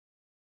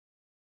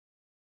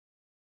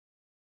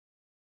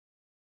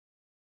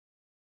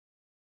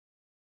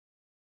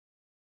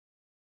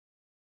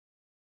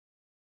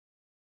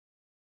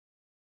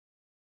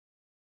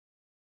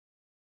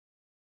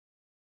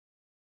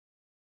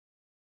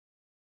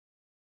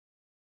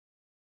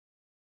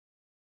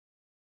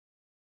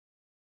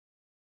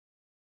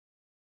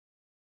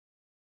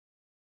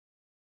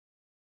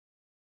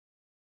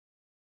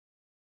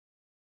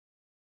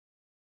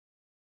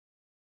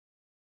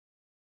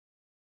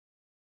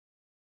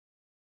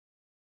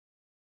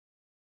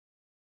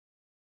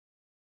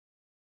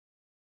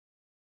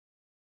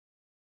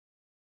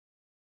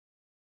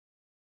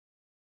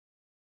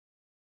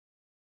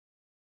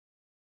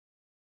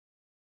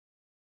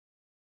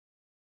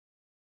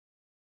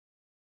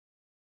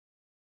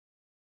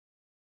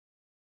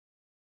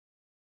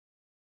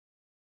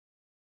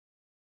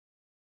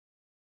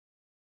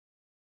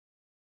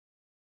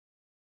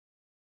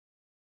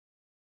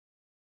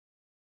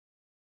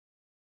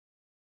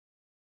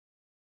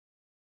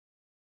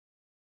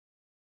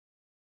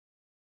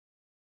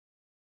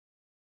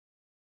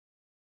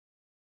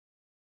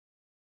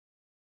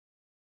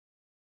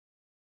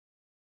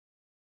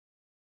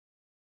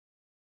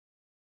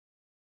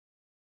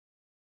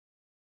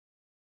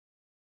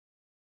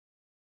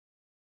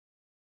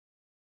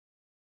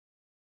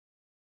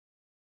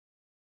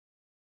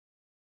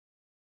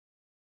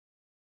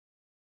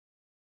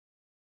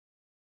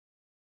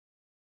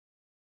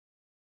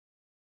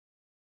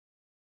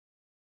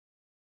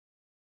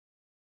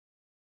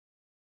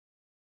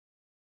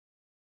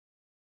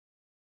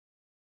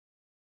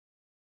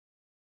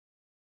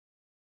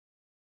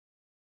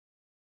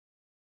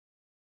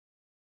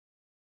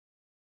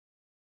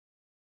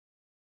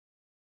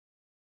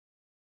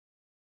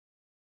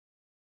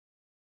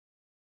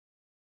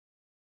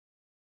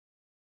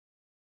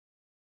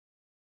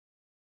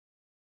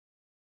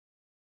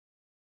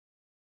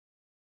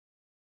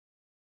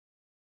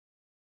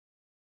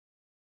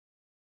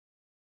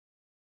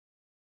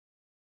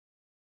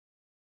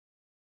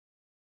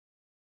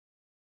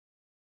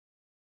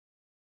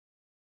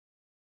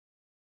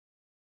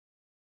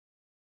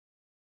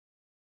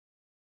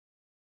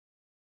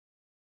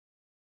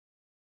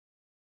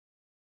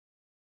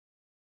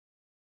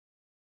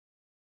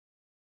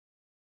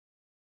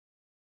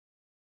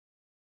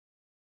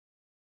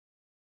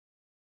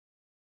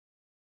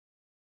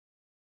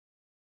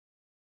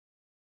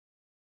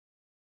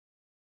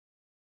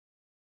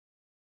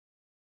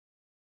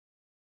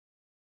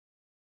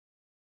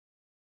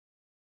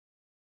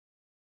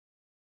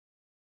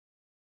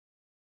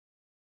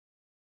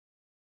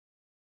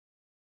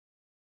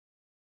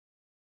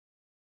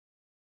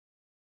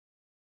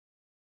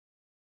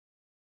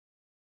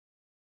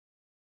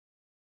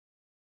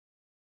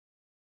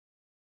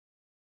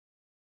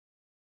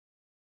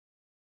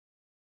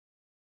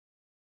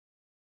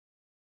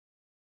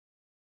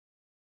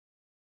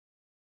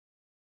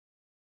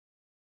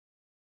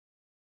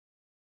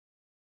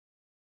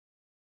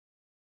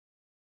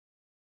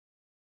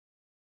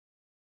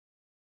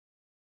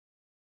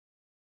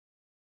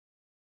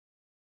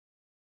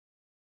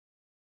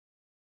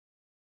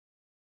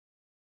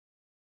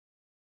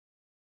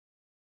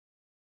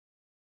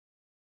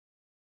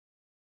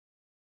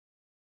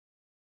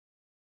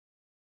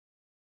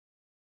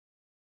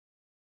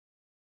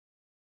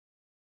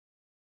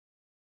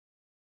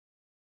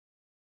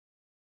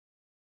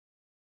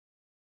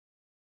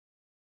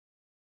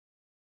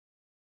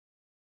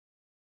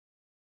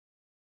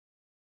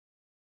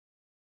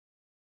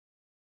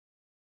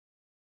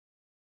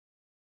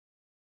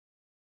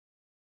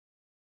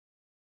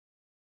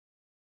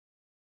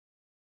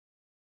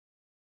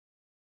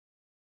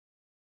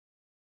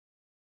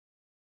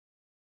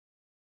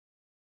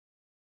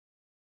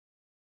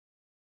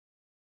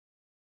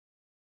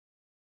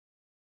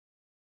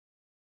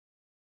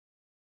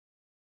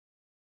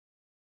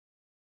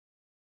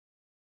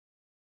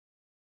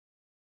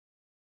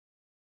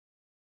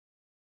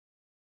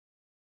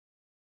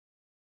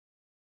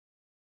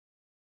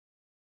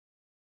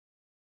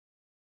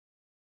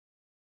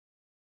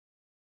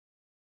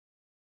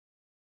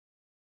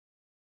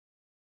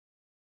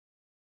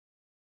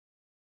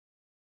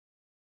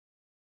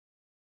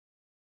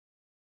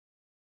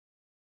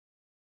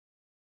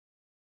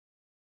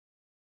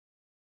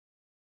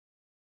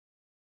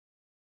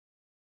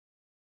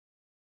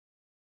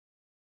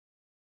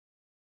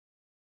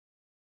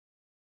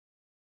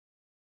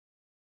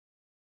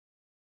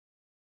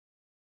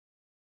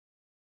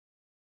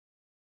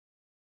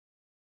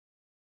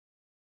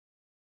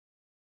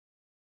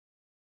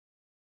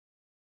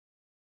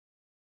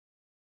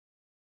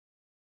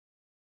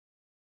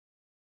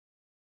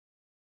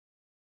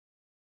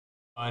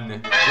Let's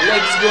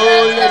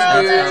go, let's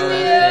do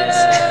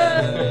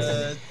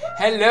this!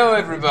 Hello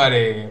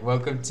everybody!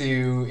 Welcome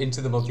to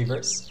Into the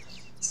Multiverse.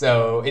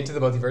 So, Into the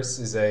Multiverse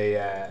is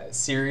a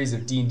series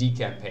of D&D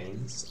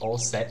campaigns, all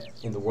set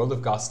in the world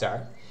of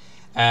Gostar.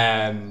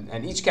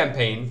 And each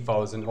campaign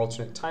follows an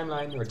alternate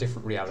timeline or a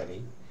different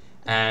reality.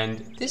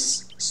 And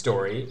this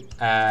story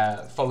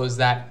follows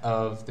that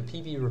of the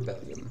PV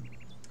Rebellium.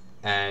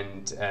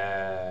 And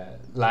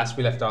last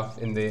we left off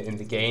in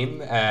the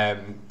game,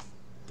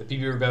 the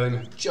PV Rebellium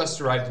have just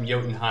arrived in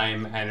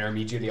Jotunheim and are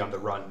immediately on the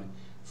run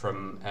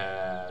from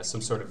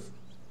some sort of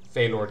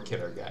Feylord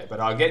killer guy. But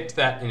I'll get to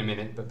that in a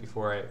minute. But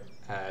before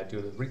I do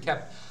a little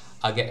recap,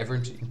 I'll get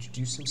everyone to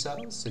introduce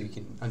themselves so you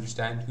can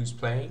understand who's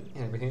playing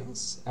and everything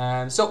else.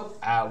 So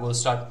we'll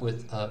start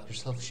with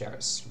yourself,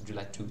 Sharis. Would you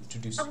like to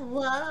introduce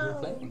who you're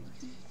playing?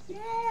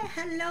 Yeah,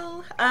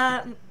 hello.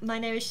 My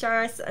name is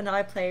Sharis and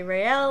I play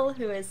Rael,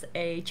 who is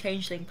a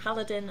changeling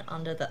paladin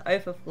under the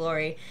Oath of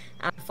Glory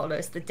and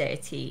follows the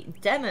deity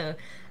Demu.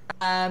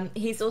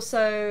 He's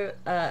also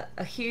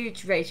a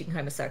huge raging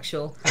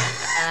homosexual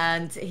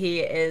and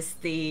he is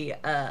the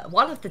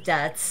one of the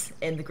dads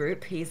in the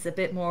group. He's a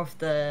bit more of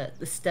the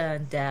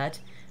stern dad.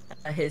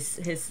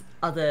 His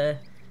other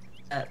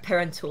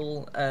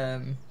parental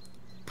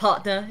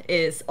partner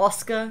is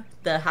Oscar,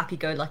 the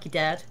happy-go-lucky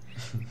dad.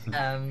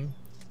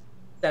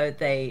 So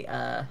they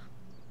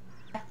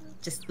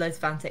just loads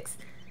of antics.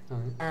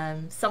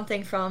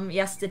 Something from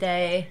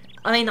yesterday.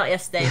 I mean, not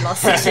yesterday,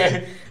 last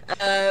session.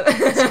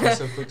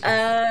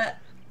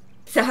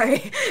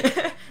 Sorry.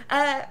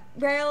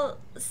 Rael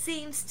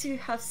seems to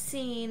have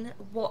seen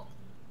what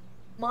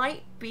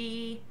might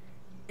be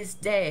his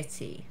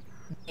deity.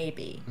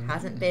 Maybe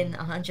hasn't been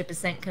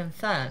 100%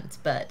 confirmed,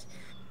 but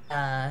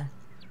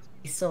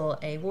he saw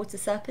a water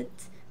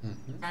serpent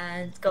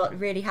and got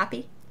really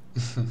happy.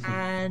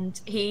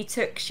 And he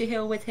took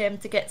Shahil with him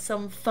to get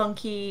some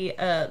funky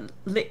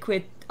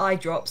liquid eye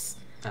drops,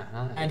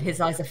 and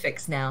his eyes are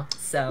fixed now.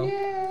 So,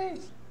 yay!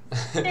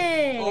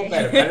 Yay. All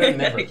better than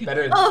never.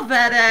 Better. All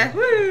better.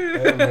 Woo!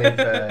 Better than they've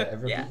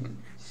ever Yeah. been.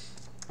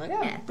 Oh,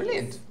 yeah,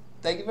 brilliant.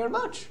 Thank you very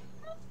much.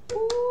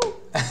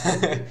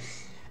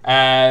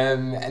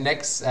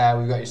 Next,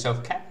 we've got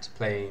yourself, Kat,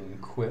 playing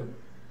Quill.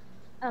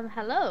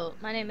 Hello,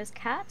 my name is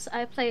Kat.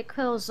 I play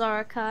Quill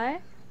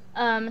Zorakai.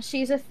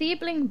 She's a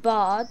Thiebling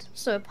bard,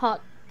 so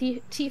part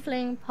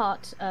tiefling,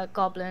 part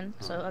goblin,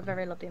 so a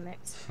very lovely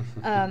mix.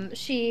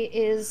 She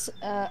is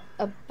a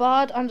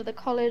bard under the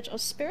College of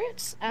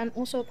Spirits and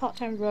also a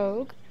part-time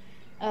rogue.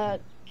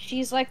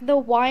 She's like the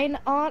wine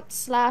aunt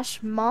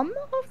 / mum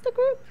of the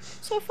group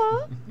so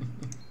far.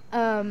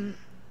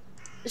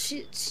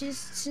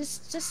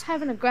 She's just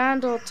having a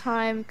grand old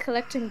time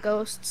collecting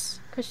ghosts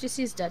because she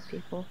sees dead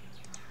people.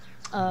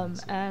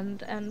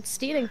 And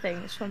stealing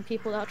things from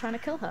people that are trying to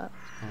kill her.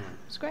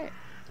 It's great.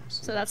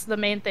 Absolutely. So that's the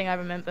main thing I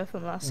remember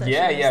from last session.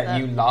 Yeah,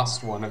 you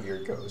lost one of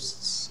your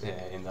ghosts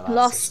in the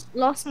last session.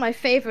 Lost my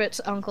favorite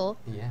uncle.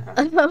 Yeah.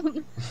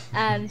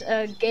 And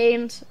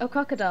gained a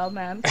crocodile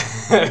man.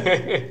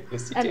 Yes,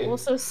 you and did.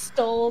 also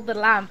stole the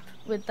lamp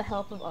with the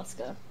help of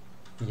Oscar.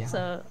 Yeah.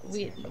 So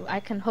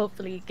I can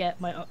hopefully get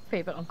my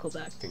favorite uncle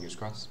back. Fingers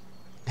crossed.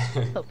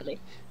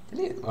 Hopefully.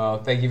 Brilliant.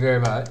 Well, thank you very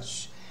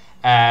much.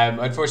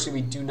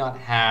 Unfortunately, we do not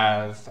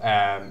have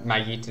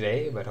Maggie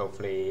today, but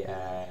hopefully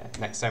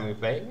next time we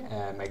play,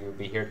 Maggie will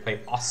be here to play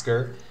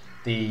Oscar,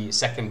 the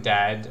second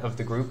dad of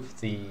the group,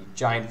 the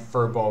giant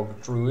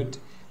furbog druid,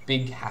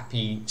 big,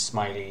 happy,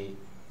 smiley,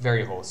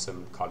 very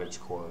wholesome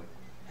cottagecore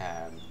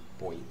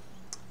boy.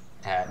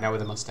 Now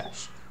with a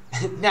mustache.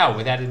 Now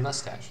with added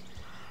mustache.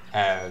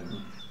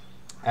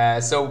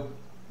 So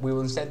we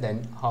will instead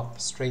then hop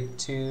straight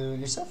to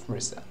yourself,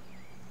 Marissa,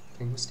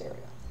 playing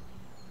Wisteria.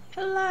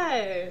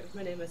 Hello,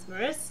 my name is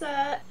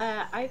Marissa.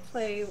 I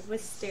play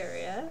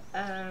Wisteria,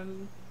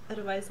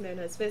 otherwise known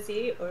as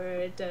Vizzy,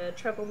 or the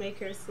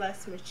troublemaker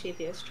 /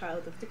 mischievous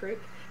child of the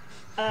group.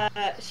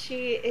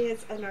 She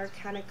is an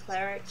Arcana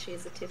cleric. She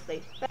is a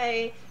Tiefling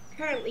Fae,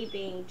 currently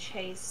being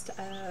chased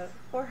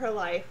for her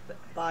life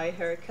by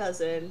her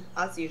cousin,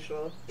 as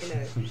usual, you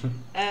know.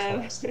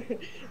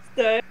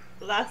 So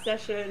last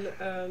session,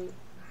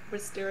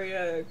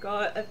 Wisteria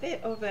got a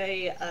bit of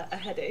a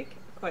headache.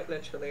 Quite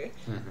literally,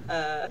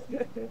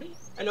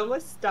 and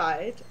almost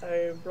died.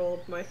 I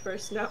rolled my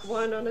first nat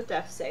 1 on a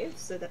death save,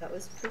 so that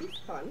was pretty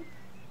fun.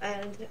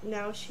 And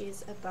now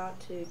she's about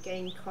to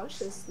gain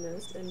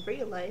consciousness and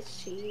realize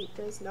she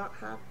does not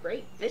have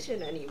great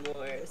vision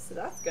anymore, so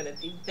that's gonna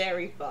be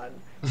very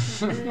fun.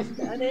 And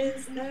that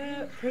is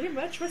pretty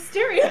much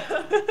Wisteria.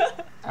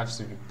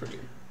 Absolutely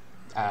brilliant.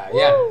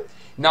 Yeah,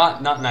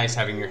 not nice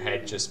having your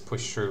head just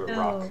pushed through a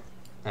rock.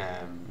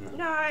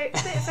 No, a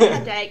bit of a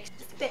headache.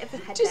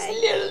 Just a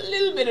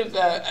little bit of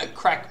a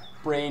cracked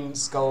brain,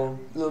 skull,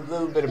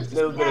 little bit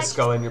of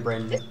skull in your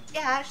brain.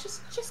 Yeah,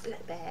 just a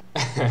little bit.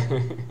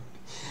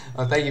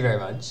 Well, thank you very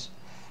much,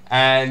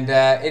 and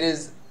it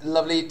is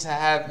lovely to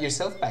have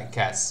yourself back,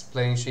 Cass,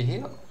 playing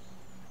Shahil.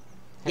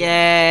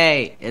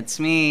 Yay! It's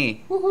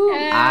me. Woohoo!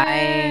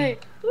 I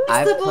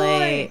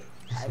play.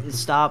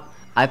 Stop.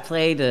 I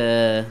played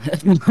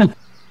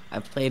I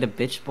played a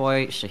bitch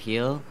boy,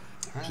 Shahil.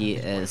 He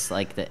is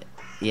like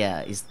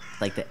he's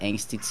like the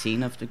angsty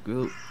teen of the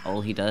group.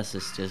 All he does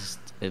is just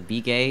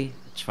be gay,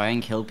 try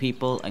and kill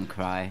people, and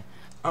cry.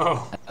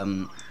 Oh.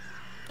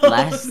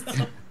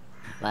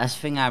 Last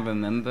thing I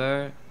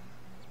remember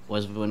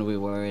was when we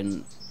were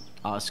in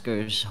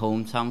Oscar's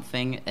hometown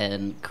thing,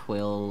 and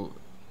Quill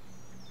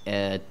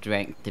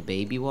drank the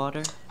baby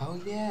water. Oh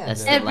yeah.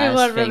 That's the Everyone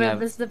last thing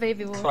remembers the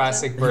baby water.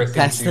 Classic birthing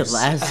That's juice. the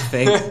last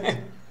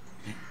thing.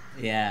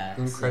 Yeah.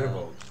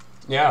 Incredible.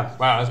 Yeah.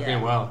 Wow. That's been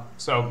a while.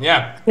 So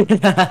yeah.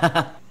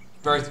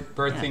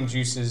 Birthing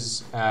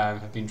juices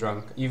have been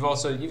drunk. You've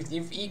also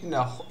you've eaten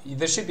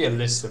there should be a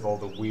list of all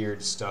the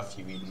weird stuff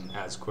you've eaten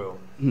as Quill.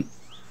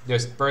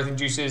 There's birthing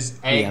juices,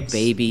 eggs. Yeah,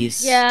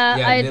 babies. Yeah,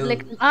 Yeah, I had little-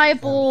 like an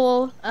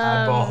eyeball.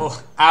 Eyeball.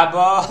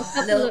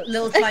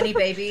 Little tiny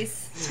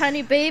babies.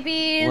 Tiny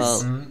babies.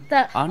 Well,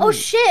 Oh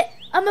shit!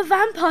 I'm a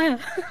vampire.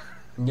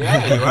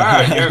 Yeah, you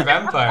are. You're a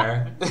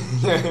vampire.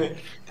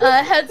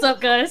 Heads up,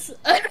 guys.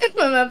 I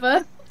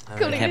remember. I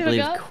Completely can't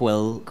believe forgot.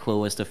 Quill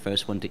was the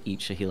first one to eat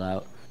Shahil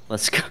out.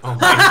 Let's go. Oh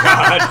my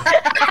god.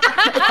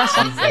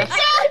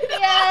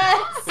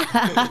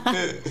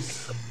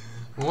 Yes.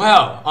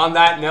 Well, on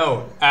that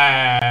note,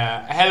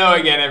 hello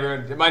again,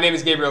 everyone. My name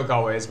is Gabriel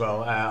Galway as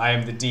well. I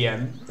am the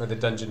DM, or the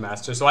Dungeon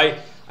Master. So I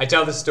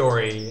tell the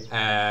story,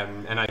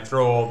 and I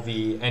throw all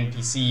the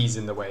NPCs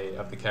in the way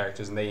of the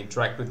characters, and they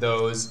interact with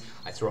those.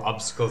 I throw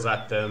obstacles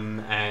at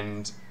them,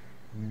 and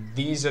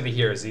these are the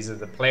heroes. These are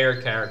the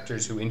player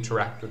characters who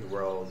interact with the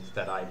world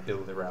that I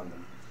build around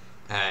them.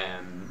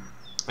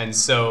 And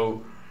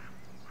so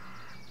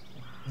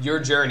your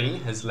journey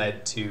has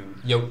led to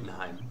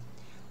Jotunheim.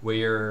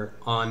 We're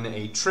on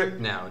a trip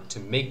now to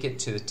make it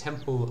to the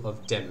Temple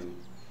of Demu,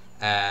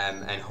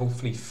 and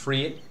hopefully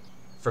free it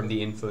from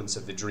the influence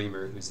of the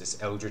Dreamer, who's this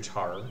eldritch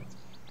horror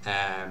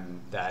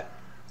that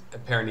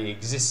apparently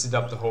existed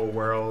up the whole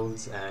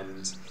world,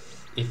 and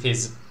if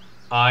his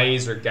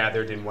eyes are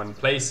gathered in one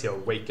place, he'll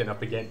waken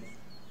up again,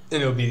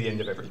 and it'll be the end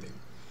of everything.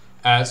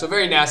 So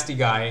very nasty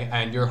guy,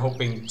 and you're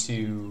hoping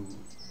to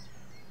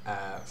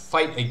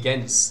fight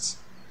against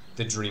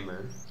the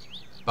Dreamer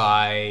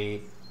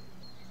by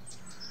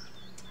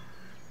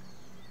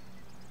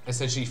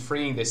essentially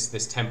freeing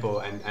this temple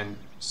and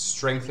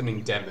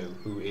strengthening Demu,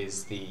 who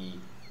is the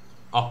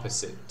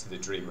opposite to the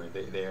Dreamer.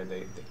 They are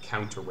the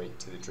counterweight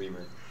to the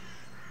Dreamer.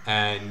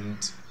 And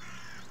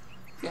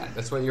yeah,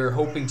 that's what you're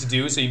hoping to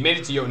do. So you made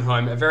it to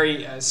Jotunheim, a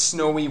very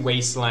snowy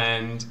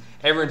wasteland.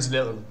 Everyone's a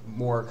little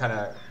more kind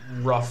of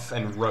rough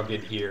and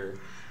rugged here.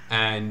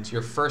 And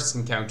your first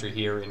encounter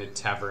here in a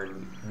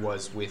tavern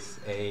was with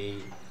a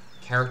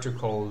character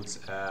called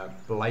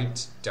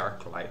Blight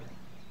Darklight,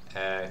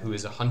 who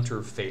is a hunter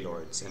of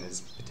Feylords and is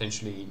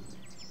potentially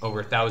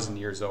over 1,000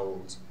 years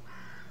old.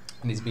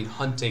 And he's been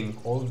hunting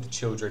all of the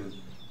children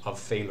of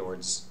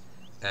Feylords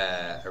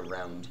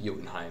around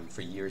Jotunheim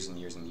for years and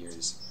years and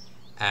years.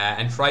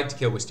 And tried to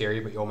kill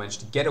Wisteria, but you all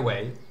managed to get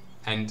away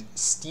and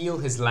steal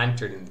his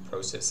lantern in the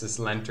process. This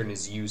lantern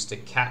is used to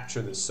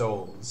capture the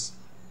souls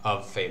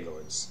of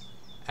Feylords.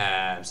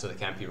 So they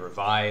can't be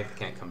revived,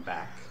 can't come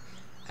back.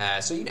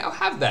 So you now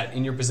have that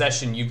in your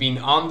possession. You've been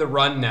on the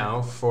run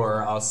now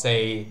for, I'll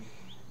say,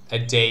 a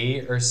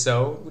day or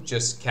so,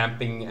 just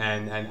camping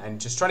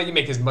and just trying to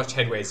make as much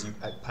headway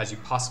as you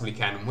possibly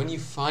can. And when you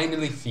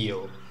finally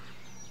feel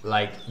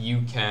like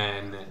you've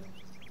gained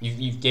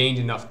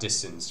enough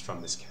distance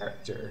from this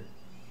character,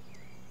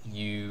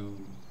 you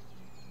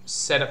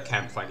set up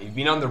camp finally. You've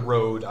been on the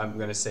road, I'm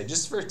going to say,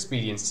 just for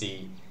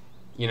expediency,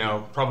 you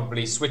know,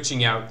 probably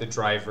switching out the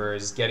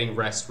drivers, getting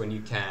rest when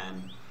you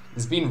can.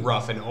 It's been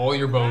rough and all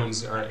your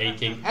bones are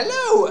aching.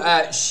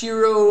 Hello,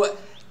 Shiro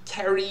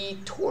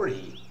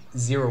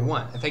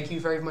Karitori01. Thank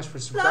you very much for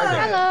subscribing.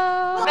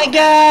 Hello. Hey,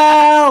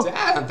 girl!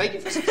 Damn, thank you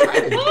for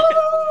subscribing.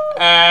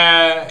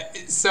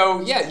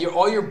 So yeah,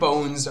 all your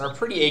bones are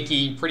pretty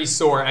achy, pretty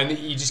sore, and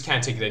you just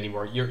can't take it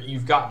anymore.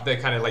 You've got the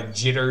kind of like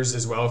jitters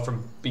as well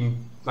from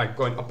being like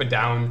going up and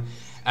down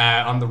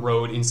on the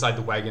road inside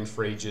the wagon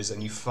for ages,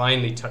 and you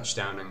finally touch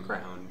down on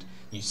ground.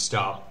 You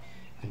stop,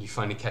 and you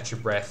finally catch your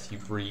breath. You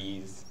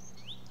breathe,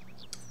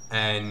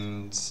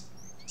 and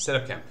set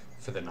up camp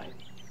for the night.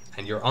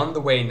 And you're on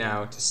the way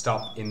now to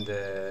stop in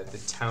the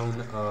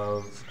town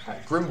of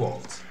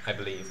Grimwald, I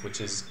believe,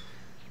 which is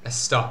a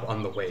stop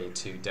on the way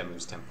to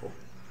Demu's temple.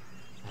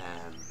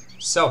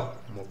 So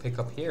we'll pick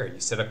up here. You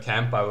set up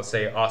camp. I will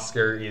say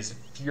Oscar is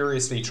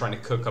furiously trying to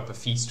cook up a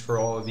feast for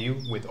all of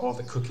you with all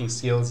the cooking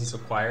skills he's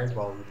acquired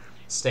while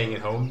staying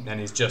at home,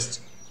 and is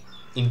just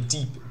in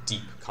deep,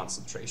 deep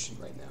concentration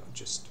right now.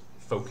 Just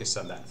focus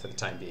on that for the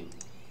time being.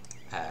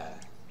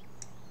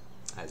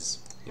 As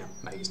you know,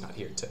 Maggie's not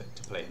here to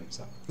play him,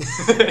 so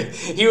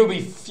he will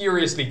be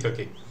furiously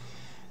cooking.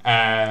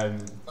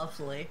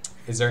 Lovely.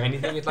 Is there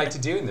anything you'd like to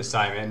do in this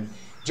time? And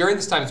during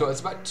this time as well,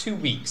 it's about 2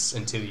 weeks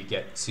until you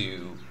get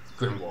to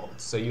Grimwald.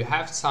 So you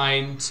have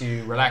time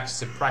to relax,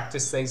 to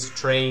practice things, to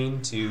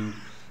train, to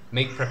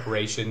make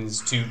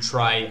preparations, to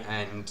try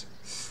and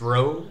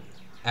throw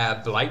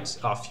blight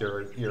off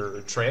your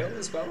trail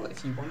as well,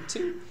 if you want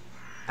to.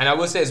 And I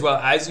will say as well,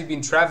 as you've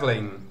been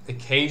traveling,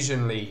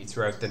 occasionally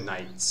throughout the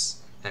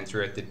nights and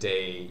throughout the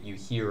day, you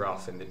hear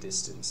off in the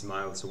distance,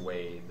 miles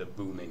away, the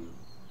booming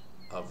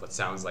of what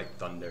sounds like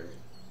thunder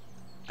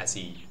as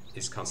he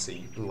is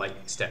constantly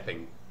light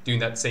stepping, doing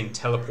that same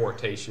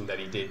teleportation that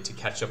he did to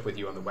catch up with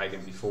you on the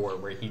wagon before,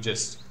 where he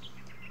just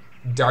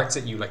darts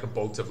at you like a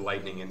bolt of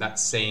lightning, and that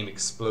same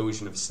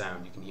explosion of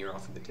sound you can hear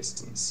off in the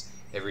distance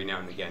every now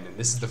and again. And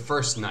this is the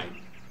first night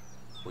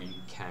where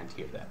you can't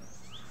hear that.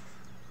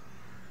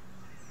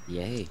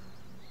 Yay.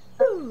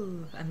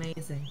 Ooh,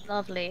 amazing.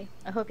 Lovely.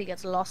 I hope he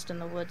gets lost in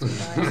the woods and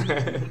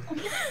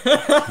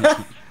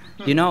dies.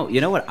 You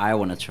know what I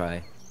want to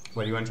try?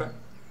 What do you want to try?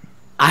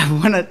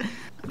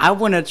 I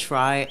wanna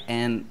try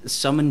and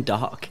summon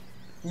Dog.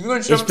 You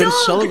want to It's been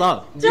so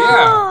long.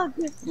 Yeah.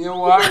 You know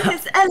what?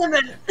 His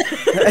element.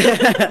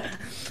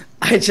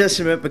 I just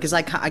remember because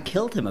I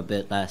killed him a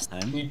bit last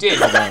time. You did.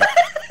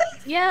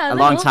 Yeah, A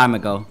long time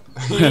ago.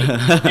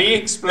 He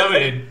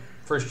exploded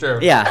for sure.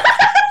 Yeah.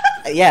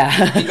 Yeah.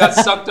 He got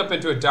sucked up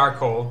into a dark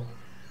hole,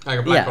 like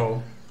a black Yeah.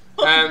 hole.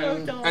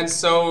 no. And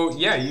so,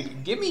 yeah, you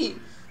give me,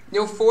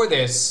 for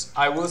this,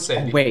 I will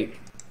say. Wait.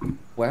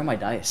 Where are my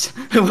dice?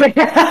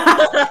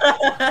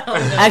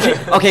 Actually,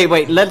 okay,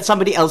 wait. Let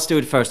somebody else do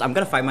it first. I'm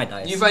gonna find my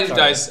dice. You find your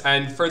Sorry. dice,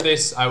 and for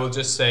this, I will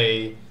just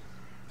say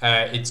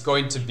it's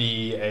going to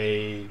be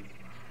a.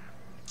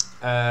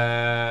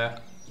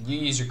 You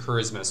use your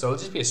charisma, so it'll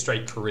just be a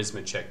straight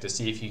charisma check to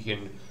see if you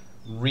can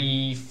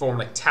reform,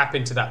 like tap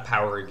into that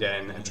power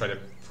again, and try to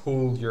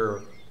pull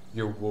your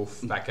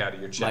wolf back out of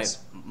your chest.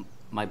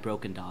 My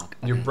broken dog.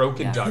 Your Okay,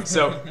 broken yeah. dog.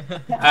 So,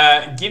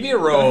 give me a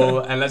roll,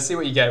 and let's see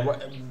what you get.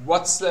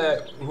 What's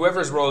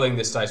whoever's rolling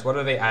this dice? What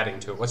are they adding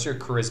to it? What's your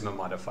charisma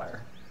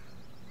modifier?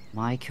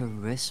 My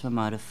charisma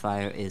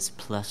modifier is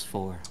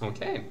 +4.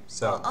 Okay,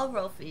 so I'll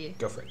roll for you.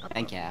 go for it.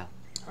 Thank you.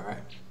 All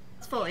right.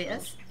 It's 4,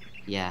 yes?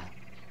 Yeah.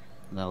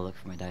 I'll look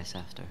for my dice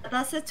after.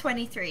 That's a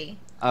 23.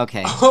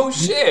 Okay. Oh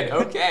shit!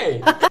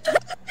 Okay.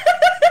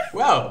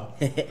 Well,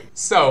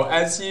 so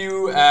as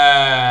you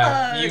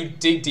you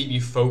dig deep,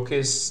 you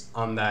focus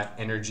on that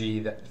energy,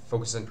 that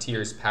focus on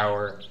Tyr's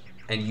power,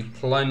 and you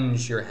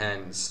plunge your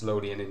hand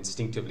slowly and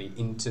instinctively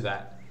into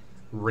that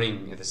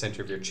ring at the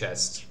center of your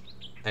chest,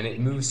 and it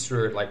moves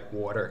through it like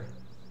water.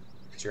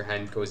 As your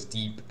hand goes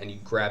deep, and you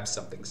grab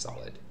something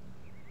solid,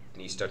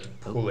 and you start to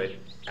pull it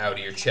out of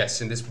your chest,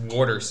 and this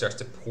water starts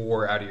to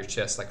pour out of your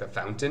chest like a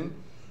fountain,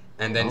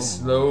 and then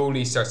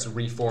slowly starts to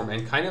reform,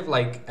 and kind of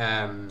like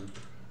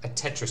a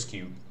Tetris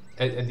cube.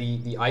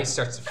 The ice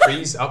starts to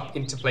freeze up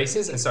into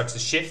places and starts to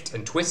shift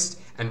and twist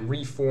and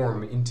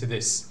reform into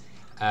this,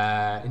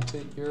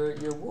 into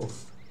your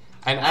wolf.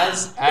 And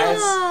as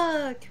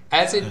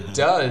it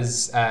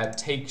does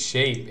take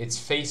shape, its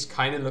face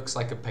kind of looks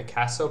like a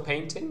Picasso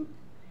painting.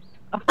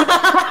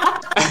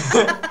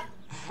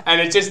 And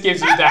it just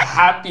gives you the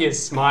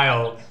happiest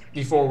smile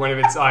before one of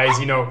its eyes,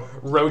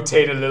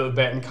 rotate a little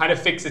bit and kind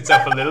of fix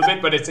itself a little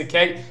bit, but it's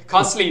okay.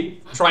 Constantly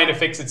trying to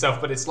fix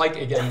itself, but it's like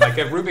a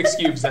Rubik's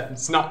Cube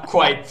that's not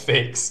quite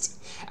fixed.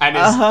 And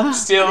it's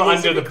still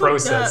under the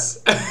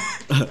process.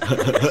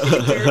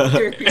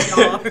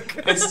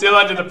 It's still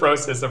under the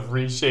process of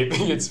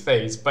reshaping its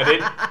face, but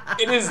it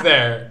is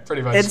there,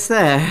 pretty much. It's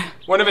there.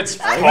 One of its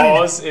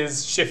paws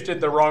is shifted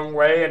the wrong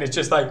way, and it's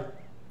just like...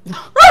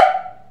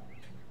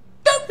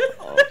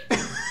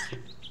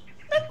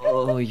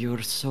 Oh,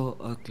 you're so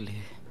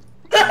ugly.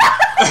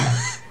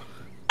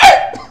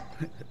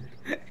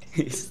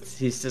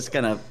 He's just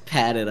gonna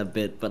pat it a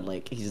bit, but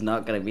like he's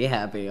not gonna be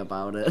happy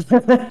about it. Oh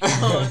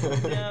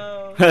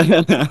no.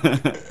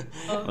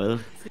 Well,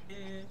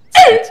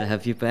 it's good to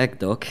have you back,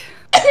 Doc.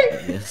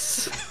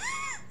 Yes.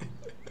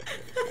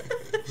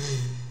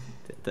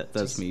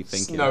 That's me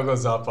thinking.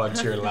 Snuggles up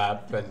onto your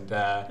lap, and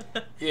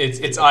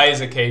its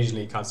eyes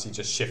occasionally constantly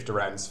just shift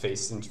around its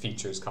face, and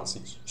features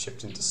constantly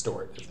shift and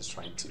distort as it's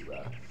trying to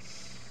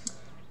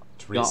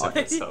reset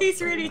itself.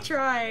 He's really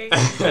trying.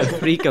 A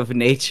freak of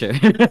nature.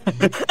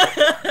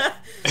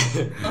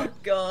 Oh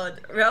god.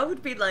 Rel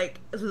would be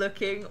like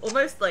looking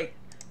almost like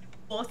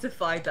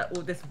mortified that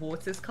all this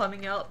water's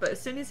coming out, but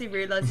as soon as he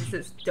realizes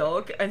it's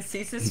Dog and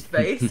sees his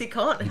face, he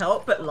can't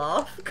help but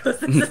laugh because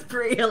this is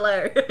pretty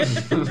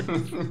hilarious.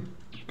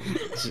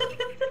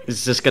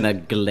 He's just gonna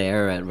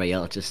glare at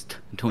Rael. Just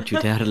don't you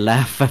dare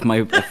laugh at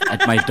my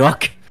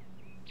dog.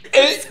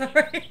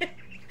 Sorry.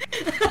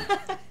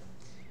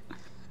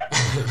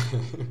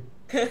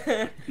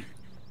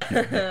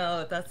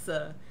 Oh, that's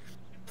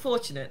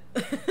fortunate,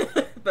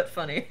 but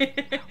funny.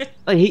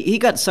 He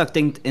got sucked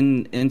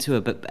into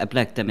a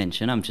black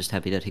dimension. I'm just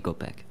happy that he got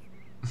back.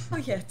 Oh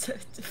yeah,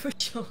 for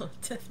sure,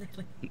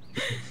 definitely.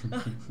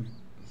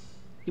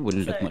 He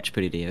wouldn't look much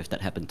prettier if that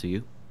happened to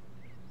you.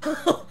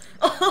 Oh,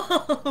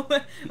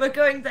 we're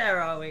going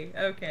there, are we?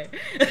 Okay.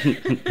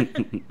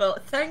 Well,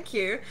 thank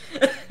you.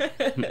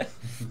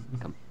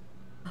 Come.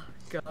 Oh,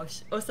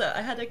 gosh. Also,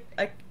 I had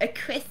a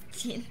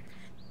question.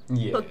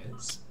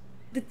 Yes.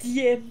 The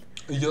DM.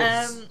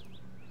 Yes.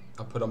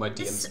 I'll put on my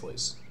DM's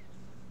voice.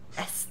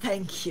 Yes,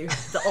 thank you,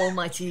 the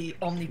almighty,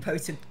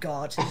 omnipotent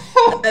god.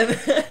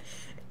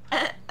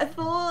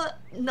 For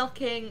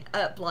knocking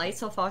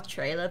Blight off our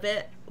trail a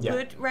bit,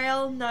 would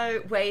Rael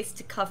know ways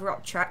to cover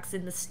up tracks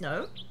in the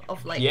snow?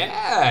 Of like,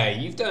 yeah,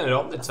 you've done it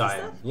all the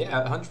time.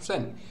 Yeah,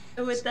 100%.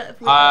 Would that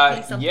be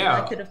something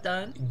I could have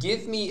done?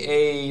 Give me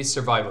a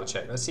survival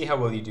check. Let's see how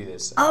well you do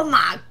this. Oh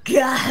my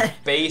god!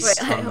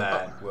 Based on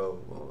that, we'll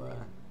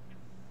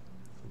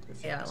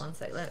yeah, one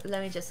sec. Let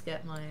me just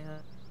get my.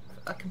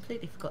 I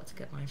completely forgot to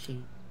get my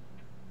sheet.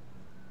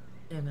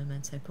 No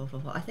memento, por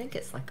favor. I think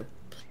it's like a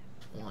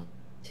 1,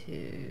 2.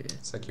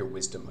 It's like your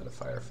wisdom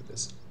modifier for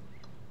this.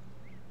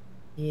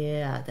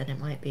 Yeah, then it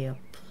might be a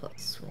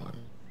 +1.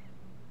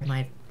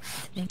 My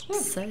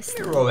so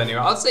slow. Roll anyway.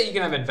 I'll say you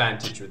can have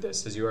advantage with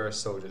this as you are a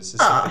soldier. This is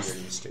something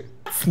you're used to.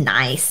 That's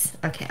nice.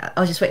 Okay,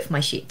 I'll just wait for my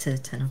sheet to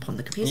turn up on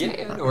the computer.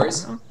 Yeah, no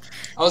worries.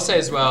 I'll say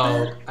as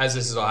well, as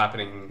this is all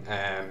happening,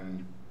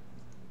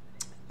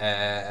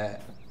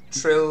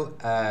 Trill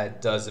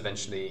does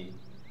eventually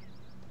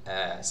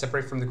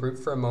separate from the group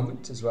for a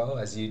moment as well,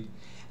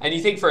 and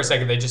you think for a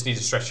second they just need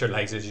to stretch their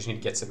legs, they just need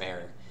to get some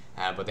air,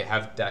 but they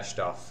have dashed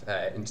off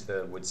into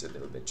the woods a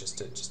little bit just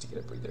to get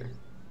a breather.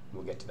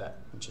 We'll get to that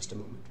in just a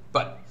moment.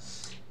 But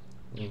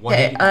what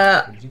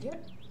did you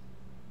get?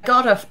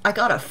 I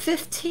got a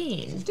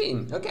 15.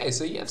 15. Okay,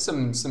 so you have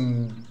some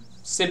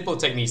simple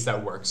techniques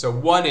that work. So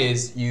one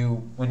is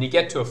when you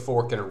get to a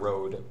fork in a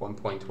road at one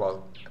point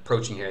while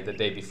approaching here the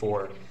day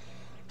before,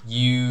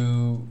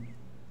 you,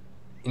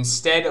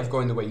 instead of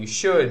going the way you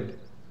should,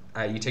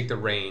 you take the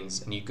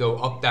reins and you go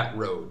up that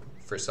road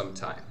for some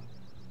time.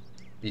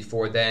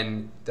 Before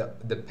then,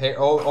 the pair,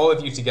 all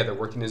of you together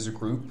working as a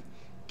group,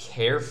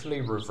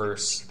 carefully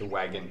reverse the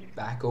wagon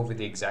back over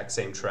the exact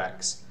same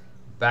tracks,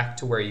 back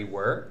to where you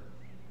were.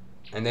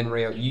 And then,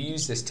 Rael, you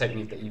use this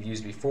technique that you've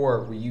used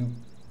before, where you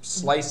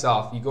slice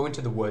off, you go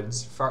into the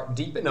woods far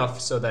deep enough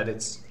so that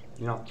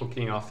you're not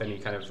hooking off any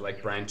kind of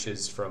like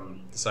branches from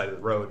the side of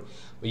the road,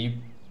 but you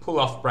pull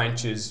off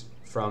branches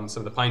from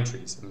some of the pine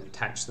trees and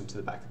attach them to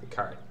the back of the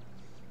cart.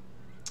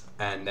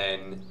 And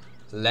then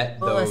let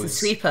those... as a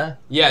sweeper.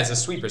 Yeah, as a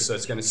sweeper, so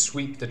it's going to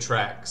sweep the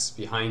tracks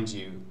behind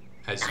you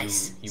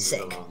as you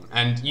move along.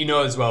 And you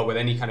know as well, with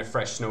any kind of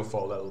fresh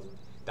snowfall,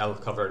 that'll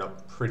cover it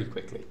up pretty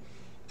quickly.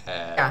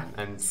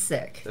 And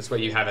sick. That's what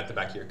you have at the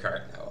back of your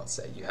cart now. I'll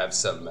say you have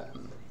some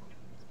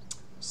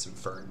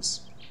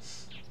ferns,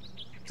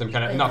 some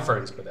kind of not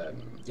ferns, but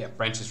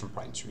branches from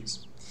pine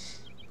trees.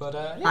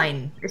 But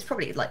pine. It's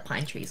probably like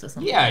pine trees or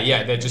something.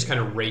 Yeah, they're just kind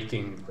of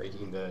raking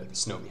the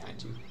snow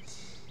behind you.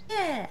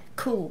 Yeah,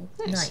 cool,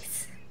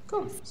 nice.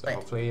 Cool. So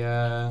hopefully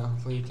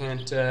you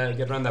can't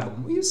get around that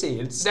one. We'll see.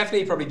 It's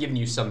definitely probably giving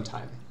you some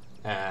time.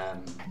 Yeah.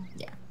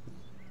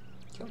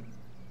 Cool.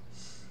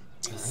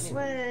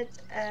 Would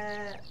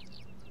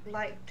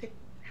like to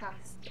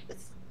cast a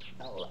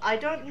spell. I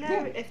don't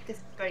know if this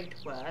is going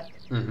to work,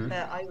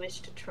 but I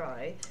wish to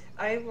try.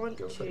 I want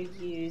to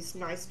use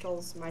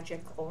Nystol's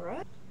magic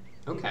aura.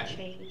 Okay. To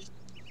change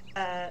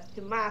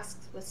to mask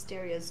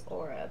Wisteria's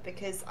aura,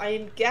 because I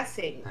am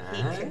guessing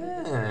he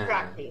can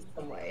track me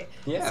some way.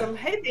 Yeah. So I'm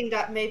hoping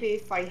that maybe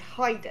if I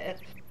hide it,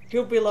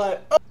 he'll be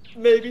like, oh,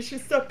 maybe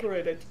she's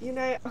separated. You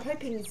know, I'm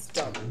hoping he's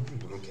done.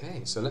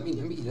 Okay, so let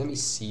me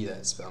see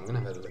that spell. I'm gonna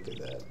have a look at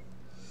that.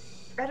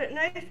 I don't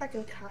know if I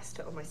can cast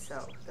it on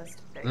myself. That's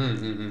the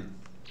thing.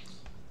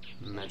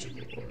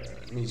 Magical aura.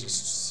 Let me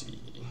just see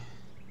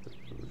the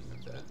meaning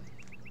of that.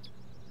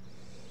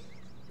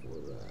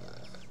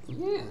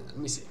 Yeah, let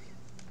me see.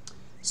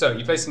 So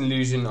you place an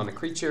illusion on a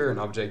creature, an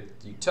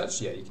object you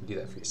touch. Yeah, you can do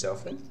that for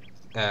yourself then.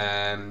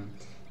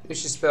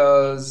 Illusion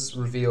spells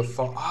reveal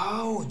fall.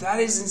 Oh,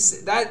 that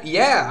is that.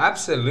 Yeah,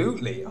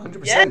 absolutely,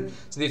 100%.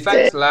 So the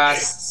effect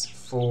lasts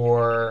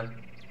for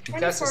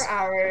 24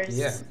 hours.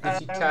 Yeah,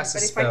 if you cast a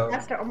but spell. if I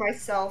cast it on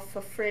myself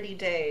for 30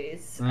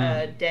 days,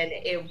 then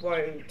it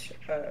won't.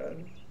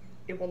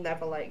 It will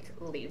never like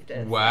leave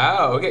this.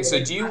 Wow. Okay.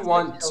 So do you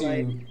want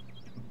to?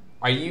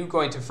 Are you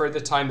going to, for the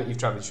time that you've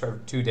traveled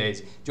 2 days,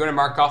 do you want to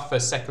mark off a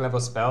second level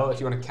spell if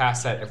you want to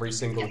cast that every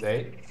single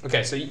day?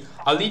 Okay, so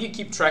I'll leave you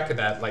keep track of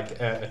that, like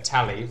a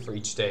tally for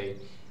each day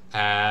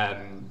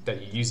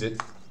that you use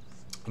it,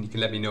 and you can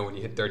let me know when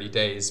you hit 30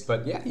 days.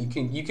 But yeah, you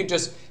can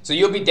just, so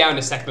you'll be down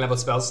a second level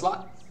spell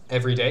slot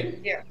every day.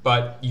 Yeah.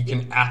 But you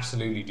can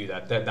absolutely do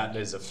that. That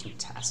is a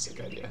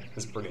fantastic idea.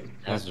 That's brilliant.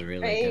 That's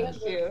really Thank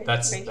good. you.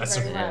 That's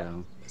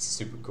Yeah.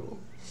 super cool.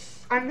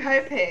 I'm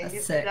hoping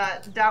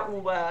that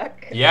will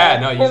work. Yeah,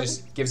 no, you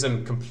just gives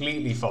them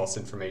completely false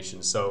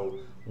information. So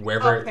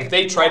wherever, if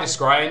they try to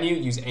scry on you,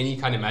 use any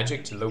kind of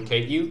magic to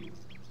locate you,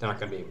 they're not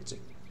going to be able to.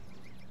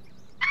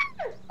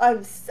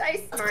 I'm so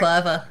smart. That's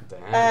clever.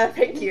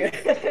 Thank you.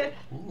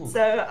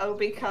 So I'll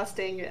be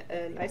casting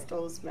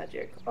Nystol's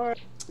magic. Or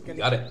You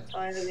got it.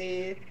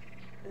 finally,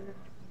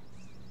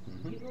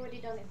 You've already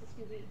done it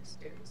for 2 weeks.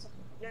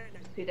 no,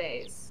 2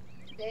 days.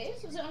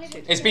 Days? Was it only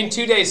been It's been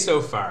 2 days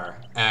so far.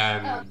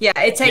 Yeah,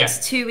 it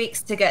takes 2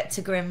 weeks to get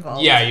to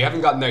Grimvold. Yeah, you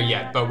haven't gotten there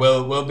yet, but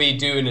we'll be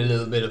doing a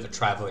little bit of a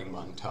traveling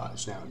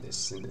montage now in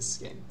this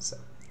game. So.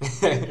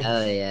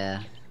 Oh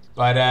yeah.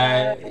 But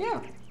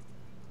yeah.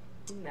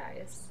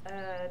 Nice.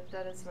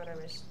 That is what I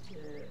wish to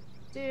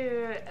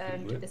do,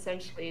 and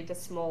essentially the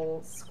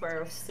small square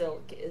of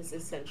silk is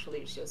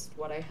essentially just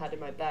what I had in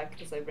my bag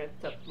because I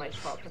ripped up my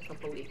shop a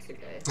couple weeks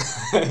ago.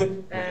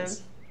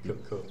 Nice.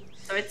 Cool.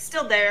 So it's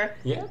still there.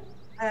 Yeah.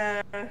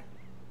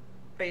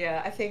 But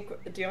yeah, I think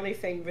the only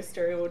thing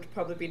Wisteria would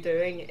probably be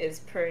doing is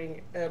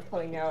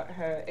pulling out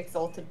her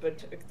Exalted Book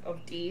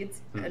of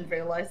Deeds and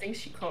realizing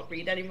she can't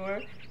read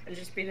anymore, and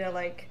just be there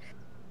like.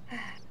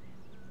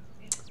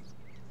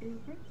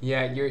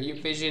 Yeah, your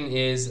vision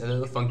is a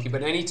little funky,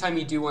 but anytime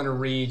you do want to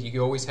read,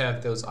 you always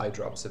have those eye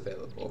drops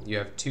available. You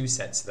have 2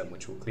 sets of them,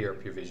 which will clear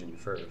up your vision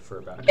for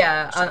about an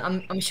hour or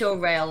so. I'm sure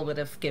Rael would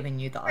have given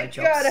you the eye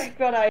drops. God, I've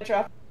got eye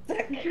drops.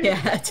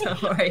 Yeah, don't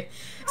worry.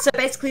 So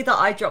basically the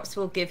eye drops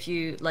will give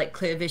you like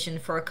clear vision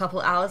for a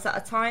couple hours at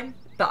a time,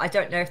 but I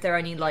don't know if they're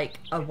only like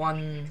a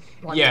one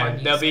yeah,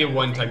 time they'll be a use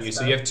one-time use.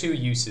 So you have 2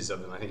 uses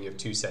of them. I think you have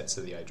 2 sets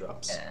of the eye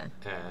drops. Yeah.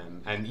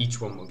 And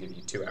each one will give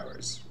you 2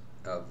 hours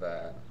of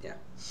yeah.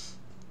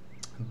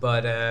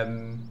 But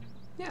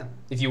yeah,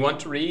 if you want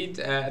to read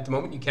at the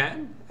moment, you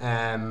can.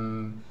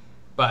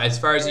 But as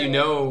far as you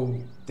know,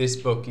 this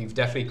book you've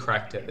definitely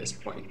cracked at this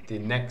point. The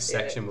next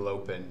section will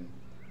open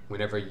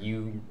whenever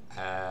you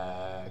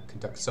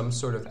conduct some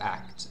sort of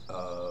act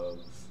of.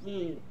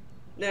 No,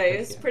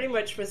 it's pretty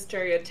much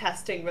Wisteria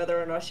testing whether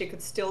or not she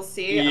could still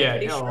see. Yeah, I'm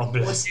pretty sure she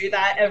would do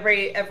that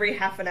every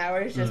half an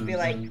hour. Just be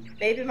like,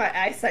 maybe my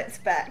eyesight's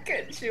back,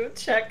 and she would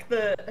check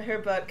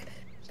her book.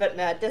 But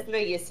no, there's no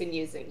use in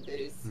using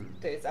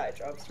those eye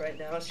drops right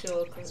now.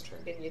 She'll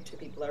continue to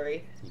be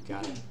blurry. You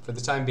got it. For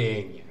the time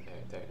being, yeah,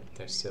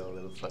 they're still a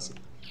little fuzzy,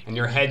 and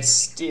your head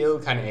still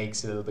kind of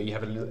aches a little bit. You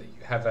have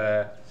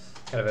a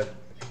kind of a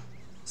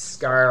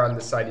scar on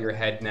the side of your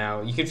head now.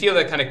 You can feel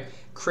that kind of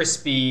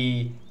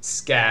crispy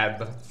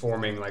scab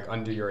forming like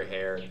under your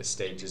hair at this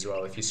stage as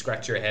well. If you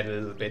scratch your head a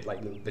little bit,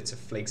 like little bits of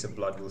flakes of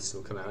blood will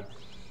still come out.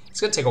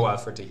 It's gonna take a while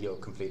for it to heal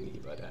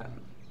completely, but yeah.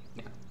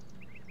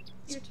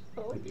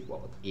 Beautiful. Pretty big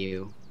wallop.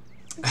 You.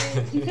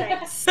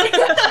 Thanks. You.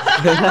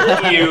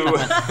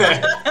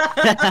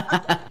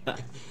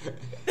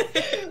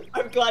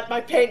 I'm glad my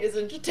pain is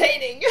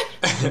entertaining.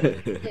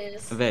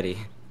 Very.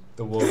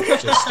 The wolf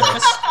just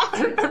starts.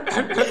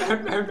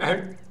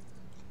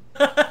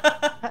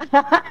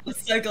 I'm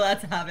so glad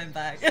to have him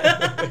back.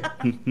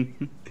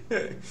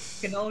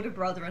 An older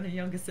brother and a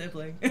younger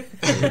sibling.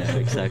 Yeah,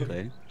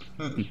 exactly.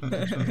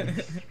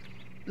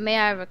 May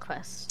I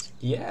request?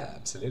 Yeah,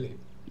 absolutely.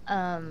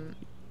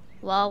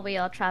 While we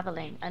are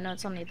traveling, I know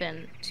it's only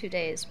been 2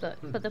 days, but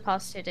for the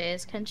past 2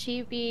 days, can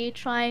she be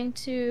trying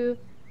to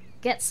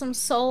get some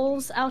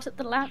souls out at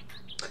the lamp?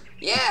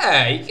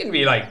 Yeah, you can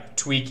be like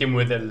tweaking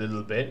with it a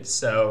little bit.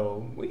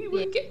 So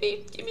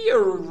give me a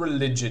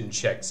religion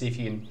check. See if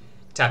you can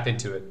tap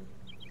into it.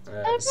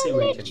 See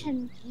what you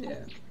can.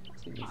 Yeah,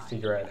 see if you can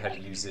figure out how to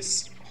use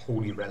this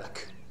holy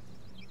relic.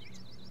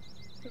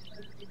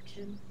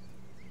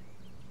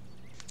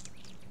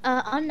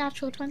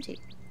 Unnatural 20.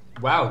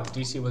 Wow, the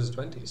DC was a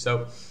 20.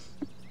 So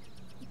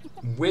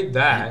with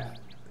that,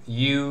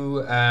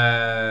 you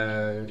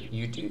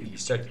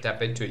start to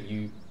tap into it.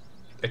 You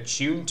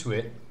attune to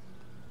it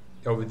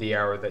over the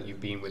hour that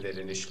you've been with it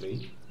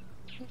initially.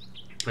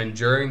 And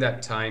during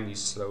that time, you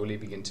slowly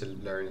begin to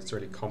learn its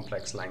really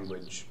complex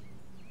language.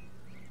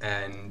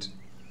 And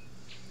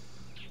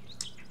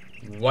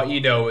what you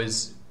know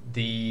is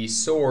the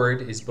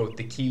sword is both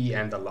the key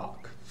and the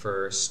lock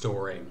for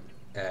storing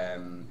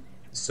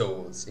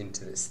souls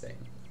into this thing.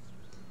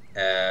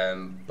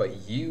 But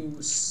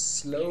you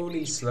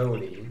slowly,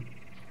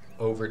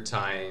 over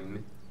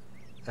time,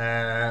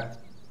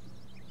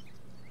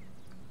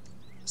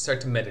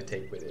 start to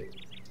meditate with it,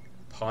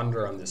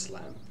 ponder on this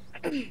lamp,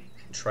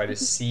 try to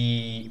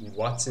see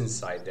what's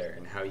inside there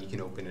and how you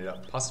can open it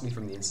up, possibly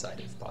from the inside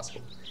if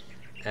possible.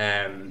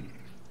 And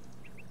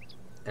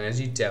as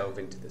you delve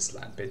into this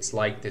lamp, it's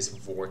like this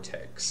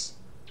vortex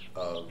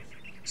of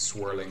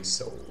swirling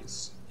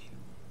souls.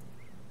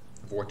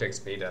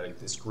 Vortex made out of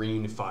this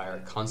green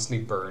fire,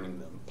 constantly burning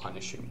them,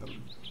 punishing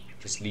them,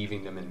 just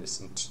leaving them in this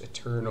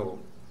eternal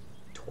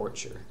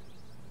torture.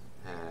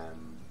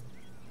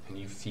 And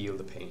you feel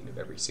the pain of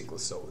every single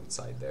soul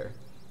inside there,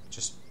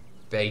 just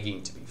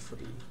begging to be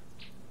free.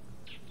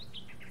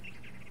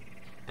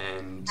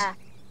 And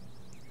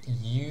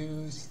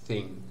you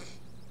think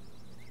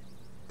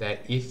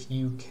that if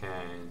you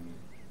can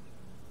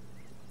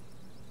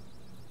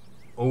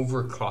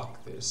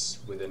overclock this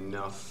with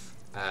enough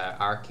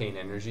arcane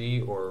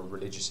energy or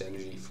religious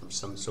energy from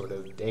some sort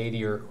of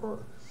deity or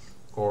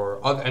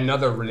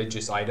another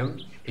religious item,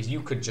 if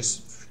you could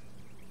just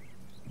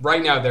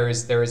right now there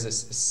is a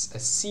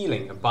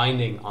sealing, a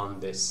binding on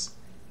this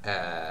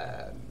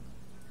lamp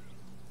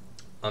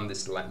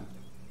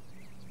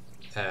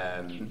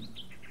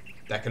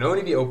that can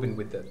only be opened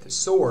with the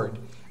sword,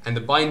 and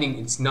the binding,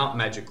 it's not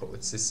magical.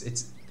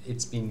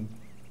 It's been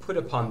put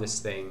upon this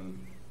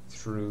thing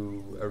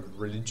through a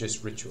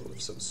religious ritual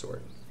of some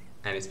sort,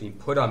 and it's been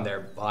put on there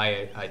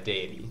by a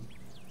deity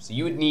So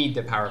you would need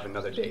the power of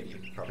another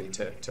deity probably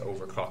to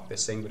overclock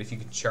this thing. But if you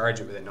could charge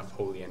it with enough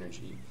holy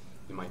energy,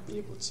 you might be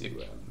able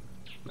to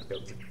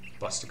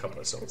bust a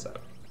couple of souls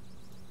out.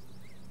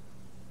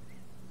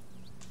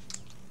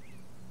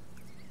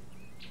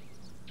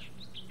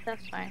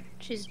 That's fine.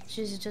 She's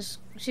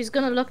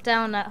gonna look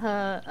down at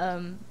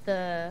her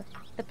the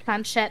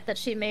planchette that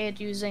she made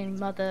using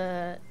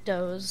Mother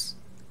Doe's,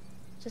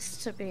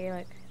 just to be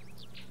like,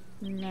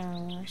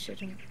 no, I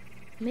shouldn't.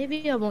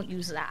 Maybe I won't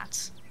use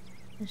that.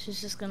 And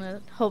she's just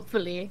gonna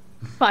hopefully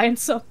find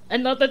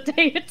another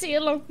deity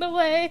along the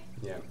way.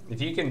 Yeah,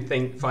 if you can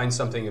find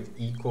something of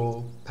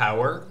equal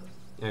power,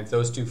 and if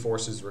those two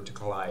forces were to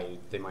collide,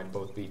 they might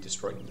both be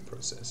destroyed in the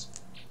process.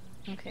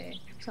 Okay,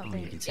 Oh,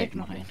 something. you can take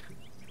mine.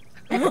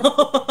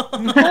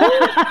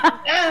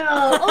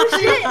 Oh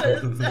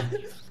shit!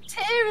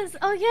 Tyr is.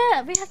 Oh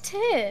yeah, we have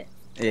Tyr.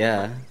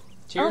 Yeah.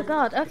 Oh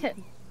god. Okay.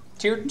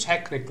 Tyr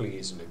technically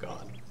isn't a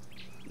god.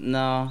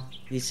 No,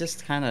 he's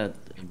just kind of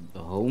a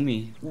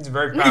homie. He's a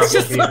very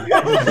powerful being.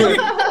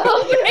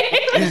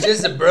 He's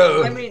just a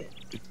bro. I mean,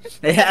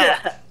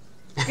 Yeah.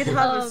 you could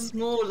have a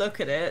small look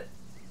at it.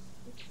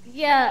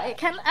 Yeah.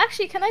 Can I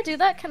do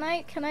that? Can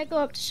I go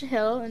up to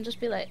Shahil and just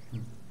be like?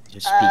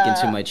 Just speak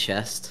into my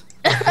chest.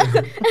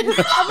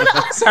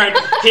 Start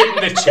hitting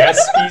the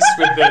chest piece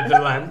with the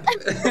lamp.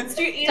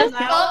 So you eat them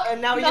out,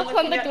 and now you're Knock on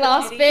looking the at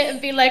glass the bit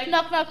and be like,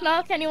 knock, knock,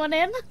 knock. Anyone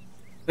in?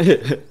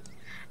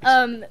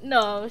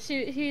 No.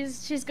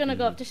 She's gonna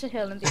go up to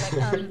Shahil and be like,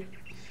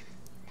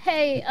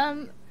 hey,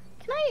 can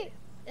I?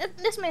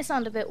 This may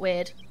sound a bit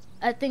weird.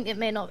 I think it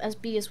may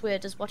not be as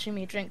weird as watching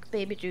me drink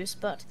baby juice,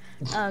 but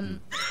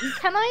can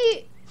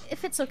I?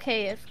 If it's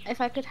okay,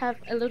 if I could have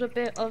a little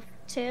bit of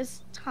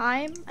Tyr's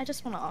time, I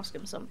just want to ask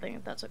him something,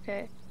 if that's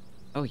okay.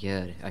 Oh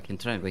yeah, I can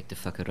try and wake the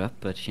fucker up,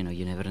 but you know,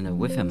 you never know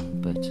with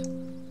him, but...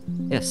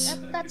 Yes.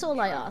 That's all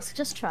I ask,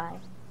 just try.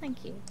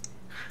 Thank you.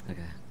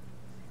 Okay.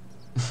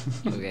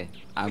 Okay,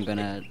 I'm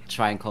gonna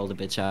try and call the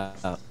bitch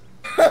out.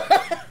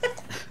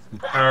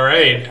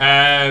 Alright,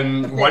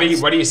 what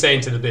are you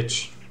saying to the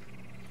bitch?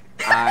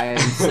 I'm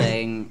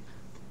saying...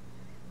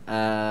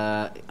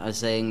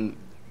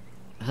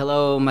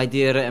 hello, my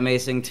dear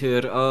amazing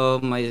tour.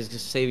 Oh, my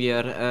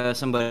savior.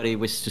 Somebody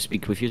wishes to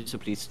speak with you, so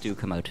please do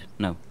come out.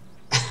 No.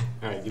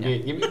 Alright,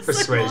 give me a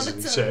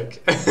persuasion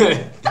check.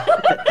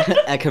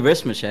 A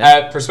charisma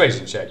check?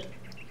 Persuasion check.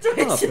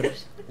 Oh,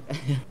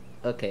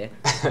 okay.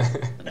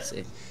 Let's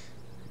see.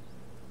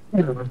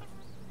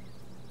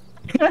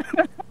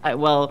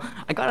 Well,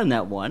 I got a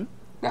net one.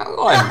 That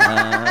one.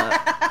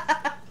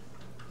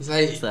 He's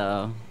like, So...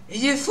 are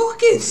you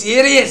fucking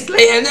serious?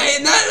 Like, I'm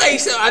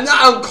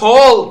not on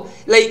call.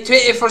 Like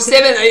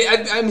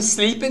 24/7. I'm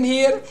sleeping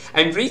here.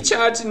 I'm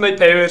recharging my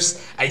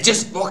powers. I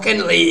just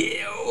fucking like.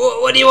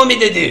 What do you want me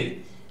to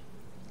do?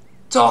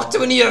 Talk to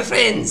one of your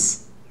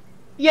friends.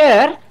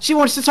 Yeah, she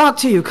wants to talk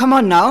to you. Come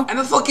on now. I'm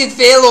a fucking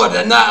Failord.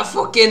 I'm not a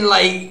fucking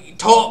like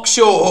talk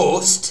show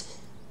host.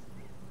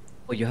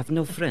 Well, you have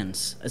no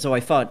friends, so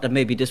I thought that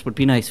maybe this would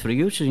be nice for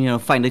you to, you know,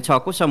 finally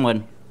talk with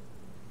someone.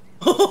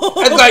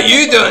 I've got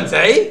you, don't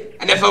I?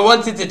 And if I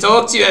wanted to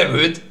talk to you, I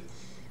would.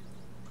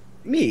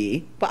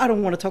 Me? But I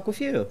don't want to talk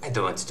with you. I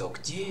don't want to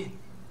talk to you.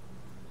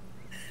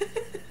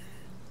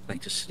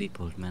 Like to sleep,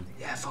 old man.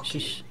 Yeah, fuck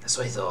Sheesh. you. That's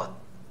what I thought.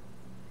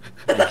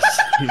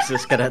 He's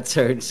just gonna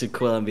turn to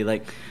Quill and be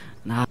like,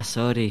 nah,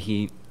 sorry,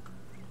 he's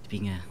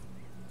being a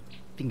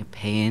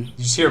pain.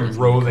 You just hear him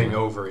rolling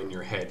over in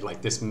your head,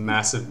 like this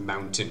massive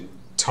mountain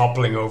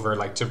toppling over,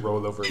 like to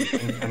roll over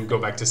and go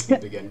back to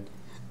sleep again.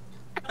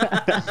 Oh,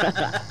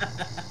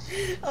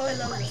 I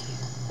love it.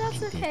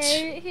 That's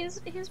okay.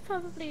 He's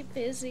probably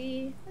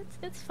busy.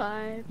 It's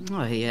fine.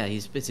 Oh yeah,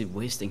 he's busy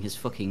wasting his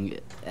fucking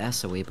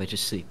ass away by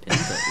just sleeping,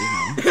 but you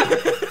know.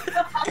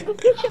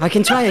 I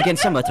can try again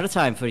some other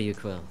time for you,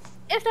 Quill.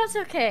 If that's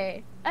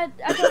okay. I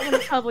don't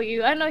want to trouble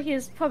you. I know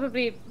he's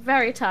probably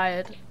very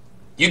tired.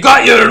 You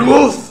got your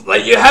wolf!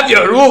 Like, you have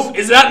your wolf!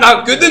 Is that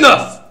not good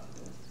enough?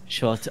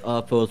 Shut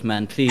up, old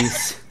man,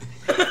 please.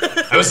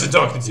 I wasn't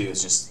talking to you,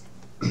 it's just...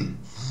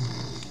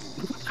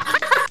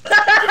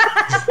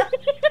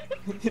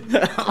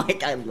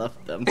 Like, I love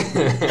them.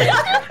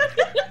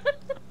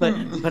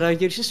 But are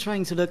you just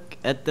trying to look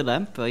at the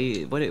lamp? What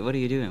are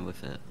you doing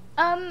with it?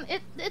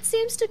 It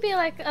seems to be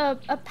like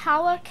a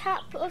power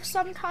cap of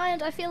some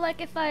kind. I feel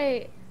like if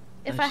I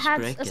Just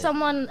had break it.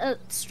 someone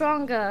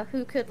stronger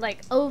who could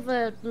like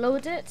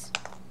overload it,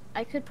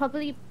 I could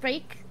probably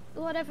break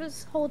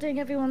whatever's holding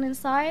everyone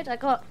inside. I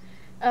got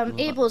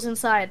Abel's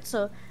inside,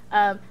 so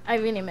I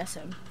really miss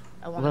him.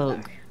 I want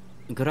him back.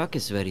 Grok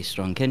is very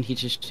strong. Can he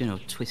just, you know,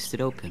 twist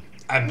it open?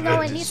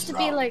 No, it needs to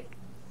be like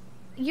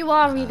you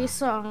are really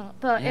strong,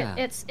 but yeah.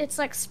 it's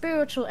like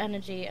spiritual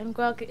energy, and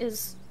Grog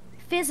is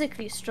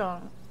physically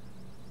strong.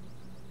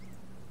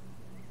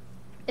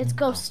 It's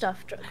ghost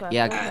stuff, Grog.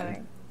 Yeah. don't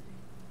worry.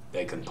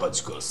 They can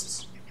punch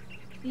ghosts.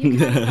 You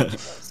can touch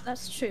ghosts,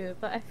 that's true,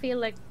 but I feel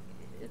like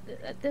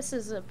this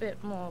is a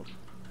bit more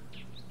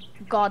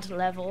god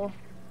level.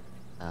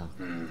 Oh.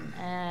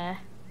 I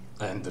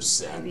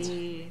understand.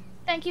 Maybe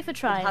Thank you for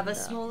trying. have a though.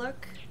 small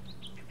look.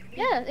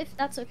 Yeah, if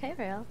that's okay,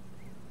 Rael.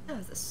 Oh,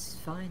 that's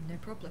fine, no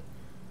problem.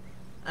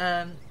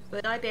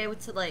 Would I be able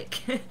to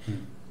like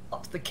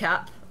pop the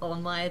cap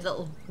on my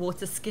little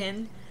water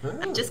skin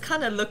and just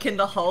kind of look in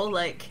the hole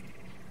like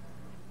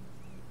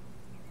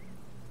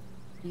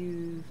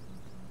you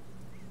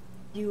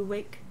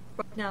awake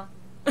right now?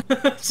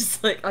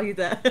 Just like, are you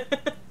there?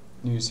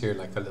 You just hear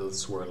like a little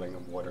swirling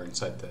of water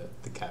inside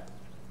the cap.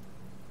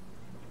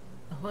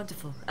 Oh,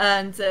 wonderful.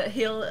 And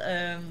he'll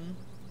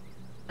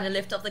and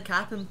lift up the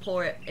cap and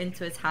pour it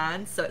into his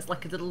hands, so it's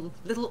like a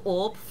little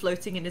orb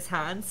floating in his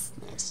hands.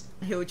 Nice.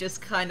 He'll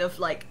just kind of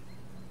like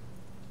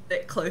a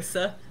bit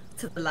closer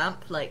to the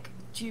lamp, like,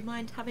 do you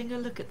mind having a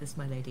look at this,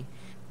 my lady?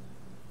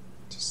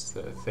 Just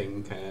the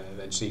thing kind of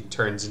eventually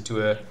turns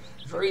into a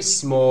very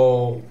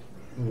small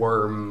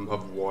worm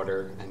of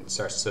water and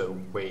starts to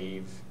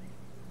wave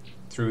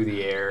through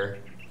the air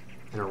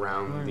and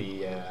around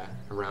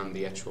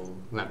the actual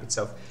lamp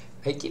itself.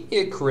 Hey, give me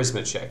a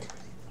charisma check.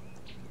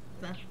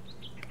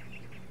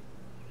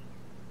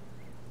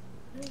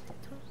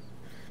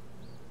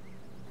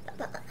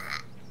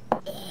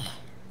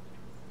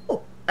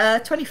 Oh,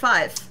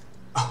 25.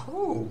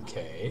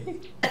 Okay.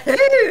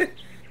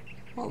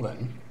 Well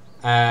then,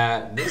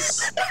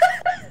 this.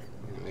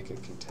 I'm gonna make a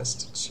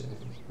contested check.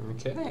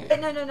 Okay.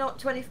 No, not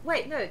 20.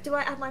 Wait, no. Do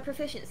I add my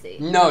proficiency?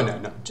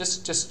 No.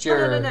 Just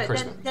your No.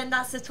 charisma. Then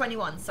that's a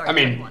 21. Sorry. I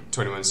mean, 21.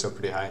 21 is still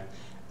pretty high.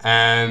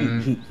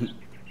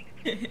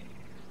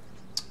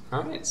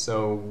 All right,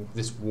 so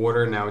this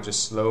water now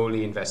just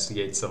slowly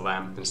investigates the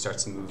lamp and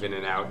starts to move in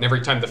and out. And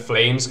every time the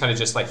flames kind of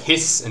just like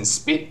hiss and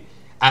spit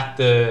at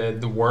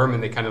the worm,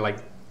 and they kind of like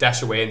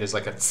dash away, and there's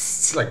like a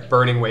like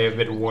burning away of a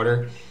bit of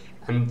water,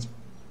 and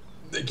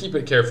they keep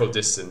a careful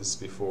distance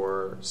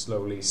before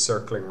slowly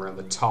circling around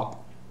the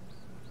top.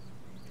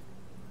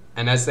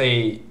 And as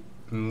they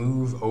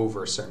move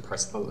over certain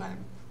parts of the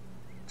lamp,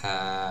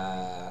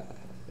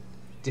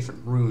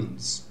 different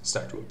runes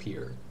start to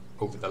appear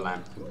over the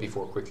lamp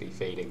before quickly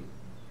fading.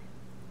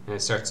 And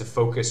it starts to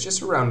focus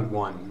just around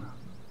one,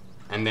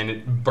 and then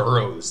it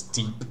burrows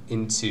deep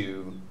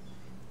into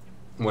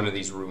one of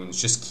these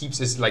runes, just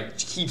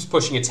keeps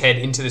pushing its head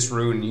into this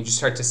rune, and you just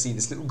start to see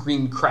this little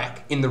green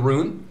crack in the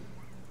rune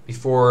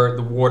before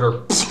the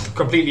water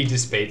completely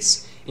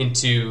dissipates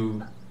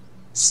into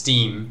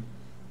steam.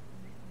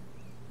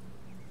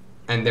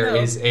 And there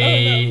is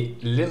a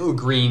little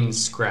green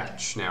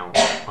scratch now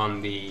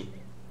on the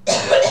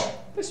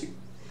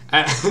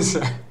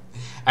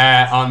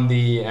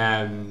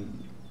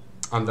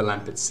on the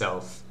lamp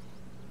itself,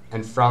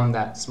 and from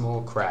that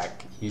small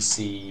crack you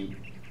see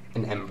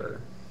an ember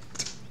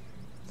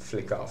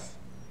flick off,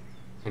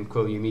 and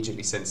Quill, you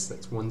immediately sense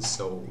that's one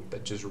soul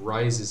that just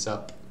rises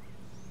up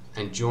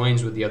and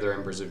joins with the other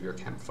embers of your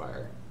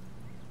campfire.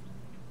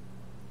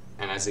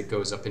 And as it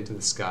goes up into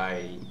the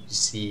sky, you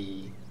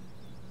see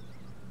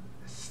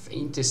the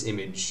faintest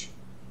image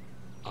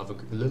of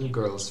a little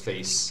girl's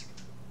face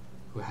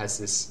who has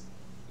this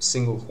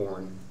single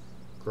horn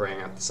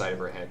growing out the side of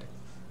her head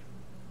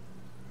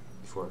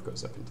before it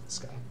goes up into the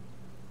sky.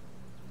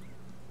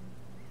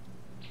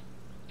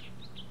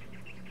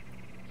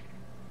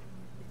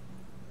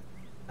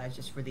 I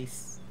just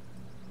release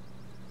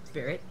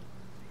spirit.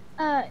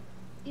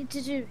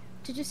 Did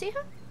you see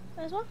her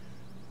as well?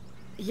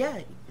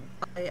 Yeah,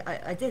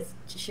 I did.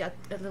 She had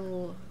a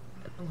little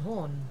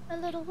horn. A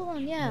little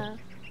horn, yeah.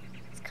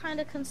 It's kind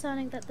of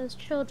concerning that there's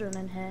children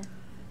in here.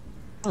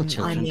 Well,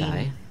 children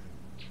die.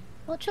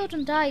 Well,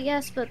 children die,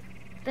 yes, but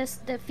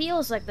there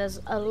feels like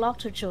there's a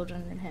lot of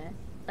children in here.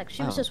 Like,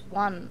 she was just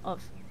one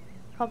of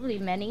probably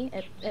many.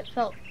 It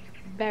felt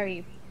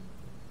very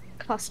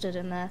clustered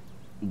in there.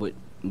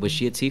 Was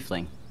she a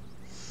tiefling?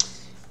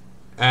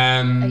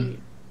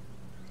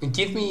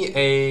 Give me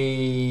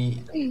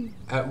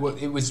a... well,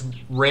 it was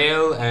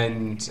Rael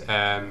and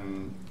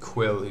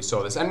Quill who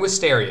saw this, and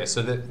Wisteria,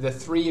 so the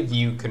three of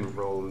you can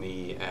roll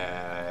me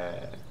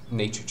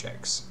nature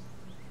checks.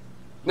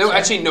 No, sure.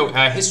 Actually, no,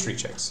 history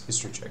checks.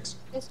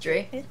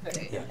 History. Yeah.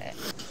 Okay.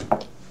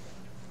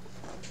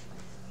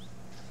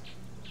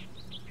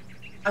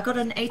 I got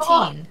an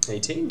 18.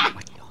 18? All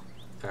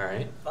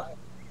right.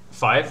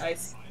 5?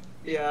 Nice.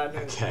 Yeah. No.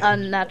 Okay.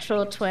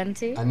 Unnatural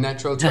 20.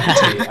 Unnatural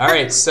 20. All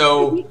right,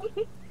 so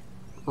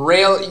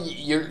Rael,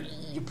 you're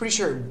pretty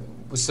sure it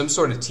was some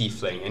sort of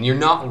tiefling, and you're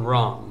not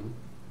wrong,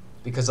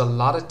 because a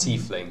lot of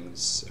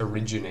tieflings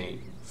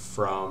originate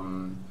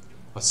from,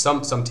 well,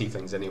 some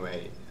tieflings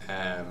anyway,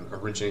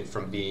 originate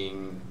from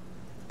being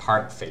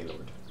part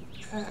Feylord.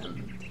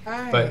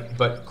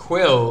 But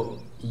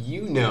Quill,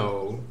 you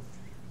know,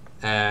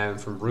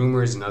 from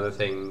rumors and other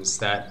things,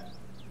 that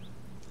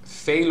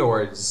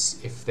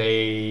Feylords, if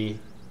a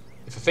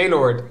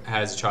Feylord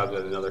has a child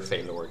with another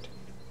Feylord,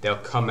 they'll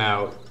come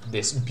out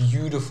this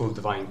beautiful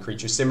divine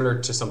creature, similar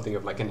to something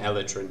of like an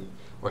Eladrin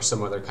or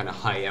some other kind of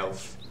high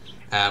elf,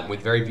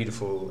 with very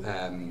beautiful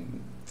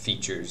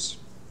features,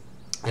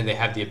 and they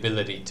have the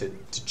ability to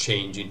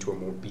change into a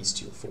more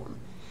bestial form.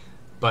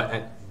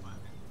 But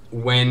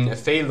when a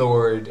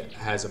Feylord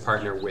has a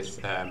partner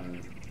with a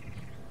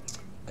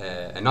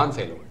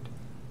non-Feylord,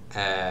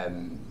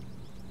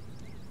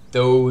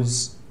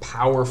 those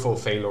powerful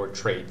Feylord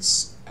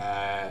traits,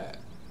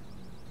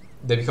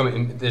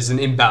 there's an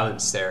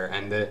imbalance there,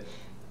 and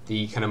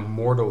the kind of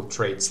mortal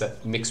traits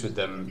that mix with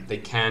them, they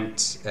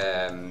can't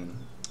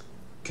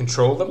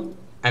control them,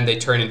 and they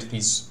turn into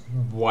these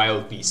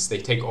wild beasts. They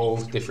take all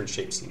different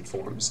shapes and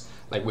forms.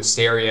 Like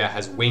Wisteria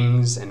has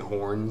wings and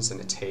horns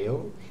and a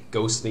tail.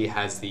 Ghostly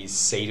has these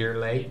satyr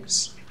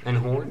legs and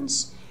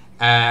horns.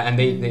 And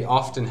they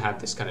often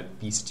have this kind of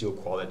bestial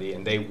quality,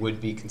 and they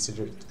would be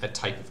considered a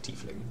type of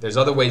tiefling. There's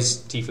other ways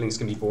tieflings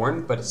can be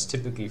born, but it's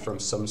typically from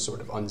some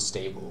sort of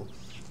unstable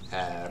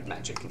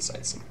magic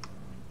inside them.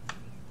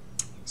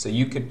 So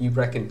you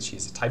reckon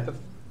she's a type of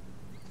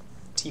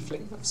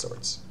tiefling of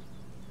sorts?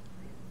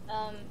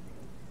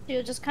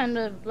 She'll just kind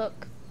of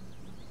look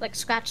like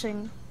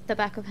scratching the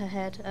back of her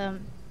head.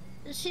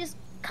 She's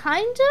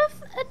kind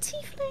of a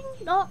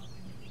tiefling, not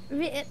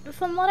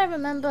from what I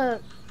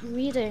remember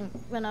reading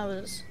when I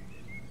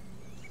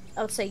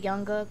would say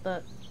younger,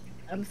 but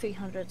I'm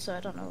 300, so I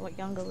don't know what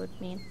younger would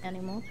mean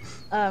anymore.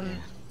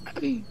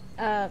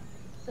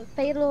 The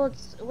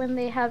Feylords, when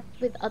they have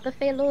with other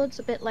Feylords,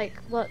 a bit like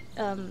what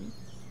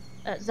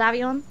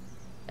Zavion,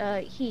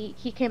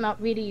 he came out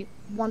really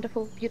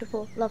wonderful,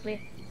 beautiful,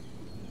 lovely.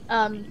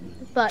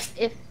 But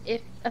if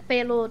a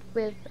Feylord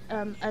with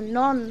a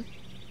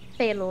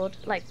non-Feylord,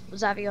 like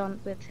Zavion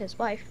with his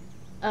wife,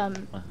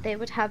 they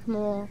would have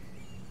more,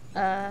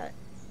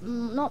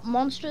 not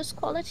monstrous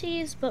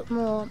qualities, but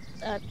more,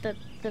 the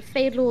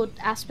Feylord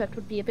aspect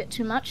would be a bit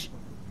too much.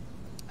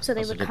 So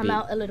they would come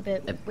out a little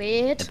bit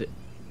weird.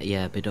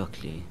 A bit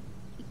ugly.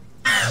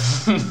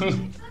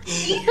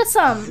 For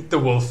some. The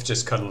wolf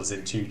just cuddles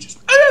into just...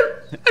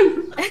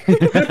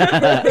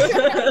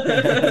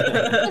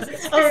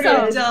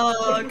 Oh,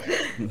 dog.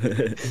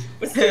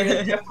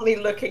 We're definitely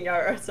looking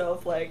at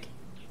ourselves like...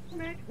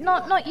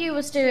 Not you,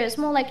 Wisteria. It's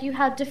more like you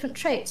have different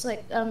traits.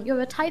 Like,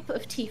 you're a type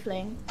of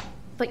tiefling,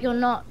 but you're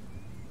not,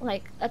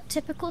 like, a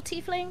typical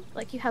tiefling.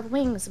 Like, you have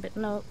wings, but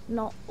not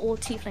all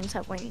tieflings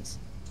have wings.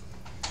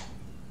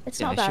 It's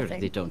not a bad thing.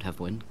 They don't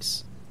have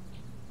wings.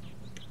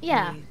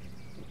 Yeah.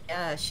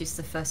 Yeah, she's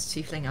the first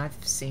tiefling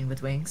I've seen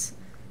with wings.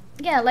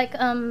 Yeah, like,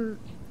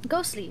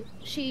 Ghostly.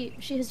 She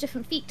has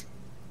different feet.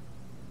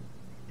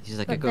 She's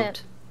like a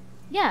goat.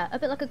 Yeah, a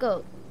bit like a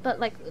goat. But,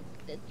 like,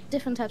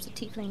 different types of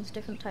tieflings,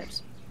 different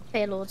types of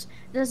Feylords.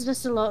 There's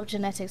just a lot of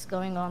genetics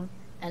going on,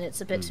 and it's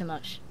a bit too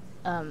much.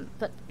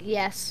 But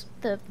yes,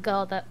 the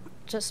girl that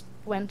just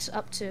went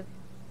up to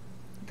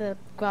the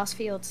grass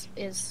fields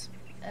is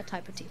a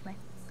type of tiefling.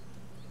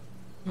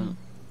 Well,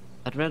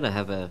 I'd rather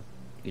have a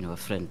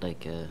friend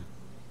like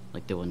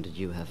the one that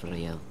you have,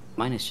 Rael.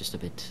 Mine is just a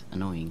bit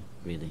annoying,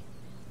 really.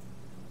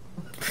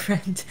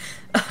 Friend.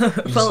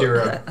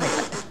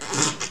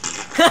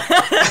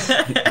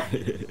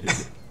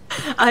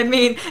 I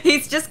mean,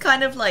 he's just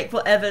kind of like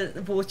whatever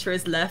water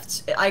is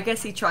left. I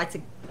guess he tried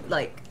to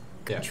like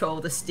control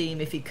the steam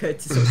if he could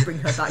to sort of bring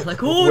her back,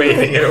 like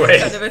waving it away,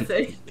 kind of a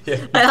thing.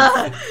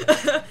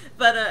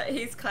 But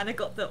he's kind of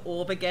got the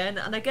orb again,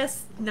 and I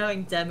guess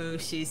knowing Demu,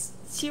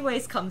 she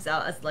always comes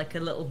out as like a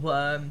little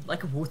worm,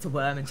 like a water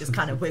worm, and just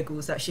kind of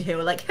wiggles at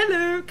Shahil, like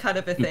hello, kind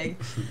of a thing.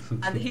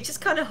 And he just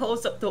kind of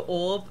holds up the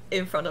orb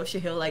in front of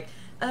Shahil, like,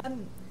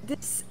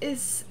 this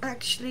is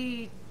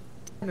actually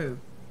Demu,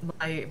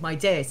 my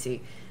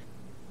deity.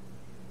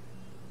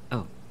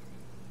 Oh.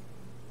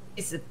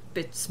 It's a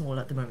bit small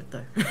at the moment,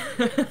 though.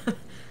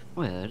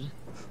 Well,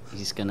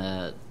 he's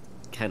gonna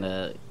kind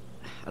of...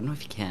 I don't know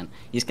if he can.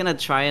 He's gonna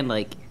try and,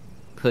 like,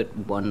 put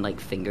one, like,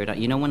 finger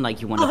down. You know when,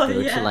 like, you want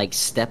to to, like,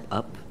 step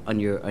up on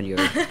your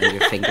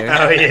finger?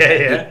 Oh,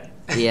 yeah.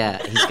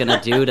 Yeah, he's gonna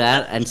do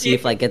that and see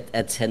if, like,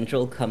 a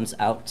tendril comes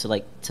out to,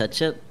 like,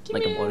 touch it.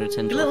 Like a water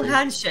tendril. A little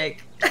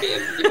handshake.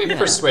 Give me a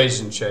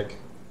persuasion check.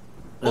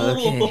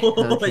 Okay.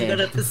 You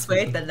gotta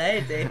persuade the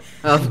lady.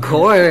 Of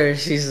course,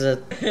 she's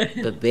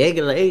the big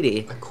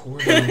lady. A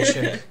quarter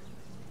check.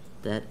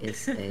 That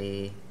is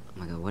a... Oh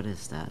my god, what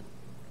is that?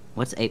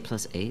 What's 8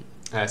 plus 8?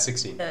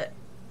 16.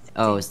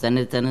 Oh, then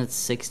it's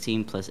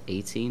 16 plus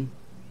 18.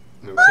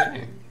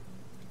 Okay.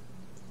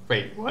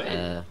 Wait, what?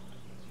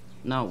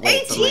 No,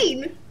 wait.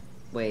 18?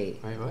 Wait,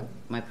 what?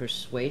 my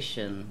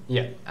persuasion...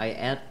 Yeah. I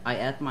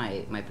add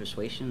my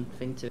persuasion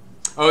thing to...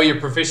 Oh, your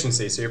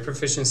proficiency. So your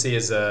proficiency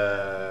is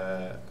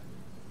So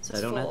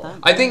I don't add that?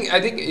 I think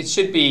it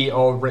should be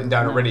all written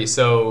down already.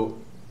 So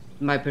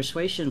my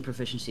persuasion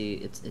proficiency,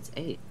 it's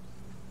 8.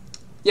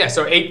 yeah,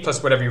 so 8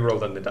 plus whatever you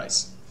rolled on the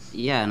dice.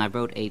 Yeah, and I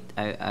rolled 8.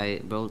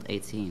 I rolled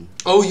 18.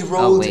 Oh, you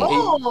rolled 8.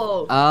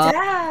 Oh,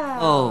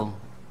 damn. Oh,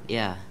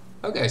 yeah.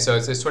 Okay, so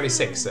it's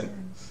 26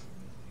 then.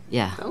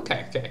 Yeah.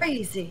 Okay.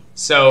 Crazy.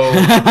 So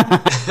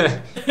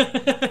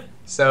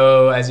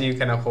so as you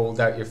kind of hold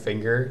out your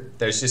finger,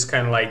 there's just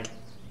kind of like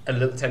a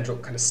little tendril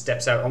kind of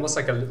steps out, almost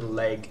like a little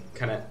leg,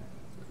 kind of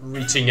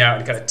reaching out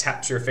and kind of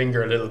taps your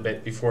finger a little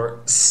bit before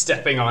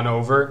stepping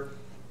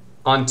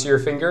onto your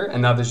finger.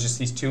 And now there's just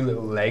these two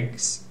little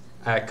legs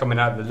coming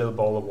out of the little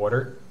ball of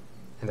water,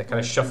 and they kind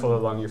of shuffle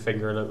along your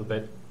finger a little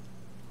bit.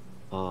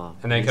 Oh,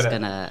 and then he's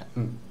kind gonna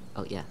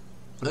Oh yeah.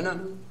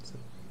 No.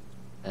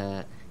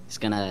 He's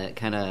gonna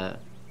kind of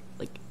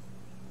like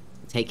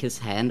take his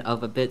hand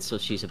up a bit so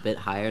she's a bit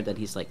higher. Then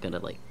he's like gonna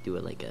like do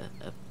it like a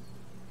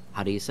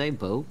how do you say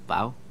bow?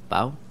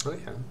 Oh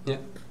yeah.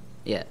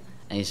 Yeah.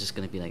 And he's just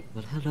gonna be like,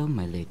 well, hello,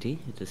 my lady.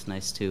 It is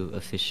nice to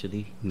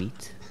officially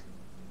meet.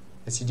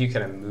 As you do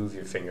kind of move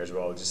your fingers,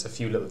 well, just a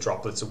few little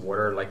droplets of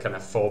water like kind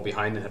of fall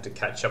behind and have to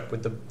catch up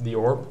with the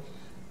orb.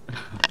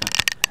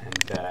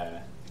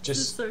 And This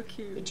is so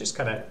cute. it just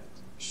kind of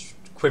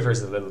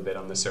quivers a little bit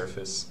on the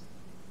surface.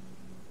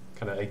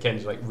 Kind of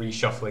again, like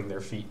reshuffling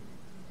their feet.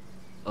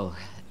 Oh,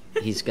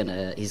 he's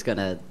gonna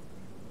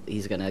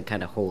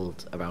kind of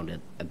hold around it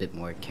a bit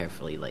more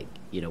carefully, like,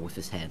 you know, with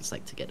his hands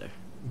like together.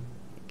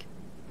 Like,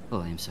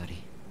 oh, I'm sorry,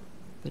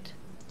 but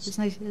it's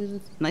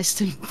nice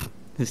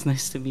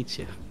to meet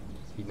you.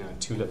 You know,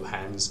 two little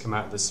hands come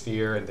out of the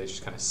sphere and they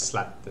just kind of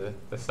slap the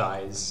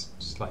thighs,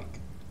 just like.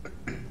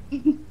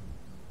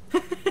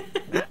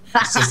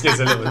 Just gives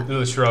a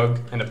little shrug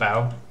and a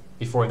bow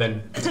before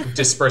then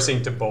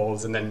dispersing to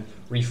balls and then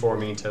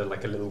reforming into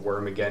like a little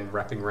worm again,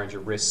 wrapping around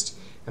your wrist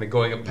and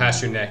going up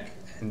past your neck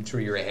and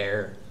through your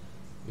hair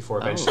before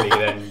eventually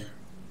then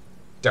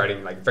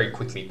darting like very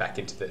quickly back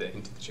into the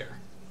chair.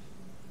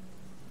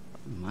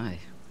 Oh my,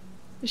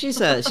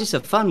 she's a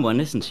fun one,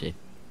 isn't she?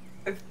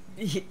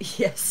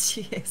 Yes,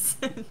 she is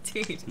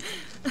indeed.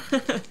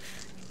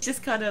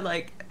 Just kind of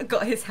like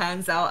got his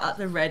hands out at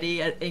the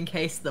ready in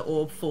case the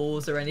orb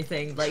falls or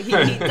anything. Like he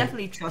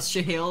definitely trusts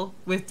Shahil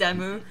with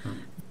Demu,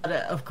 but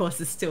of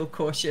course is still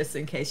cautious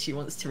in case she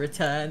wants to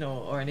return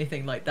or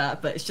anything like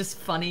that. But it's just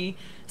funny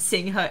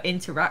seeing her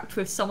interact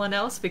with someone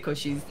else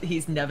because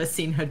he's never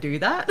seen her do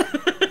that.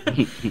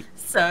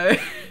 So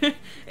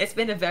it's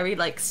been a very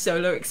like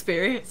solo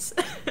experience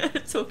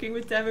talking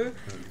with Demu.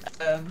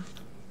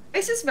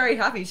 It's just very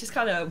happy. He's just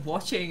kind of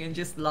watching and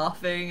just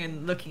laughing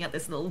and looking at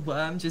this little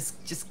worm,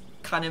 just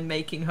kind of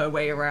making her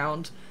way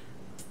around,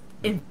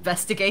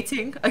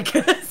 investigating, I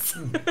guess.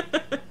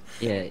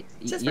 Yeah,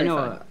 you know,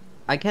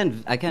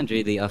 fun. I can't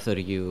really offer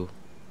you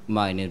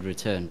mine in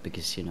return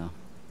because, you know,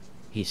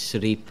 he's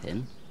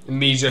sleeping.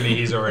 Immediately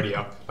he's already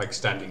up, like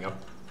standing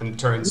up, and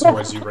turns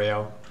towards you,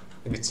 Rael.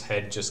 I think its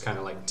head just kind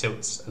of like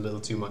tilts a little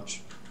too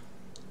much.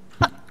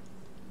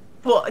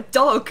 What, a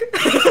dog?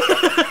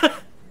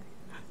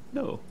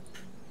 No.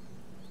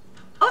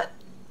 What?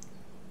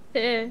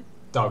 Yeah.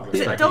 Dog Is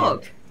respect. it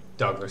dog?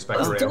 Dog respect.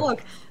 Oh, Rael.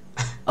 dog.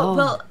 Oh.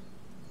 Well,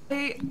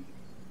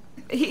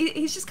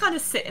 he's just kind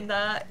of sitting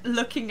there,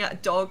 looking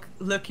at dog,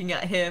 looking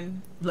at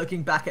him,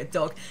 looking back at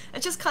dog,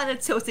 and just kind of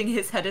tilting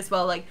his head as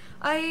well. Like,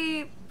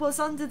 I was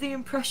under the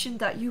impression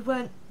that you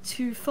weren't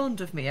too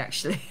fond of me,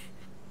 actually.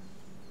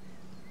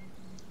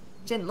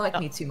 Didn't like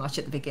me too much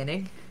at the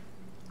beginning.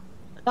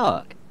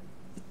 Dog.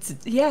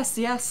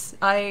 Yes.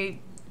 I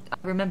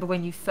remember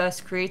when you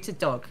first created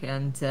Dog,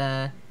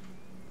 and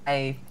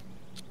I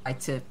tried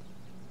to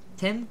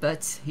him,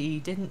 but he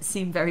didn't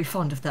seem very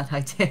fond of that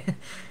idea.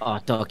 Oh,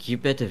 Dog, you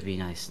better be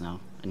nice now.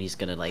 And he's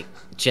gonna like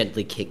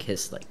gently kick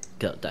his like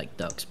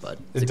dog's butt.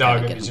 The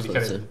dog immediately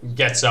kind of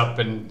gets up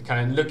and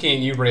kind of looking at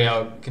you,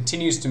 Rael,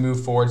 continues to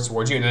move forward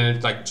towards you, and then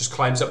it like just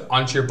climbs up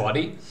onto your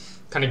body,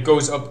 kind of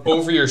goes up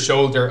over your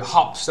shoulder,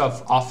 hops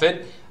off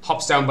it,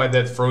 hops down by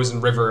the frozen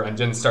river, and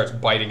then starts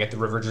biting at the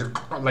river, just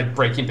like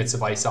breaking bits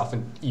of ice off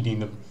and eating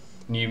them.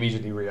 And you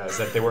immediately realize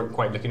that they weren't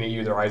quite looking at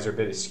you; their eyes are a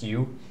bit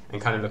askew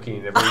and kind of looking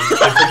in every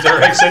different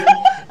direction.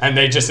 And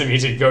they just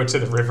immediately go to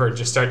the river and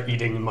just start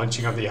eating and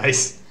munching on the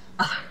ice.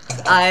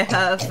 I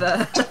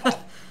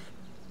have.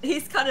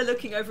 He's kind of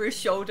looking over his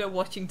shoulder,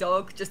 watching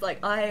Dog, just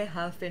like, I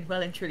have been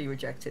well and truly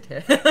rejected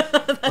here.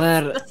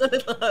 That's a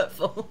little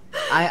hurtful.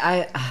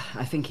 I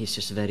think he's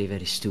just very,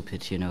 very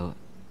stupid. You know,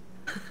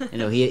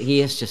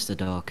 he is just a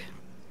dog.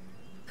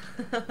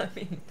 I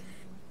mean,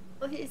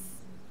 well,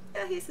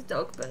 he's a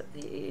dog, but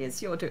he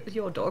is your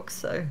dog,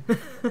 so.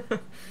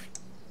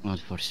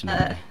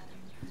 Unfortunately,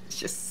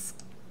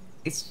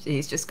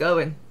 he's just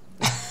going.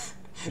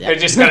 They're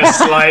just kind of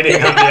sliding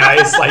on the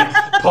ice, like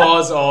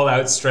paws all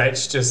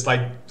outstretched, just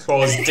like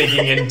paws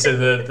digging into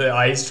the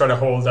ice, trying to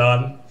hold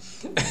on.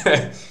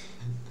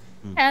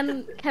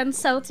 Can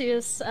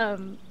Celtius,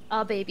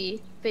 our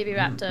baby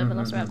raptor,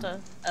 velociraptor,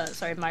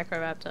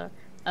 microraptor,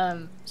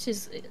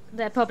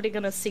 they're probably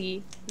gonna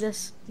see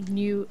this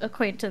new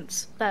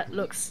acquaintance that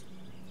looks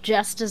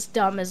just as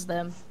dumb as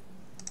them,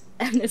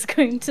 and it's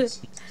going to,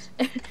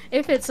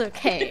 if it's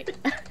okay,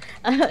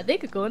 they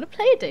could go on a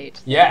play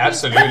date. Yeah,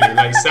 absolutely.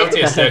 Like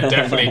Celtius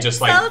definitely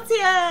just like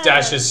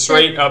dashes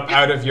straight up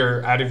out of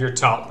your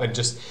top and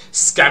just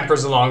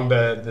scampers along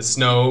the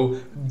snow,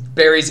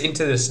 buries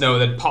into the snow,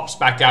 then pops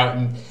back out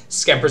and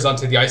scampers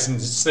onto the ice and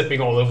just slipping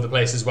all over the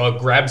place as well.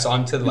 Grabs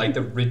onto like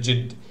the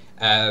rigid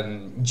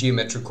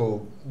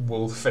geometrical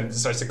wolf and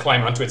starts to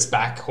climb onto its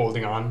back,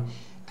 holding on.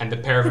 And the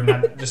pair of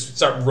them just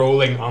start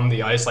rolling on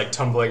the ice, like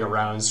tumbling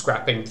around,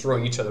 scrapping,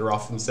 throwing each other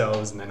off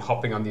themselves, and then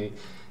hopping on the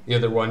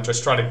other one,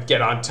 just trying to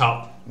get on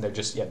top. And they're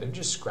just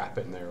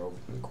scrapping there over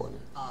in the corner.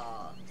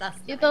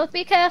 You both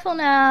be careful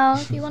now.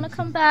 If you want to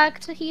come back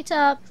to heat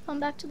up, come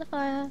back to the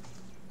fire.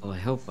 Oh, I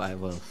hope I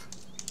will.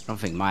 I don't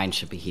think mine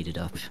should be heated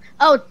up.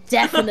 Oh,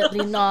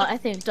 definitely not. I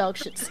think dogs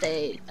should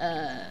stay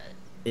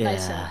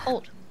nice and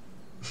cold.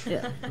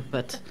 Yeah,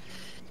 but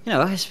you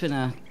know, it's been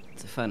a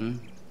fun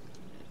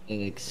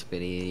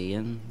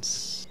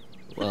experience.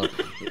 Well,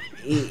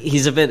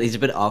 he's a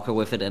bit awkward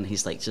with it, and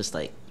he's like just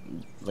like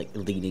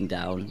leaning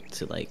down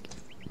to like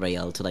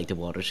Rael to like the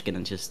water skin,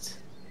 and just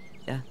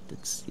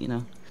it's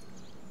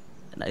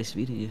nice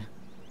meeting you.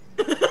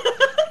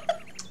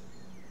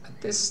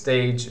 At this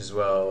stage as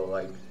well,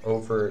 like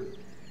over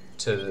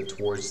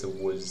towards the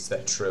woods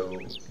that Trill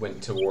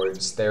went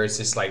towards, there is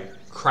this like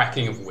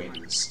cracking of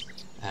wings.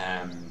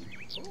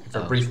 For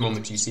a brief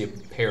moment, you see a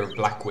pair of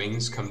black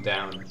wings come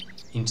down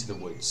into the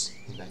woods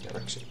in that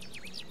direction.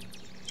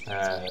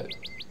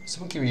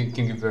 Someone can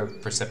give a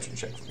perception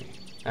check for me.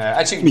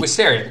 Actually,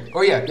 Wisteria.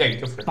 Oh yeah,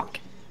 go for it. Fuck.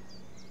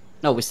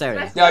 No,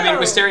 Wisteria. Yeah, I mean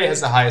Wisteria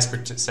has the highest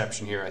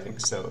perception here, I think.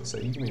 So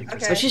you give me a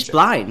perception. But she's check.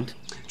 blind.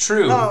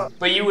 True,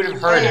 but you would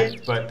have heard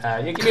it.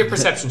 But you give me a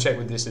perception check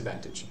with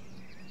disadvantage.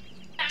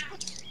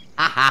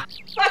 Haha.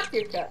 Fuck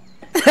you, Kat.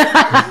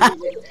 I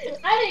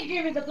didn't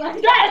give you the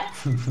blind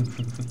death.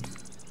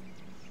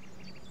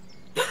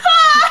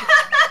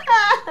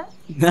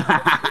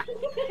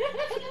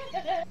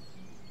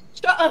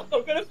 Shut up!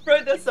 I'm gonna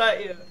throw this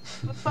at you.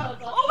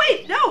 Oh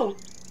wait, no!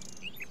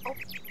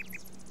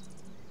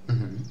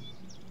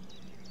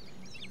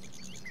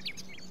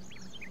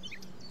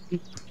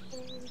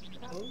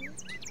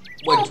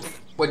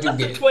 What do you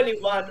get?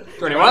 21.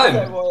 21.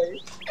 Don't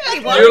worry.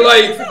 You're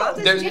like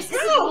there's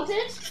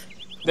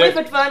With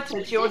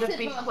advantage, you would have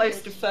been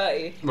close to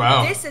 30.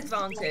 wow.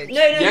 Disadvantage.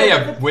 No,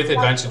 Yeah. With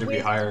advantage, it'd be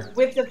higher.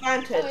 With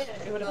advantage,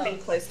 it would have been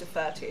close to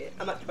 30.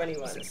 I'm at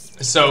 21.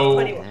 So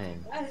 21.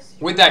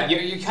 with that,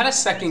 you kind of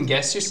second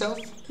guess yourself.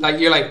 Like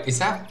you're like, is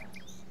that?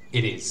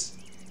 It is,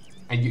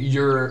 and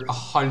you're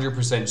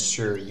 100%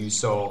 sure you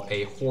saw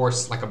a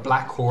horse, like a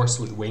black horse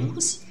with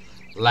wings,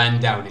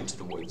 land down into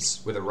the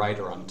woods with a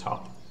rider on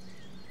top.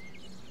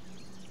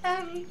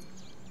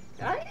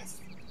 Guys?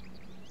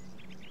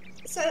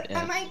 So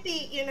I might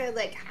be,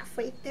 like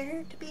halfway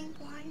there to being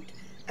blind.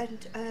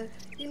 And,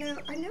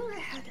 I know I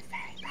had a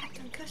very bad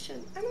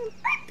concussion. And I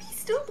might be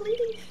still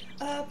bleeding.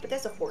 But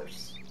there's a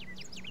horse.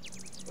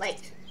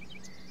 Like,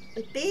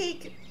 a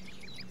big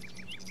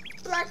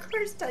black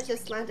horse that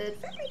just landed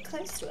very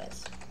close to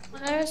us.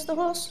 Where is the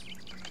horse?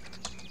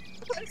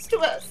 Close to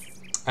us.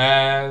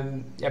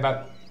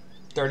 About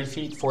 30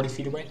 feet, 40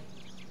 feet away.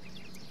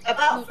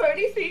 About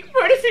 40 feet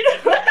away.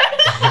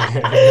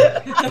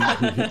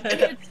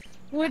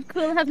 Would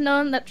Quill have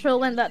known that Trill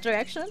went that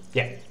direction?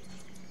 Yeah.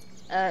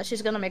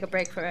 She's gonna make a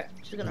break for it.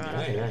 She's gonna run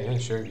after it. Yeah,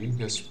 sure. You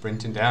go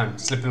sprinting down,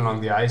 slipping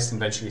along the ice,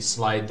 and eventually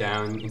slide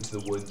down into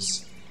the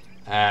woods.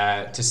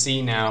 To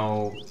see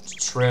now,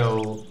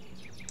 Trill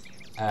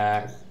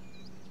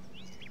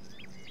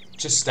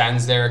just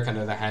stands there, kind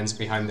of their hands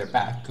behind their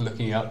back,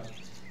 looking up,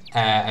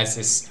 as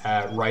this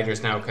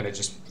rider's now kind of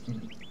just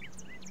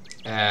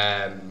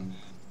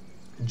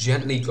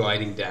gently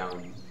gliding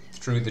down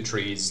through the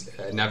trees,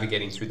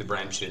 navigating through the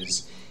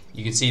branches.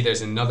 You can see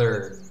there's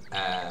another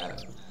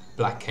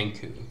black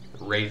kenku,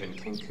 raven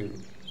kenku,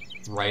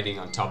 riding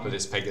on top of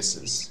this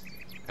Pegasus,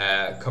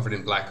 covered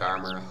in black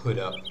armor, hood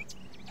up,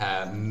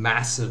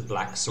 massive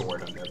black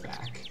sword on their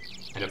back,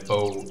 and a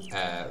bow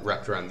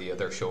wrapped around the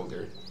other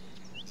shoulder.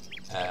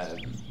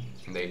 And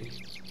they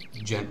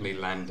gently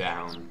land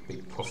down,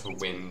 big puff of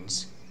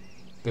wind,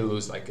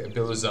 billows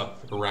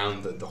up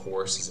around the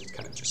horse as it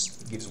kind of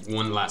just gives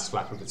one last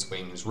flap of its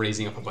wings,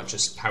 raising up a bunch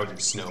of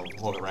powdered snow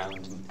all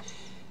around, and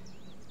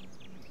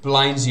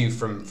blinds you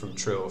from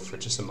Trill for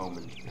just a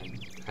moment.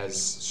 And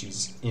as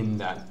she's in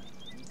that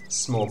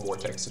small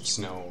vortex of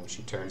snow,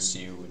 she turns to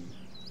you and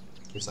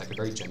gives like a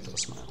very gentle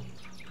smile.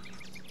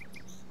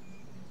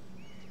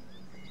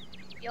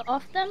 You're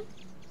off them?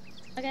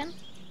 Again?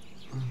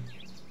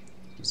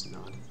 Gives a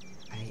nod.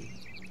 I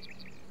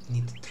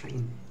need to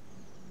train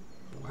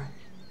more.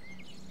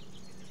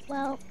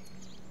 Well,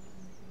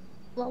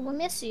 we'll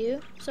miss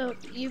you. So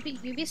you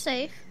be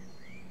safe.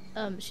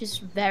 She's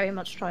very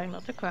much trying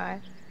not to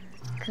cry,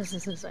 because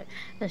this is like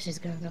that she's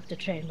going off to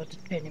train, but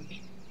to training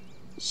me.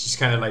 She's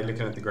kind of like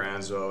looking at the ground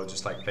as well,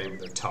 just like playing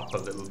with her top a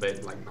little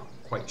bit, like not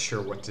quite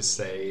sure what to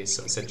say.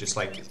 So instead, just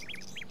like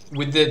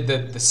with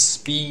the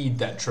speed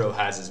that Trill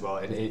has as well,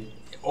 it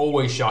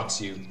always shocks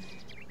you,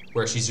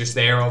 where she's just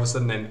there all of a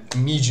sudden, and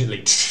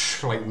immediately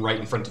like right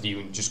in front of you,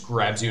 and just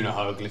grabs you in a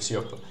hug, lifts you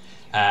up,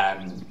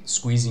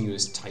 squeezing you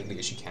as tightly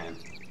as she can.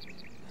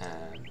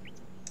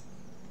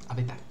 I'll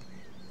be back.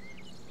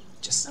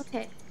 Just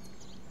Okay.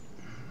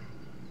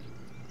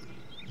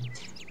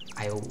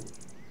 I owe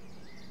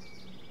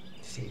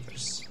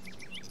favors.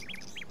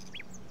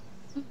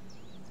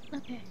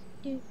 Okay.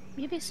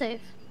 You be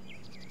safe.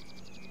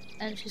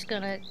 And she's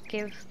gonna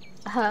give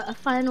her a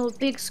final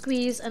big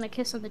squeeze and a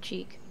kiss on the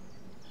cheek,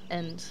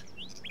 and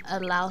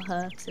allow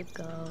her to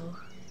go.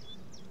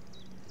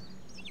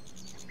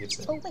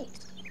 Oh wait,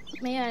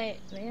 may I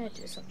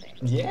do something?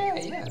 Yeah,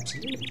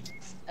 absolutely.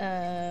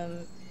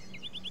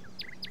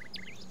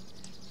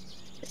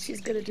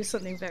 she's gonna do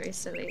something very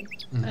silly.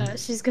 Mhm.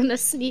 She's gonna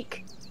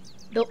sneak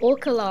the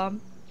orc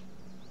alarm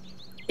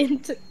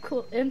into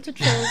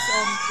Trill's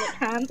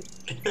hand.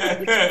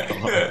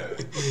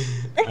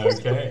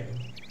 Okay.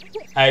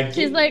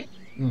 She's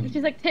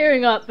like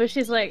tearing up, but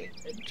she's like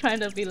trying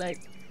to be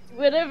like,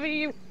 whenever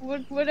you're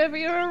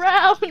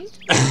around,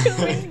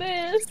 doing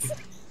this.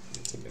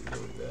 Take a note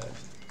of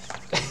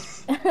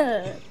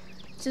that.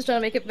 She's trying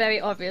to make it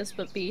very obvious,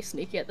 but be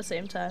sneaky at the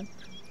same time.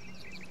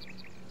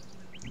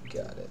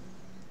 Got it.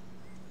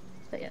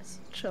 But yes,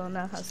 Trill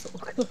now has the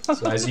orc alarm.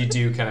 So as you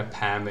do kind of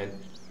palm it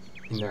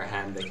in their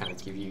hand, they kind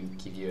of give you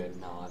a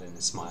nod and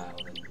a smile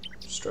and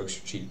strokes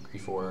your cheek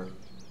before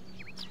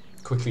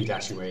quickly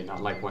dashing away, not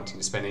like wanting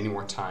to spend any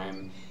more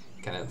time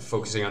kind of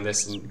focusing on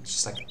this, and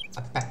just like,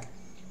 I'll be back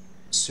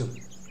soon.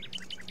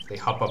 They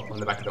hop up on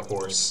the back of the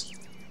horse.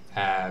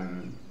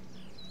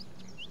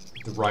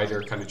 The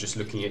rider kind of just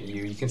looking at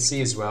you. You can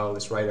see as well,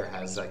 this rider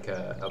has like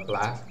a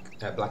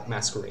black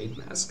masquerade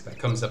mask that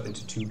comes up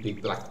into two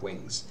big black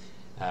wings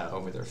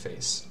over their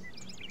face.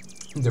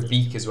 Their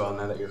beak as well,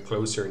 now that you're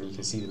closer and you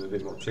can see them a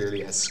bit more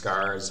clearly, has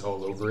scars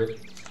all over it.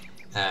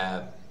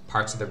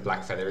 Parts of their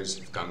black feathers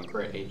have gone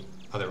grey,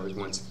 other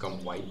ones have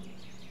gone white.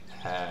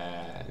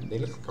 They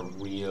look like a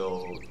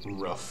real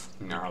rough,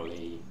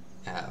 gnarly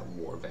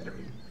war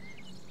veteran.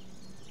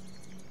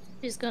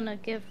 She's gonna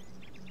give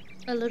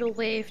a little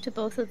wave to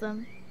both of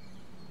them.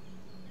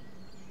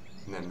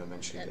 And then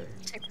eventually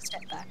Take a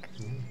step back.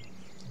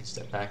 they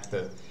step back,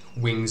 the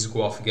wings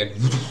go off again.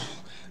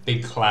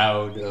 Big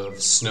cloud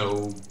of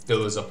snow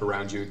billows up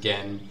around you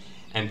again.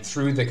 And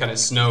through the kind of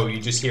snow, you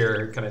just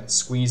hear kind of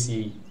squeeze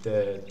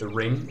the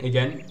ring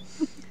again.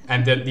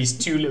 And then these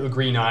two little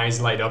green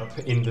eyes light up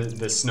in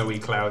the snowy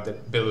cloud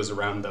that billows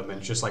around them. And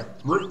it's just like,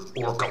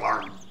 orc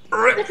alarm,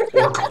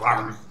 orc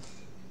alarm.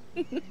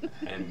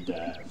 And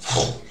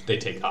they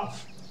take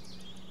off.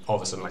 All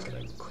of a sudden, like at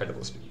an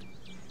incredible speed.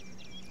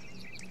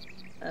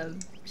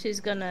 She's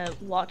gonna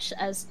watch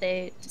as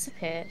they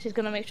disappear. She's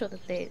gonna make sure that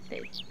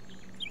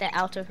they're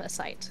out of her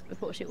sight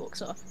before she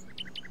walks off.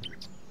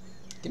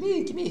 Give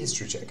me a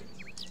history check.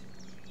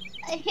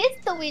 A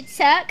history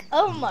check?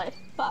 Oh my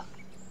fuck.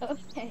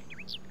 Okay.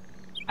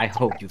 I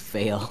hope you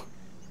fail.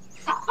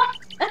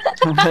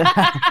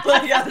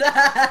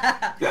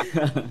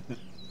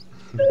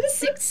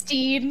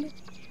 16.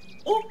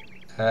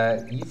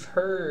 You've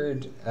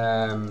heard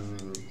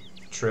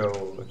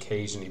Trill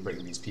occasionally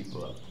bring these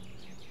people up,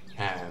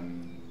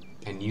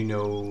 and you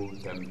know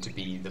them to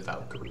be the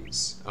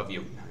Valkyries of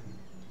Jotunheim.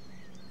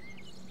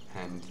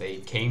 And they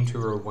came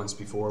to her once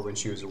before when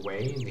she was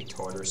away, and they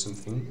taught her some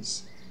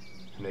things,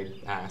 and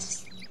they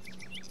asked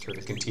her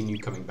to continue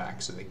coming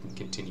back so they can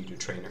continue to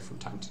train her from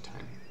time to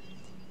time.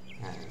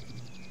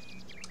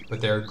 But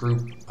they're a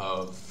group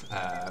of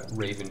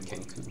Raven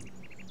Kenku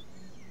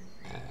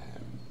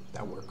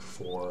that work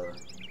for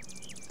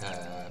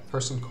a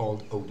person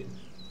called Odin.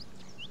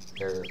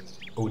 They're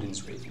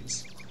Odin's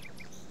ravens.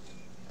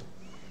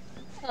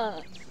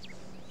 Alright.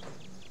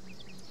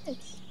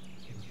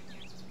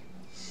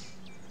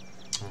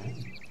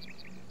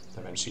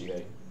 Eventually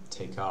they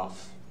take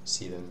off,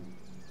 see them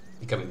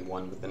becoming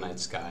one with the night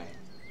sky,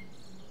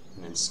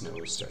 and then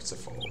snow starts to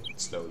fall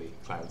slowly.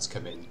 Clouds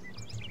come in. You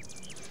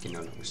can no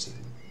longer see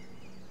them.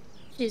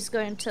 She's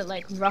going to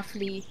like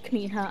roughly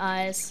clean her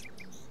eyes.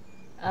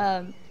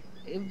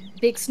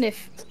 Big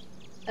sniff.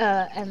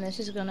 And then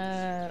she's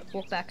gonna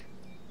walk back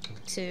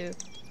to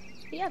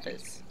the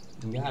others.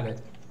 You got it.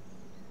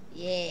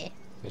 Yeah.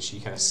 And she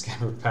kind of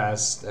scampered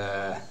past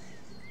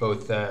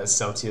both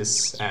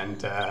Celtius and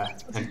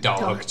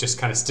Dog, just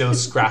kind of still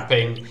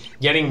scrapping,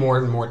 getting more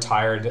and more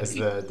tired as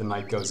the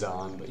night goes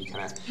on, but you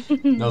kind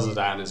of nuzzle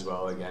down as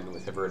well again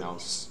with everyone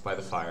else by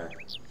the fire.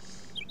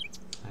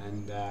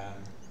 And yeah,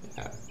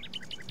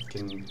 you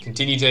can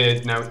continue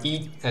to now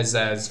eat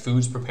as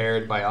food's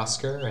prepared by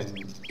Oscar,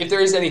 and if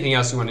there is anything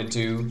else you want to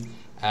do,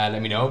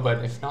 let me know,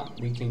 but if not,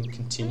 we can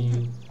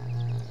continue,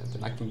 the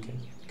night can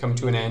come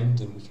to an end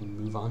and we can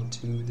move on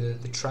to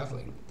the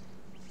traveling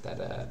that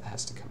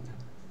has to come now.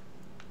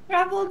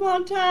 Travel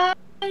montage!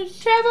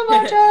 Travel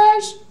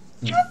montage!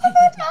 Travel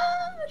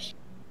montage!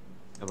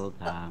 Double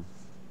time.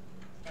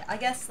 I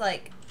guess,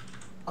 like,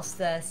 whilst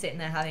they're sitting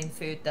there having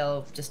food,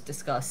 they'll just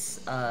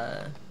discuss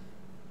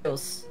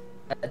Bill's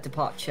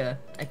departure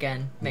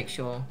again, make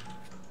sure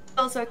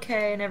Bill's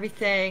okay and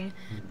everything.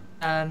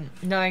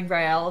 Knowing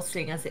Rael,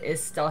 seeing as it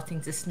is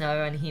starting to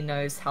snow and he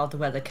knows how the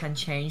weather can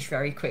change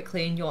very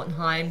quickly in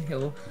Jotunheim,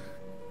 he'll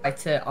try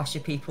to usher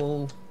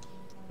people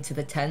into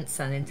the tents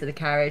and into the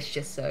carriage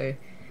just so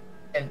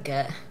they don't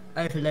get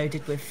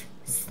overloaded with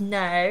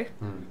snow.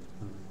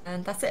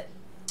 And that's it.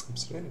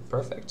 Absolutely,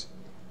 perfect.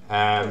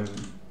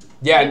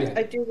 Yeah,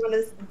 I do want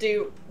to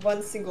do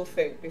one single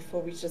thing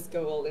before we just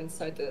go all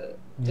inside the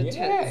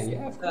tents.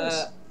 Yeah, of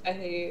course.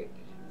 I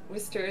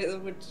Wisteria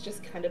would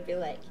just kind of be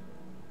like,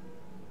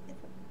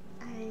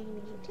 I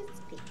need to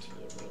speak to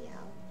you,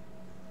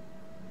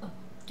 Riel.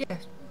 Yeah,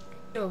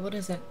 sure, what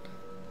is it?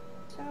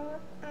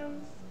 So,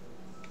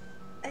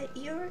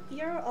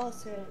 you're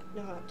also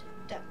not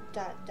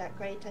that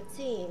great at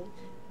seeing.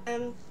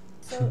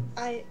 So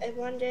I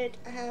wondered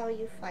how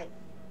you fight.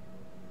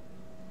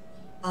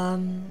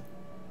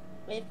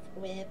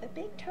 With a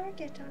big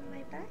target on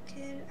my back,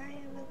 I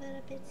am a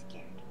little bit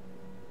scared.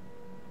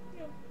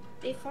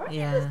 Before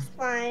I was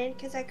fine,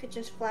 because I could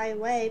just fly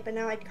away, but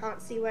now I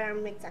can't see where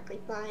I'm exactly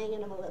flying,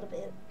 and I'm a little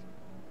bit...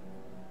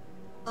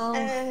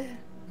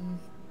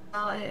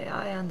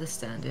 I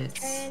understand.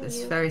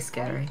 It's very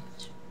scary.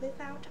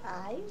 Without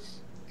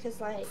eyes?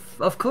 Because, like...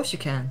 Of course you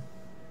can.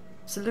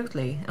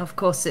 Absolutely. Of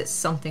course it's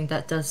something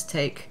that does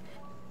take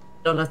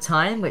a lot of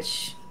time,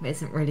 which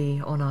isn't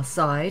really on our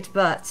side,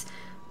 but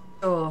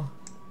sure,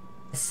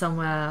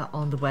 somewhere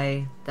on the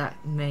way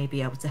that may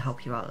be able to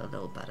help you out a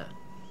little better.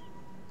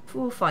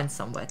 We'll find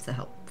somewhere to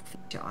help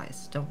fix your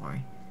eyes, don't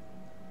worry.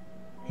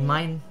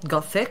 Mine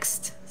got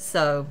fixed,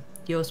 so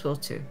yours will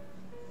too.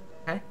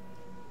 Okay?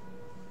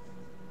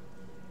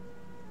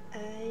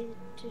 I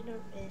do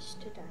not wish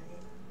to die.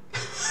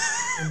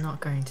 I'm not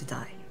going to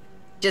die.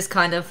 Just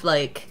kind of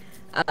like,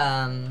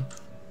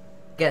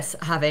 guess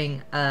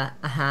having a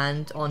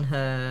hand on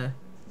her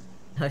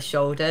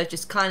shoulder,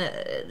 just kind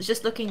of,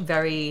 just looking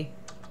very,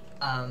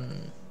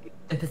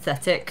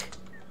 empathetic.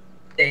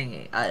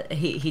 Thing.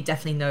 He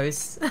definitely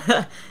knows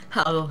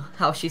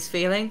how she's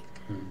feeling.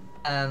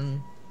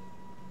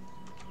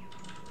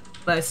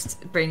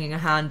 Most bringing a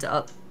hand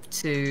up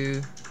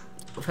to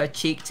her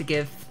cheek to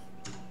give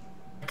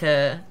like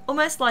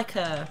almost like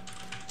a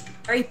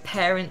very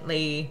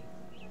parently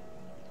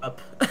up.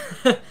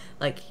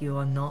 Like, you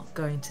are not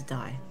going to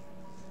die.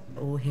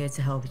 We're all here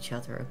to help each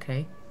other,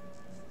 okay?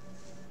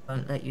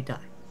 Won't let you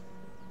die.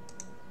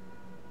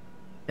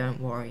 Don't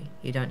worry,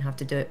 you don't have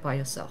to do it by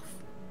yourself,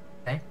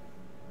 okay?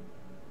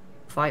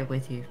 Fight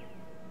with you.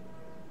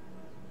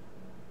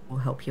 We'll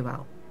help you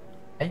out,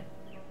 okay?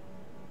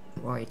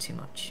 Don't worry too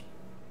much.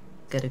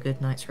 Get a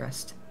good night's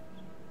rest.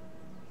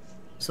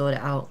 Sort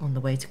it out on the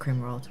way to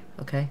Crimworld,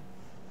 okay?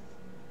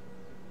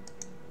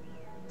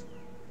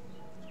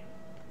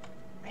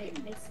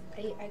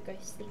 I go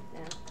sleep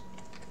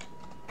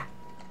now.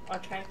 I'll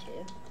try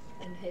to,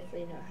 and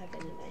hopefully not have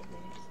any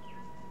nightmares.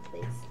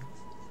 Please.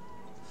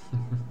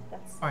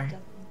 That's Alright.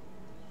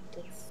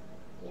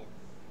 Yeah.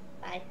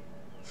 Bye.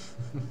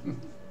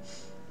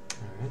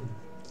 Alright.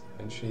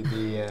 Eventually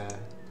the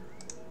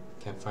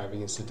campfire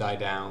begins to die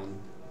down.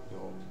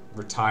 You'll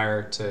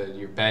retire to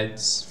your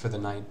beds for the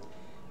night.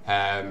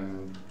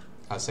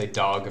 I'll say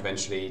dog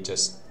eventually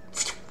just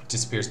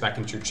disappears back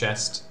into your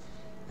chest,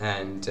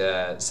 and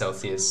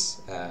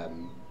Celsius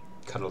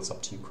cuddles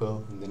up to you,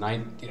 Quill, in the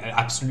night.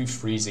 Absolutely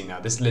freezing now.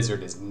 This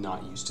lizard is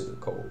not used to the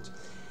cold.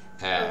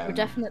 We're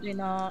definitely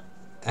not.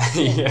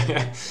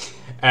 Yeah.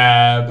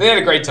 They had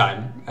a great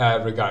time,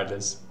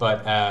 regardless.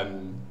 But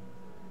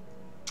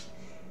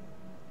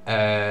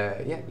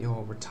yeah,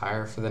 you'll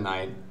retire for the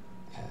night,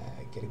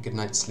 get a good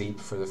night's sleep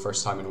for the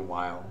first time in a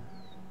while,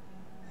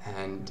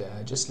 and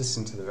just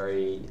listen to the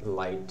very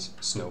light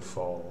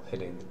snowfall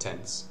hitting the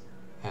tents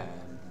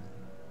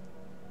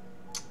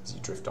as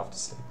you drift off to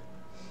sleep.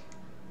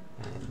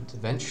 And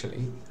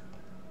eventually,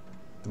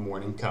 the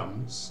morning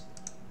comes,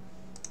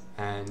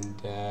 and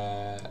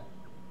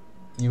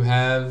you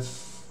have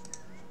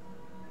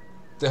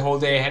the whole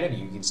day ahead of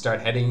you. You can start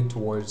heading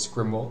towards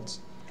Grimwald.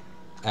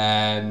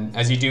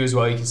 As you do as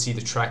well, you can see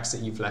the tracks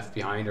that you've left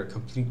behind are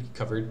completely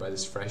covered by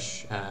this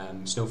fresh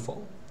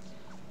snowfall.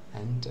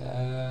 And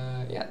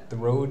yeah, the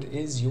road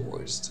is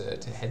yours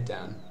to head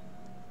down.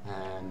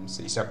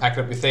 So you start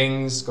packing up your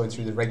things, going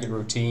through the regular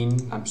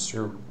routine. I'm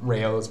sure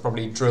Rael has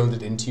probably drilled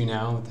it into you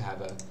now to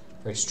have a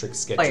very strict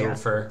schedule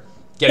for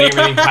getting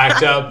everything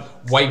packed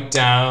up, wiped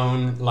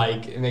down,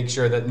 like make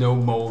sure that no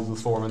mold will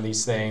form on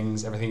these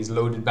things. Everything's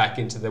loaded back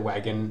into the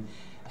wagon.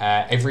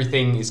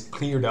 Everything is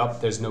cleared up.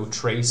 There's no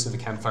trace of the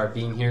campfire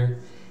being here.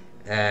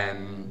 Yeah,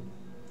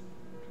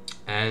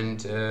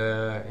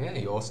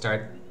 you all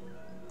start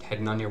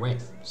heading on your way.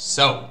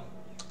 So,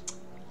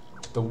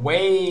 the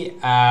way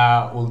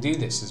we'll do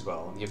this as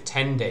well, you have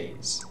 10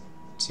 days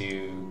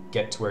to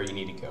get to where you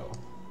need to go.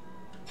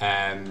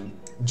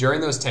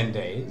 During those 10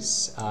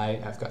 days,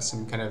 I've got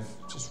some kind of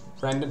just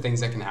random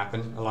things that can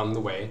happen along the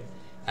way.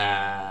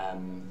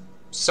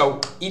 So,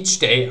 each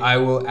day I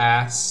will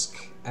ask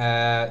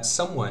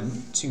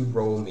someone to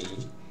roll me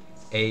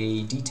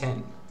a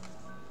d10.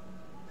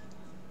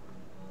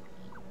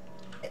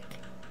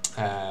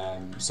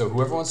 So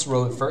whoever wants to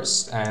roll it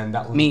first, and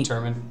that will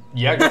determine.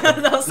 Yeah,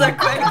 that was so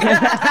quick.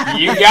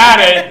 You got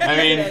it. I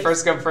mean,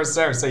 first come, first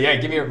serve. So yeah,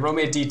 roll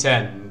me a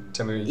d10.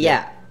 Tell me what you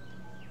Yeah.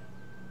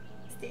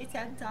 It's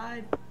d10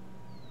 time.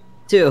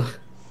 2.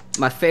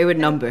 My favorite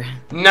number.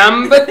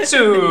 Number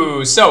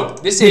 2. So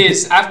this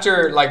is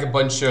after like a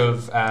bunch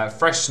of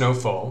fresh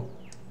snowfall.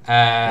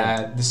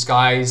 The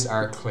skies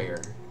are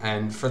clear,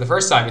 and for the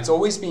first time, it's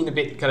always been a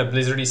bit kind of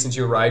blizzardy since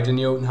you arrived in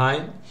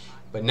Jotunheim,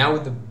 but now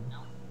with the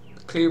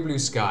clear blue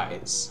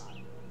skies,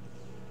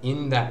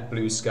 in that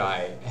blue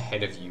sky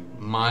ahead of you,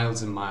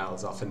 miles and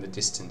miles off in the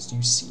distance,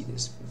 you see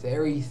this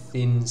very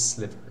thin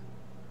sliver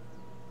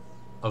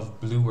of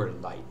bluer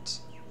light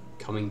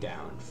coming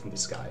down from the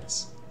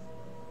skies.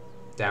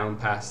 down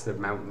past the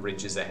mountain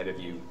ridges ahead of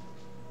you,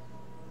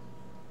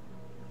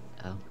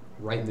 Oh.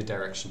 right in the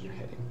direction you're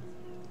heading.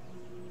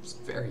 It's a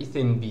very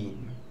thin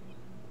beam.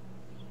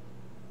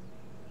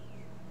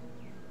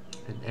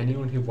 And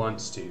anyone who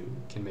wants to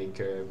can make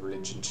a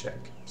religion check,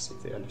 see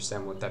if they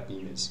understand what that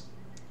beam is.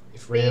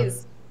 If Rael,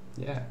 Please.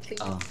 yeah.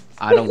 Oh,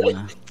 I don't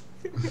wanna.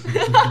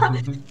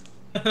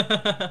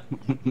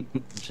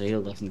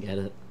 Jail doesn't get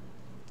it.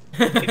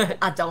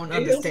 I don't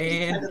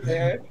understand.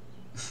 There.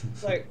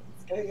 Like,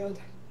 what's going on?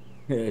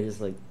 It's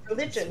like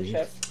Religion sweet.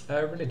 check.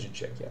 Religion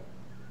check, yeah.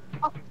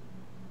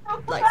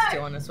 Like to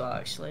do one as well,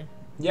 actually.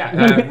 Yeah,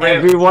 Rael,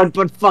 Everyone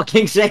but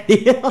fucking Jail.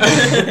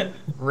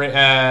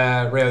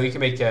 Rael, you can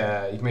make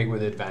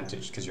with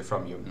advantage because you're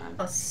from Jotunheim.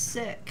 Oh,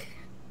 sick.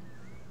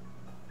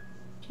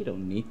 You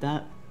don't need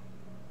that.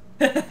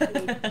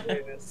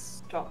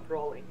 Stop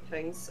rolling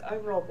things. I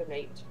rolled an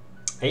 8.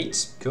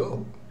 8,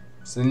 cool.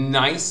 It's a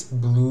nice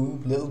blue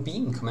little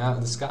beam coming out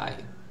of the sky.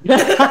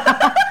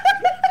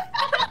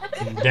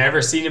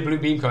 Never seen a blue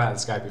beam come out of the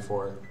sky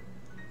before,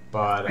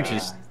 but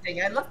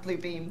I love blue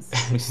beams.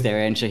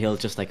 Wisteria and Shahil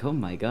just like, oh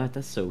my god,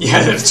 that's so weird.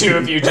 yeah, there's two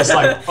of you just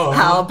like, oh.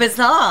 How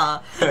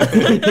bizarre! Just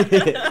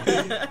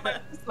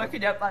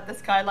looking up at the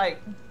sky like,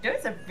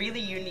 those are really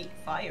unique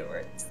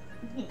fireworks.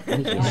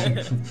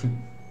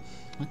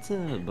 What's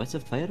a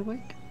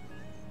firework?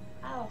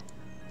 Oh.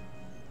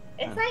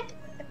 It's like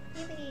a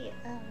really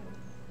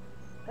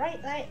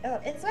bright light. Oh,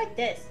 it's like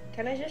this.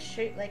 Can I just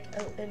shoot like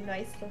a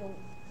nice little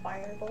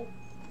fireball?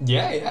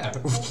 Yeah.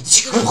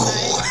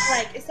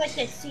 It's like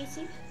this. See?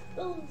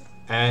 Ooh.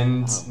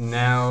 And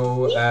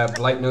now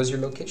Blight knows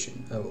your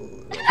location. Oh.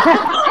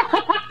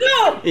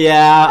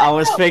 Yeah, I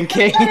was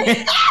thinking.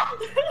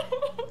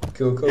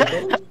 Cool.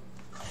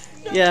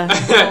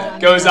 Yeah.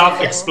 Goes off,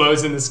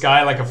 explodes in the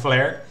sky like a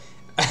flare.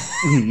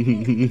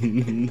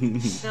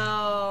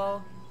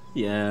 No.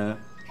 Yeah.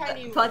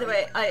 By the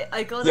way,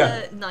 I got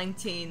a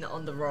 19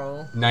 on the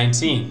roll.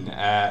 19.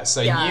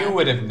 So Yeah. you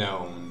would have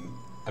known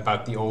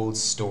about the old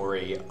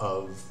story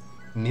of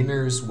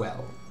Mimir's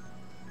Well,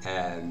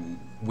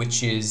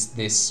 which is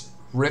this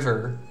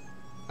river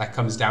that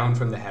comes down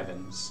from the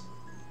heavens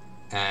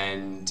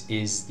and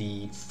is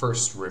the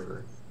first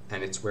river,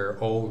 and it's where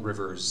all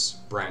rivers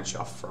branch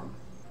off from,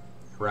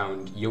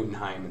 around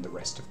Jotunheim and the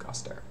rest of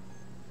Gostar.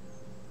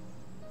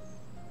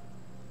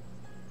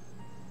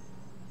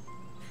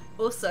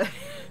 Also,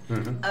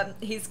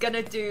 he's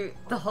gonna do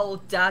the whole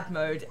dad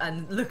mode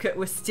and look at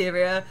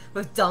Wisteria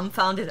with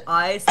dumbfounded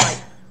eyes, like,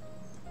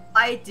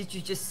 why did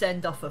you just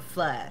send off a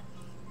flare?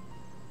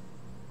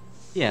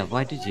 Yeah,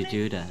 why did you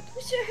do that?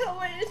 Shahil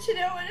wanted to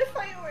know what a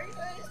firework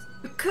was.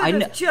 You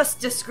could have just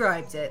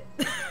described it.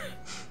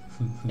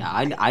 Yeah,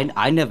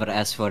 I never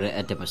asked for a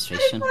I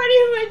demonstration. thought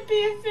he would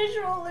be a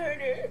visual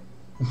learner.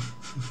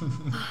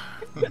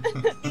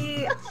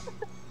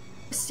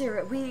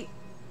 Wisteria, we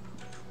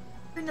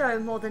know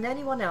more than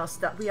anyone else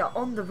that we are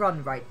on the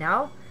run right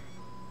now.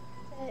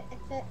 If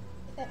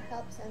that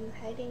helps, I'm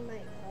hiding my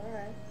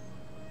aura.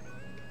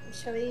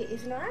 So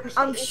he's not actually.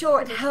 I'm sure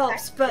it interested in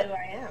helps, fact but who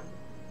I am.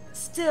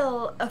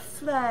 still, a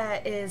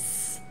flare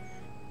is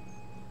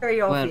very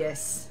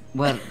obvious.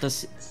 Well,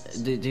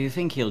 do you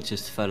think he'll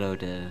just follow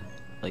the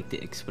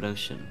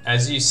explosion?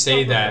 As you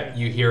say that,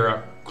 you hear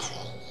a...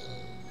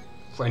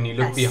 When you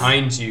look Yes.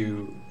 behind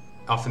you,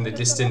 off in the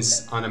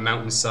distance on a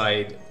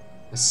mountainside,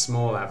 a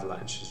small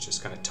avalanche has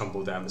just kind of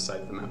tumbled down the side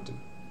of the mountain.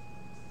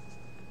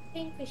 I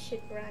think we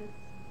should run.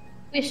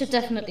 We should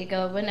definitely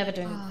go. We're never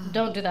doing.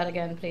 Don't do that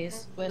again,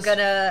 please. I'm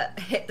gonna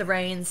hit the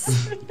reins.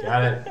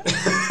 Got it.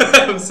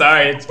 I'm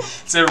sorry,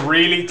 it's a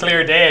really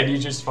clear day and you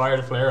just fired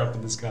a flare up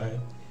in the sky.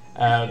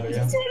 But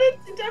yeah. Wanted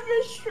to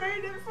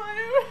demonstrate a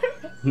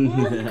firework.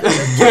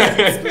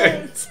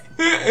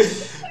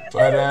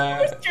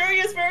 But Jerry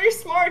is very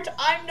smart.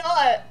 I'm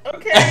not.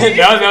 Okay.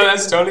 no,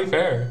 that's totally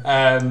fair.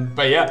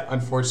 But yeah,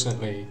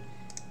 unfortunately,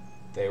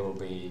 they will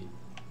be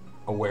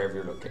aware of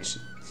your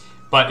location.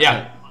 But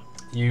yeah,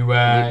 you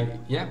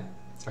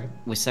sorry.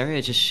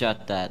 Wisteria just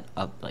shot that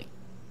up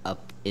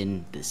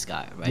in the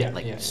sky,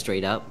 right? Yeah,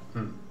 straight up.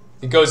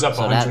 It goes up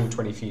So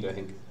 120 feet, I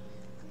think.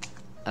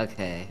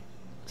 Okay,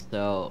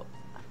 so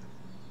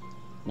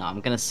no,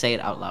 I'm gonna say it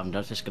out loud. I'm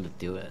not just gonna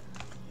do it.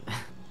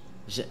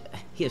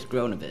 He has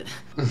grown a bit.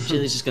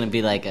 She's just gonna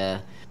be like,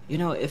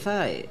 if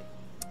I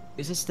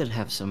still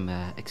have some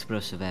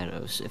explosive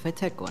arrows, if I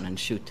take one and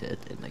shoot it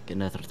in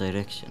another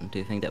direction, do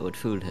you think that would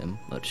fool him,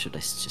 or should I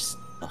just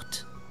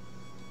not?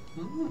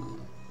 I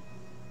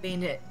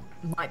mean, it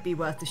might be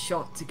worth a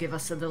shot to give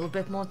us a little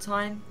bit more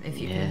time if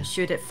you can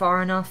shoot it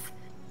far enough.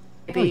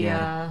 Maybe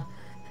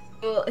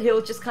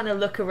he'll just kind of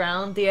look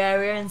around the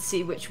area and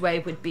see which way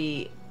would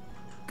be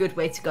a good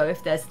way to go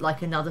if there's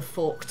another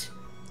forked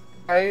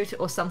road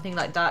or something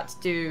like that to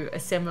do a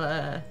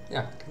similar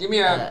Give me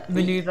a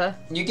maneuver.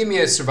 You give me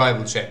a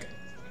survival check.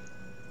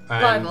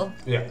 Survival?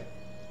 Yeah.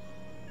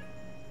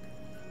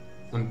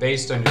 And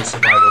based on your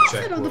survival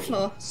check, on the we'll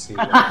floor. see.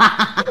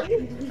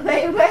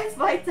 Wait, where's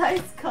my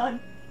dice gone?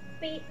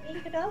 We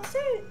could also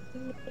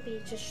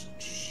maybe just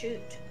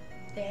shoot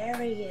the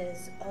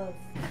areas of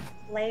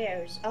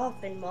layers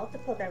off in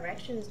multiple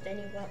directions, then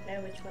you won't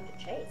know which one to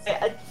chase.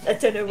 I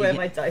don't know where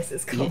my dice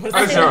is going. I think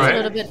That's it's alright. a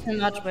little bit too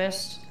much,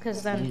 West,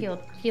 because then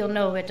he'll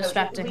know we're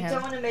distracting We him.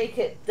 don't want to make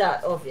it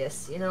that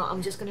obvious, you know.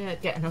 I'm just gonna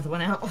get another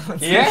one out.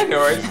 Yeah, no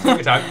worries. Take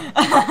your time.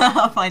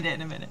 I'll find it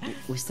in a minute.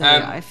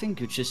 I think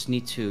you just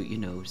need to, you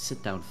know,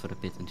 sit down for a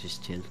bit and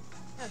just chill.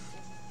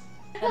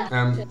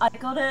 I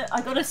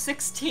got a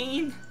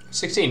 16.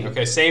 16.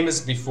 Okay, same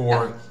as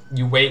before.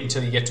 You wait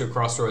until you get to a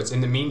crossroads.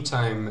 In the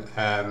meantime,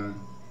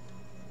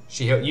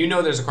 Shahil, you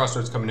know there's a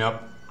crossroads coming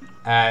up.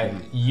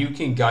 You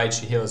can guide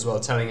Shahil as well,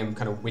 telling him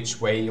kind of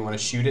which way you want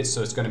to shoot it.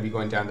 So it's going to be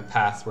going down the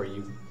path where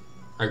you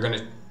are going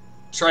to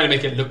try to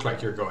make it look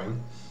like you're going.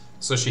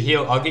 So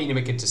Shahil, I'll get you to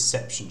make a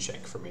deception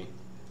check for me.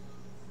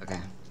 Okay.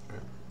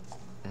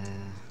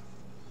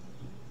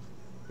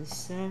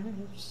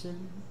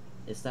 Deception.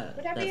 Is that?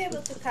 Would I be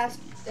able to cast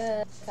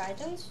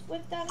guidance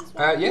with that as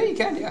well? Yeah, you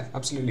can. Yeah,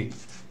 absolutely.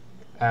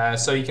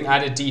 So you can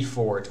add a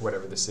D4 to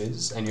whatever this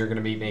is, and you're going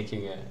to be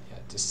making a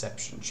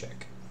deception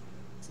check.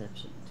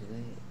 Deception. Do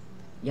they?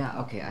 Yeah.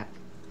 Okay. I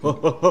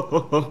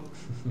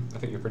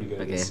think you're pretty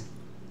good at this.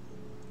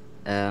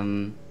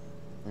 That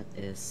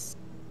is.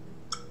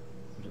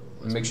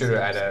 Make sure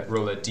to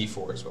roll a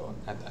D4 as well.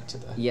 Add that to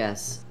the.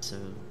 Yes. So,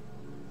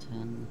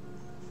 10.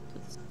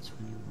 That's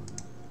 21.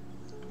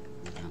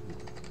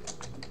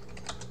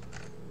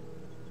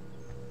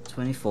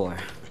 24.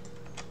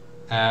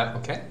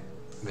 Okay.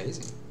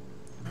 Amazing.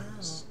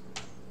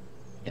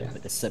 Yeah,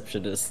 but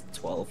deception is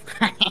 12.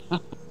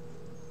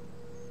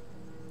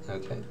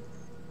 Okay.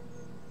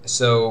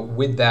 So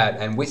with that,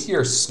 and with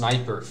your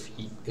sniper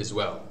feat as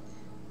well,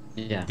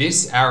 Yeah.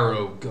 this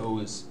arrow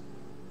goes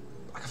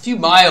like a few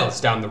miles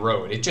down the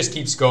road. It just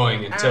keeps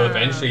going until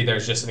eventually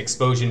there's just an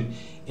explosion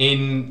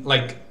in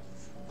like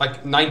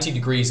 90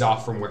 degrees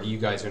off from where you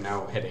guys are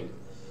now heading,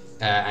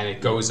 and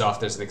it goes off.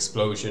 There's an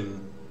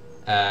explosion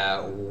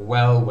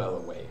well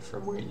away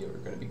from where you're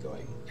going to be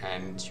going,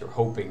 and you're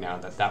hoping now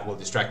that will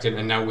distract him.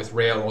 And now with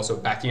Rail also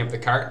backing up the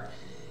cart,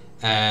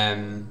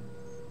 and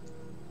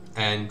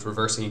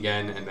reversing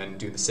again, and then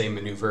do the same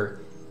maneuver,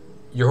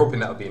 you're hoping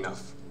that'll be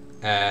enough.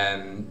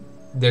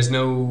 There's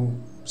no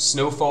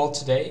snowfall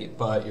today,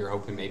 but you're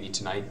hoping maybe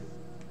tonight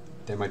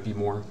there might be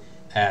more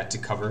to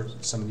cover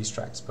some of these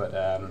tracks. But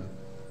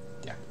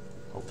yeah,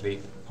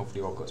 hopefully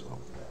all goes well.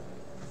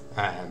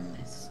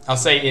 I'll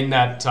say in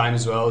that time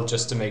as well,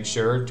 just to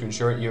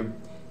ensure your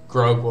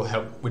Grog will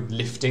help with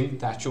lifting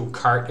the actual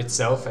cart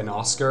itself, and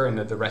Oscar and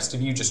the rest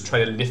of you just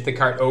try to lift the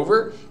cart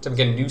over to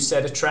get a new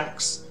set of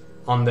tracks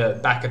on the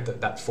back of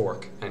that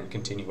fork and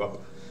continue up.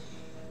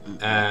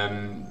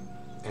 And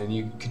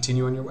you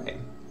continue on your way.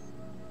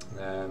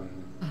 Yeah.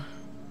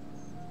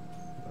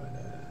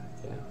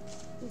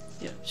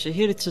 Yeah.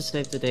 Shahir to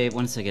save the day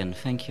once again.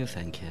 Thank you.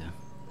 Thank you.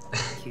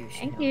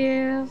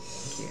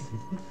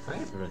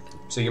 Right.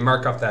 So you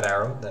mark up that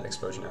arrow, that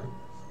explosion arrow.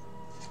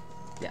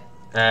 Yeah.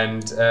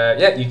 And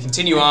yeah, you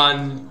continue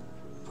on,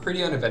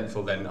 pretty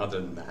uneventful then, other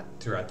than that,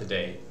 throughout the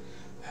day.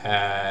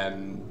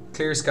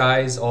 Clear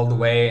skies all the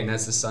way, and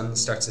as the sun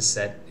starts to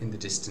set in the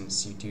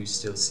distance, you do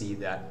still see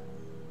that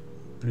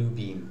blue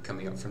beam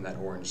coming up from that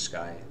orange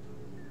sky.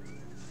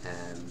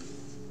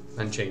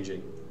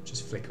 Unchanging,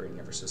 just flickering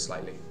ever so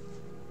slightly.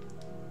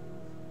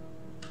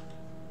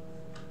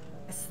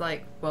 It's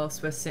like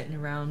whilst we're sitting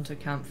around a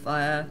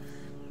campfire.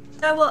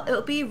 You know what?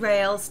 It'll be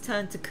Rail's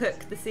turn to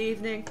cook this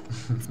evening.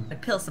 I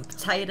peel some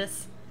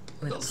potatoes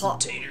with a pot.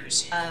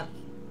 Taters.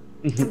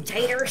 Some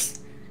taters.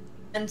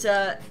 And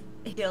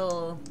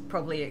he'll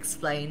probably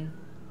explain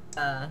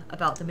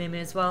about the Mimi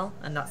as well,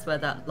 and that's where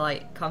that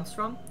light comes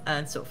from.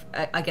 And sort of,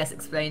 I guess,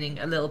 explaining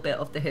a little bit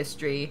of the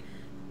history.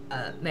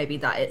 Maybe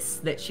that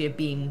it's literally a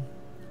beam.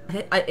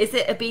 Is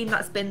it a beam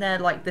that's been there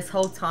like this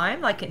whole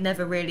time? Like it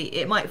never really.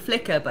 It might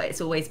flicker, but it's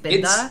always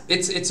been there.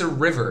 It's a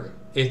river.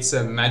 It's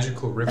a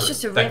magical river. It's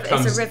just a that river.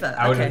 comes It's a river.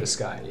 out Okay. of the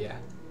sky. Yeah.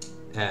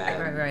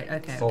 Right.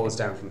 Okay. Falls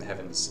down from the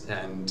heavens,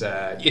 and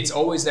it's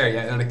always there.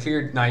 Yeah, on a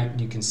clear night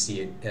you can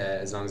see it.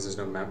 As long as there's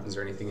no mountains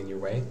or anything in your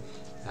way,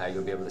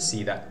 you'll be able to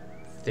see that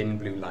thin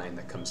blue line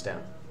that comes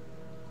down.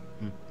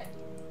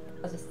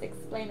 I'll just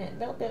explain it. A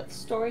little bit of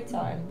story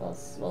time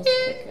whilst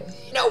cooking.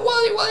 You know,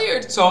 while you're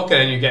talking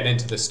and you're getting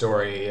into the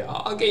story,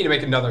 I'll get you to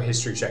make another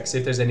history check. See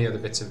if there's any other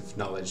bits of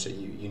knowledge that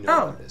you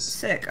know about this.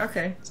 Sick.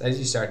 Okay. So as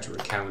you start to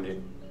recount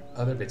it,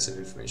 other bits of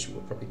information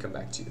will probably come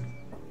back to you.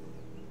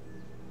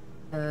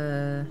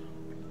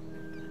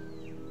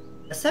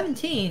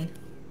 17.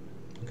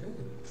 Okay.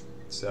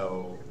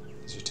 So,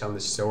 as you're telling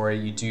the story,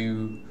 you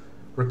do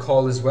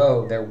recall as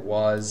well there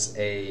was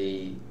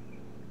a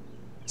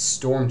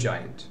storm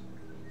giant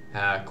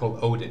called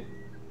Odin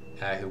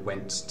who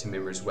went to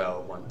Mimmir's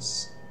Well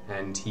once,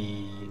 and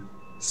he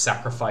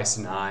sacrificed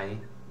an eye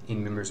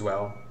in Mimmir's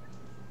Well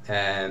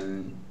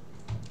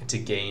to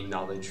gain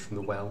knowledge from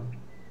the well.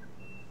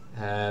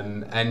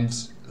 And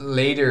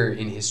later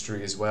in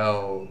history as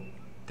well,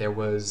 there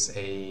was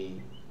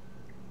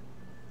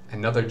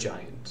another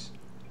giant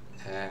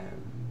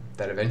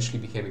that eventually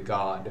became a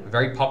god, a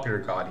very popular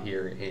god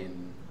here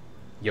in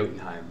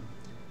Jotunheim.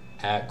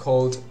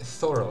 called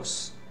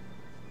Thoros.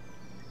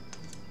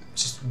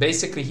 Just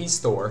basically, he's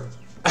Thor.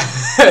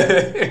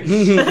 He's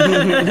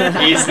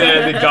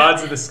the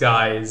gods of the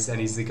skies, and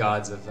he's the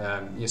gods of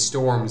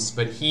storms.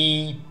 But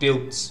he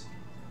built.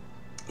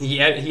 He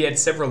had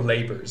several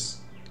labors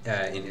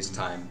in his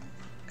time.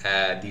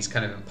 These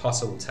kind of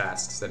impossible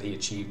tasks that he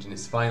achieved, and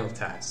his final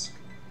task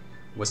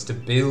was to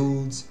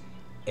build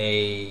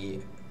a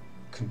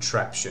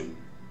contraption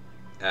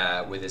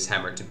with his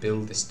hammer to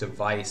build this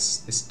device,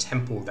 this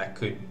temple that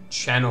could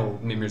channel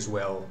Mimir's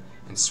Well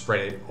and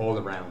spread it all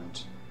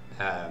around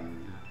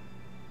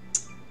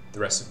the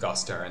rest of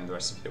Gostar and the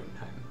rest of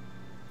Jotunheim.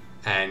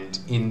 And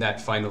in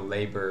that final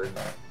labor,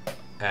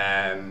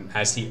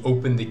 as he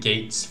opened the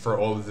gates for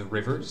all of the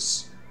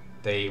rivers,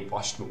 they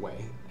washed him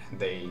away and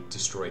they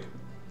destroyed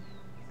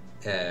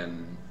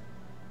him.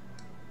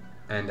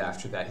 And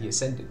after that, he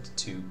ascended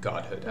to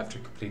godhood after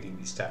completing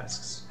these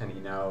tasks, and he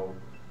now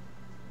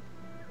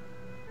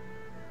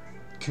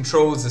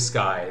controls the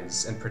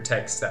skies and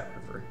protects that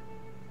river.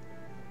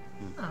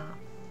 Ah.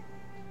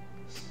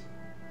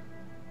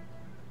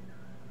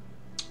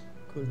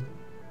 Cool.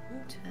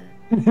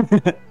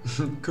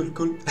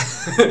 Cool.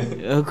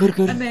 Good.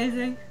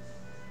 Amazing.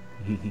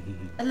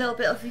 A little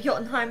bit of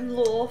Jotunheim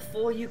lore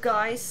for you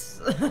guys.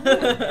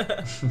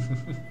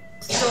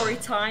 Story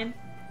time.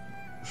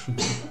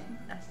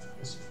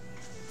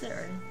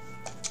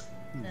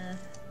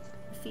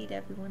 Feed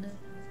everyone.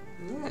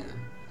 Yeah.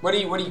 What are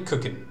you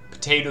cooking?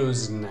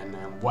 Potatoes and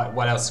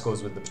what else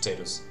goes with the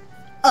potatoes?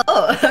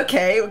 Oh,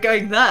 okay, we're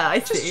going there. I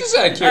see. Just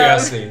out of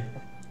curiosity.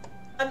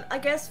 I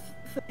guess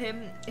for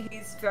him,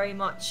 he's very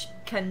much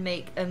can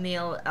make a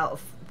meal out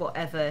of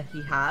whatever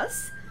he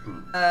has.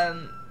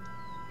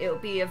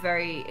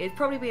 It'd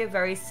probably be a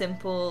very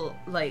simple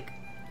like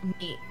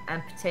meat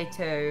and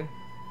potato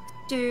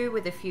stew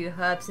with a few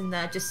herbs in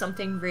there, just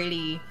something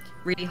really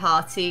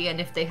hearty. And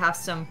if they have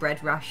some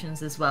bread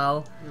rations as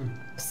well,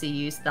 obviously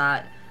use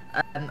that.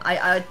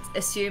 I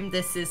assume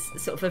this is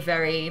sort of a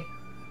very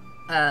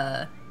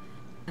kind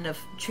of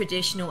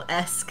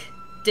traditional-esque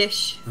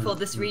dish for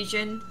this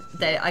region.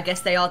 I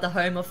guess they are the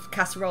home of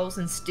casseroles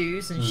and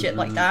stews and shit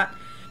like that.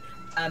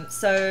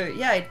 So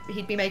yeah,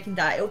 he'd be making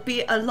that. It would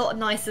be a lot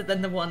nicer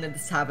than the one in the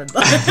tavern.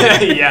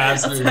 Yeah,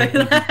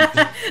 absolutely.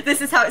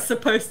 This is how it's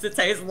supposed to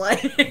taste like.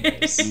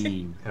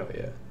 Hell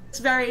yeah. It's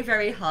very,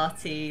 very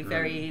hearty.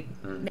 Very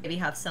maybe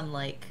have some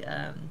like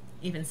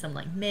even some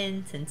like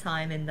mint and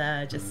thyme in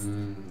there. Just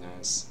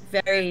nice.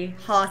 Very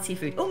hearty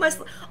food. Almost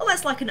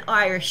like an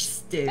Irish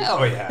stew.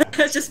 Oh yeah.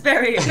 Just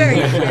very, very,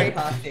 very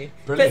hearty.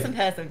 Brilliant. Put some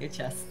hairs on your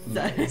chest. So.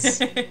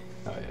 Nice. Oh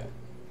yeah.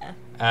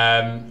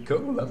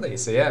 Cool, lovely.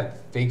 So yeah,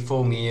 big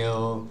full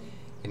meal,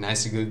 a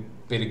nice good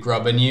bit of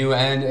grub on you,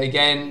 and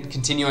again,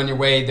 continue on your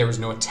way. There was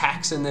no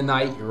attacks in the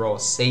night. You're all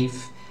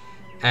safe,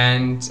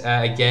 and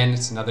again,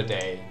 it's another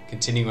day.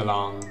 Continuing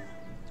along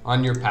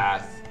on your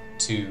path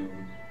to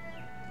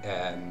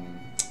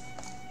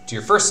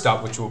your first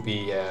stop, which will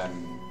be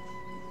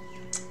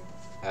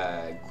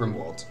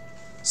Grimwald.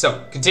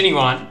 So continue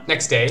on.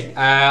 Next day,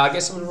 I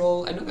guess I'm gonna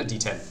roll another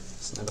D10.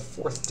 It's another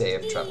fourth day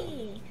of travel.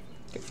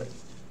 Good for it.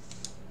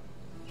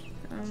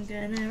 I'm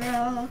gonna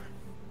roll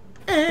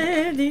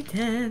a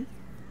D10.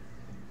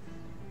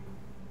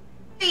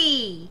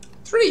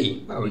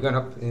 3. Wow, we're going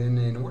up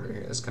in order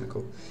here. That's kind of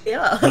cool.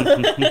 Yeah.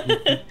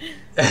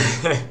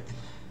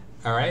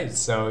 All right,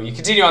 so you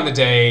continue on the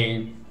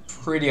day,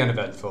 pretty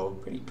uneventful,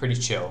 pretty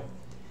chill.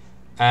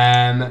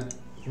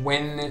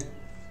 When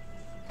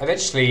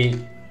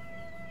eventually,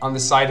 on the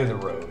side of the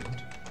road,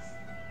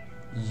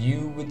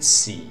 you would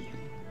see,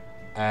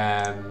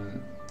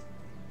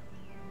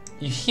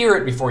 you hear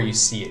it before you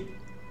see it,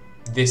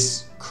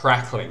 this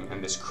crackling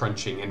and this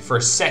crunching, and for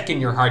a second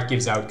your heart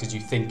gives out because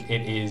you think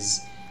it is,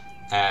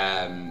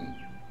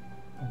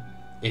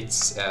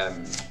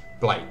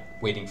 blight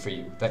waiting for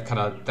you.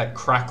 That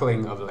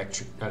crackling of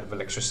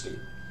electricity.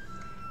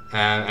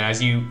 And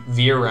as you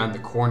veer around the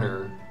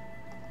corner,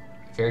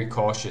 very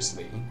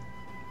cautiously,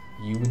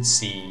 you would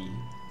see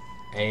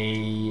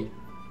a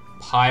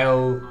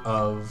pile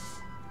of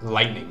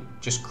lightning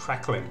just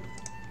crackling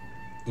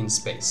in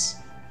space.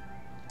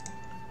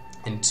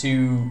 And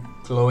 2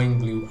 glowing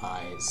blue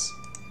eyes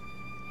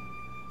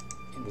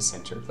in the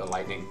center of the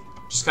lightning,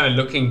 just kind of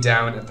looking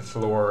down at the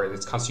floor, and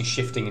it's constantly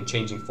shifting and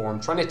changing form,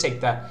 trying to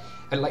take that,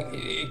 and like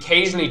it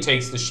occasionally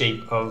takes the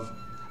shape of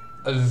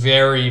a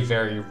very,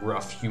 very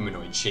rough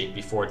humanoid shape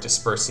before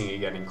dispersing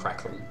again and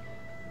crackling,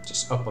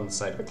 just up on the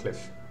side of a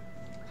cliff.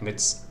 And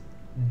it's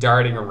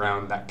darting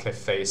around that cliff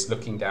face,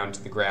 looking down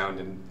to the ground,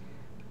 and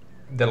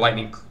the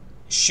lightning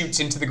shoots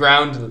into the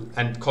ground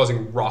and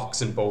causing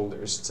rocks and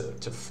boulders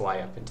to fly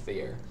up into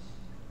the air.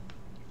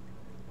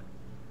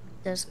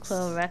 Does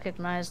Quill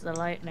recognize the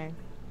lightning?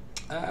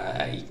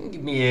 You can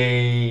give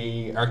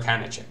me a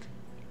Arcana check.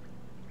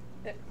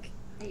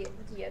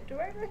 Yeah, do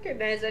I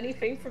recognize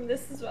anything from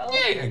this as well?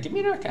 Yeah, give me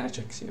an Arcana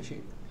check. See if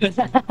you.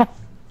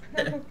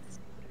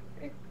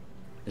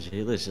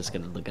 Shayla's just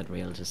gonna look at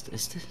Rael. Just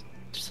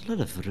a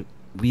lot of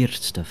weird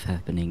stuff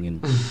happening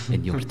in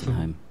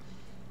Jotunheim.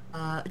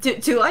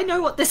 Do I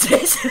know what this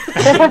is?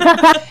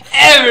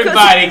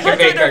 Everybody can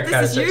make this is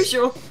Arcana checks.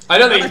 usual. I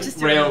don't think just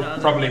do Rail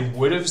it. probably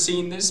would have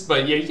seen this,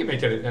 but yeah, you can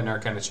make it an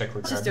Arcana check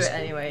regardless. Just do it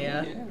anyway,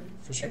 yeah. Yeah,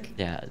 for sure.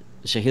 Yeah,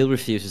 Shahil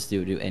refuses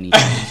to do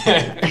anything.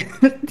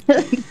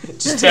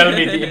 Just tell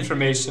me the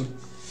information.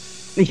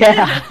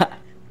 Yeah.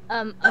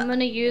 I'm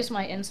gonna use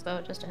my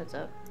inspo, just a heads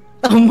up.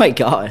 Oh my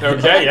god.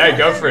 Okay, yeah,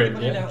 go for it. I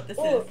know Yeah. what this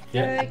Oh, is.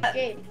 Yeah.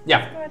 okay.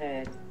 Yeah. I've got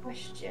a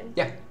question.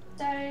 Yeah.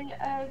 So,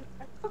 I've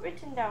got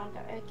written down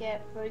that I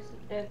get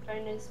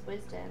bonus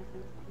wisdom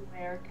from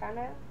my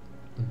arcana,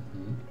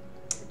 Mhm.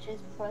 which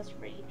is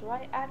 +3. Do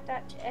I add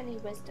that to any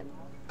wisdom?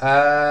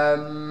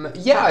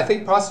 Yeah, I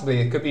think possibly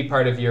it could be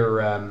part of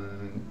your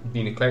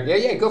being a cleric.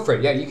 Yeah, go for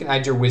it. Yeah, you can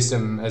add your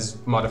wisdom as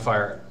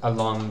modifier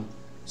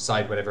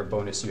alongside whatever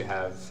bonus you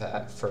have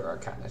for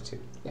Arcana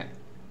too. Yeah.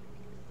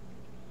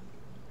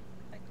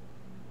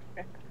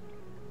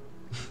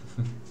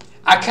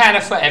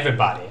 Arcana for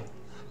everybody.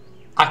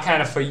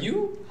 Arcana for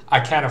you.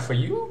 Arcana for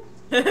you.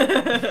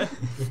 I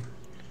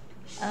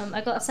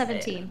got a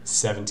 17.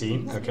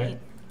 17. Okay.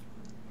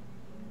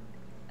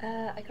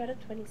 I got a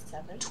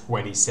 27.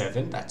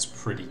 27. That's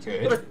pretty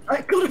good.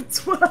 I got a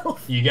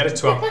 12. You get a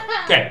 12.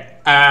 Okay.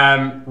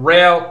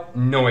 Rail,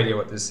 no idea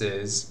what this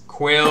is.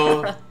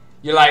 Quill,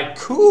 you're like,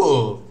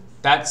 cool.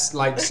 That's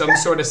like some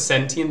sort of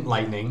sentient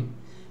lightning.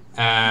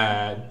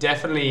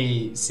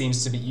 Definitely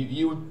seems to be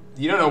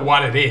you don't know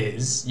what it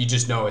is. You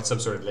just know it's some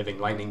sort of living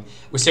lightning.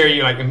 Wisteria,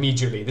 you're like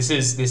immediately. This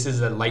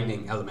is a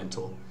lightning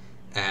elemental.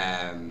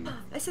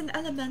 It's an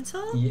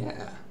elemental?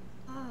 Yeah.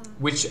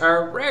 Which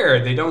are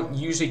rare. They don't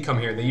usually come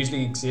here. They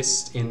usually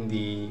exist in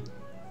the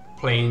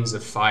planes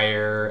of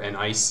fire and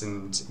ice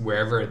and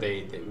wherever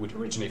they would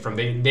originate from.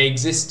 They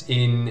exist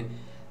in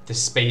the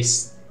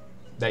space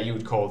that you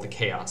would call the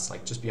chaos,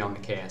 like just beyond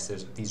the chaos.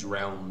 There's these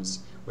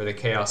realms where the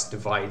chaos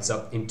divides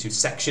up into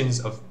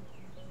sections of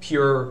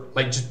pure,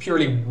 like just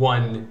purely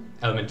one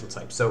elemental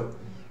type. So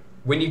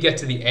when you get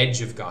to the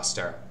edge of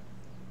Gostar,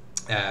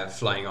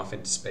 flying off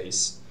into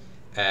space,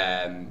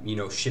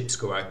 ships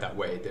go out that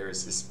way.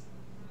 There's this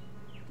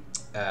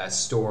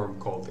storm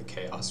called the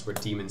Chaos, where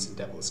demons and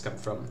devils come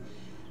from.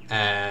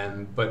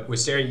 But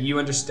Wisteria, you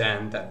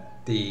understand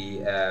that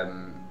the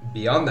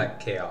beyond that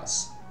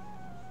chaos,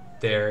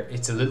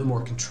 it's a little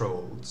more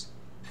controlled,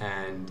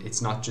 and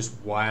it's not just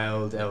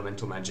wild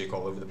elemental magic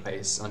all over the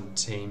place,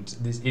 untamed.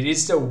 It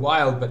is still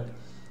wild, but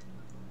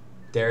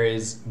there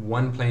is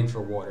one plane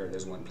for water,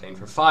 there's one plane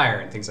for fire,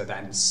 and things like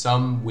that. And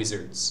some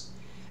wizards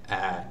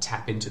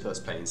tap into those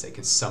planes. They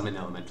can summon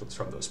elementals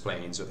from those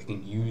planes, or they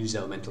can use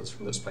elementals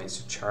from those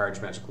planes to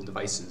charge magical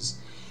devices.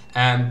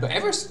 But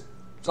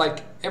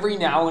every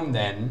now and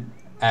then,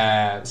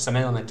 some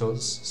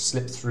elementals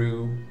slip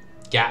through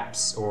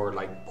gaps or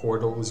like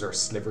portals or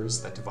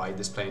slivers that divide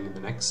this plane and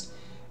the next,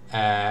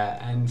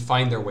 and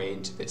find their way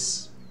into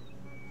this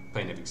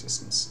plane of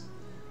existence.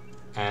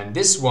 And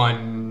this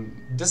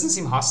one doesn't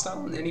seem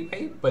hostile in any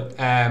way, but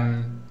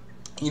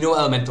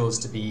elementals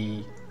to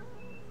be.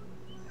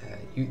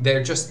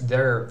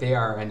 They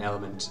are an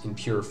element in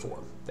pure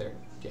form.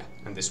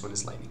 And this one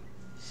is lightning.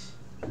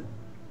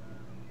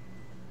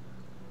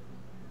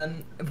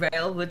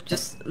 Rail would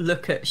just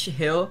look at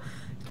Shahil,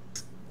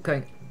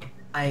 going,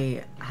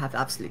 I have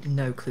absolutely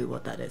no clue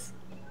what that is.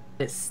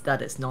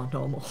 That is not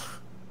normal.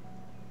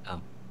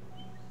 Oh.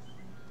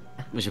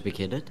 We should we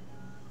kill it?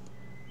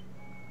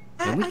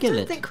 I Can we kill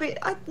don't it? think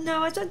I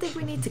don't think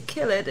we need to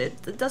kill it.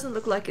 It doesn't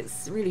look like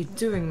it's really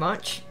doing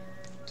much.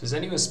 Does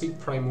anyone speak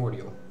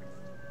primordial?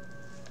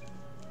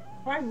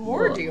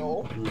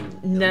 Primordial?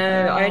 No,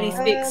 I only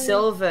speak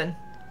Sylvan.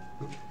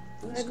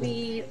 Let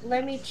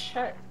me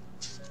check.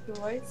 Do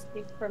I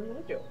speak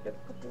primordial? That's a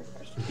couple of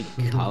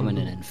questions. Common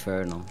and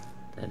infernal.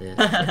 That is.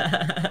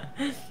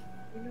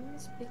 You know I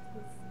speak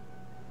with...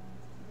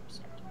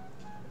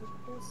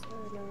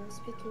 I'm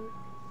speaking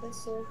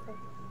whistle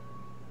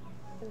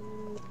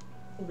from...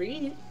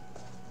 Reed?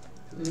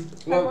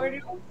 Well,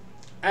 Primordial?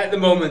 at the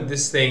moment,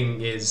 this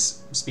thing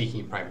is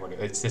speaking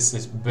primordial. It's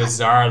this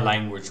bizarre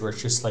language where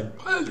it's just like.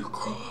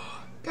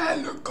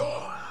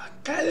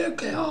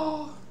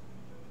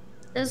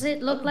 Does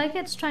it look like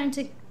it's trying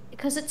to...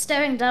 Because it's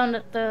staring down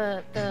at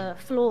the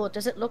floor,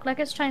 does it look like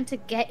it's trying to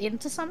get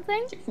into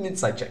something? An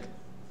insight check.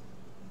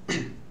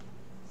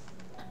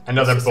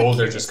 Another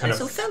boulder just kind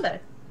Little of. fellow.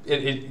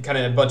 It kind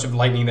of a bunch of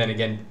lightning then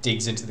again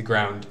digs into the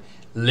ground,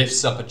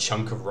 lifts up a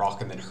chunk of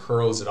rock and then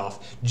hurls it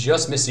off,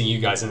 just missing you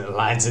guys, and it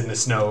lands in the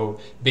snow.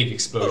 Big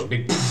explosion,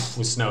 big poof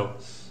with snow.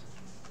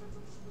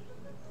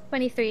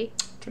 23.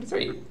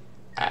 23. You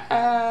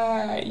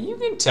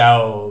can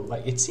tell,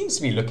 like, it seems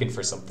to be looking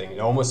for something. It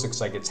almost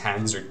looks like its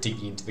hands are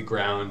digging into the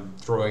ground,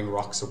 throwing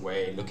rocks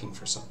away, looking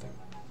for something.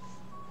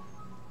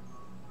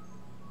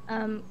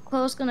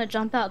 Quill's gonna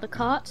jump out the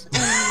cart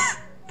and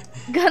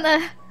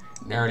gonna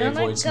Narrowly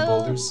avoid some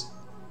boulders.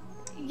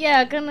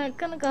 Yeah, gonna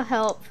go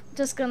help.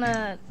 Just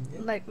gonna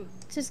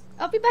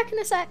I'll be back in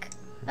a sec.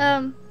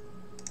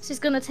 She's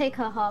gonna take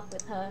her harp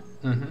with her.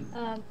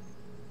 Mm-hmm.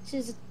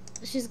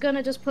 She's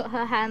gonna just put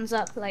her hands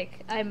up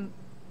like I'm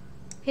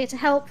here to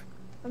help.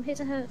 I'm here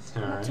to hurt,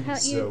 not to Alright,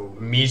 hurt you. so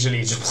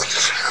immediately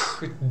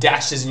just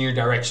dashes in your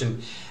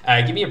direction.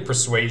 Give me a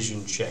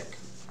persuasion check.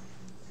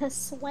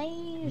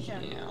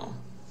 Persuasion. Yeah.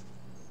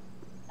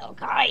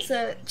 Okay.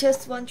 So,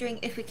 just wondering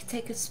if we could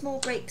take a small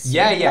break. soon.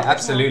 Yeah, Not right now,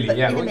 absolutely. but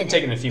Yeah, in a we can minute.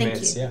 take it in a few Thank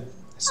minutes. you. Yeah.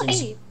 As soon as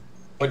Hey.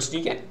 what did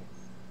you get?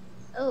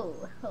 Oh,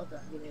 hold on,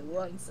 give me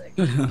 1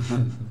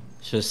 second.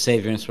 Should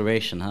save your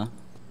inspiration, huh?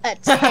 A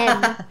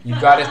 10. You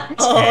got a 10.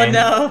 Oh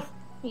no!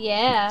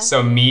 Yeah. So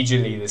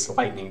immediately this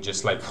lightning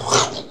just like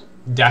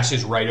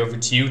dashes right over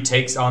to you,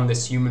 takes on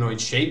this humanoid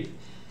shape,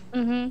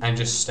 and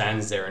just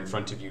stands there in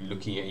front of you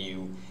looking at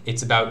you.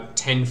 It's about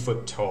 10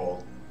 foot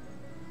tall,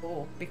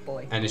 Oh, big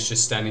boy. and it's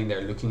just standing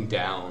there looking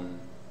down,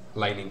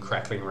 lightning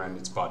crackling around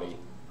its body.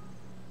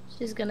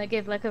 She's gonna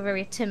give like a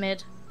very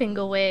timid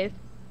finger wave.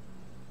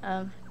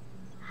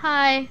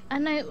 Hi, I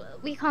know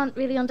we can't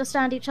really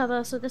understand each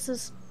other, so this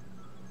is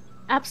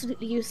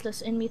absolutely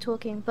useless in me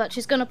talking, but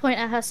she's gonna point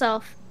at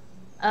herself,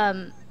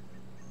 and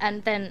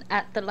then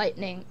at the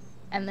lightning,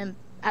 and then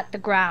at the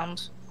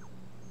ground.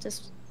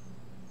 Just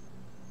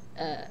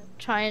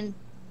try and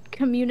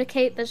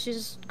communicate that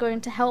she's going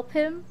to help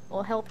him,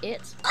 or help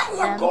it.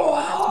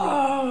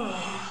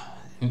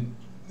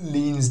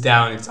 Leans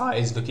down, its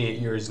eyes looking at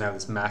yours now,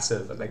 this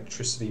massive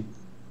electricity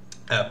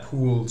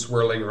pool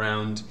swirling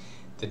around,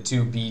 the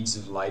two beads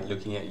of light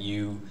looking at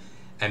you,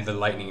 and the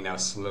lightning now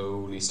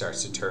slowly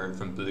starts to turn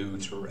from blue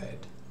to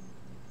red.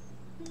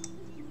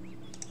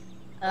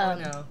 Oh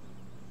no.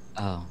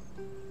 Oh.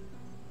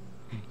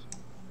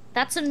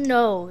 That's a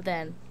no,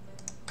 then.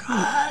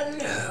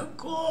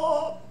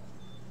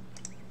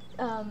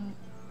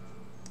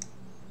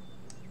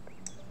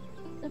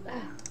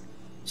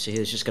 She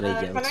was just gonna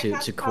yell Can I to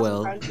cast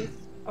Quill. Fast Friends?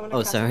 I wanna Oh,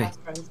 cast sorry. Fast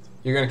Friends.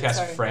 You're gonna cast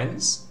Sorry.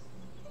 Friends?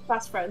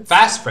 Fast Friends.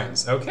 Fast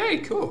Friends, okay,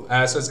 cool.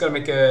 So it's gonna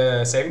make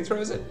a saving throw,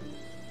 is it?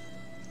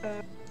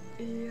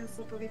 Yes,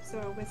 I believe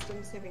so.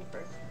 Wisdom saving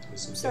throw.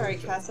 Wisdom Sorry,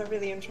 saving throw. Cass, I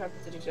really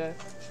interrupted you.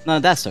 No,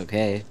 that's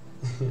okay.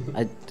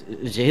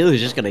 Jahil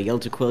was just gonna yell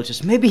to Quill,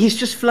 just maybe he's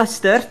just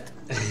flustered.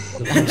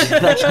 Yeah,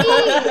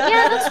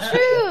 that's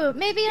true.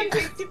 Maybe I'm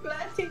just.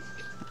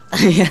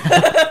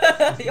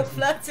 Yeah. You're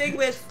flirting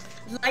with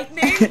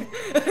lightning?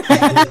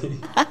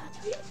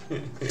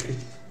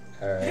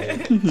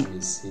 Alright, let me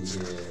see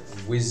here.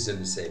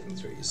 Wisdom saving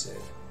throw, you said.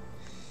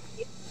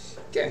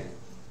 Okay.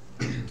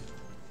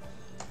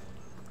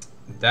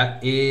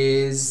 That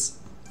is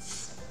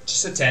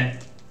just a 10.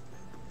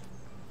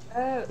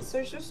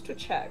 So just to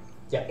check,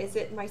 Yeah. is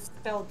it my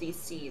spell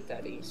DC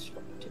that he's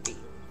trying to beat?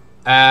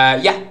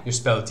 Yeah, your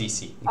spell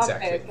DC,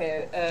 exactly.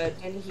 Okay,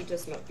 then he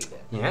does not beat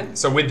it. Yeah,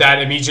 so with that,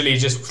 immediately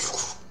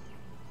just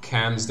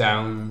calms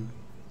down,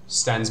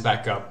 stands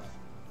back up.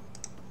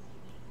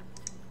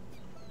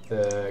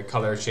 The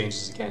color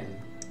changes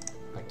again,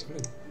 back to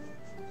blue.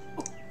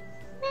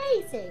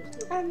 Amazing.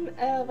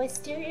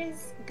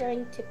 Wisteria's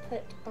going to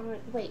put on.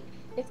 Wait,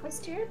 if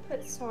Wisteria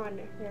puts on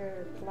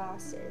her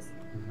glasses,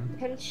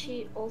 can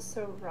she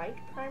also write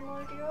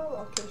primordial,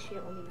 or can she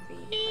only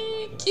read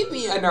primordial? Give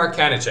me an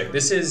Arcana check.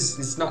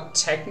 It's not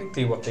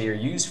technically what they are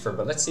used for,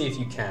 but let's see if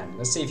you can.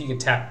 Let's see if you can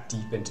tap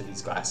deep into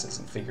these glasses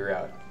and figure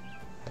out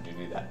how to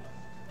do that.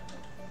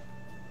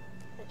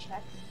 A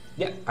check.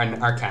 Yeah,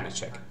 an Arcana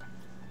check.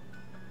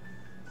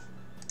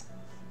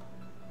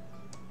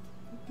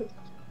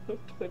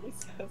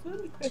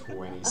 27.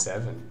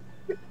 27.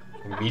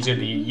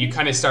 Immediately, you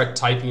kind of start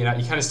typing it out.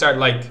 You kind of start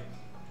like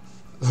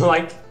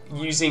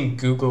using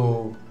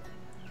Google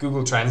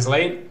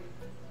Translate.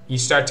 You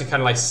start to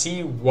kind of like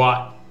see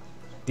what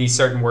these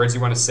certain words you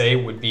want to say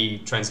would be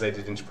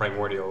translated into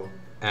primordial,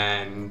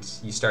 and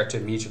you start to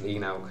immediately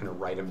now kind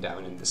of write them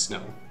down in the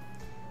snow.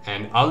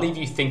 And I'll leave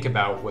you think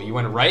about what you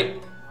want to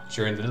write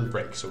during the little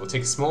break. So we'll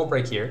take a small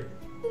break here.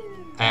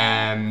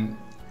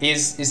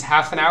 Is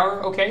half an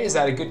hour okay? Is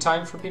that a good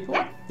time for people?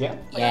 Yeah.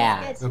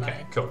 Yeah.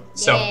 Okay, cool.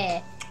 So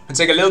Yeah. let's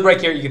take a little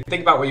break here. You can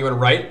think about what you want to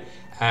write,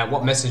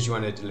 what message you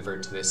want to deliver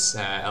to this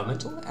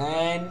elemental,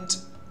 and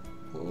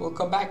we'll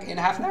come back in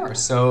half an hour.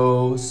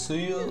 So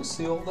see you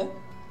all then.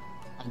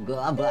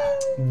 Bye-bye.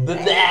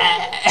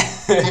 Bye-bye.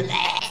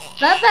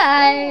 Bye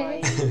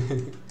bye.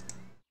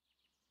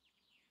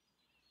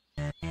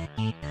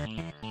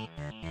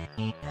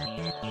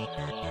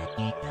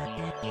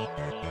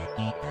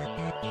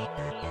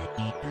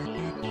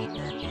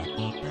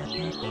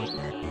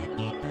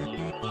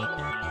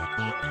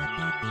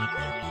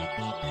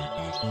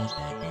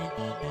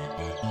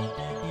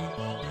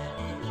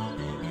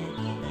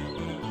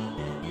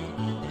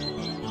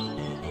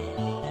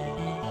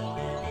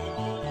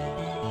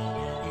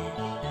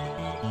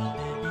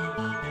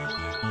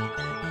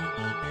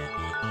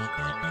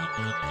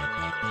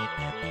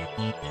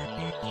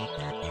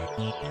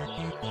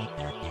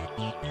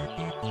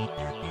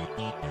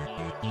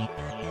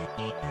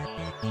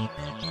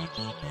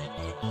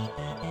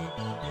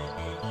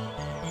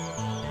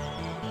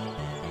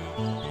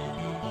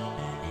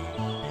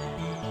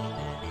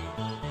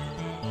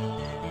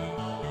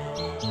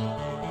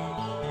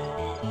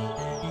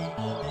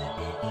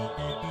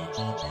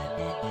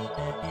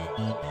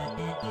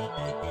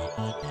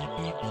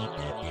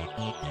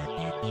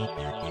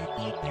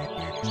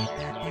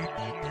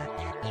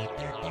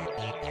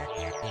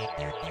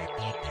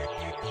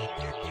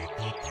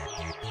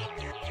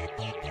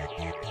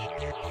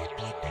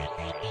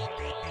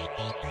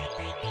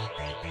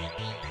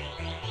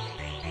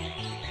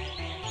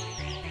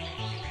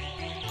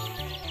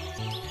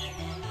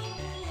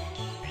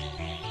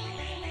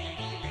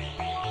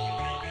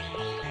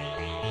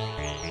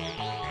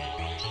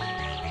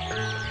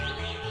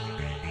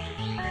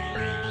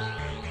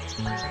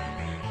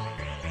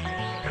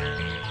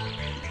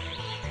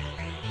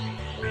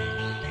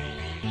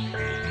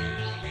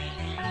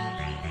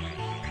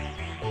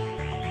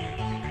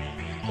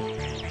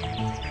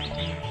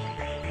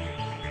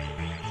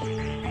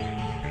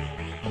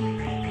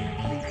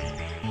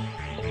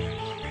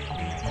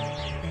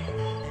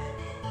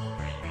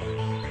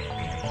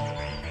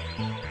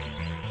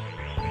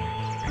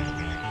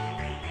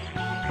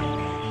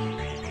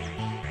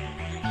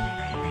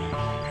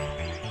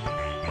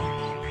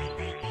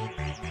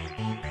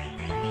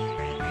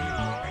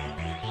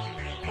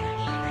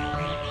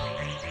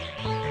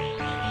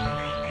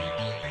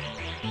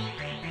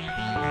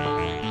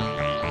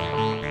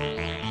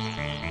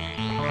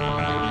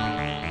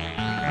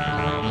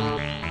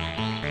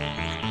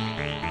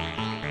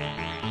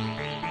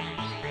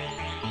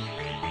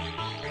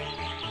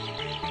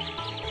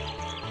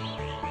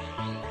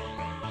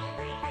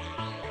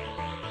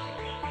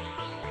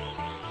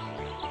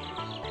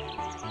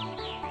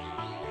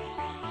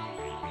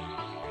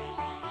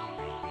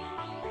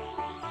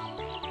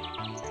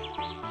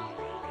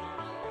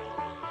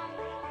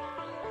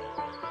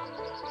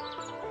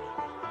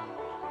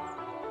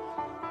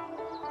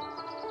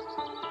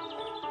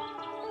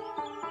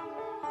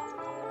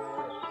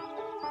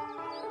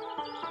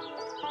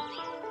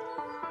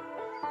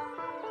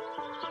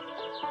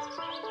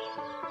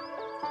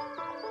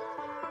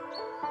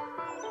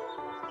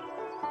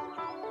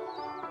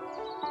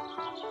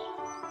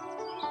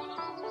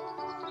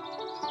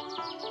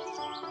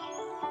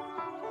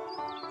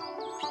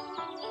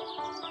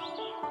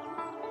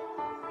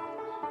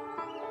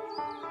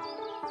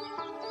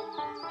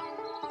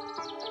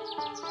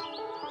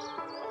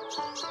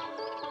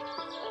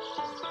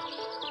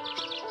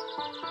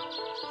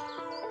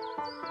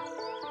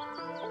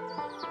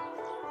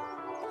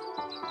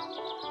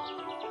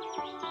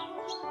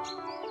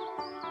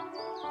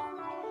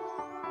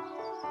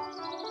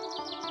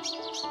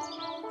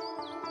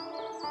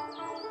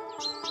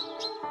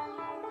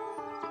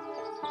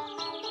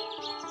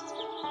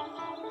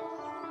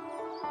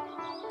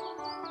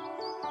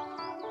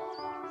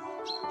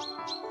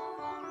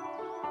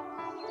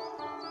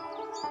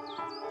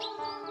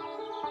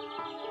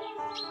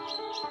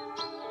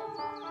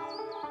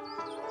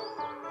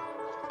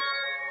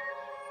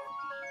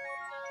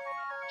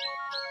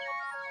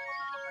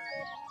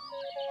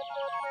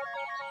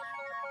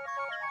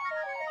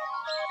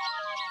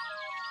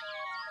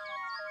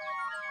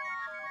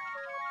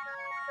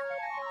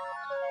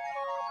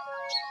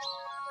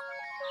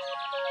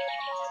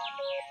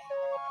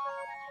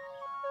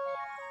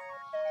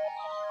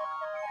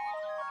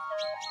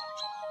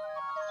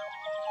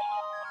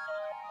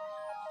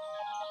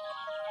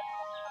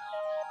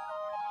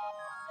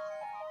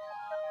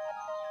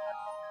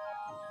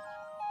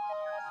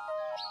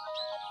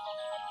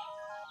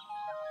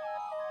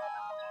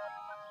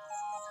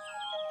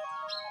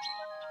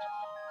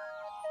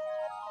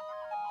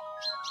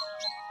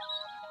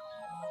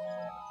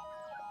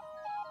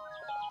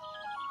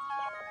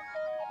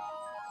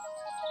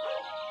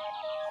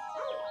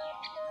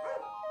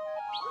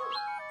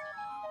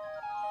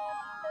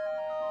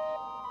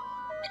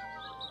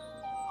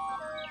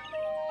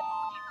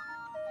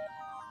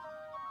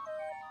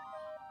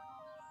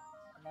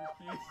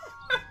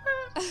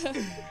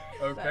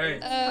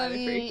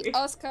 Okay.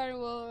 Oscar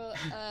will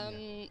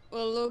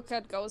look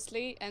at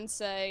Ghostly and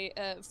say,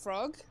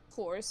 "Frog,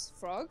 horse,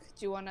 frog.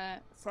 Do you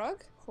wanna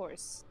frog,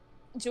 horse?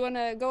 Do you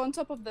wanna go on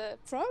top of the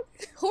frog,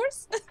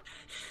 horse?"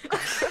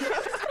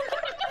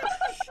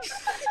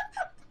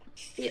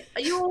 Yeah,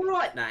 are you all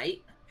right,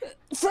 mate?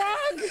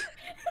 Frog.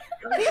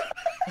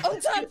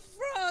 On top,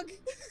 frog.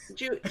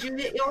 Do you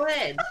hit your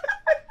head?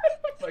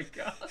 Oh my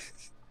god.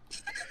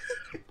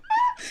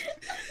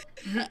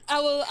 I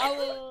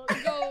will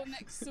go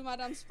next to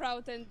Madame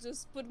Sprout and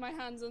just put my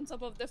hands on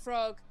top of the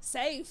frog.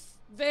 Safe,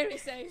 very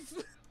safe.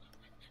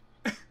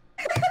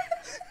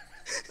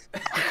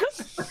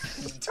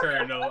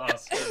 Eternal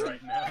Oscar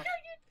right now.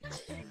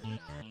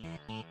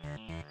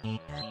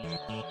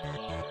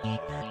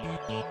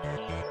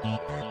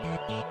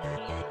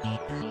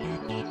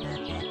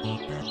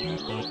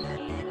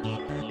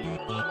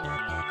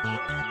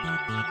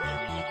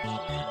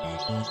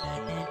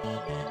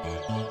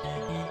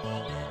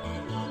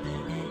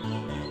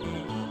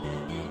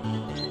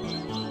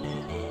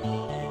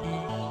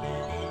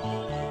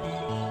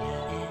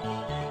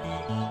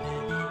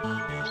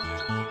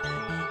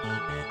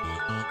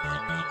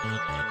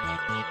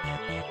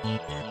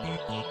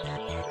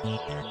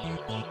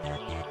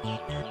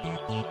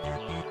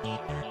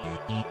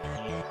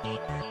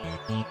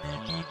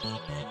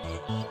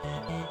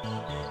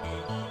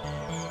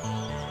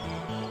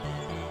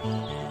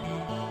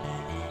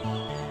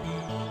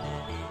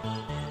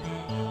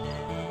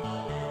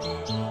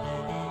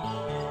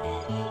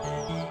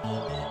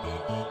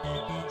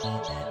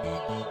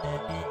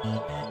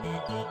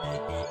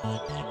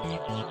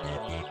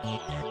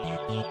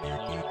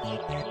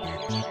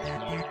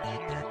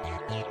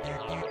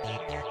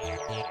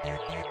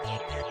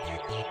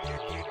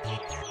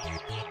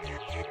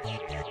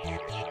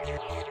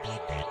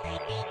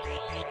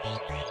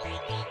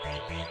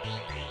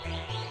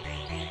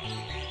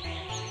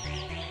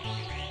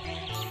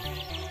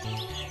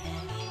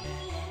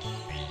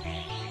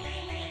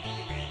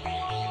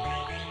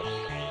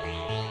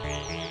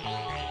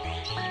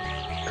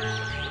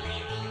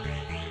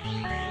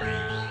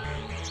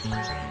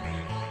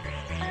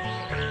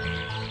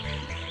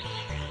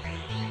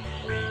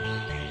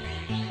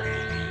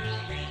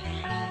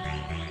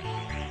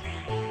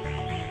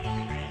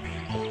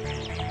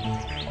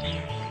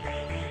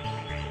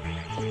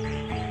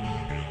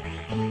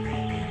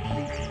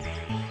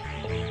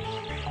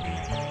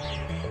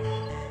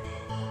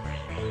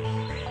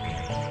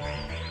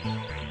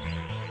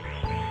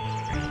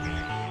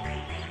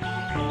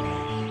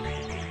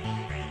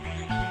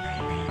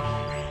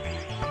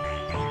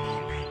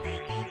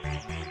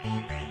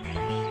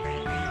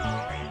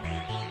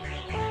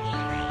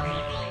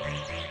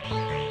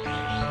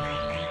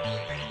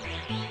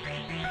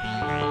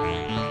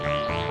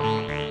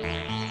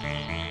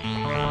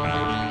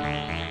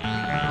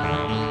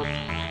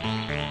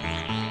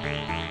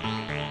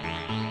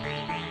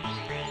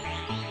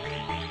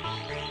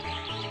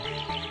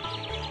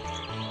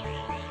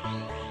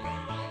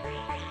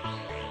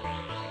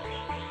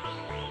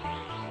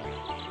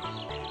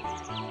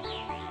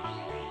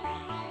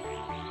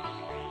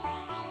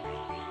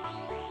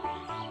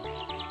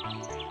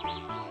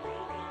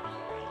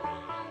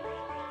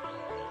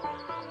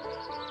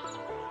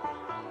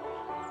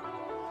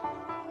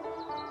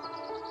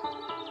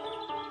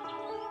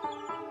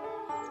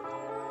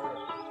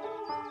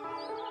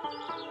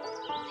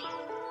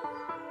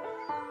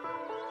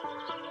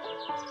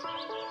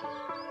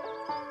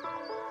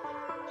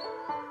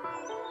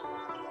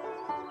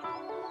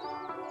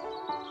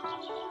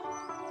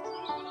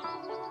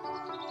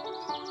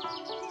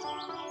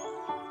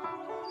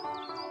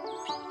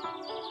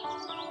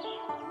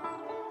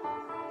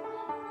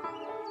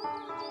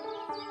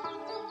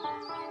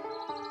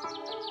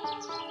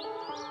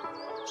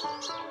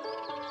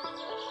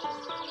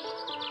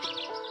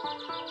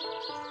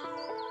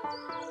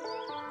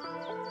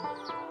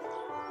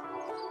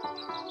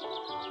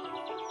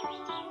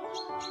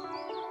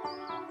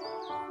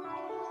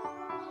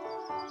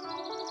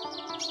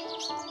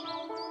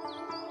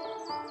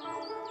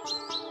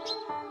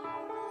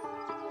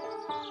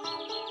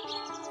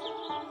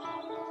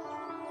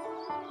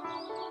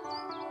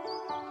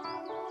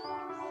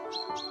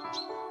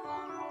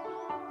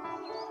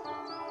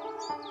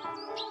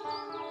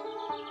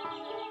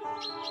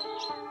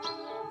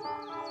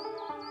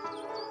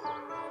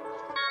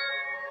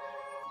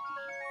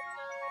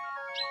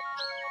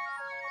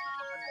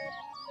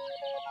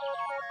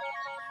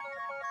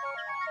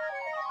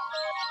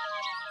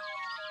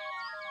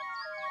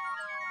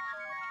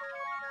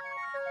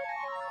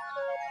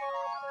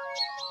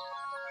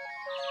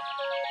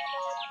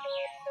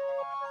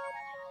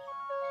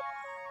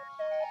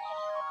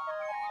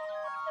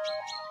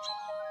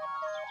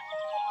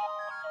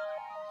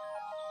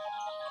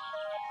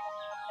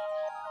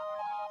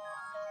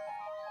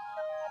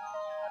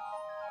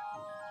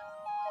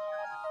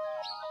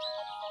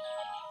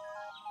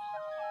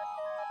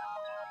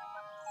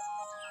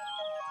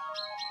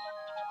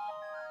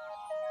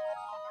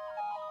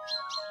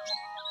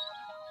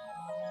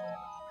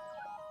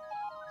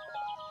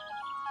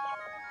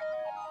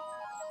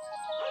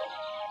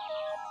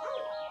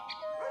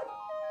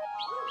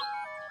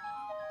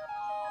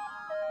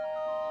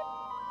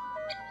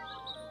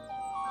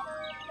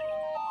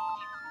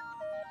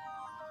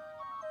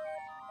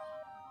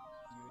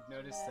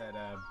 Notice that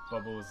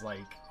Bubbles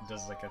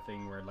does a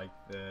thing where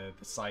the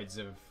sides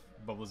of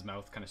Bubbles'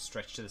 mouth kind of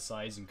stretch to the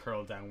sides and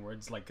curl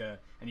downwards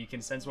and you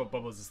can sense what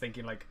Bubbles is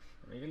thinking, like,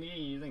 really?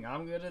 You think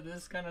I'm good at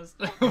this kind of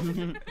stuff?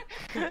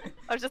 I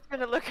was just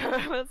gonna look at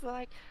him and was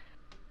like,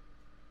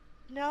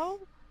 no,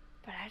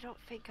 but I don't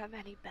think I'm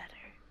any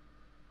better.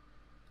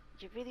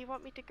 You really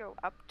want me to go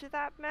up to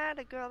that man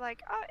and go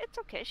like, oh, it's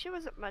okay, she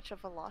wasn't much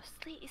of a loss.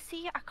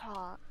 See, I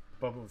can't.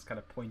 Bubbles kind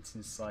of points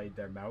inside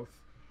their mouth,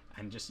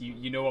 and just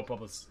you know what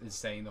Bubbles is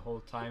saying the whole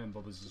time, and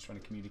Bubbles is just trying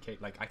to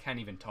communicate, like, I can't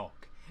even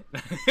talk.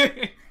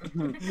 I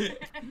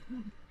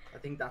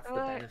think that's the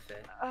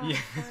benefit. Yeah,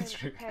 that's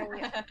true.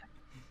 Okay.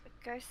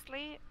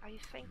 Ghostly, I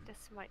think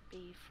this might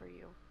be for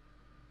you.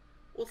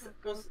 What's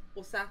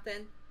that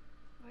then?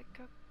 Like,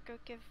 go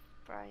give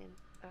Brian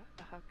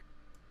a hug.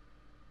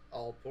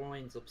 Oh,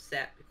 Brian's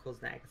upset because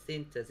there are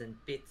splinters and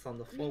bits on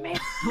the floor.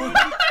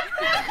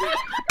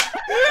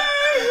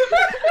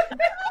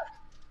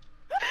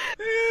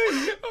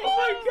 Oh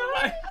my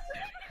god!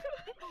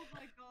 Oh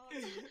my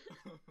god.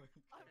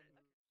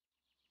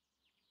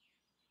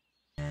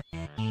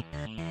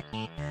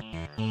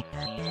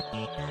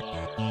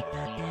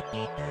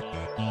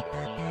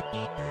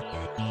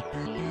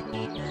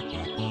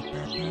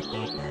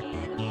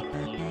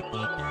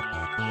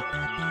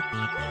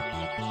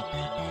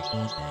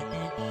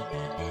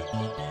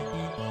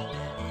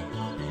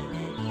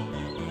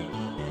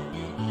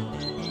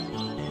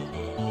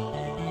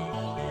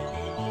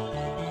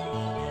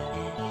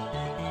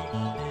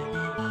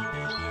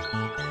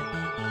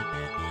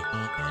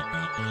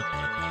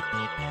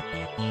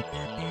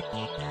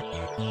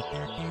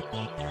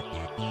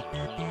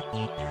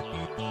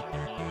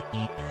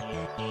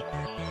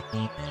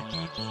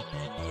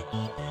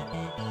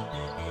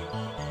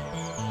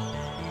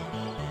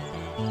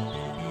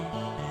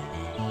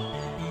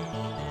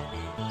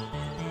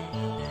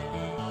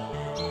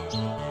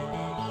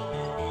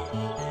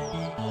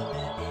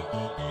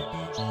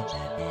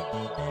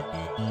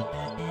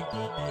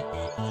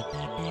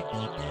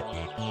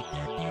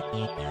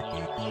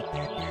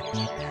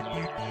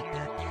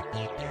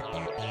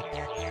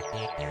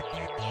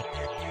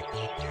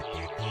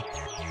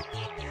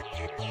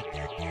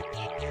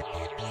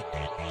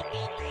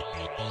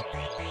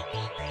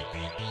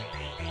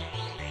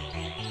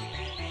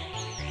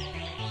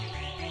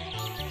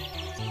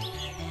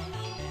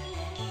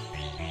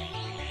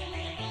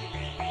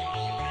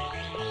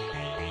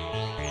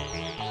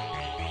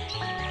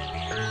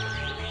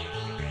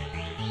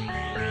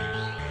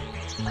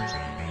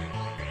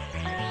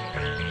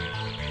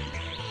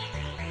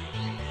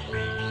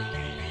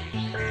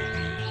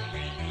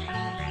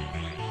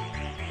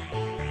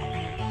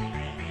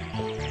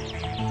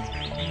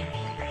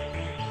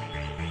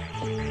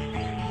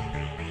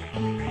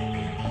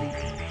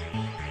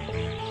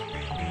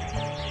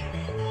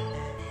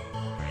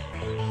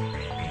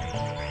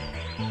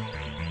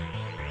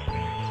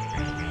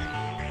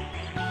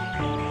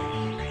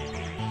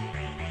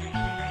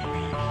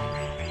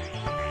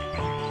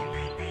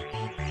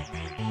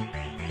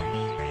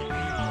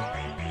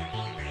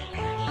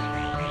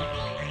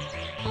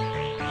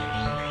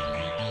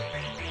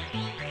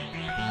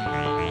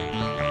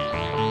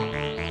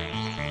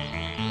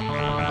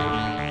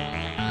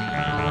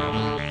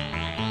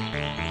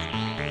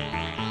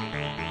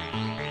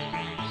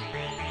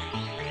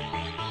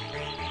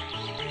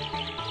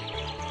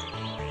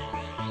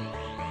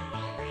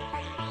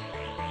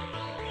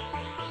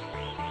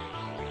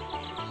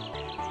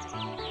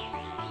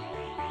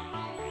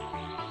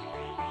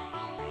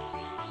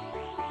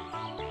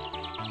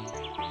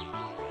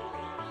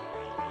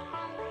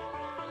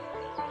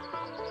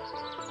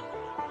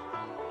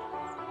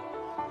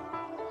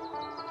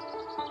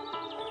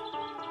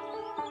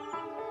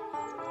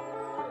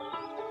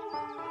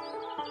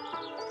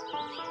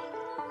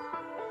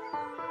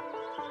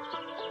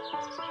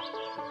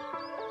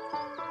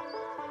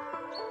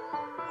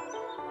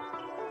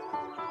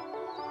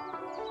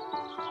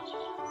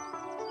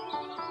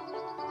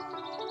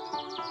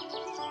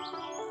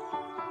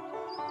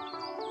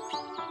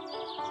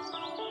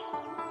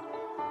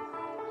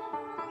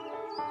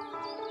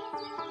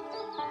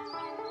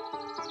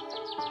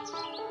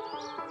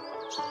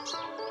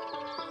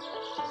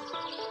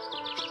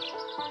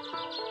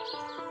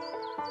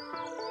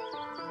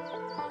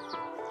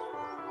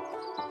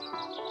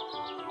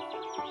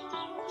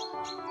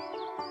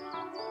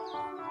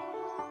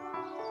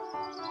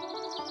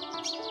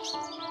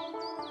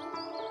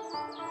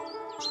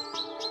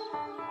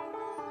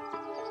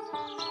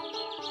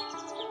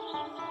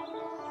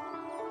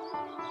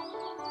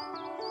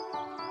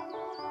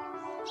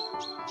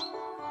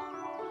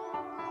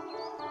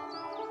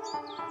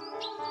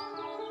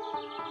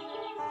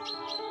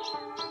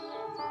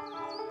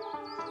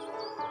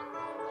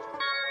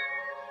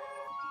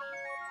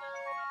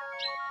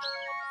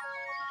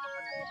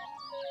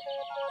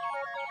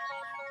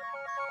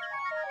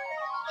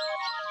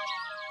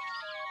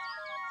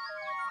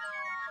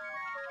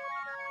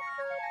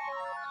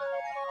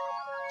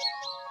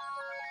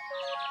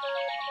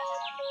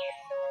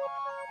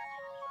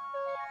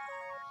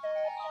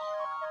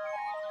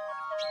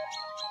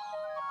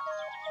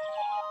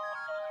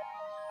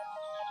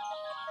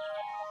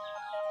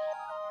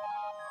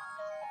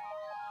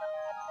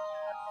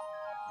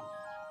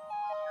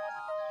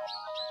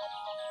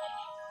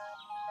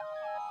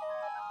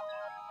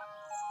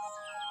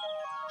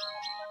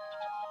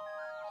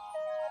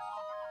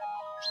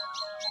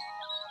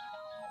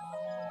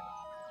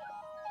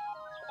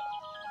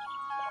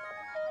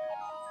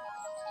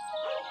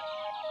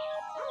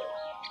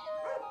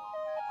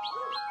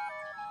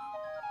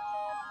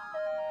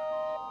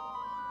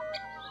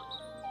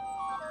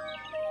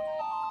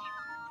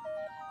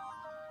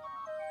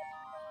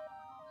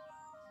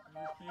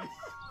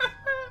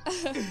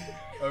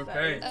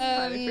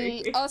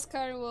 Okay.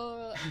 Oscar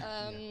will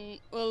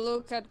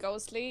look at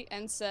Ghostly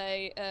and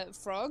say,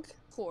 "Frog,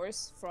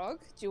 horse, frog.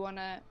 Do you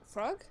wanna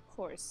frog,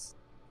 horse?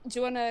 Do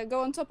you wanna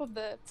go on top of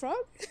the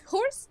frog,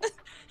 horse?"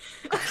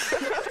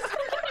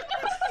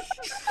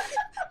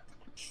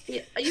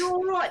 Yeah, are you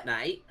all right,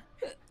 mate?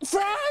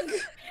 Frog!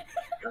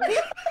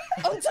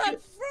 On top,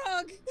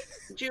 frog!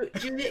 Do you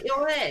hit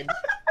your head?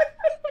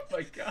 Oh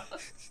my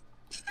god.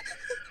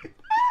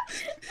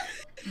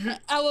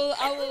 I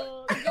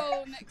will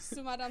go next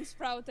to Madame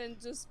Sprout and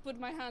just put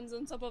my hands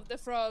on top of the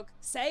frog.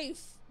 Safe,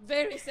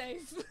 very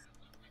safe.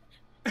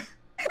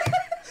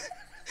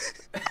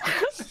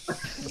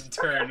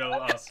 Eternal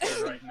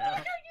Oscar right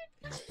now.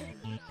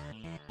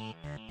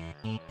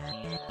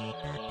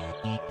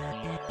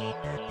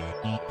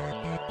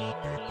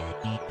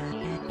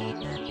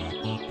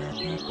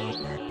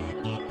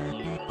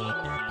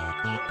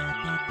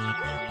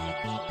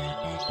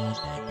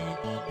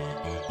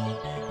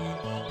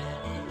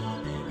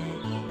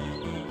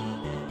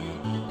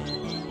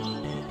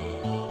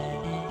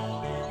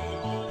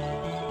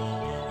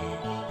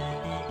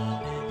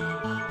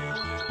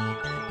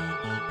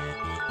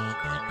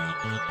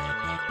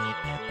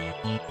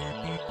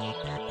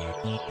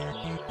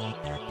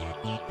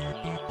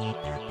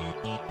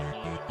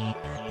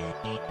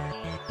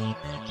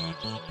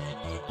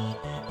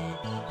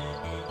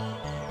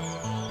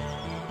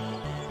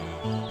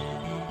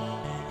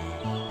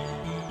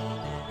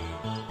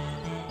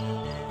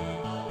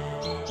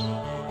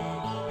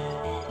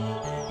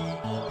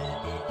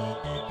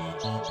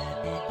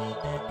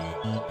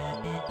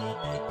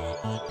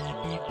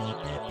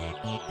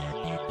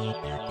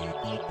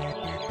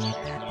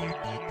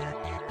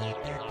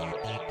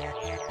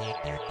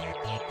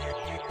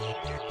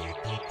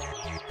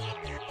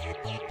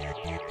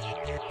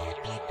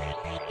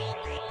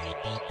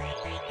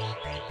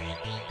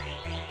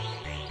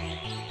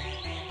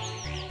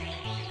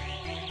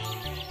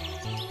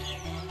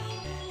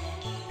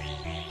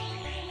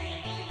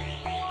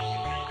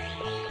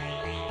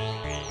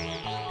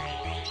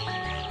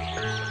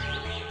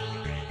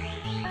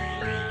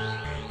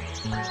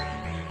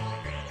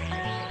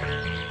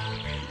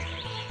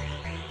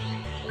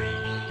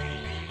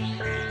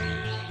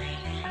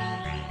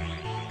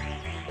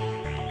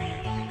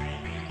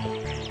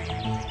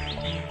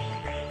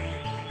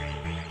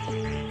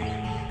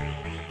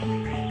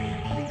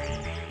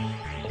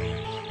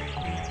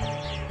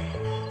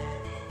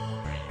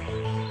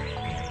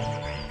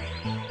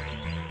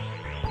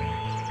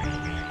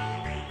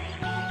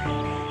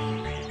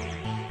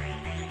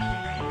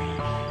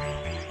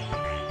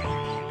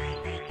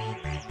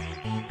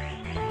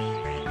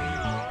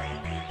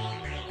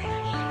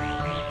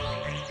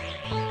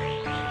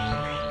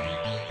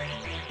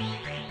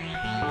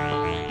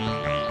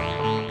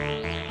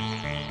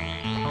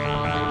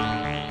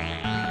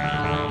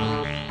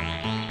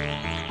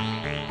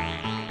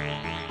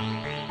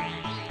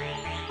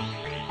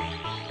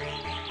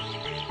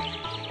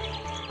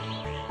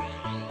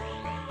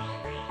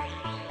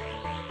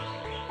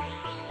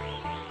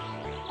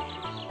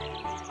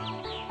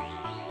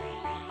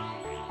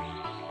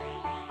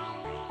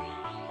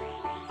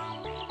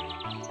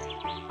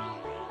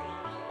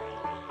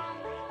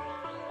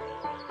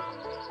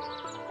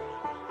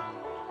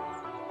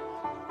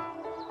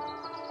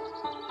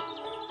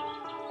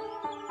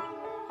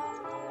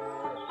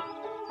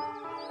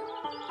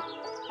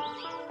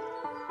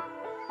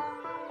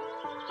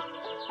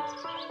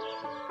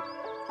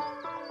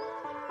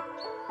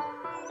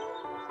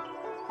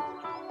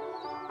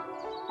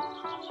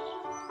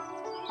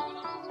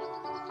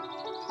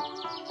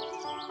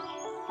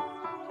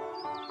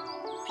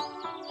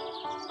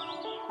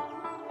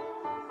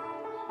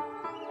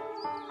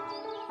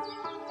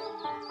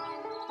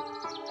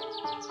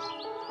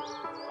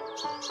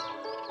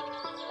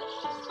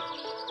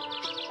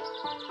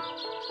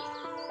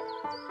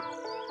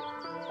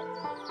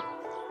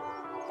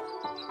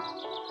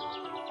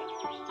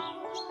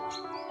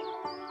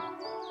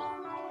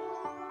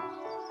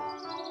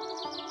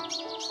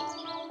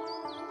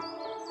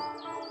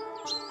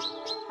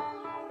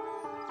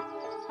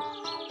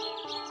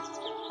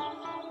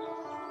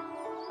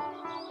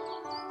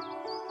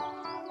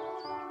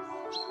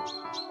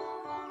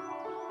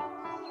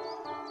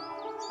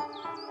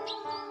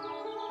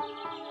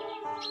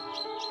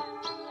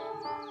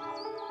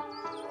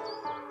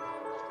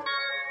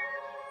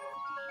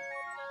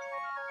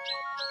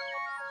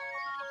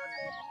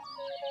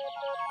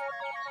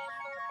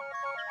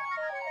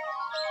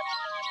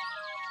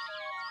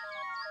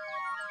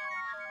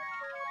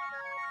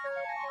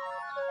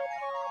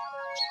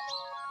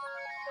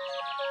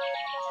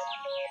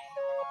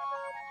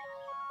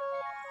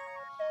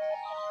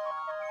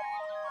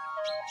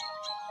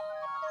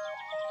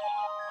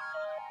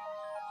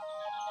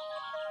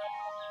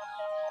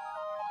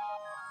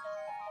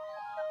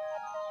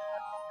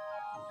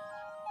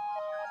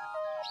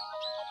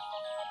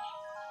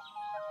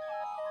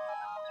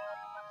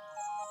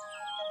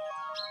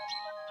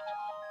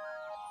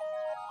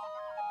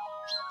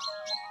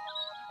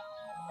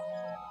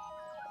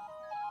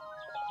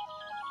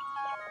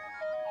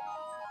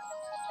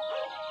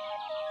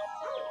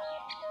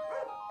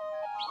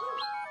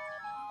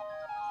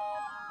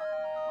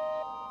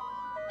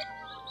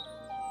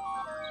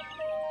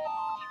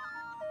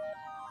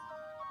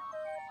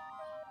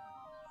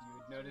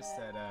 Notice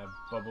that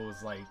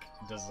Bubbles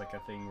does a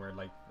thing where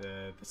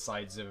the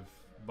sides of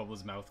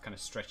Bubbles' mouth kind of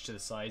stretch to the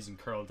sides and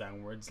curl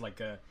downwards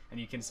and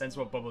you can sense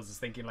what Bubbles is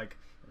thinking, like,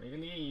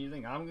 really? You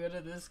think I'm good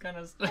at this kind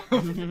of stuff?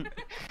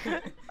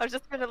 I was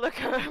just gonna look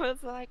at him. I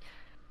was like,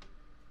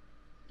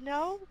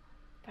 no,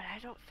 but I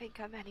don't think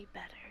I'm any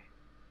better.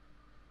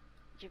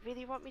 You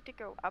really want me to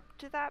go up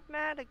to that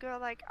man? A girl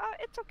like, oh,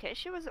 it's okay.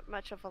 She wasn't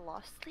much of a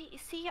loss.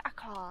 See, I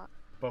can't.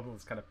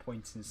 Bubbles kind of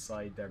points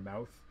inside their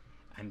mouth.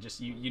 And just,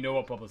 you know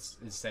what Bubbles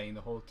is saying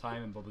the whole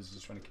time, and Bubbles is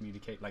just trying to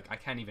communicate, like, I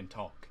can't even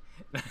talk.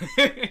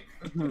 I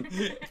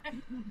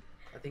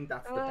think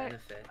that's the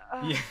benefit.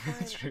 Yeah,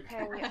 that's true.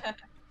 Okay.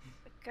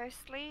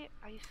 Ghostly,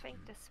 I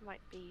think this might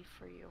be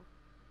for you.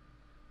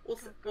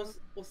 What's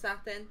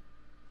that then?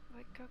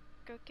 Like,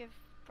 go give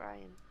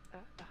Brian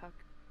a hug.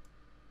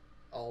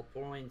 Oh,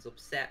 Brian's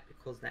upset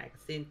because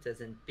Nagacinta's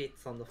in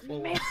bits on the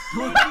floor.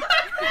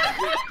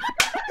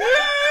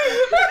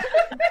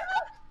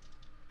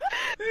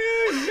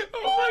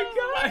 Oh my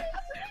god!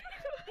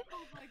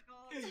 Oh my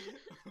god!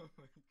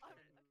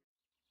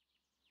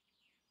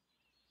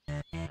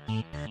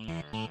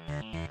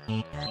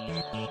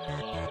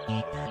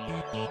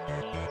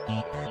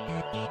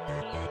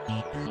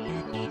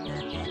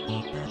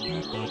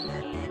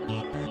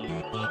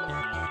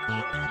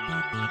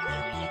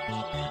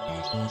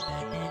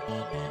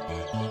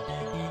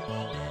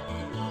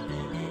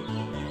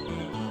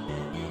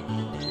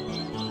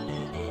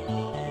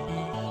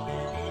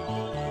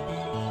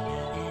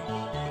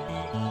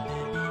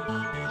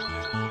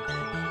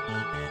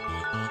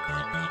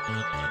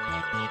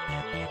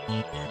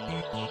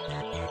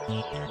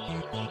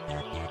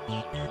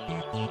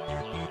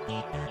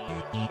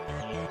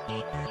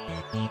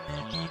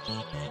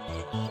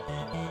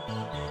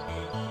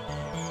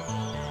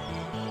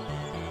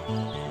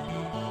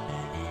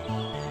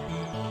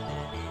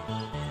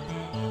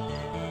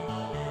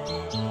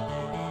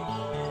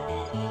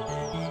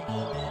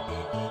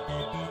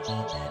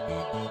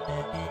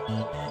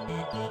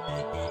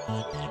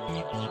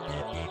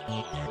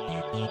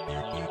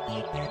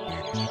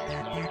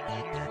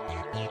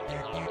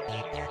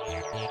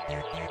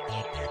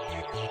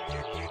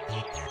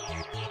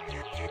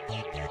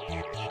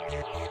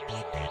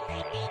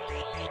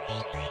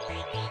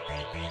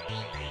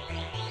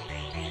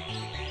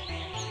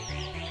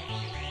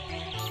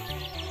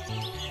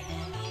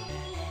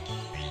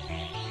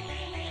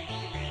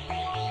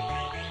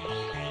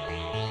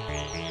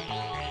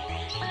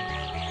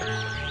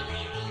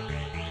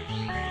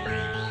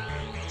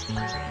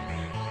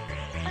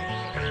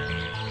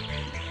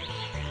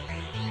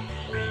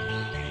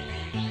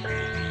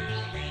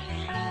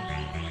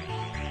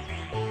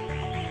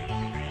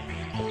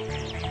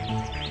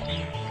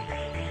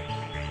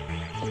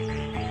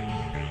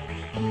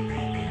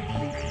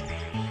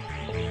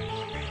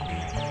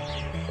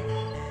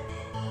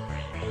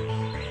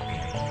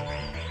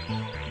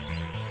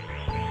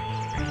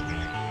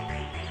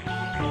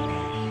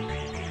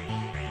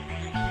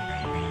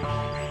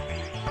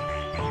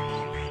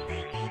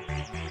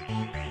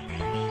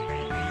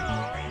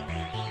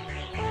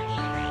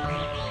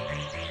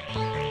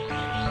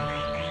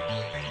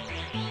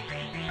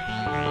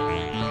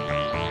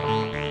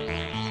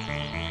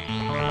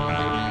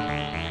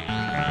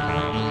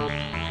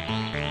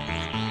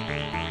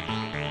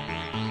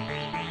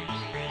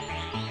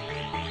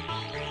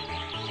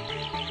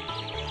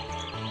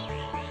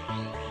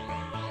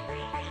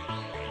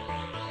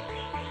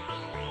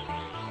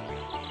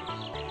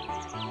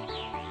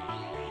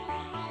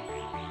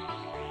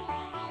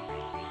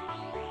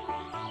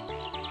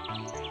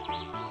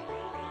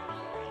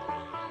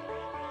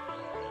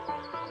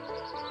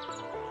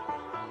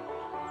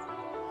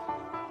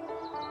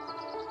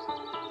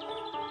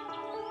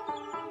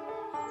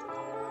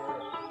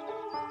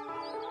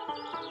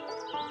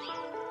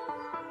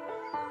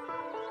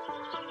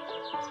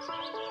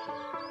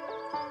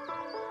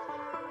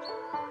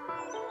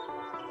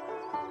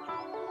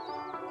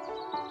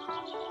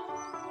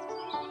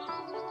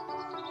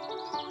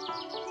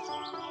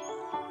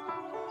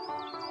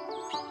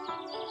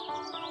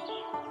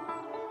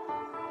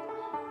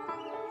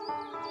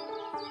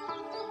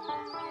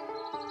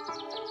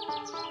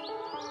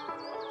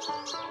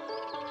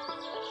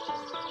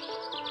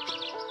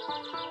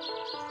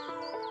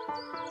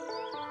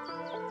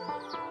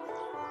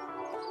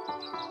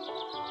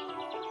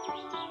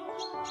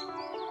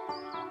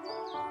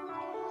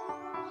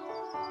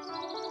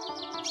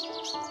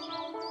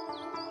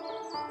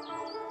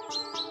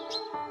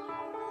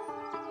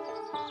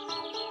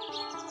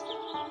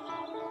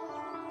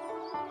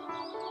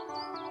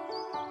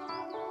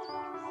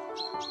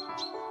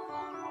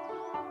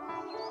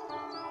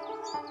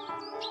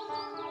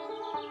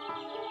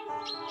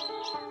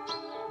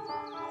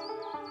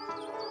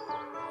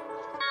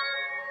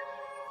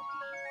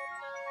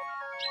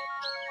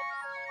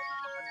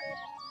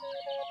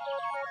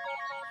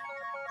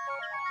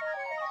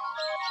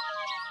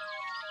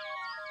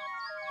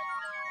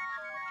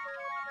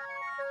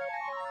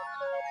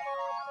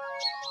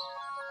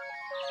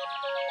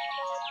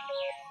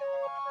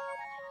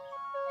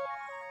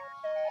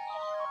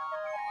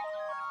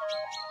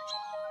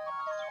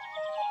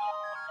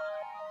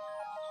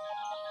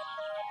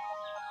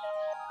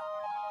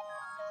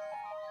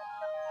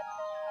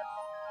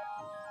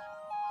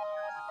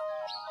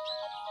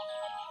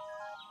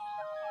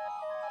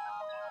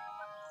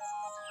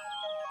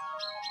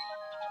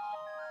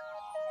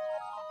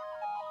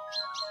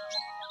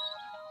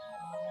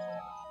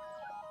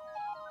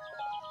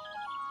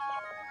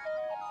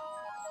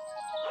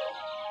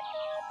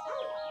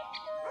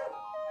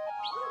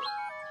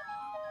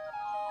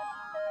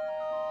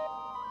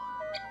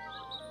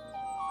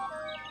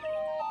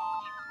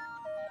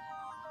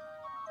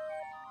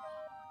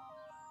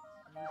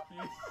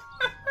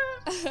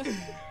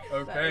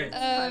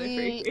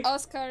 Okay.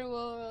 Oscar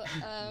will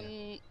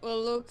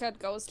look at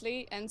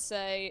Ghostly and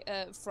say,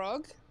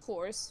 "Frog,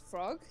 horse,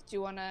 frog. Do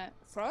you wanna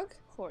frog,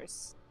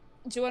 horse?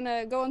 Do you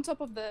wanna go on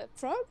top of the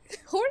frog,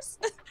 horse?"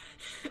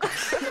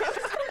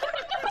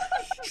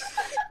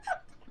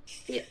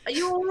 Yeah, are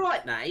you all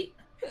right, mate?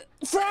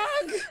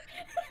 Frog!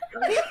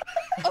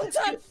 On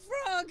top,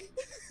 frog!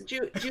 Do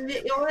you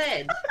hit your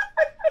head?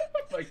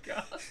 Oh my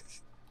god.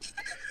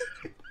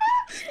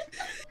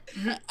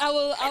 I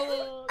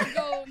will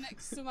go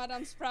next to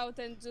Madame Sprout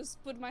and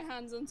just put my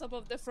hands on top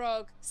of the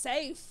frog.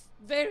 Safe,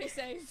 very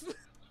safe.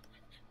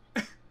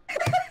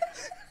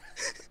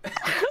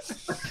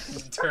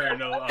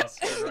 Eternal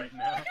Oscar right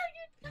now.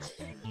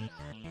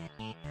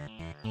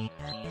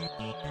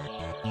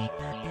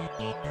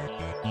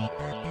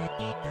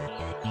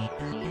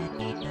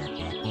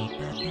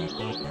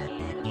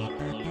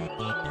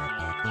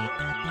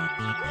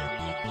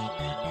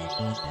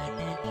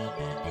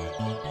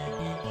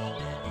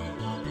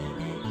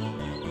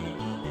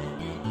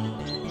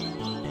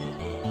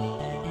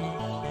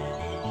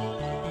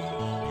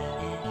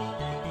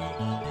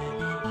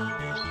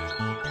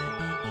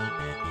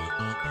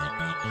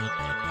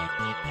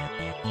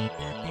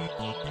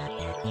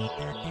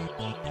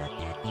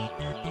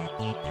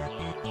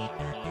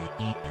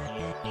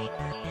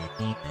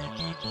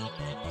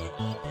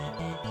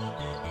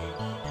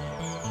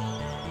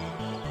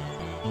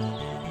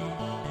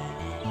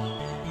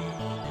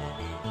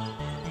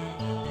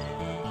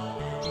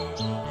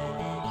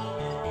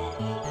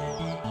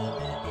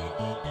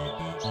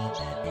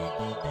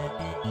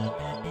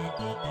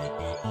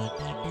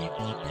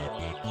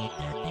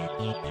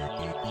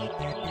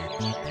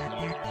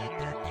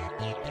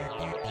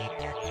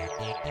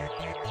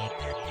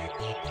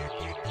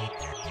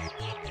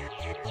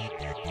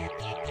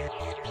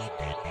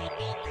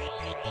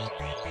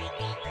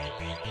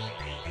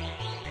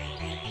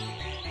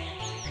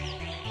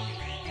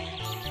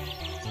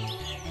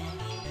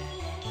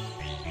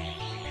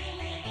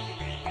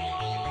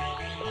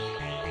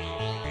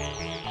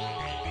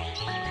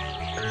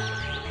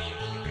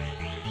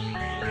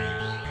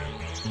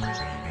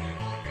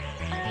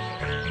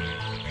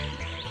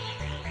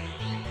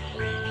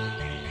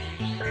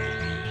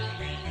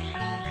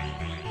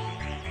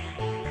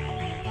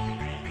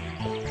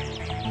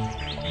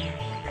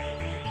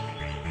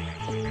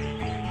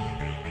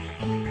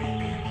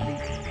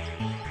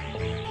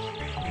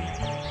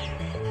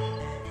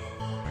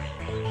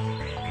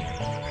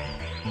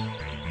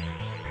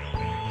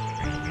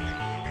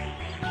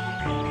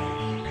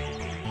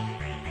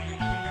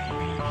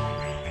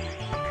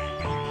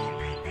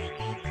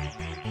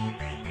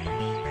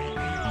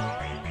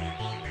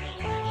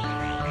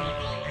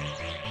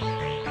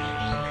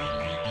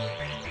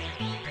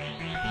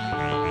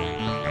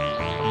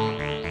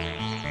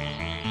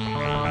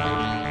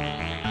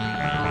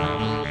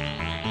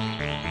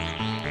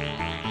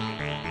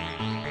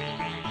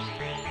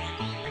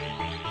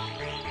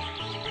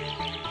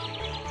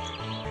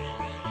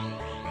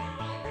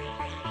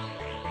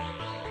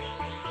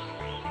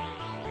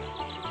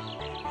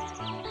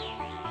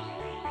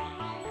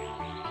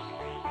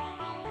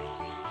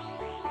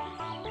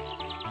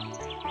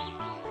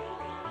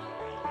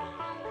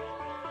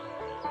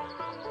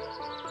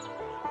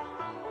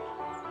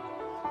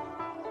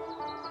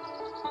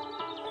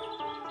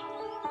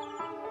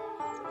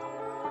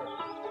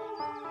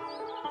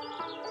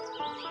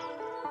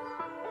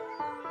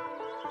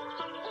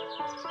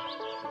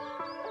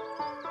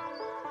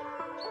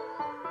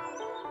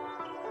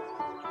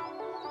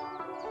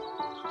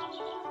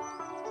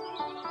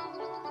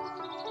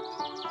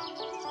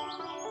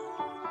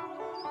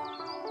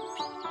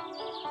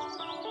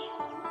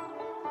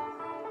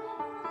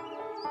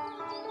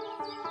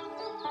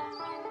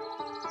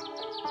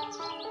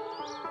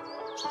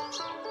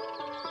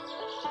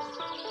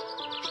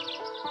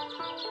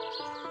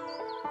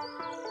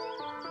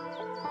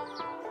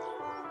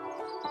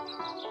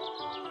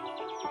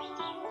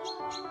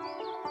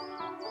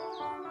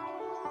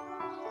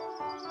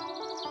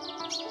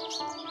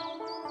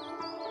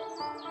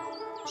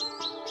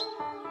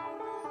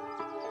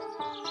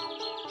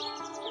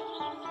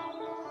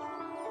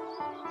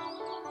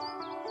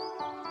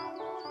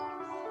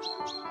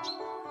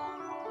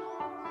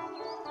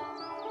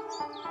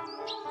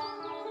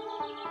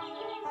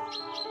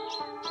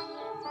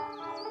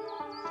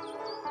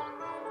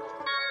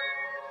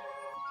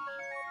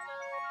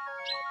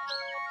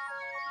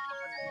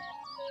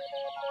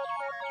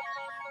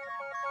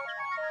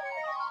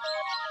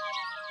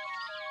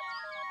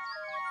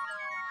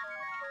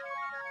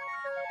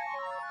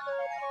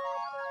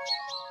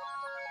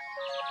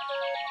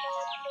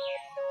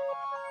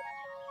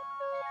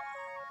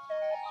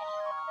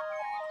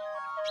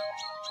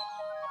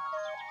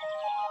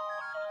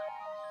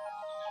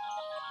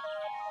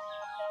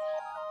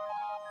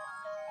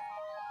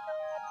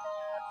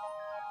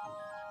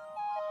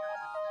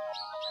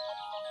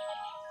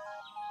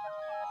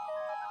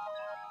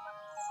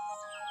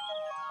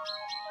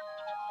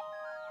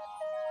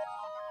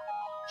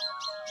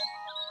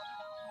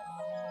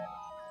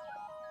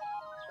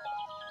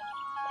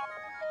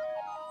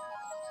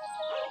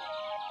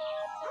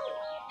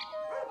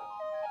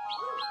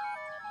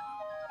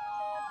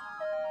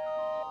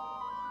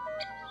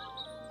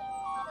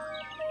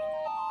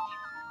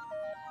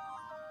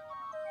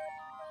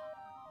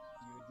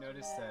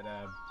 noticed that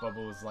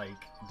Bubbles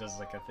does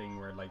a thing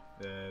where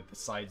the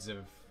sides of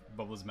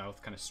Bubbles'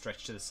 mouth kind of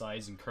stretch to the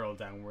sides and curl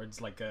downwards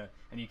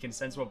and you can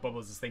sense what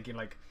Bubbles is thinking,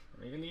 like,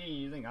 really?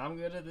 You think I'm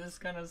good at this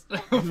kind of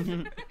stuff?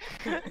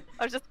 I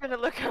was just gonna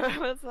look at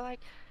him. I was like,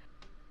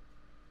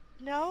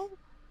 no,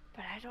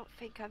 but I don't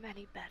think I'm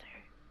any better.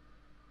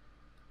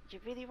 You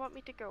really want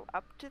me to go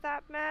up to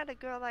that man? A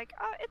girl like,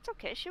 oh, it's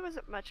okay. She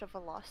wasn't much of a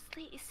loss.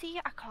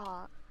 See, I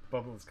can't.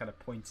 Bubbles kind of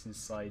points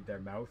inside their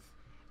mouth,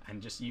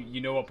 and just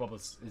you know what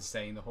Bubbles is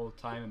saying the whole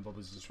time, and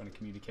Bubbles is just trying to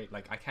communicate.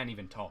 Like, I can't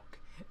even talk.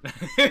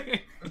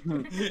 I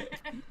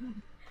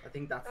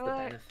think that's the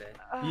benefit.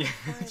 Yeah,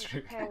 that's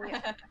true. Okay.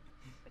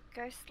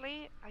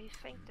 Ghostly, I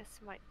think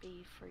this might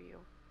be for you.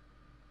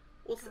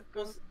 What's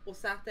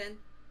that then?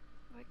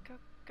 Like,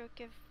 go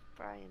give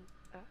Brian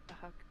a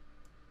hug.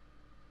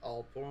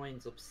 Oh,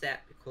 Brian's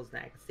upset because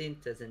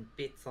Nagacinta's in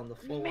bits on the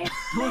floor.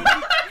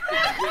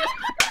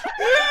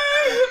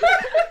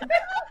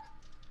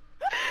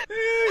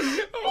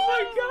 Oh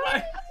my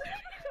god!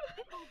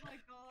 Oh my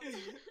god.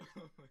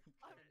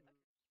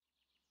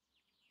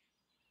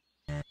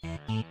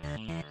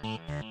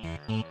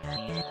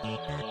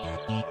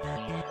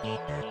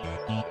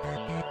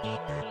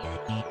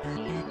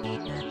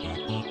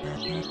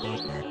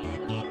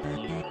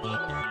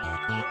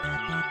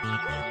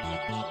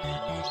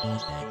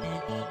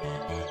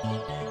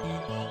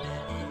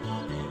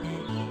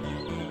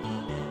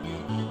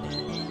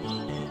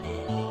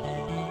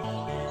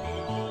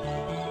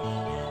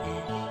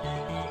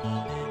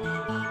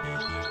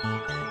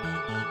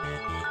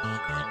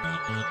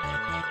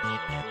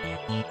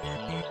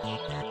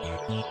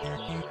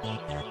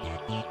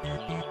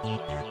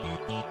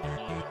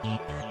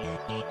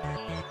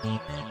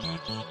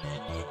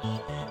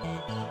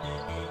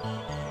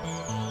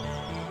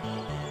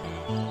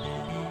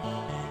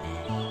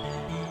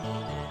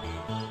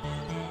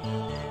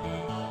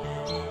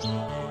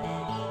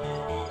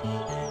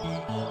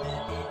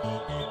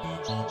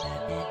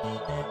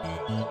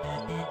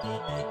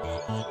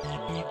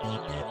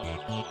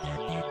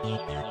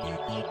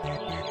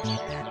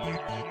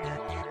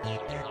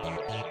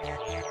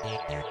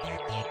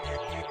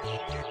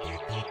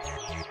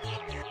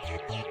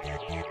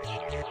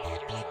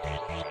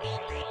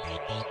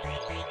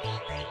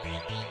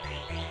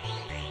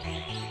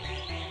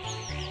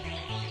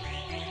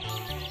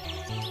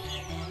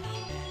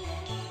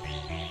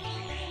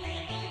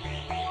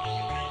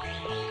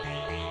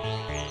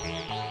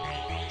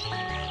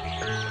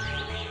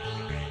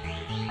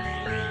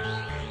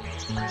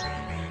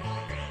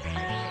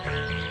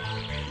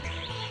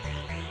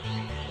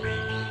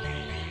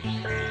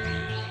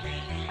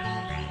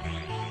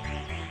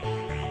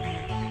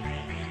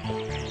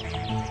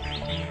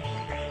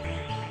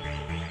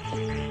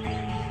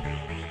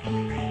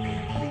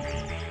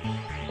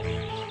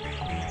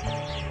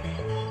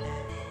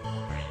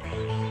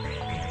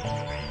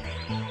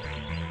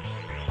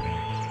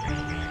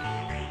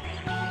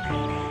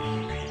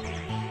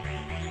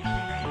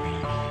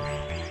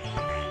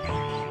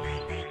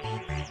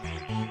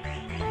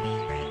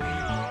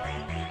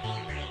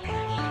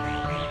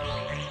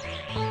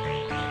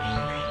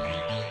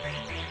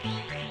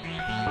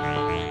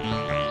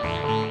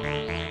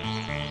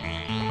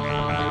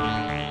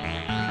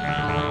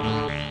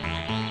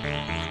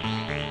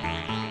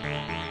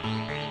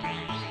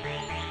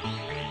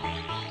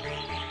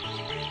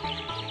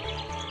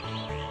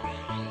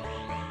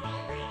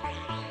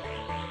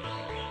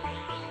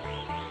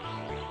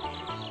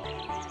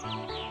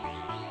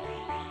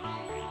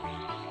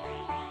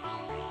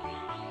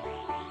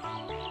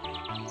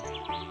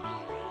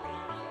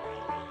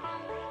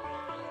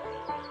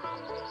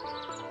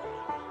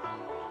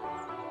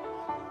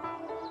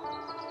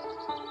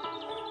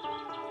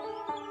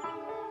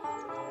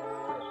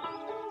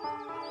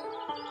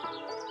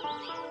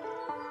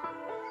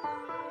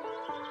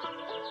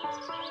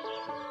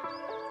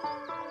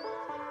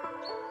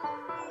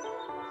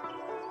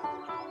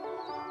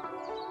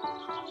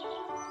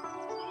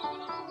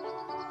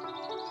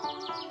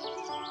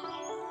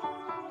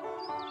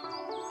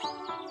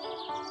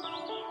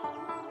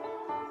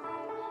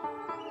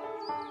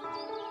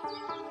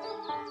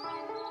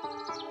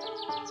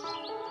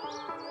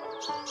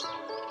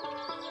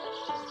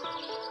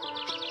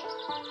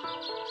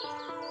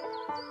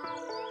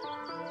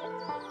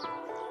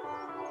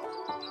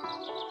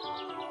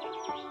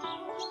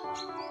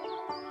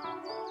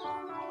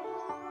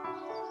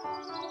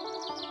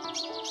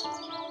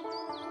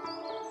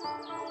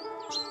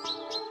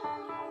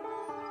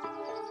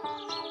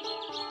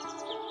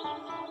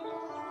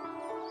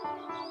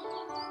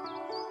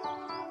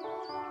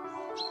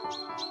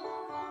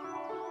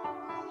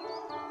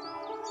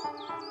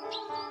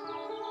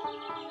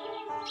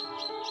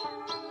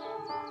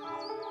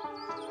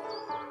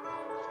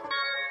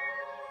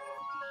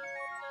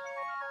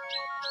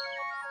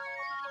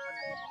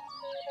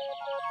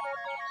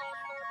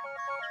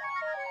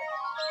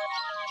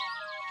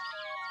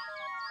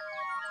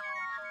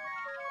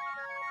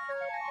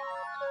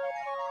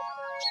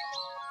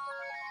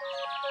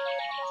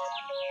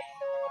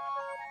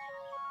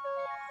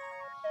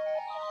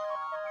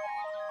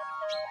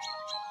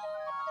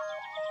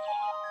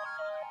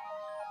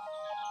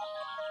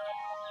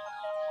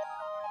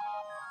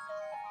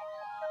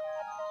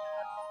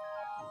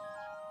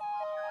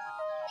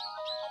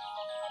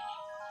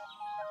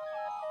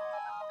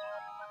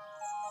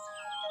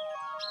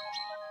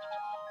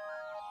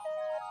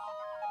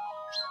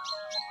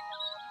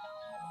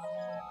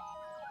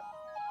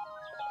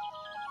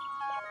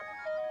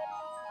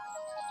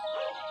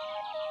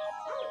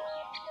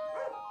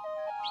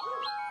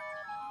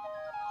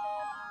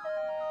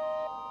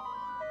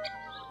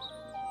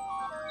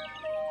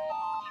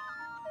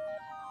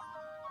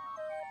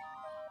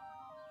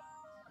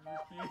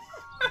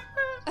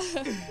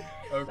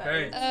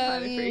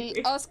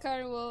 Okay.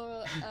 Oscar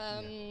will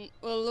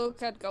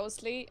look at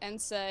Ghostly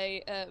and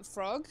say,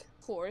 frog,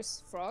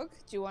 horse, frog.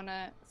 Do you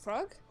wanna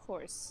frog,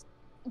 horse?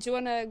 Do you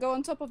wanna go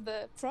on top of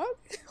the frog,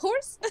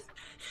 horse?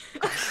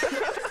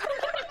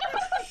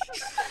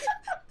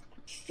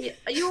 Yeah,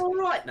 are you all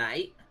right,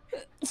 mate?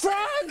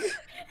 Frog!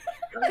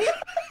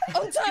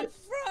 On top,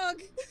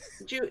 frog!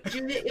 Do you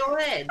hit your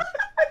head?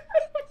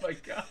 Oh my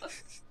god.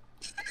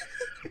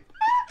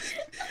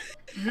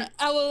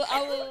 I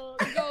will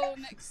go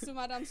next to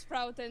Madame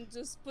Sprout and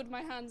just put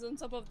my hands on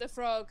top of the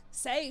frog.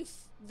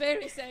 Safe,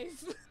 very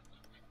safe.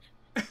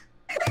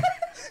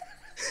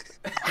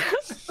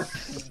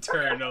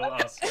 Eternal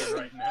Oscar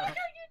right now.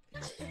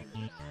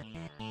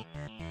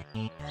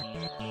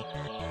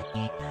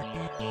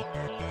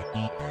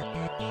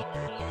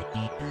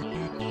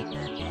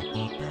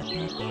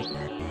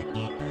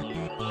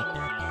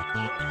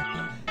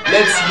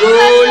 Let's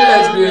go,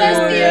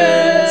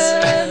 lesbians!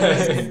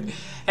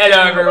 Hello,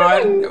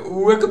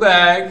 everyone. Welcome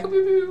back.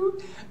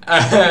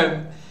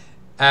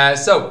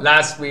 So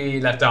last we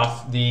left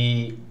off,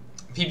 the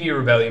PB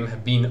Rebellium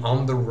have been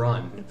on the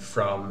run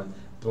from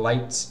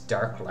Blight,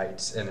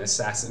 Darklight, an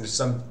assassin.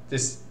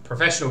 This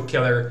professional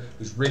killer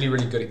who's really,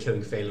 really good at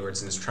killing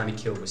Feylords and is trying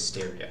to kill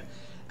Wisteria.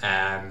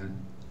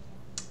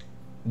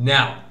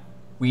 Now,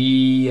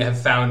 we have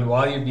found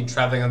while you've been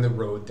traveling on the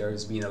road, there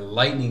has been a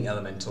lightning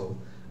elemental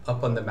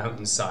up on the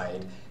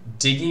mountainside,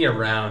 digging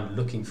around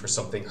looking for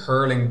something,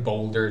 hurling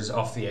boulders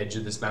off the edge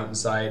of this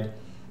mountainside.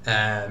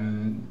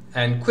 And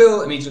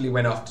Quill immediately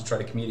went off to try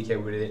to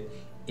communicate with it.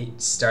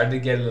 It started to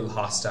get a little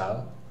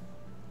hostile,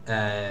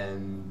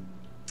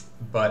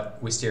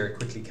 but Wisteria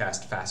quickly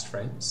cast Fast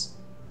Friends,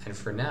 and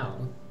for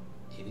now,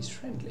 it is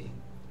friendly.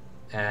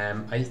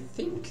 I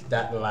think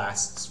that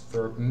lasts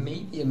for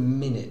maybe a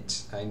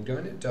minute. I'm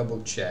going to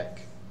double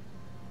check.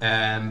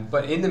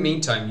 But in the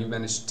meantime, you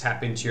managed to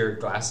tap into your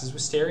glasses,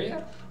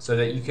 Wisteria, so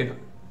that you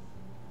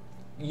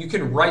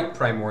can write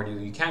Primordial.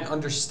 You can't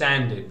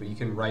understand it, but you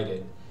can write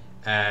it.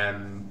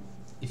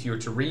 If you were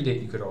to read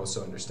it, you could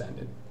also understand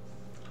it.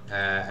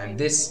 And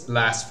this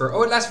lasts for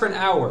it lasts for an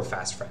hour,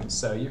 Fast Friends.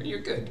 So you're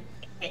good.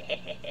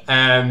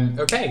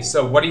 Okay,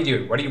 so what do you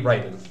do? What are you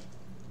writing?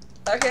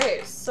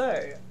 Okay,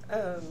 so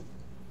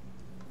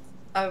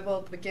I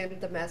will begin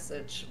the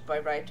message by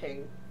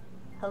writing,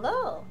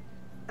 "Hello.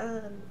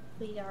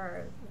 We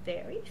are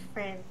very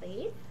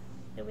friendly.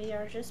 We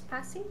are just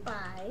passing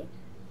by.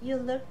 You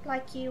looked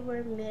like you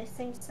were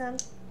missing some,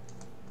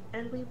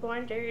 and we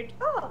wondered,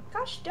 oh,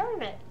 gosh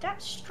darn it,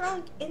 that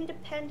strong,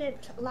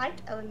 independent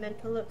light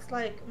elemental looks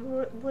like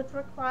would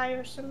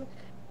require some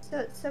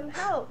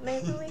help.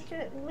 Maybe we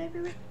could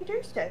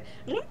do so.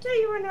 Not that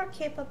you were not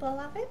capable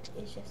of it.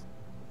 It's just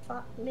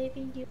thought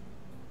maybe you."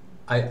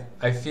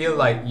 I feel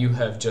like you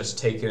have just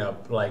taken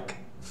up like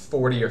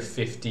 40 or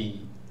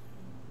 50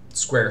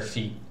 square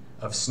feet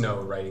of snow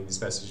writing this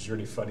message. Is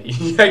really funny.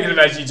 I can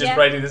imagine you just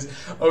writing this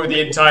over the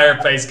entire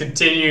place,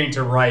 continuing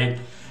to write,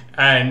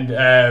 and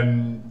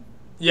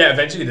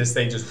eventually this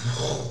thing just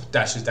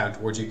dashes down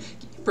towards you.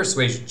 Give me a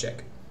persuasion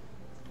check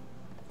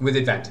with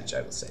advantage,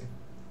 I will say.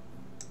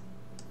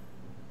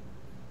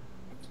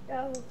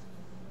 Oh.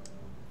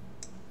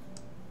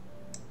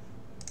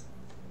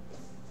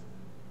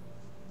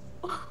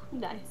 Oh,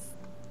 nice.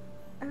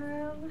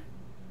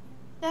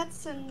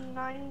 That's a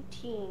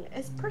 19.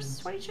 Is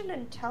persuasion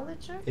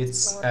intelligence?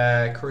 It's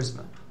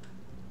charisma.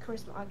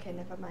 Charisma. Okay,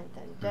 never mind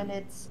then. Then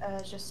it's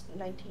just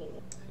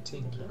 19.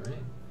 19. All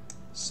right.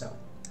 So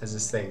as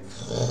this thing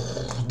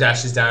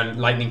dashes down,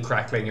 lightning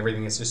crackling,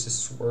 everything is just a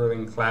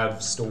swirling cloud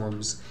of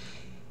storms.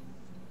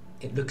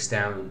 It looks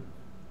down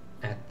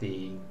at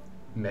the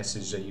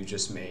message that you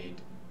just made,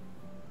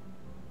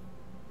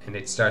 and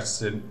it starts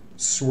to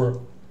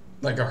swirl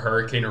like a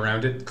hurricane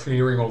around it,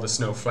 clearing all the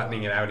snow,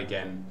 flattening it out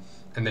again,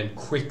 and then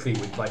quickly,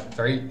 with like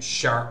very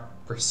sharp,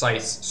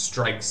 precise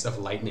strikes of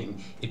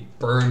lightning, it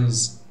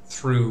burns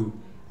through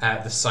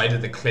the side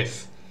of the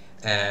cliff.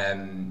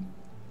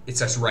 It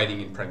starts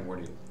writing in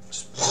Primordial.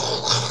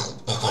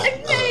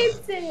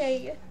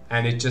 Amazing!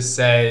 And it just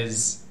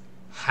says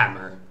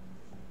hammer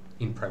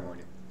in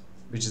Primordial,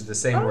 which is the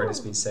same word it's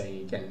been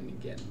saying again and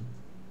again.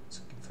 It's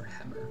looking for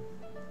hammer.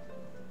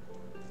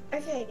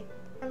 Okay,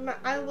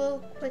 I will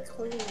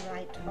quickly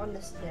write on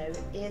the snow,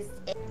 is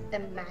it the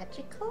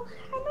magical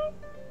hammer?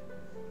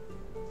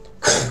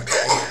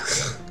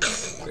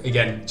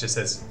 Again, it just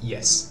says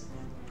yes.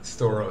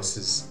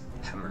 Thoros'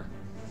 hammer.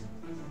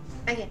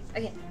 Okay,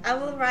 I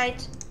will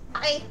write,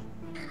 I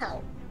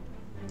help,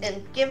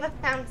 and give a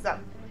thumbs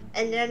up,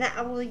 and then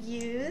I will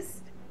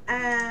use,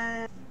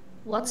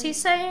 What's he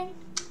saying?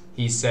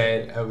 He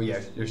said, oh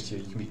yeah, you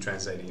can be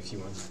translating if you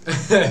want.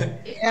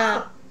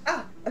 Yeah.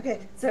 Oh,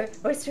 okay, so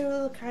Oyster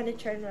will kind of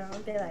turn around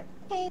and be like,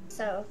 hey,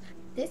 so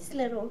this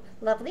little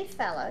lovely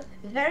fellow,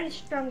 very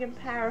strong and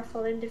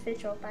powerful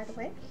individual, by the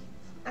way,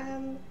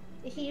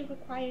 he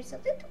requires a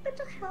little bit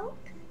of help.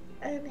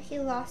 He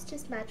lost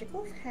his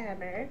magical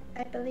hammer,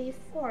 I believe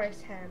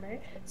Thor's hammer,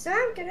 so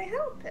I'm gonna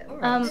help him.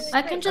 Right.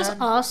 I can just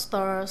ask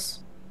Thoros.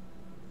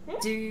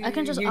 Do I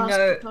can just you ask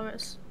know,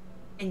 Thoros.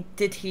 And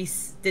did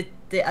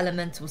the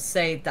elemental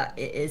say that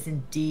it is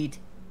indeed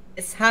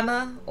his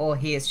hammer, or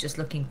he is just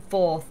looking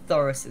for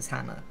Thoris's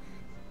hammer?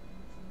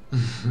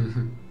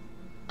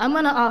 I'm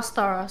gonna ask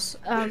Thoros.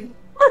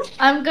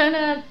 I'm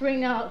gonna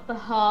bring out the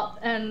harp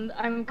and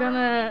I'm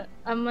gonna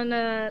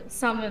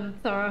summon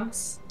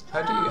Thoros.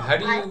 How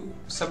do you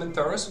summon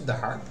Thoros with the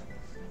harp?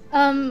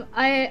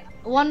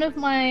 One of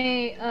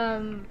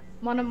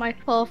my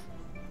 12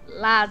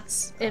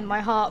 lads in my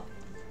harp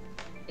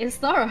is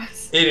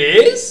Thoros. It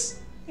is?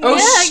 Oh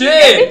yeah, shit!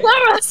 You gave me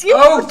Thoros.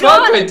 Oh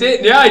fuck! I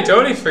did. Yeah, I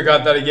totally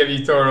forgot that I gave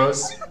you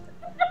Thoros.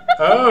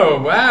 Oh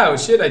wow!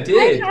 Shit, I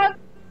did.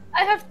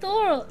 I have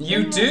Thoros.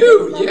 You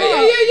do?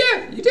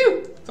 Yeah. You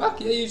do. Fuck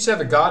yeah! You just have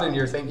a god in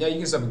your thing. Yeah, you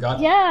can summon a god.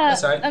 Yeah.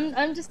 That's alright.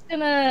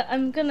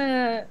 I'm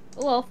gonna.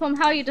 Well, from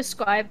how you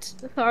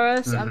described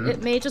Thoros,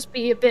 it may just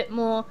be a bit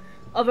more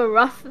of a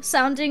rough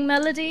sounding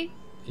melody.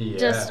 Yeah.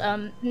 Just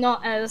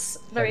not as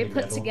very Heavy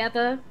put metal.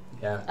 together.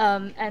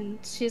 Yeah. And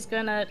she's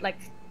gonna like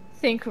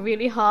think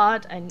really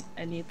hard. I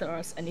need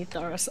Thoros. I need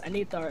Thoros. I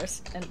need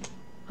Thoros. And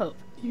hope.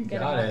 You Get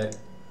got him it.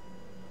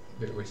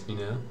 Bit with me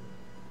now.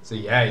 So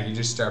yeah, you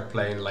just start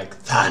playing like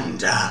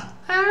thunder.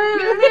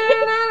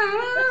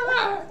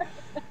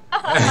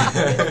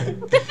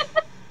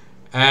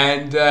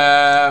 And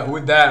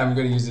with that, I'm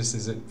going to use this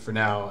as it for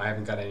now. I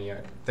haven't got any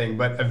other thing,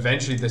 but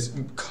eventually this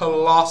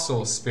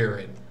colossal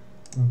spirit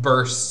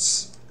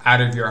bursts out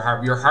of your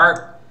harp. Your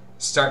harp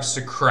starts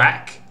to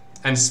crack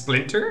and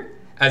splinter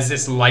as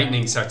this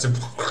lightning starts to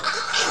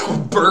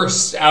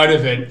burst out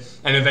of it,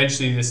 and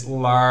eventually this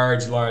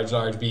large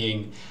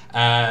being,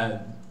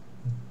 about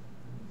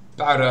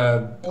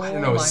a, I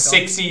don't know,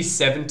 60,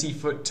 70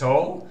 foot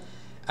tall,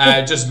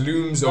 just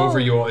looms over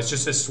you all. It's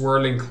just a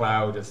swirling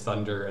cloud of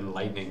thunder and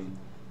lightning.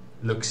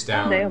 Looks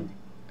down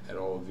at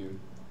all of you.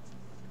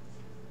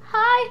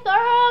 Hi,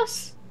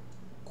 Thoros.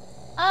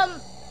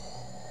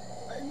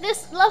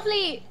 This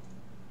lovely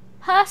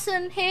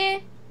person here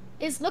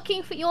is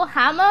looking for your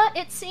hammer,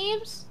 it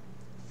seems.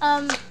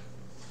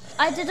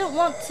 I didn't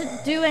want to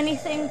do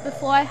anything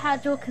before I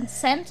had your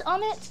consent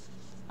on it.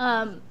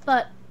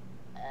 But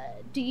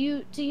do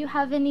you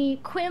have any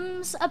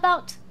quims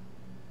about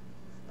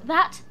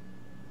that?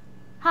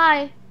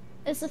 Hi,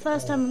 it's the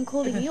first time I'm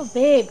calling you. You're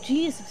big,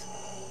 Jesus.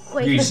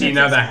 Wait, You see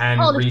now the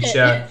hand Holy reach shit.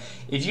 out.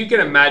 If you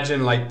can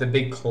imagine like the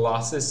big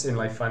Colossus in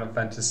like Final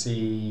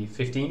Fantasy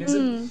 15, is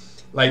it?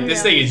 Like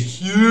this thing is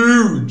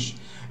huge,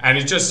 and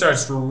it just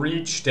starts to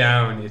reach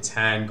down its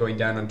hand, going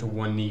down onto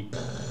one knee,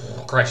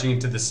 crashing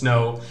into the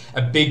snow.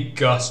 A big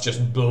gust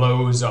just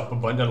blows up a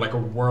bunch of like a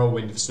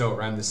whirlwind of snow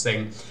around this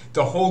thing.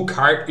 The whole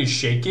cart is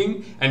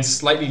shaking and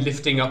slightly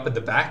lifting up at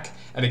the back,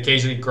 and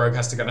occasionally Grog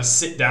has to kind of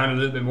sit down a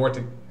little bit more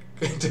to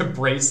to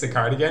brace the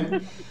cart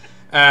again.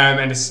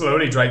 And it's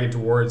slowly dragging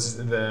towards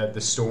the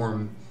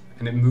storm,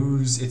 and it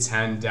moves its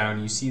hand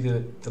down. You see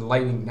the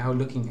lightning now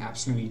looking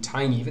absolutely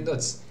tiny, even though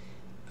it's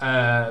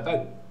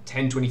about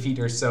 10, 20 feet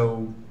or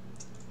so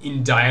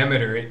in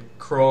diameter. It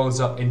crawls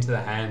up into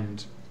the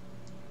hand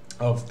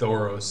of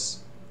Thoros,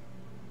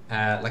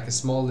 like a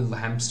small little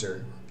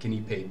hamster,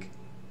 guinea pig,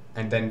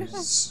 and then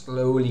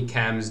slowly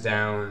calms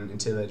down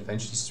until it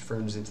eventually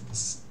firms into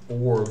this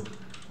orb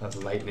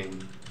of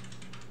lightning,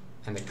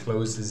 and it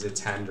closes its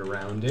hand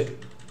around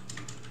it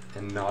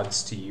and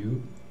nods to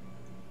you,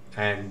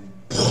 and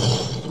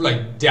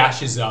like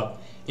dashes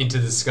up into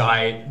the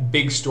sky.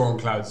 Big storm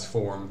clouds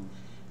form,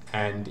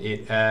 and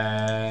it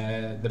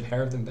the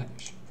pair of them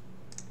vanish.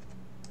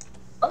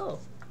 Oh.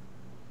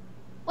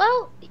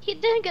 Well, he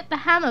didn't get the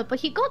hammer, but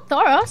he got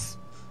Thoros.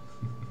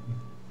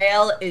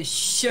 Rael is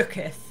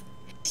shooketh.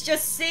 He's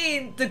just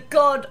seen the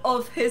god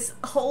of his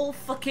whole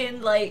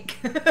fucking like.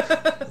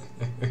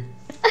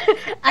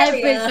 I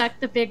bring back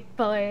the big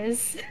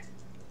boys.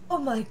 Oh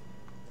my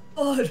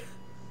god.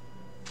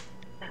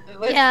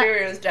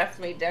 Wisteria is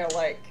definitely there,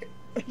 like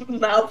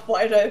mouth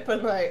wide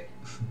open, like.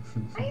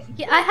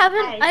 Yeah,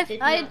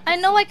 I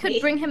know I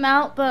could bring him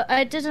out, but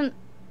I didn't.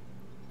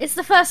 It's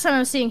the first time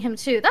I'm seeing him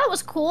too. That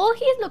was cool.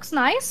 He looks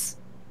nice.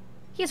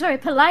 He's very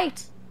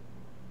polite.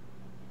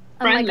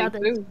 Friendly Unlike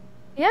others. too.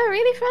 Yeah,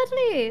 really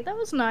friendly. That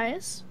was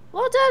nice.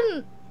 Well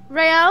done,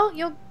 Rael.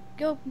 Your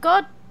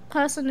god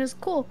person is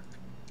cool.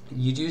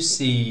 You do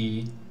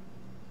see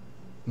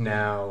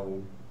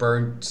now,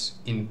 burnt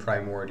in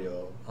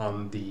primordial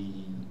on the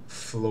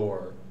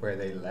floor where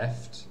they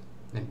left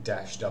and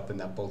dashed up in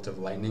that bolt of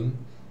lightning.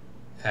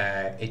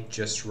 It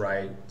just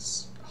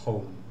writes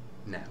home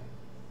now.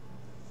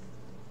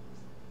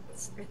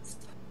 It's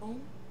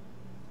home.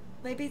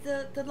 Maybe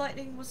the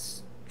lightning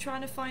was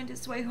trying to find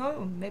its way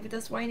home. Maybe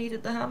that's why he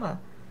needed the hammer.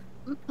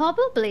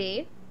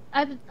 Probably.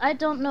 I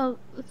don't know.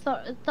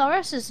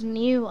 Thoros is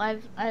new.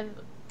 I've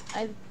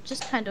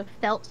just kind of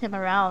felt him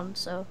around,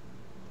 so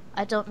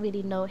I don't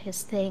really know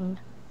his thing.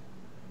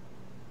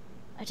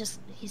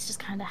 He's just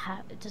kind of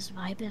just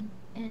vibing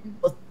in.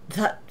 Well,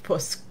 that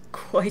was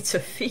quite a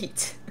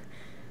feat.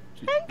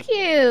 Thank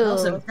you.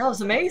 That was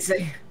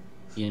amazing.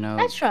 You know,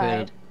 I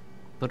tried.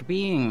 but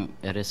being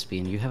a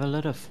lesbian, you have a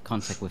lot of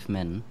contact with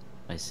men.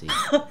 I see.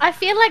 I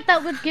feel like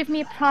that would give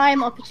me a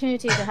prime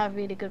opportunity to have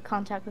really good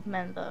contact with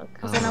men, though,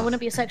 because then I wouldn't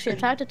be sexually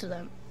attracted to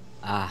them.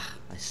 Ah,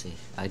 I see.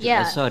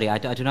 Yeah. Sorry, I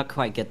do not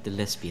quite get the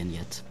lesbian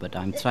yet, but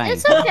I'm trying.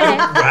 It's okay.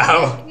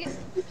 Wow.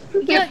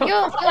 You're working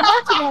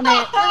on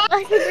it. You're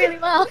working really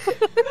well.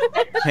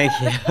 Thank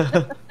you.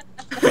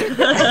 I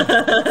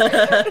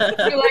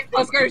feel like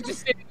Oscar is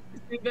just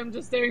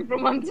staring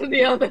from one to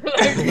the other.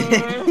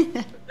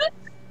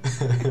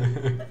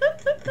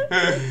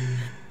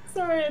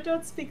 Sorry, I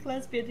don't speak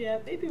lesbian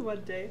yet. Maybe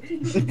one day.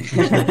 Let's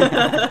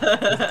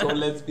go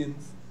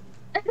lesbians.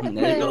 There you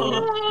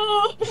go.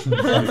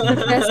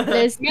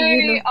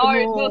 May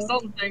I do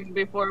something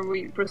before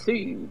we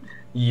proceed?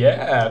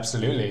 Yeah,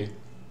 absolutely.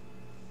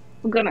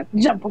 I'm gonna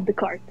jump off the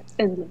cart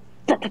and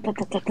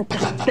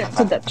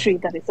to that tree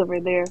that is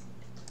over there.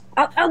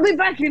 I'll be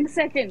back in a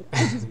second.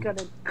 I just got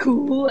a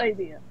cool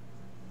idea.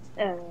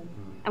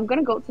 I'm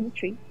gonna go to the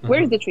tree.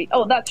 Where's the tree?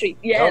 Oh, that tree.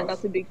 Yeah,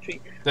 that's a big tree.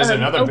 There's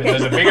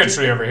there's a bigger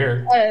tree over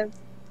here.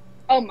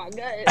 Oh my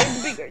god, it's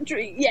a bigger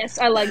tree. Yes,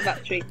 I like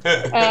that tree.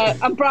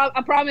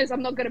 I promise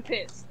I'm not gonna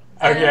piss.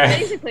 Okay.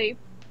 Basically,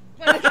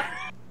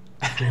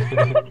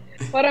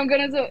 what I'm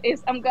gonna do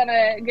is I'm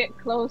gonna get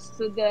close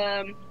to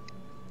the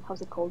how's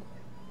it called?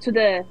 To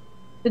the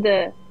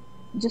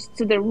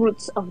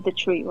roots of the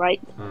tree, right?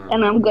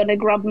 And I'm gonna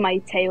grab my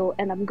tail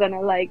and I'm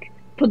gonna like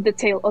put the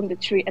tail on the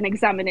tree and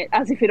examine it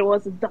as if it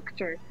was a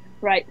doctor,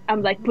 right?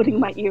 I'm like putting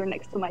my ear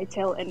next to my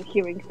tail and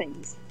hearing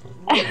things.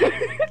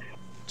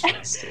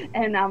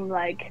 And I'm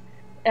like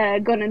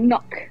gonna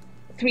knock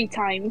 3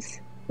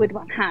 times with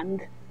one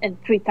hand and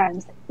 3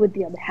 times with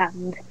the other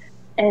hand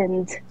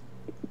and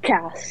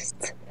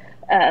cast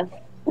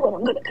what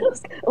I'm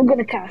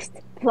gonna cast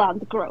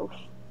plant growth.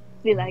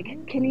 Be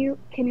like, can you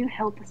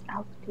help us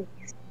out,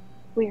 please?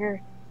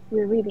 We're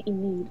really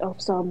in need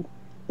of some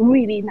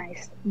really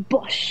nice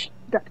bush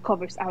that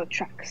covers our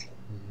tracks.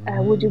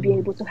 Would you be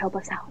able to help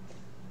us out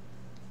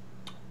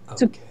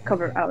to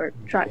cover our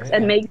tracks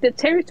and make the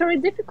territory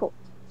difficult?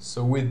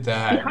 So with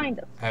that, behind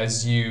us.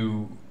 As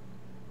you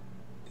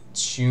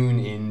tune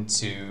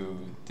into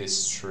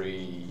this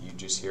tree, you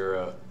just hear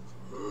a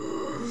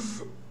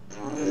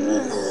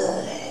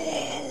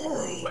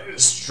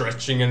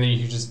stretching, and then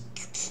you just,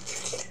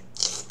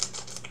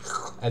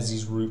 as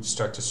these roots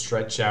start to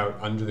stretch out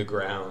under the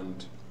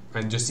ground,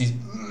 and just these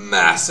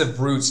massive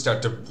roots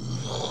start to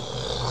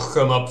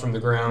come up from the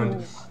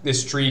ground.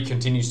 This tree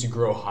continues to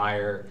grow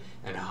higher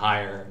and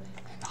higher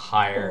and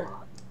higher,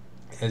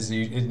 as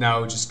it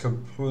now just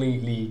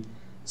completely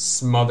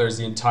smothers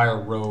the entire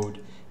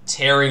road,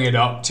 tearing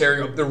up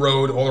the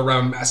road all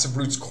around. Massive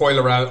roots coil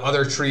around.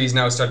 Other trees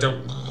now start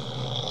to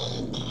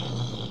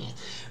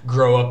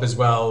grow up as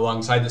well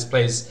alongside this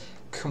place,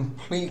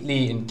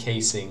 completely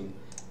encasing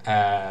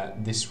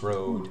this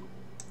road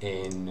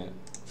in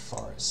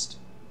forest.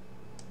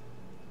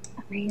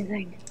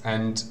 Amazing.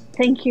 And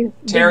thank you.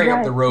 Tearing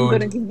up the road. I'm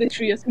gonna give the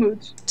tree a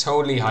smooch.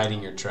 Totally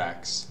hiding your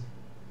tracks.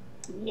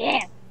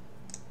 Yeah.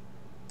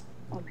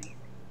 Amazing.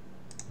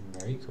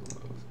 Very cool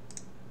move.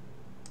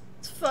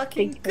 Let's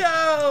fucking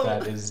go!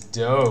 That is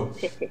dope.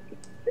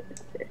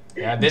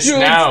 Yeah, this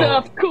Druid now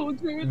stuff, cool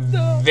druid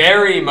stuff.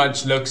 very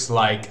much looks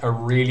like a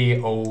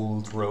really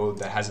old road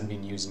that hasn't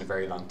been used in a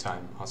very long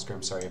time. Oscar,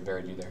 I'm sorry I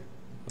buried you there.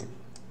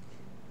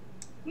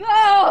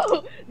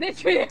 No! The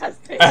tree has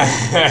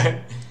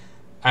taken.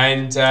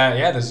 And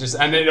yeah, there's just,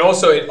 and it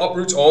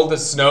uproots all the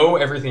snow,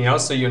 everything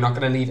else, so you're not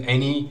going to leave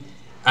any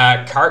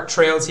cart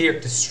trails here.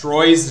 It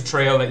destroys the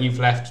trail that you've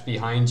left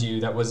behind you.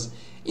 That was,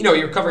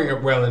 you're covering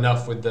it well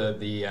enough with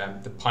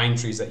the pine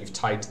trees that you've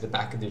tied to the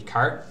back of the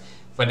cart.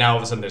 But now all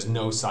of a sudden there's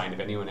no sign of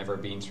anyone ever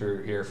being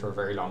through here for a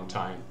very long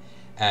time.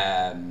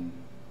 Yeah,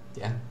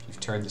 you've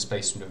turned this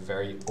place into a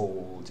very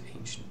old,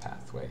 ancient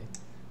pathway.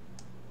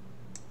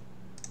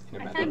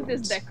 I think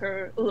this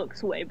decker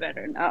looks way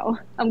better now.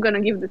 I'm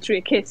gonna give the tree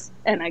a kiss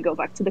and I go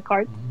back to the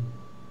cart.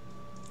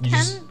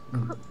 Can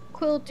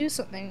Quill do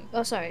something?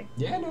 Oh, sorry.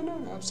 Yeah,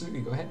 no, absolutely.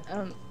 Go ahead.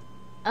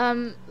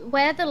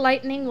 Where the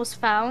lightning was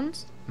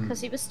found, because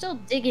he was still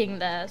digging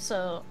there,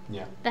 so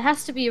yeah, there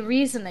has to be a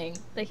reasoning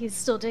that he's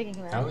still digging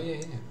there. Oh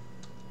yeah.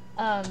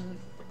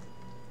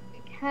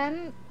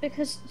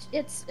 Because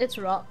it's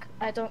rock,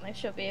 I don't think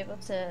she'll be able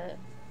to,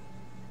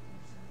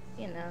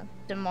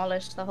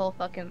 demolish the whole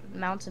fucking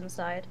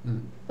mountainside.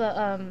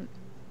 But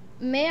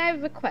may I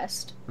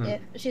request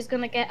if she's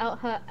gonna get out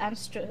her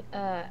Amstruth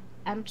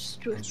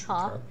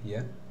harp?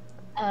 Yeah.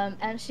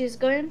 And she's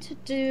going to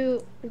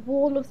do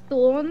Wall of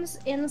Thorns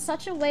in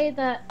such a way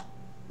that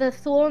the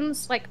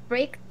thorns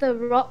break the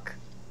rock,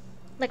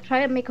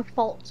 try and make a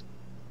fault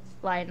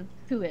line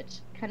through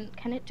it. Can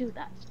it do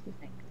that, do you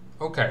think?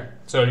 Okay,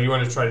 so you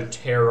want to try to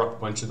tear up a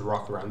bunch of the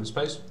rock around this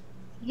place?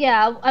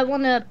 Yeah, I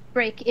want to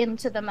break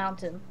into the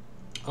mountain.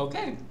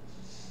 Okay.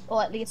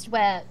 Or at least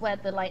where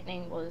the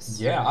lightning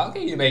was. Yeah, I'll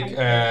get you to make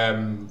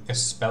a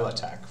spell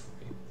attack for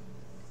me.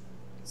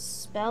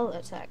 Spell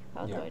attack?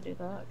 How do I do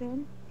that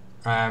again?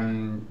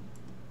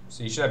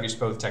 So you should have your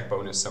spell attack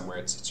bonus somewhere.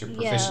 It's your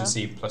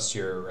proficiency plus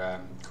your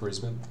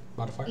charisma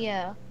modifier.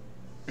 Yeah.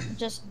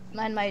 Just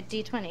mind my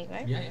d20,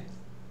 right? Yeah, yeah.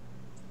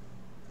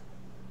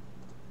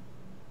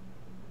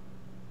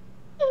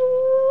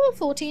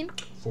 14.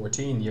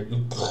 14.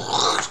 You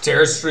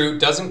tears through,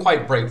 doesn't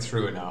quite break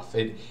through enough.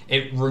 It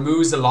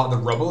removes a lot of the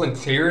rubble and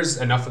clears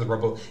enough of the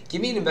rubble.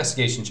 Give me an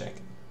investigation check.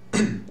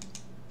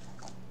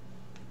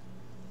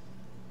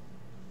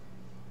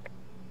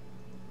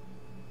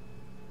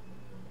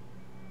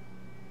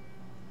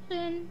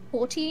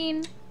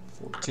 14.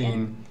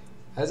 14.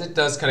 As it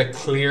does kind of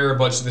clear a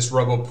bunch of this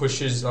rubble,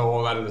 pushes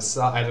all out of the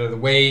side, out of the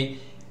way,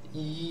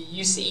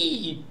 you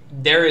see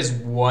there is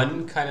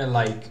one kind of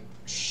like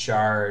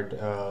shard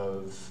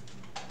of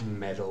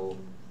metal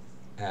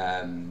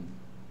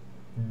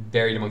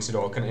buried amongst it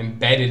all, kind of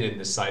embedded in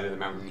the side of the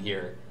mountain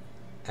here.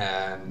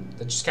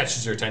 That just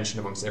catches your attention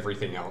amongst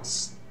everything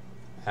else.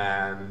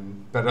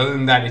 But other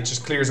than that, it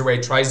just clears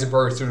away, tries to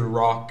burrow through the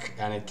rock,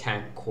 and it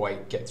can't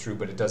quite get through,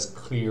 but it does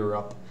clear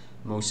up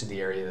most of the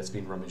area that's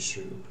been rummaged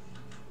through.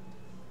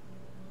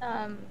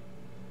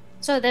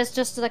 So there's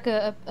just like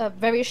a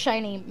very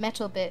shiny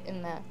metal bit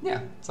in there.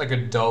 Yeah, it's like a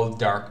dull,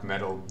 dark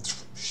metal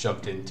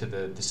shoved into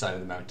the side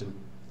of the mountain.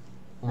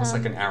 Almost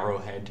like an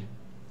arrowhead.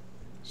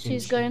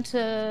 She's going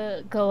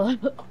to go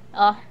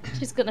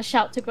she's going to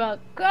shout to Grog,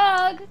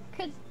 Grog,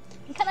 can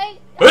I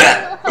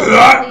have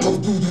a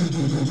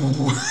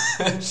little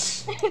help,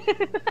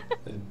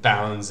 It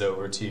bounds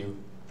over to you.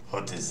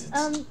 What is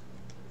it?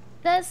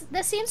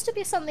 There seems to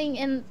be something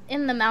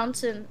in the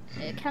mountain.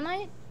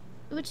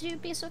 Would you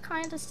be so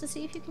kind as to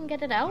see if you can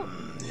get it out?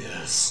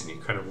 Yes, and he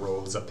kind of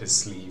rolls up his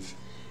sleeve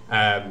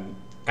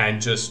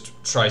and just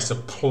tries to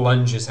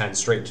plunge his hand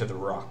straight into the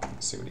rock.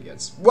 Let's see what he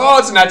gets. Whoa,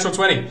 it's a natural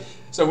 20.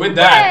 So with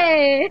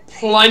that,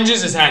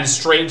 plunges his hand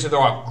straight into the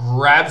rock,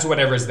 grabs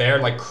whatever's there,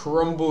 like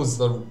crumbles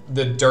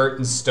the dirt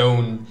and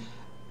stone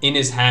in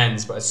his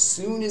hands. But as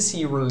soon as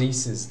he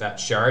releases that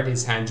shard,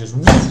 his hand just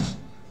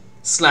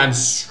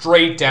slams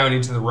straight down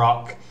into the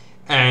rock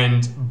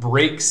and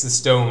breaks the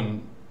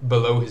stone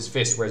below his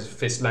fist, where his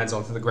fist lands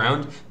onto the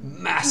ground.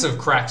 Massive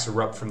cracks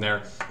erupt from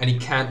there, and he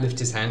can't lift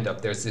his hand up.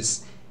 There's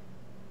this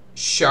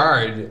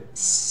shard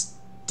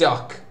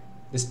stuck,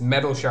 this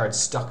metal shard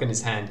stuck in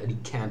his hand, and he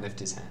can't lift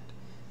his hand.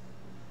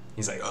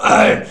 He's like,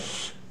 I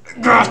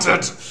got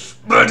it,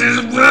 but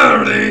it's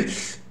very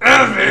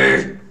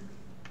heavy.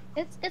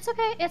 It's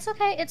okay. It's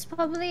okay. It's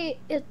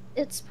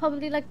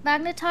probably like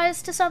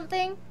magnetized to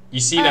something.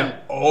 You see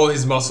that all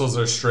his muscles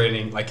are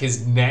straining, like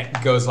his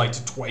neck goes like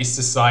to twice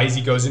the size.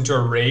 He goes into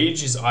a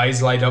rage, his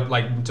eyes light up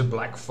like into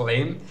black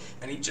flame,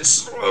 and he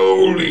just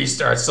slowly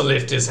starts to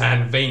lift his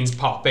hand, veins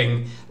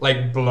popping,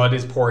 like blood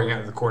is pouring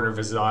out of the corner of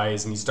his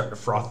eyes, and he's starting to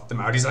froth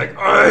them out. He's like,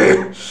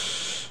 I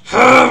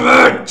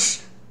have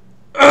it!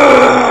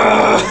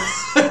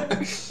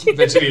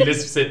 Eventually he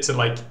lifts it to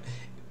like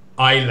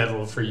eye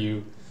level for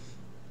you.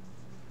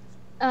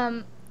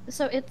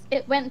 So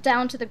it went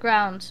down to the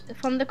ground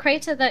from the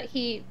crater that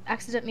he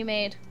accidentally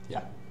made.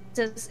 Yeah.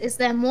 Is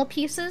there more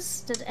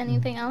pieces? Did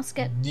anything else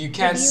get? You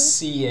can't revealed?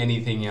 see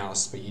anything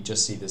else, but you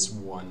just see this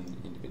one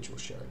individual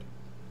shard.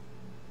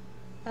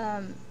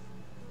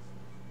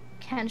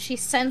 Can she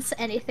sense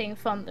anything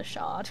from the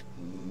shard?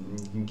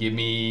 You can give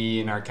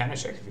me an Arcana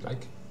check if you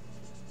like.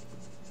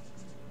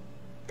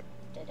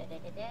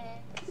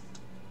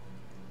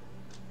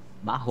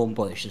 My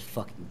homeboy is just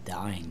fucking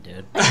dying,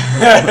 dude.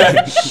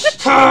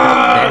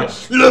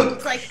 Look!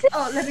 It's like,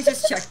 oh, let me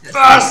just check this.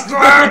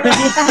 Bastard!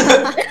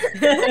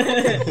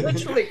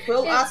 Literally,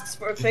 Quill asks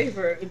for a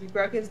favor, and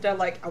Gregor's down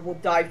like, I will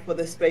die for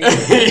this favor.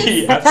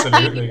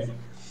 Absolutely.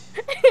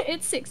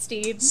 It's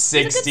 16.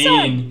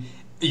 16.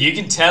 You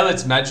can tell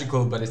it's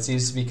magical, but it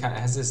seems to be kind of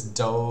has this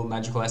dull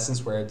magical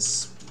essence where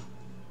it's.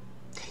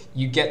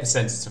 You get the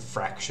sense it's a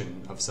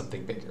fraction of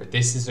something bigger.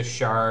 This is a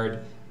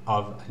shard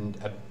of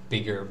a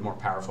bigger, more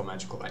powerful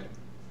magical item.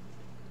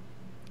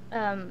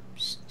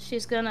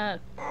 She's gonna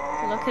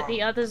look at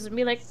the others and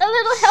be like, a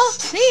little help,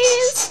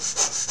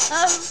 please!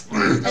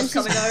 And she's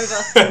coming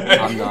over.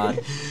 I'm not.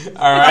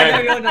 Alright.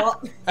 I know you're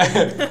not.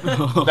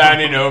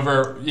 Bounding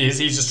over, he's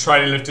just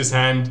trying to lift his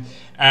hand.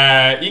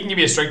 You can give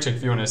me a strength check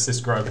if you want to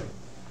assist Grog.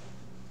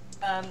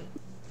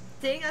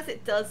 Seeing as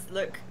it does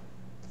look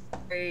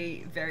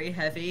very, very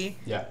heavy,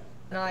 Yeah.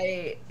 and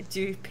I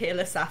do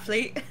Peerless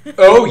Athlete.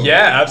 Oh,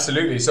 yeah,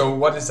 absolutely. So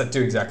what does that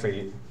do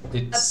exactly?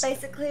 It's...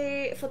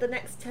 Basically, for the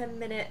next 10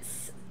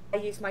 minutes, I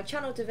use my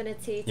Channel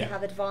Divinity to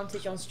have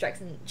advantage on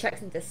checks and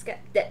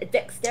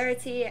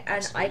dexterity, and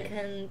Absolutely. I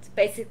can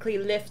basically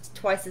lift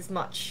twice as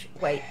much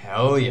weight.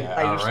 Hell yeah,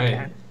 I usually alright.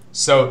 can.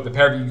 So the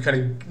pair of you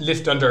kind of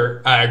lift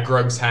under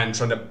Grug's hand,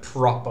 trying to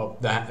prop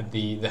up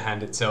the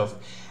hand itself.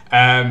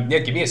 Yeah,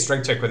 give me a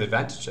strength check with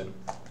advantage then.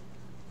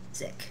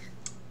 Sick.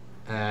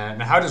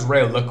 Now how does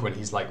Rail look when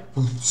he's like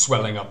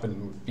swelling up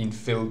and being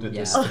filled with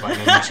this divine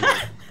energy?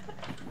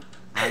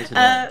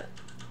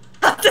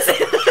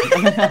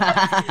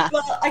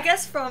 Well, I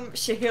guess from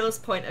Shahil's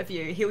point of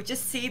view, he'll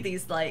just see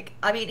these like,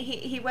 I mean,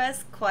 he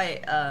wears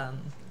quite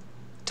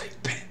tight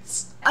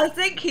pants. I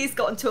think he's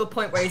gotten to a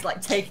point where he's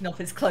like taking off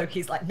his cloak.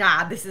 He's like,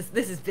 nah, this is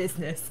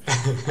business.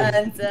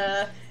 And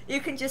you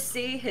can just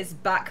see his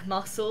back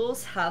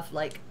muscles have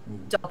like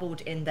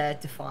doubled in their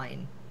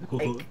define.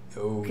 Like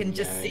you can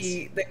just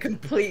see the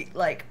complete,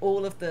 like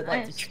all of the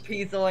like the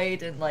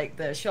trapezoid and like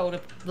the shoulder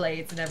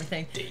blades and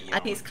everything.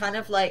 And he's kind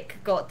of like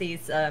got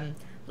these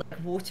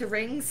like water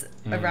rings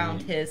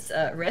around his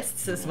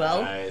wrists as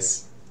well.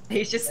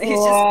 He's just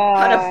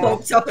kind of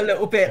bulked up a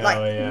little bit,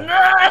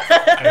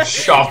 a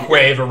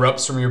shockwave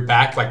erupts from your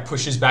back, like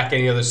pushes back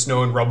any other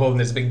snow and rubble, and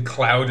there's a big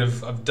cloud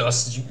of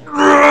dust as you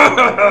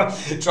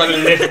try to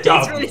lift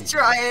up. He's really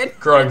trying.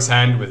 Grog's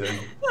hand with him.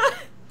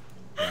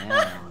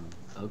 Damn.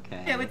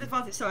 Okay. Yeah, with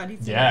advantage. Sorry, I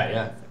need to.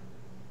 Yeah.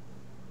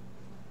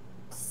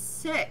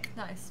 Sick.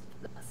 Nice.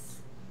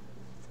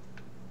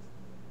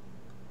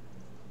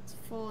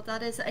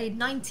 That is a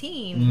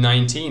 19.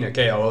 19.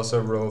 Okay, I'll also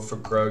roll for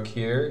Grog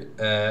here.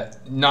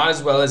 Not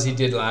as well as he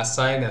did last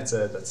time. That's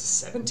a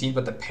 17.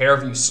 But the pair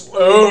of you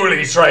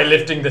slowly try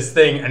lifting this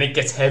thing, and it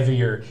gets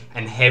heavier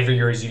and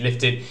heavier as you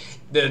lift it.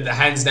 The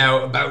hand's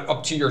now about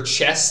up to your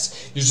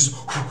chest. You just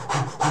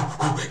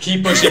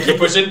keep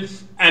pushing,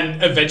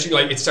 and eventually,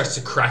 like, it starts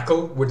to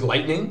crackle with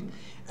lightning.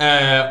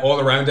 All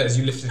around it as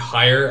you lift it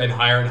higher and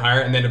higher and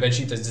higher, and then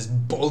eventually there's this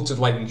bolt of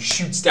lightning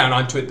shoots down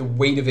onto it. The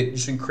weight of it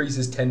just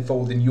increases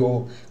tenfold, and you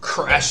all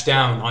crash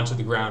down onto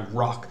the ground.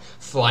 Rock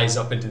flies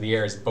up into the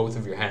air as both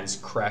of your hands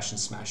crash and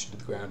smash into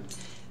the ground.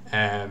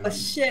 Oh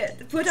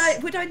shit! Would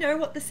I know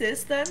what this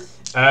is then? You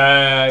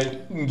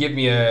can give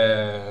me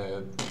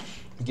a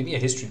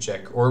history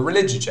check or a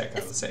religion check.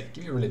 I would say.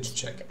 Give me a religion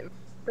check.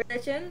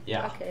 Religion?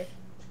 Yeah. Okay.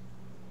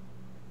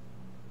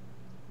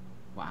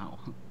 Wow.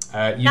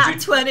 Nat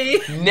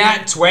 20.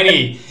 Nat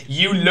 20.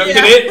 You look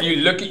at it. You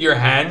look at your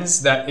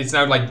hands. That it's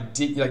now like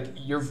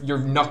your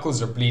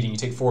knuckles are bleeding. You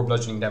take 4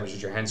 bludgeoning damage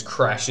as your hands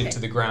crash into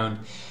the ground,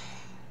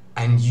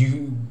 and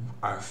you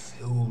are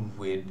filled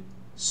with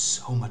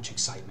so much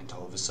excitement.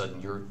 All of a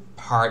sudden, your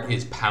heart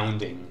is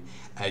pounding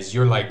as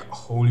you're like,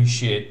 "Holy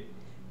shit!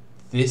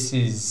 This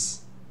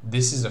is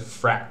a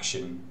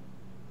fraction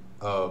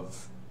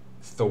of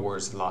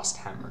Thor's lost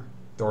hammer."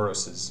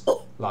 Thoros'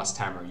 lost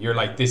hammer. You're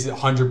like, this is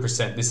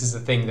 100%. This is a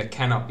thing that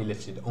cannot be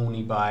lifted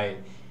only by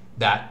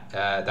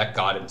that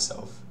god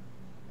himself.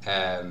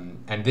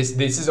 And this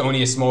is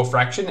only a small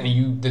fraction, and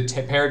the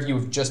pair of you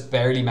have just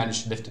barely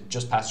managed to lift it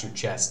just past your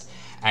chest,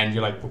 and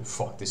you're like, oh,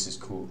 fuck, this is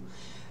cool.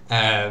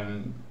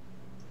 This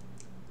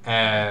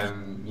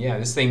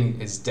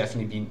thing is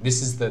definitely been.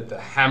 This is the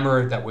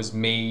hammer that was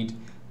made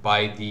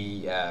by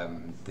the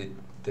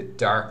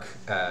dark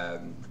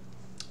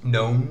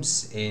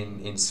gnomes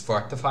in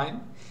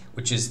Svartalfheim,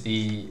 which is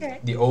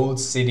the old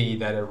city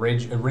that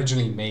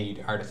originally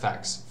made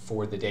artifacts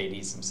for the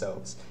deities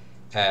themselves.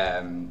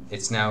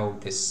 It's now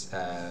this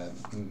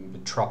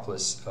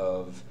metropolis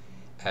of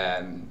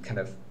kind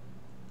of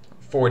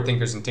forward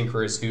thinkers and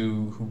tinkerers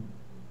who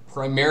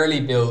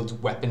primarily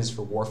build weapons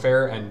for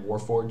warfare and war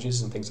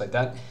forges and things like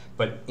that.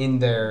 But in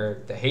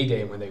the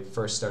heyday when they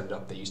first started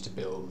up, they used to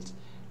build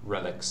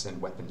relics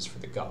and weapons for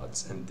the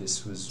gods, and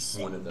this was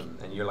one of them.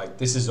 And you're like,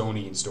 this is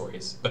only in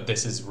stories, but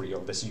this is real.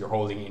 This is, you're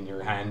holding it in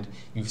your hand.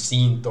 You've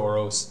seen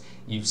Thoros.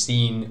 You've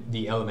seen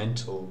the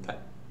elemental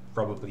that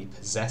probably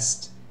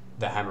possessed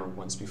the hammer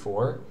once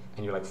before,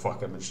 and you're like,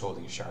 fuck, I'm just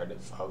holding a shard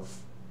of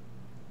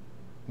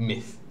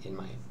myth in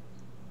my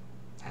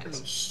hands.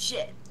 Holy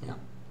shit. Yeah.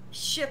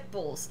 Shit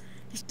balls.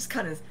 He's just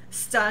kind of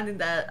standing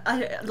there.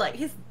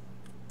 His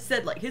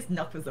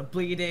knuckles are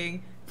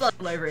bleeding, blood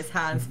all over his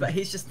hands, but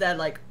he's just there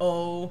like,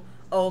 oh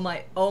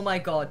my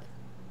god.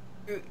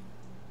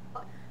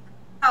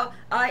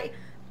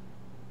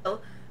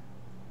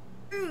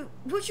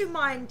 Would you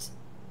mind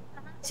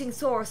letting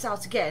Thoros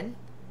out again?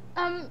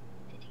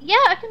 Yeah,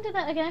 I can do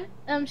that again.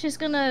 She's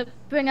gonna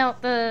bring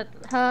out her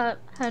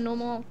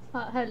normal,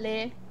 her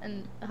lyre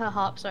and her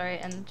harp,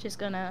 and she's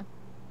gonna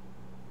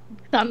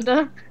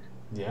thunder.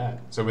 Yeah,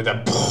 so with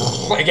that,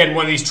 again,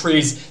 one of these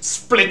trees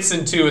splits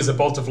in two as a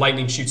bolt of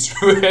lightning shoots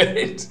through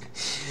it.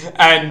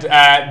 And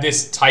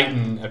this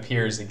titan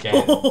appears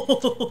again.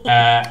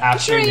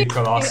 Absolutely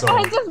colossal.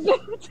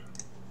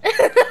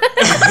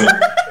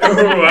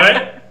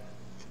 What?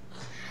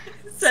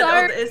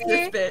 Sorry. Is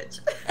this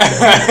bitch?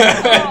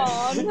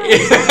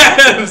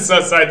 I'm so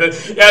sorry.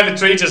 The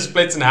tree just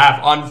splits in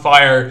half, on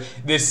fire.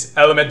 This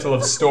elemental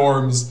of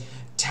storms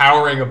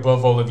towering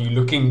above all of you,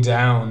 looking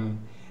down.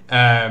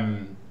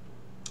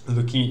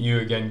 Looking at you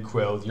again,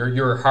 Quill.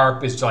 Your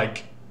harp is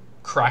like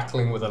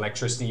crackling with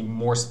electricity.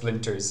 More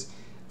splinters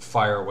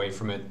fire away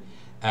from it,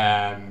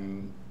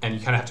 and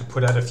you kind of have to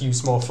put out a few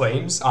small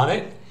flames on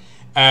it,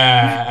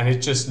 and it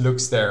just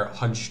looks there,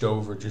 hunched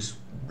over, just.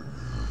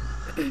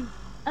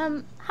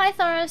 Hi,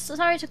 Thoros.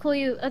 Sorry to call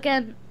you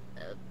again.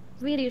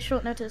 Really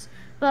short notice,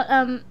 but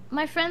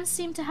my friends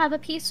seem to have a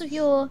piece of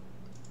your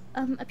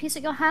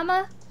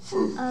hammer.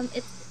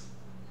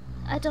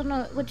 I don't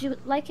know. Would you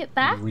like it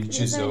back?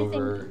 Reaches Is there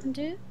anything over. you can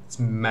do? Its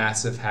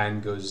massive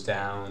hand goes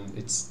down.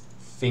 Its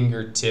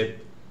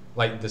fingertip,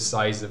 like the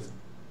size of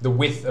the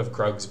width of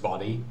Krug's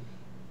body,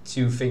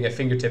 a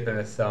fingertip and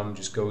a thumb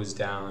just goes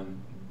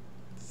down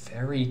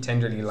very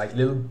tenderly, like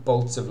little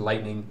bolts of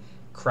lightning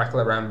crackle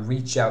around,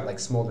 reach out like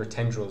smaller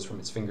tendrils from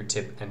its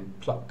fingertip and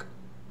pluck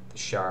the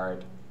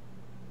shard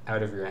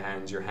out of your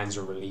hands. Your hands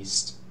are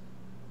released,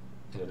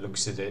 and it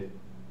looks at it,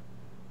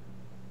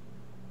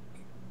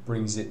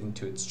 brings it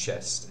into its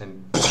chest,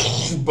 and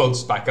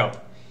bolts back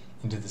up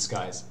into the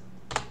skies.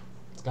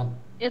 It's gone.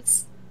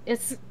 It's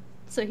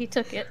so he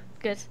took it.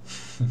 Good.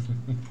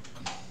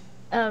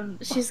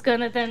 She's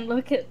gonna then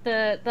look at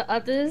the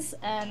others,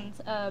 and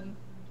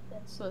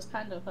so it's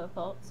kind of her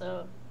fault.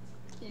 So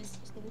she's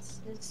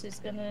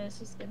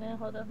gonna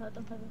hold on.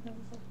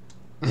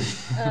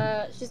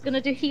 She's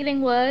gonna do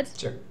healing word.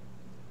 Sure.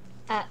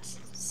 At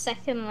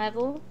 2nd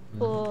level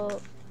for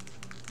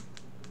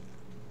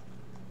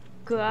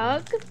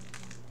Grog.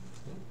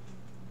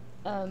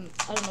 I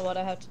don't know what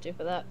I have to do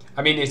for that.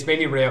 I mean, it's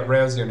mainly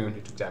Rail's the only one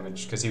who took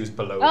damage because he was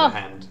below the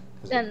hand.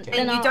 And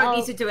you don't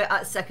need to do it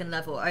at 2nd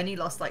level. I only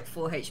lost like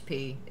 4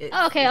 HP.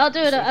 Okay, I'll do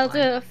it. I'll do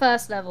it at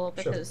 1st level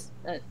because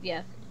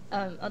yeah,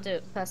 I'll do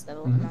it 1st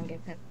level and I'll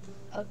give him.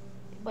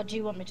 What do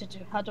you want me to do?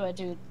 How do I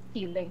do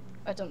healing?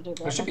 I don't do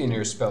that. It should be in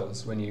your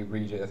spells when you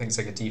read it. I think it's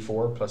like a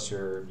D4 plus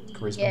your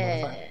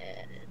charisma modifier.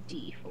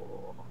 Yeah,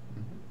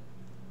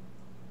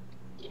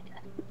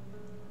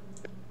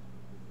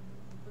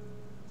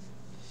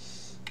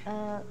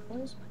 D4.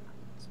 Where's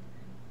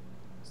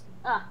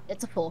my...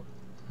 it's a 4.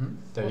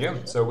 There you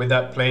go. So with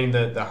that playing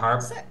the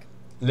harp,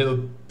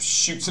 little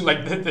shoots,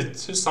 like the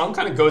song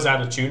kind of goes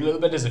out of tune a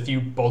little bit. There's a few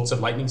bolts of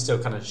lightning still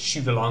kind of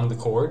shoot along the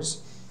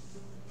chords.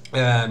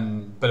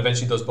 But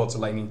eventually those bolts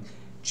of lightning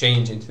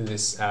change into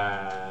this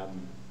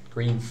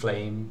green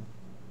flame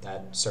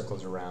that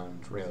circles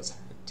around Rail's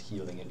hand,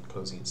 healing it,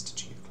 closing it,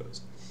 stitching it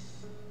closed.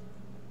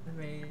 I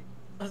mean,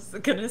 I was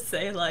gonna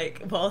say,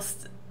 like,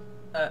 whilst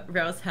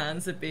Rail's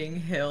hands are being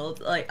healed,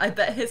 like, I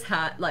bet his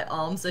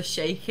arms are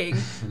shaking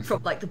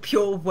from like the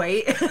pure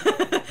weight,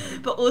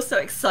 but also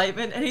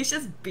excitement, and he's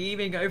just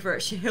beaming over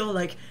at Shahil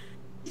like,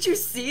 did you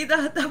see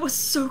that? That was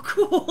so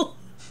cool.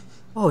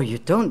 Oh, you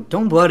don't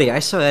worry. I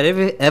saw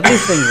everything,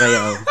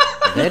 Rael.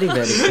 Very,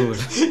 very cool.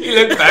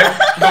 You look back,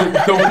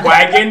 the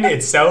wagon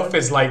itself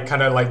is like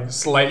kind of like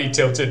slightly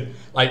tilted,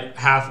 like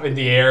half in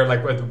the air,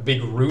 like with a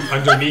big root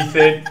underneath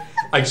it.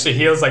 Like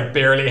Shahil's like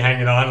barely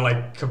hanging on,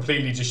 like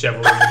completely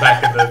disheveled in the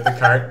back of the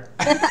cart.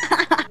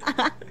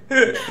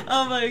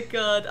 Oh my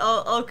god!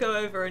 I'll go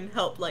over and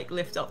help like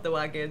lift up the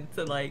wagon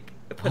to like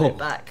put it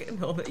back.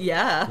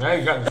 Yeah. Yeah,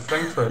 you got the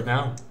strength for it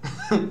now.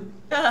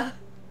 Yeah.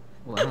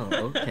 Wow.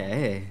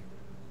 Okay.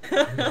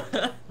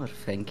 Well,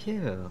 thank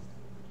you.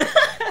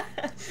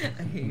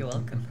 You're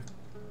welcome.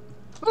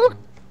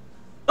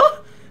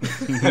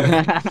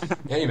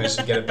 Yeah, you managed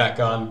to get it back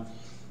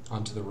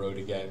onto the road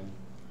again,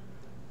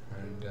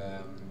 and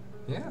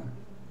yeah,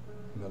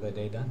 another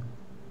day done.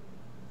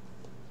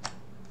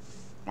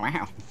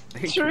 Wow.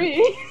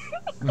 Tree.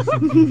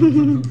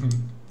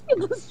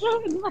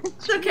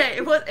 It's okay.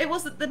 It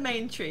wasn't the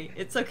main tree.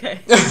 It's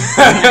okay.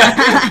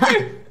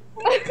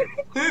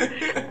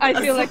 I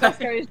feel like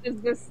Oscar is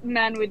just this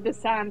man with the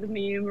sand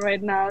meme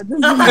right now.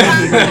 Just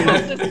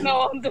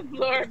snow on the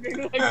floor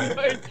being like,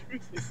 "My tree."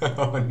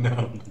 Oh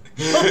no.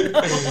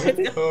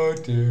 Oh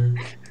dear.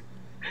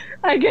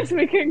 I guess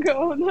we can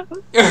go now.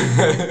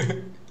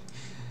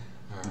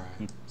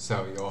 Alright,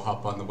 so you'll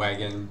hop on the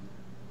wagon,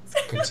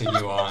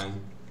 continue on,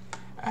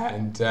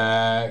 and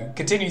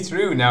continue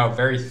through now a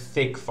very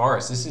thick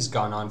forest. This has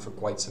gone on for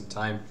quite some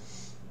time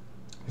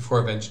before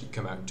eventually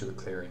come out into a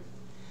clearing.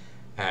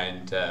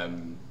 And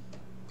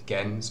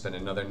again, spend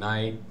another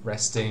night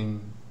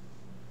resting,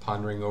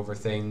 pondering over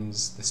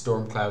things. The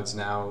storm clouds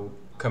now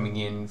coming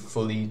in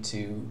fully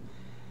to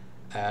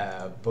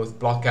both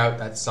block out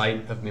that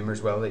sight of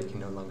Mimmer's Well that you can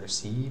no longer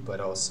see, but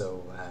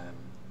also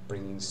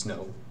bringing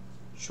snow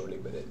shortly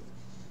with it.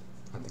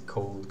 And the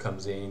cold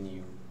comes in,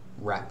 you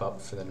wrap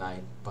up for the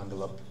night,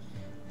 bundle up.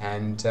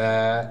 And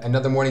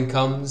another morning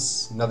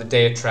comes, another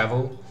day of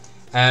travel.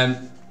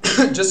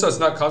 Just so it's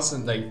not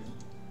constant, like,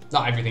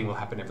 not everything will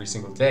happen every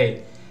single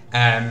day.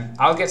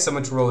 I'll get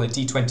someone to roll a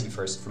d20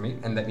 first for me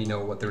and let me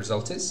know what the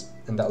result is,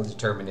 and that'll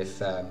determine if...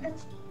 Can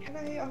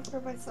I offer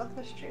myself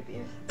as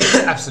tribute?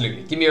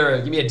 Absolutely. Give me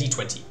a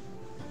d20.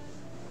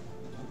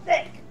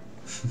 Thick.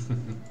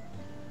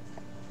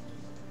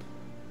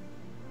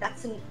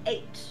 That's an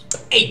 8.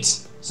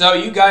 8. So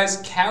you guys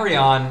carry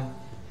on.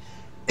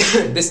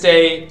 This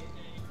day,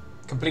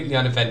 completely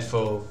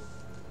uneventful,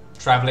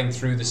 traveling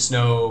through the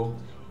snow,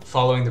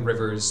 following the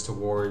rivers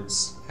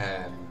towards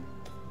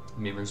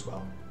Mimmer's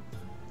Well.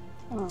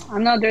 Oh,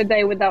 another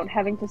day without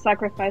having to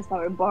sacrifice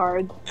our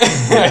bard.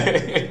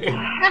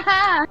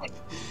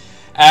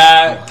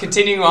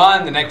 Continuing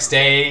on, the next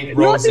day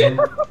rolls in.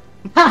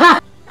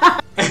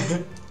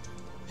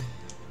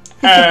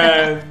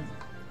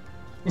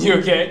 You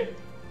okay?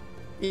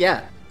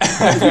 Yeah.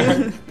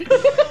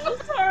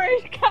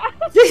 Sorry, Kat.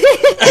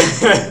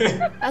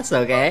 That's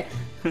okay.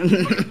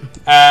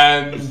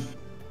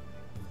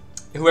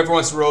 Whoever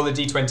wants to roll a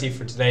d20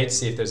 for today to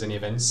see if there's any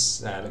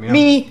events, let me know.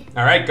 Me.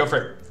 All right, go for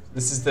it.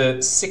 This is the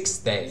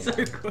 6th day. So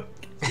quick.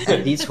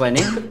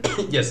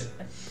 D20? Yes.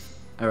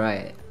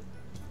 Alright.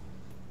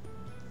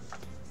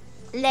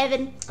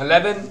 11.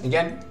 11,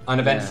 again,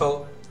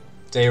 uneventful.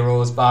 Day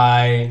rolls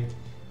by,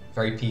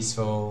 very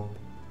peaceful.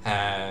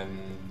 Yeah.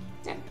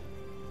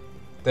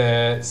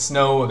 The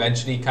snow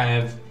eventually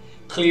kind of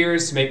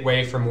clears to make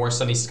way for more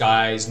sunny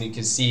skies, and you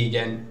can see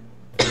again,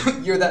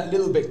 you're that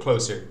little bit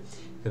closer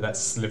to that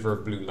sliver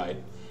of blue light.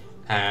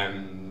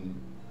 And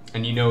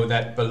you know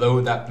that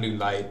below that blue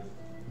light,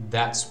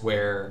 that's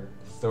where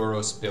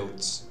Thoros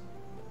built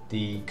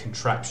the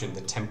contraption,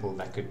 the temple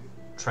that could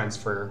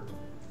transfer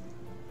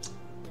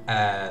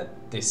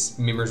this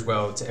Mimmer's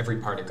Well to every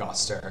part of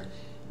Gostar,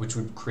 which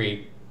would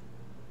create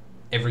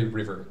every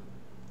river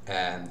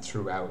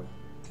throughout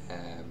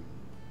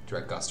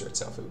Gostar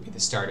itself. It would be the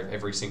start of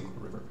every single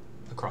river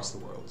across the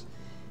world.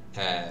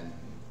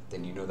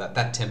 Then you know that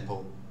that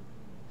temple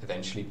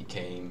eventually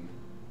became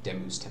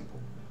Demu's temple.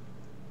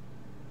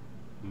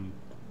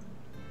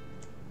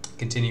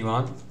 Continue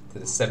on to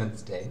the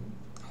 7th day.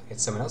 I'll get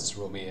someone else to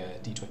roll me a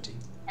d20.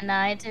 Can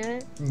I do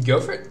it?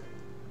 Go for it.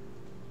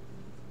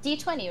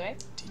 D20,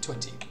 right?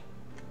 D20.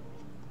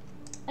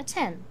 A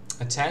 10.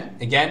 A 10.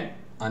 Again,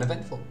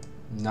 uneventful.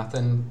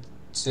 Nothing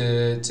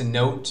to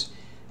note.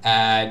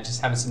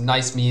 Just having some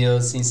nice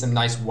meals, seeing some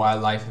nice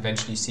wildlife.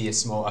 Eventually you see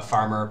a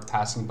farmer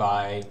passing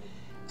by,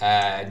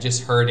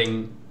 just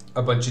herding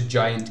a bunch of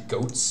giant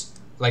goats.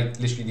 Like,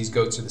 literally, these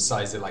goats are the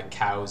size of, like,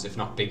 cows, if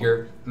not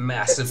bigger.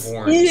 Massive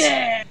horns.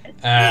 Yeah!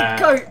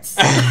 Goats!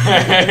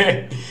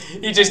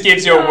 He just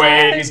gives you a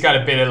wave. He's got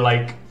a bit of,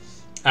 like,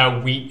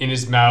 wheat in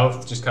his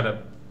mouth. Just kind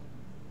of,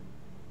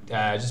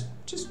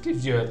 just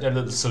gives you a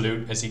little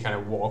salute as he kind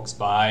of walks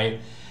by.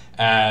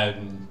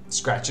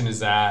 Scratching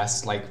his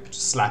ass, like,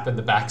 just slapping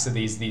the backs of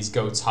these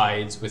goats'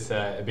 hides with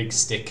a big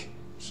stick.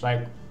 Just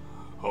like,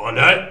 on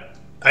that.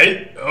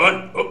 Hey,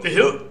 on, up the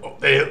hill.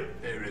 There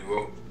we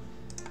go.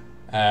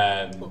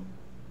 How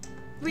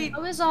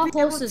is our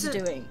horses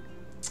doing?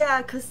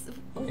 Yeah, because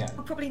yeah.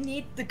 we'll probably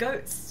need the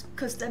goats,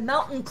 because they're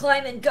mountain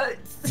climbing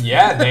goats.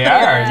 Yeah, they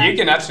are. You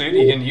can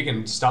absolutely, you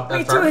can stop that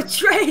We farm. do a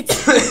trade.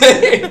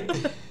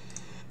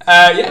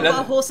 Yeah,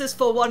 our horses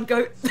for one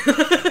goat.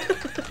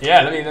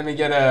 Yeah, let me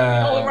get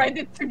a. All ride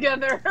it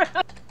together.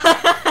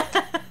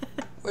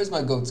 Where's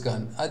my goats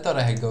gone? I thought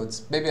I had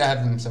goats. Maybe I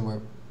have them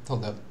somewhere.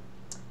 Hold up.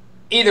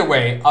 Either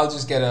way, I'll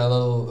just get a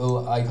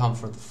little icon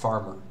for the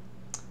farmer.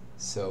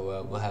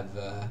 So we'll have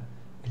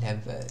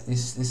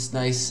this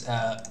nice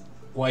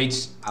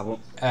white. I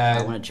want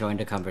to join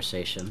the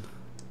conversation.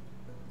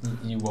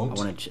 You won't.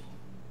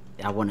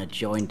 I want to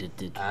join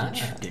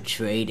the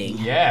trading.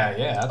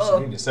 Yeah,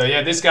 absolutely. So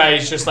yeah, this guy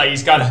is just like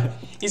he's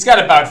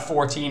got about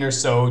 14 or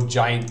so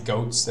giant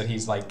goats that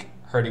he's like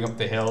herding up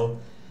the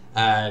hill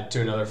to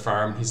another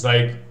farm. He's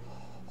like,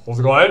 "How's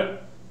it going?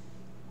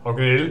 How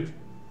can I help?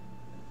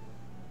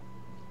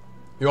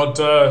 You want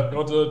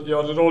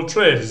an old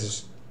trade?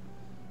 Is it?"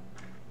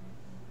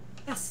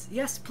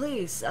 Yes,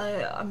 please.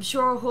 I'm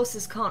sure our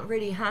horses can't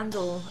really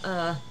handle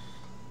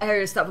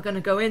areas that we're going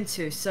to go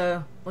into, so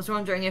I was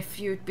wondering if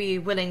you'd be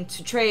willing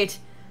to trade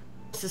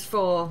horses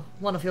for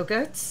one of your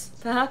goats,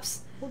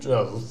 perhaps? Oh,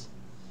 Jesus.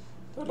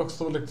 That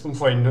looks like some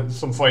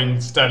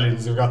fine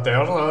stallions you've got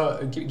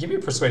there. Give me a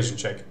persuasion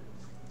check.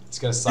 He's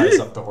going to size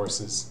up the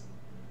horses.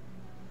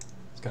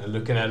 He's kind of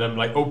looking at them,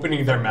 like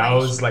opening their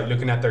mouths, like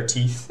looking at their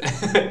teeth.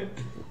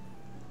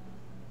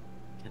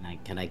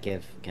 Can I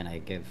give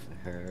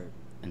her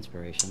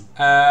inspiration?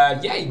 Yeah,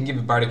 you can give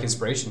a bardic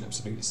inspiration,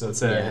 absolutely. So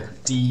it's a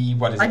D.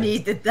 What is it? I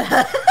needed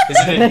that. Is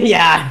it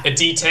Yeah. a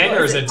D10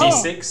 or is it a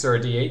D6 or a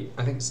D8?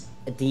 I think it's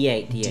A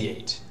D8.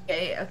 D8.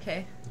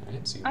 Okay.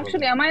 Alright, so you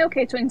Actually, roll am I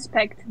okay to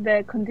inspect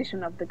the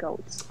condition of the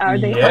goats? it. Are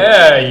they?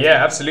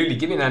 Yeah, absolutely.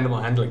 Give me an animal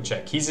handling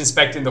check. He's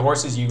inspecting the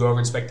horses. You go over and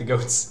inspect the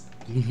goats.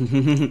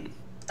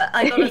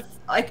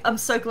 I'm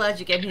so glad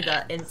you gave me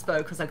that inspo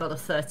because I got a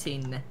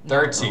 13.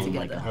 13.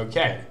 Together.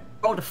 Okay.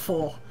 Rolled a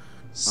 4.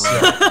 So,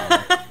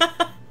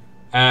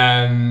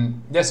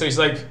 yeah, so he's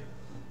like,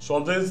 so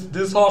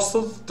these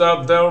horses,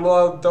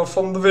 they're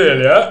from the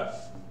Vale, yeah?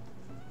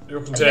 You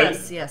can tell.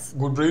 Yes.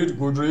 Good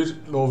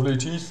breed, lovely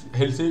teeth,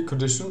 healthy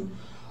condition.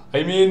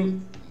 I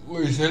mean,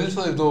 myself,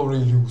 I don't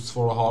really use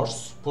for a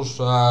horse, but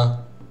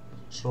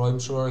so I'm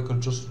sure I could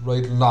just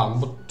ride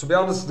along. But to be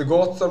honest, the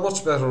goats are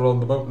much better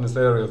around the mountainous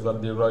areas than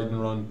be riding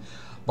around.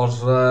 But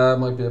I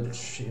might be able to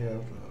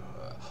share.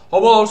 How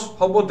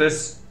about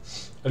this?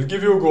 I'll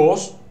give you a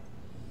goat.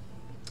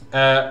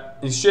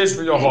 In exchange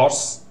for your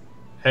horse,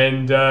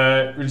 and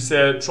we'll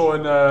say throw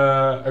in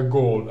a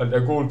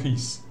gold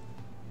piece.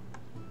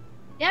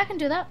 Yeah, I can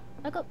do that.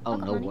 I got no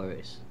money.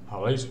 worries.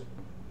 Alright,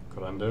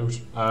 got on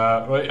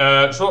out.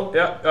 Right, so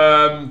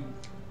yeah,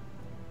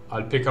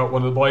 I'll pick out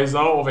one of the boys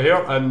now over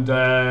here, and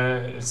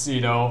let's see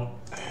now.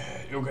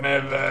 You can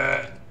have.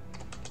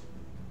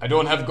 I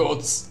don't have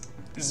goats.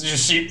 This is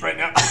just sheep right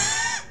now.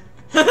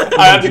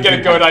 I have to get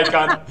a goat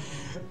icon.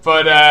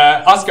 But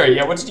Oscar,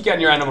 yeah, what did you get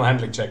in your animal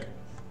handling check?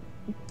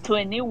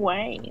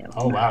 21.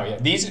 Oh wow, yeah.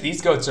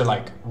 These goats are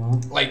like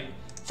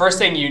first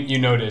thing you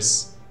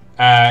notice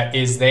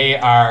is they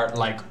are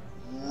like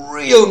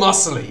real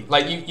muscly.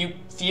 Like you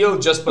feel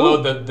just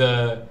below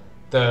the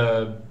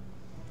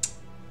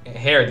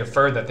hair, the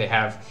fur that they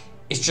have,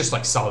 is just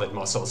like solid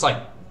muscle. It's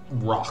like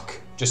rock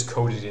just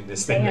coated in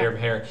this thin layer of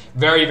hair.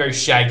 Very, very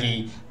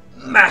shaggy,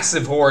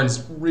 massive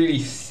horns, really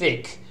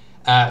thick,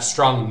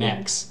 strong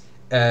necks,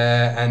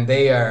 and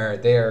they're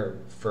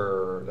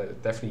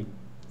definitely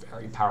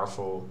very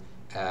powerful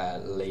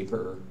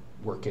labor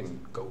working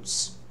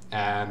goats.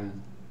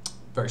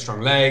 Very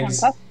strong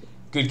legs,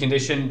 good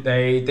condition.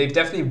 They've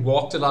definitely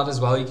walked a lot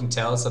as well. You can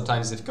tell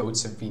sometimes if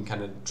goats have been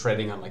kind of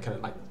treading on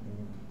like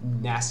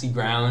nasty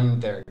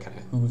ground, their kind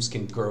of hooves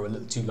can grow a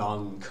little too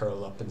long and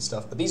curl up and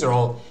stuff. But these are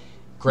all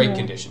great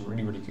condition,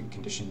 really, really good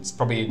conditions.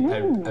 Probably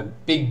a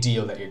big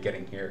deal that you're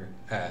getting here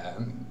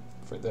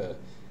for the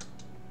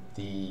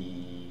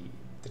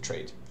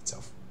trade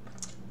itself.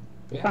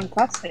 Yeah.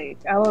 Fantastic.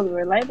 I will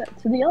relay that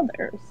to the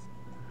others.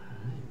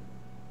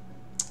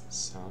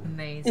 So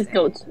Amazing. These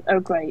goats are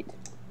great.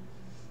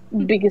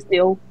 Biggest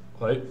deal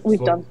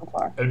we've done so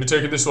far. I'll be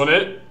taking this one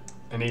in,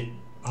 and he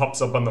hops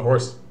up on the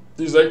horse.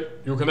 He's like,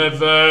 you can have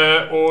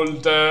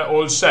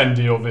old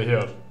Sandy over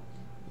here.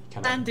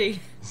 Sandy.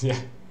 Yeah,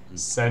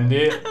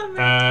 Sandy.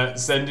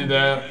 Sandy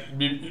there.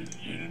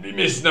 You'll be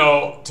missed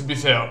now, to be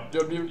fair.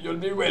 You'll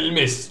be well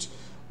missed.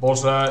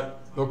 But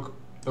look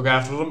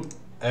after them.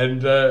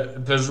 And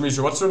pleasure to meet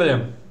you. What's your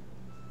name?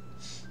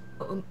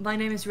 My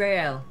name is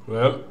Rael.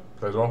 Well,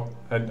 pleasure.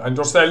 And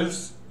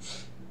yourselves?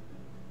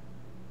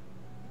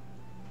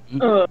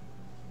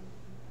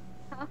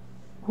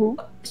 Who?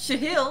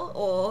 Shahil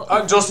or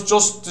just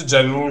the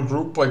general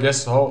group, I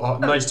guess. How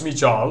nice to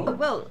meet y'all.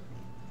 well,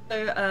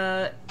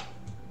 so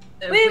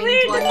We're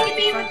the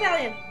PB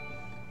Rebellion.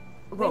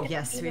 Well,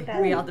 yes,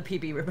 we are the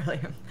PB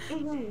Rebellion.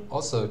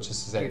 Also,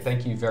 just to say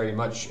thank you very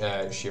much,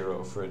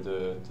 Shiro, for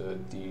the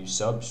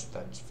subs.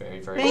 That's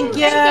very, very Thank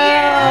generous. you!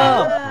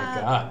 Oh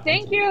my god.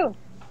 Thank you.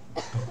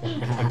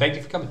 And thank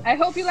you for coming. I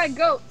hope you like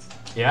goats.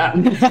 Yeah.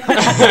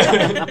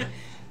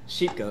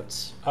 Sheep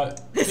goats.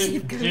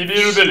 PB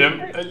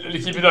Rebellium, I'll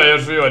keep it out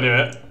for you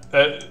anyway.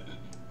 That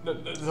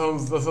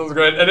sounds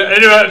great. And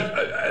anyway,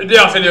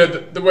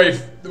 the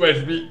wife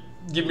will be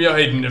give me a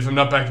hidden if I'm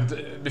not back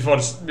before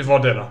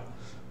dinner.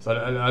 So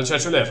I'll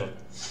chat to you later.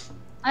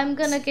 I'm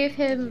gonna give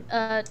him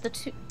the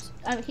 2.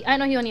 I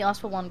know he only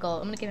asked for 1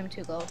 gold. I'm gonna give him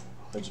 2 gold.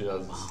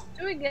 Do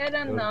we get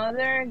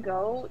another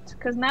goat?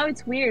 Because now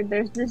it's weird.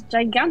 There's this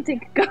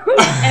gigantic goat.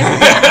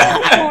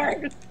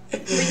 We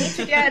need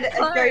to get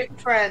a goat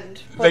friend.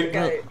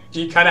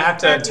 You kind of have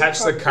to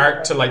attach the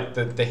cart to like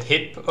the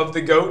hip of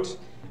the goat,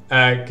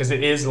 because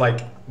it is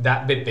like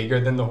that bit bigger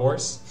than the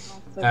horse.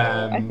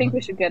 I think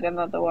we should get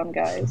another one,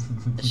 guys.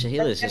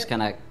 Shahil is just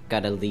kind of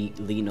gotta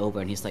lean over,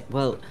 and he's like,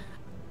 "Well,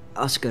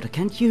 Oscar,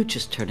 can't you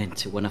just turn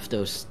into one of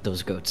those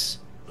goats?"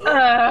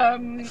 I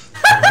mean,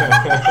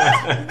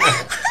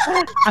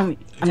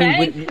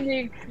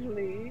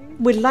 technically,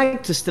 we'd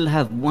like to still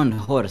have one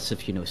horse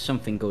if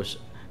something goes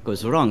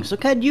wrong. So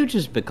can't you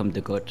just become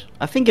the goat?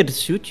 I think it'd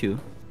suit you.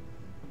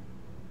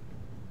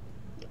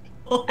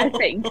 I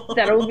think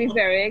that would be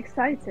very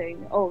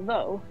exciting.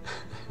 Although,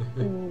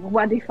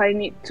 what if I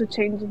need to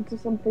change into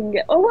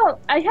something? Oh well,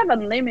 I have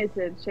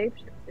unlimited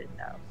shapeshifting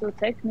now, so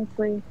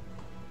technically,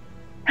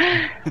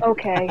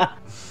 okay,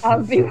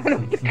 I'll be one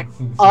of the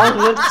goats. Oh,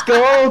 let's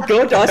go,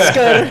 goat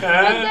Oscar.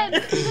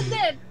 But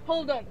then,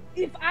 hold on.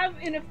 If I'm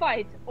in a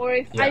fight, or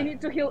if I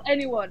need to heal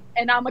anyone,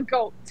 and I'm a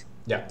goat.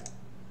 Yeah.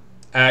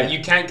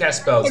 You can't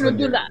cast spells Can we when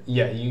do you're... that?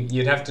 Yeah,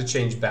 you'd have to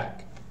change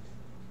back.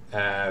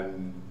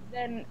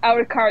 Then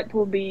our cart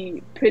will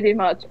be pretty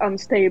much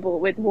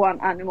unstable with one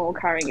animal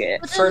carrying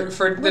it. For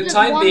the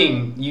time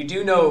being, you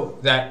do know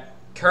that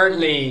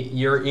currently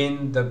you're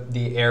in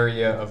the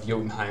area of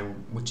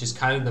Jotunheim, which is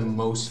kind of the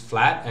most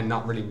flat and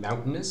not really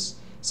mountainous.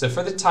 So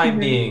for the time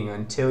being,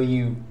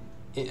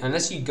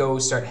 unless you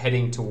start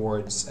heading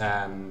towards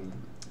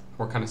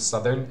more kind of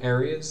southern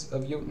areas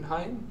of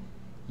Jotunheim,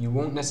 you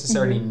won't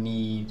necessarily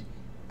need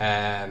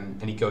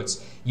any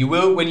goats. You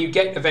will when you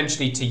get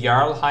eventually to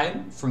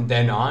Jarlheim. From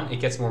then on, it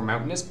gets more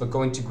mountainous. But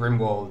going to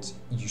Grimwald,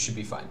 you should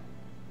be fine.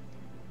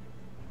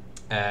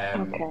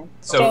 Okay.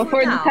 So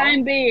for the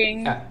time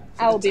being,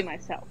 I'll be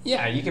myself.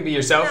 Yeah, you can be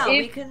yourself. Yeah,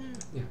 we can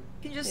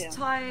just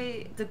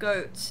tie the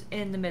goat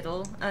in the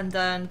middle, and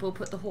then we'll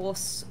put the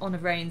horse on the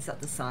reins at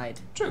the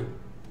side. True.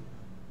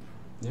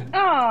 Yeah.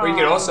 Oh, or you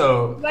can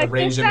also like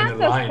arrange the them in a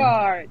Santa's line.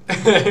 card.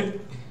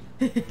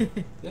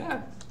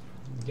 Yeah,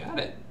 you got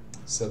it.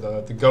 So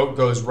the goat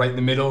goes right in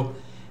the middle,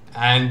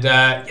 and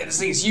this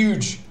thing is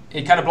huge.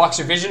 It kind of blocks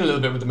your vision a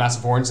little bit with the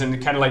massive horns, and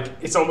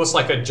it's almost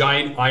like a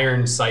giant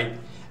iron sight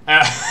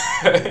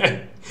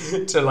to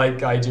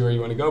guide you where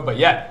you want to go. But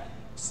yeah,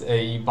 so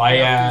you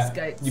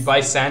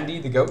buy Sandy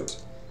the goat.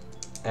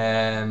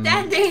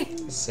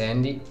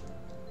 Sandy,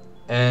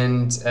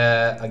 and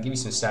I'll give you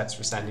some stats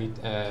for Sandy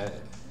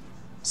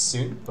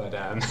soon, but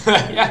yeah.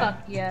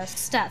 Fuck yeah,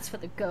 stats for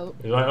the goat.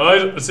 He's like,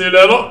 alright, I'll see you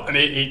later. And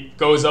he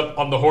goes up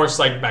on the horse,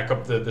 back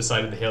up the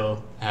side of the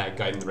hill,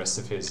 guiding the rest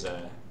of his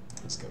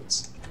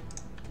goats.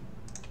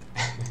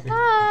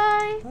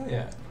 Bye! Oh,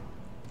 yeah.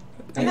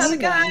 Have a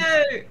go!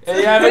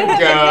 Hey, have a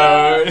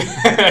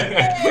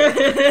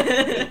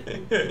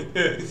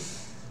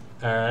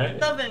Alright.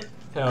 Love it.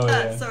 Hell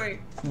yeah. Sorry.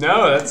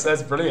 No,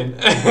 that's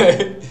brilliant.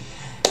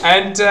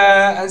 And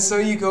so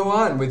you go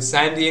on with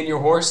Sandy and your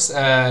horse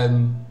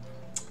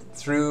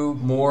through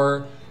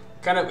more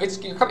kind of,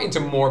 you're coming into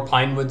more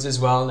pine woods as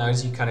well now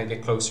as you kind of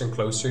get closer and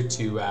closer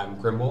to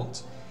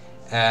Grimwald.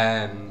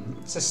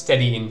 It's a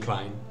steady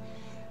incline.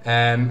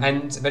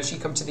 And eventually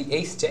you come to the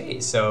 8th day,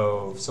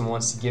 so if someone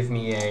wants to give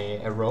me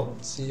a roll,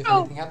 see if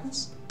anything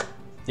happens.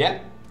 Yeah,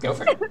 go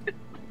for it.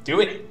 Do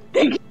it.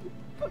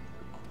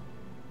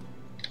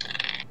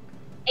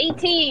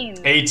 18.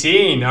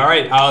 18. All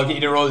right, I'll get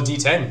you to roll a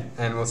d10,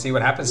 and we'll see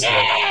what happens. Oh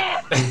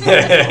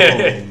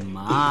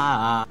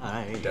my!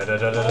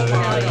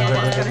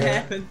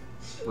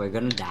 We're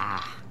gonna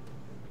die.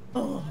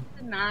 Oh.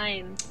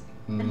 9.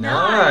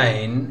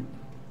 9.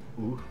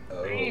 Ooh.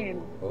 Oh,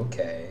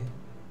 okay.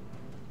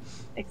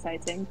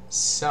 Exciting.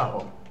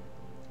 So,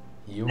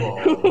 you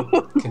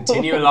all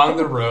continue along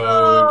the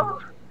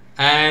road,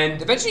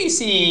 and eventually you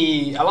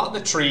see a lot of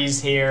the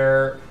trees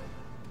here.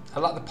 A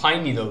lot of the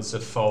pine needles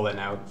have fallen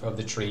out of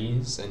the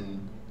trees,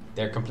 and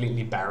they're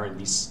completely barren.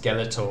 These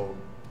skeletal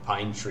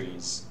pine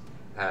trees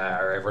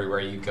are everywhere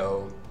you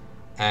go,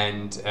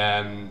 and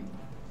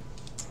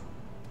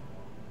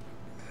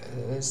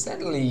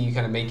steadily you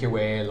kind of make your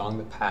way along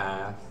the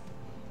path,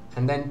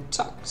 and then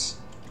tucked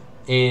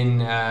in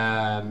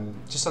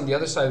just on the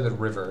other side of the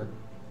river,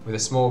 with a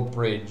small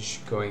bridge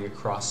going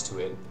across to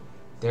it,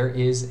 there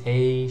is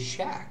a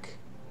shack.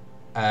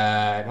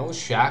 An old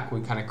shack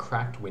with kind of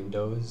cracked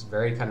windows,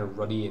 very kind of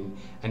ruddy,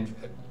 and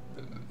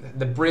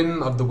the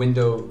brim of the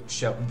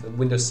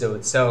windowsill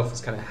itself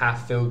is kind of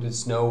half filled with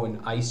snow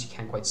and ice you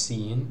can't quite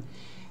see in.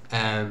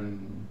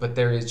 But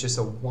there is just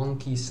a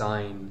wonky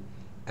sign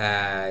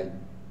that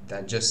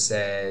just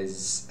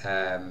says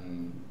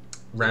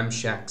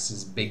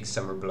Ramshack's Big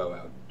Summer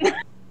Blowout.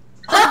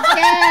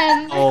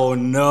 Again! Oh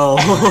no!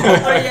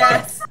 Oh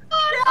yes!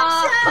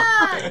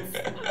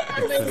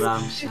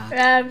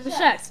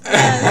 Ramshacks.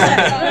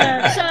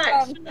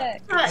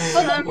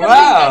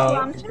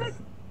 Wow!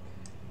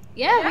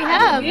 Yeah, we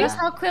have. That's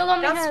how Quill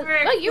only That's has.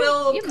 where Oh,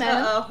 Quill you cut met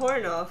him. a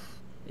horn off.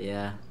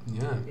 Yeah.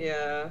 Yeah.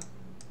 Yeah.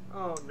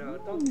 Oh no,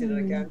 don't do that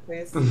again,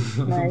 please.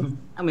 Nice.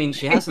 I mean,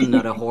 she has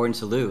another horn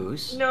to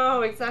lose.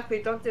 No,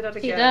 exactly, don't do that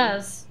again. He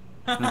does.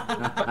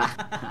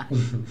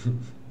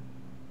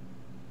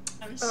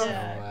 So,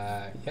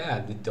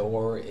 yeah, the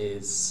door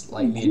is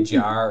slightly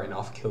ajar and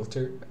off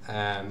kilter.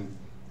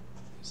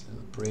 There's a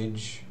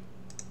bridge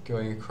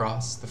going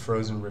across the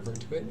frozen river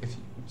to it, if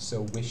you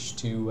so wish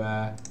to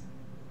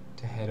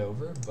head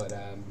over. But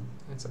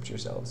it's up to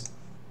yourselves.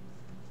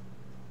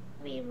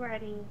 We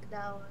running low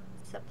on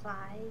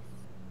supplies.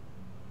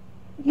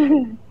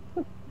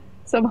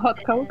 Some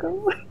hot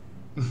cocoa.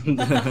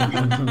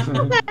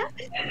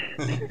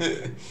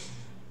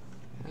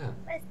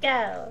 Let's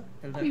go.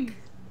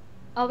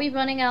 Are we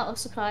running out of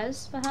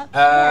supplies, perhaps?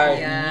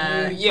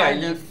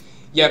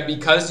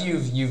 Because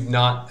you've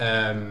not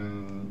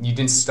you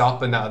didn't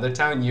stop in that other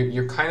town.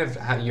 You're kind of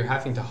you're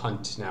having to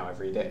hunt now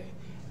every day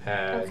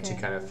to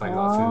kind of find a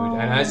lot of food.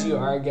 And as you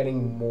are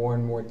getting more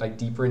and more like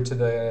deeper into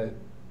the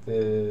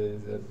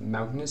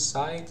mountainous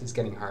side, it's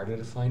getting harder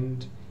to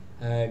find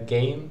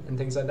game and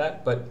things like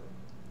that. But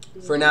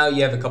for now,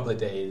 you have a couple of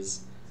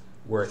days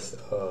worth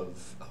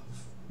of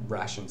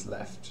rations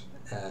left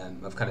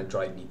of kind of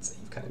dried meats that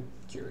you've kind of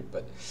cured,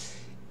 but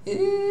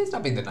it's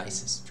not being the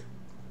nicest trip.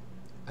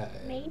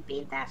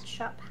 Maybe that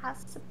shop has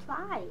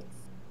supplies.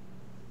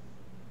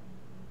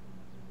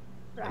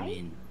 Right? I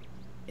mean,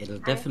 it'll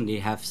definitely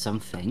have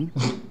something.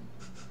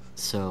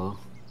 So,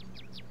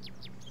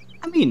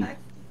 I mean,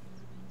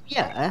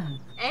 yeah.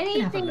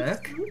 Anything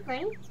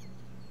something.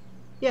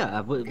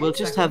 Yeah, we'll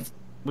just have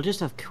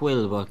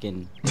Quill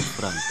walking in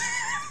front.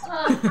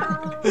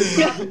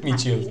 Me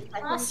too.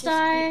 Must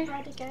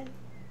I?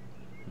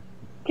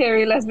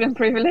 Carry lesbian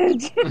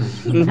privilege.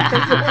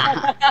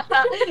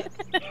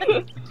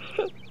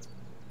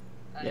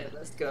 Alright,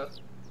 let's go.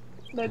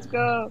 Let's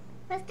go.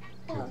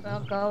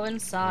 We'll go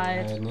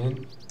inside. Heading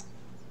in.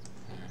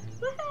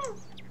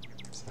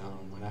 So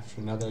one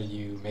after another,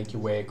 you make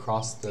your way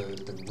across the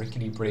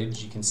rickety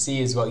bridge. You can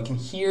see as well. You can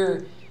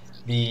hear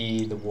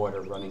the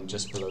water running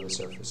just below the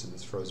surface of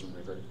this frozen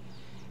river,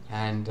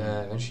 and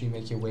eventually you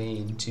make your way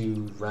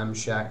into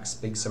Ramshack's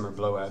Big Summer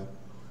Blowout.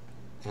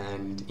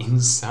 And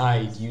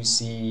inside you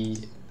see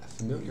a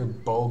familiar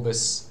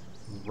bulbous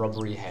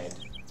rubbery head.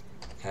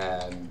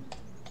 There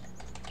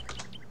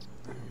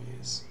he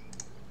is.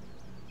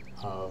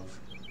 Of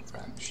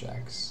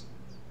Ramshack's.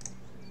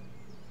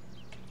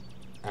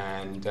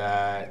 And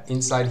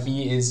inside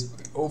he is,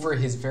 over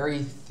his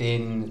very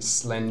thin,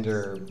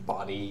 slender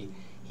body,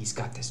 he's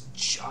got this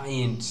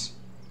giant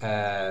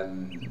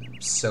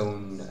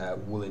sewn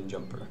woolen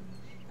jumper.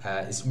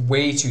 It's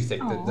way too thick.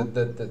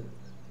 The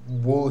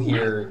wool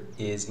here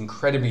is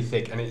incredibly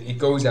thick, and it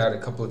goes out a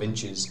couple of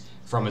inches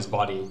from his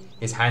body.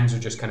 His hands are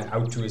just kind of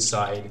out to his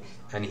side,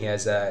 and he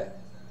has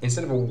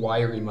instead of a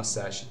wiry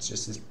mustache, it's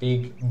just this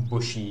big,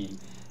 bushy,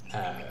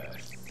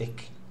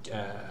 thick,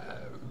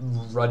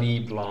 ruddy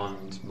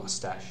blonde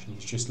mustache.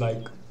 He's just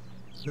like,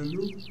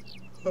 Hello.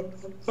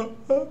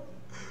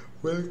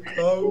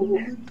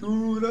 Welcome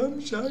to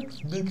Ramshack's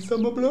Big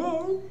Summer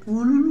Block.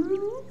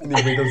 And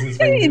he wiggles his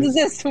fingers. It's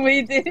just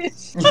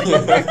Swedish.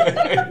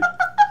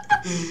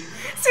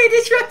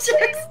 Swedish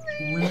Ramshacks.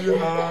 We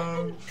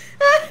have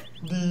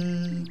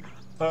the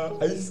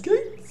ice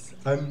skates,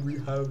 and we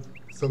have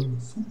some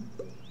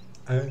soup,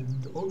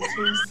 and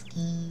also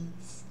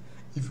skis.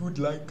 If you would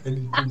like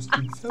any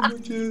toasted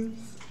sandwiches,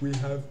 we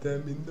have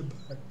them in the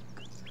back.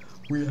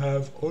 We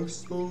have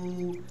also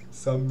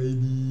some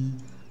maybe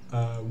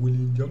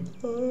woolen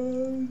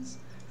jumpers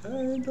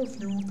and a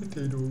few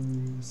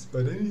potatoes,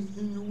 but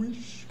anything you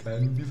wish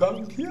can be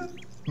found here.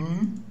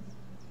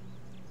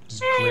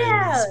 Just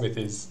grins with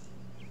his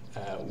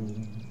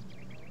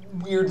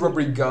weird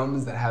rubbery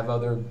gums that have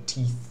other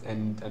teeth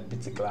and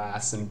bits of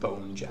glass and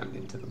bone jammed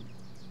into them.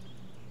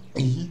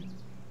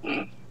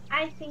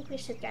 I think we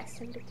should get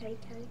some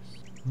potatoes.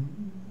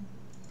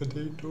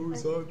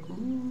 Potatoes are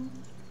good.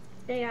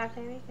 They are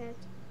very good.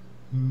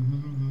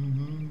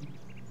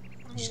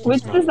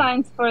 Which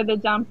designs for the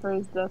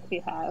jumpers does he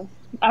have?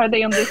 Are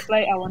they on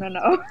display? I want to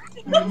know.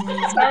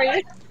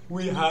 Sorry.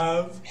 We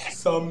have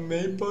some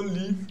maple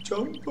leaf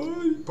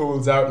jumper. He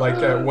pulls out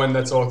like one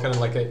that's all kind of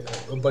like a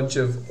bunch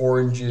of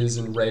oranges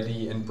and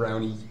reddy and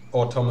browny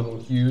autumnal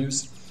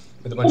hues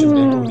with a bunch of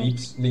maple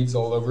leaves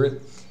all over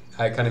it,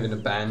 kind of in a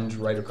band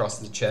right across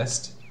the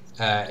chest.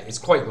 It's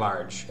quite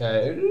large.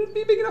 It'd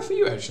be big enough for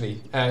you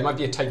actually. It might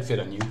be a tight fit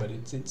on you, but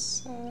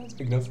it's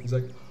big enough. He's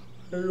like,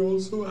 I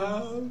also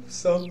have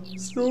some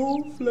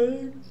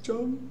snowflake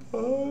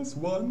jumpers,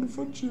 one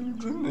for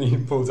children. And he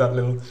pulls out a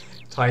little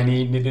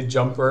tiny knitted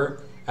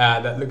jumper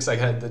that looks like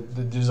the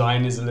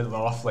design is a little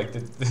off. Like the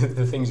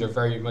things are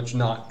very much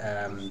not.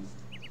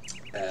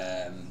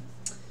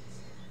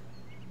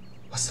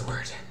 What's the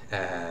word?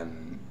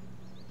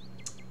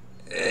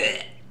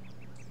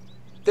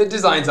 The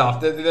design's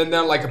off. They're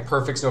not like a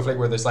perfect snowflake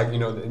where there's like,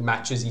 it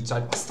matches each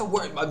side. What's the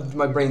word?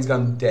 My brain's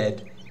gone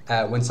dead.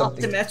 When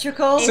something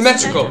Symmetrical?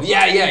 Symmetrical.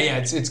 Yeah.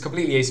 It's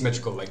completely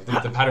asymmetrical. Like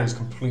the pattern's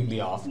completely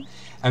off.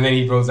 And then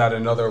he rolls out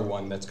another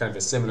one that's kind of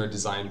a similar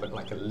design, but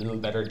like a little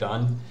better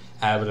done,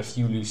 with a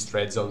few loose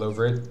threads all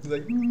over it. He's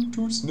like,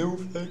 2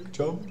 snowflake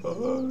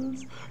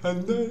jumpers,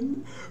 and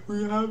then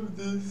we have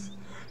this.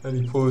 And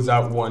he pulls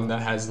out one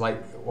that has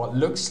like what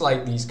looks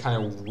like these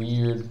kind of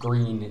weird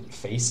green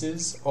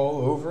faces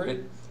all over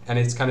it, and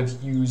it's kind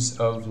of hues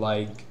of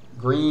like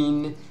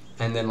green,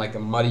 and then like a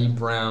muddy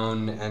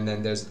brown, and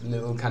then there's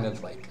little kind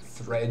of like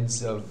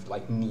threads of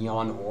like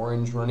neon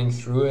orange running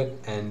through it,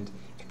 and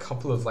a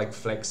couple of like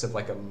flecks of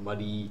like a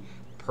muddy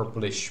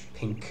purplish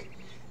pink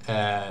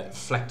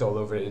flecked all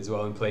over it as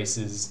well in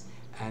places.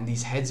 And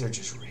these heads are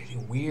just really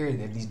weird.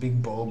 They have these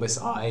big bulbous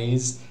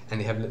eyes, and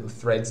they have little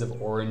threads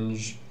of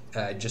orange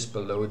just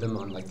below them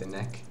on like the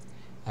neck.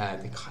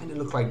 They kind of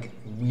look like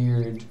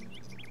weird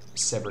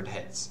severed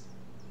heads.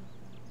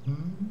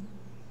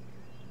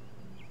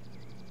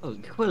 Oh,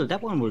 Quill,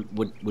 that one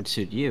would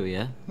suit you,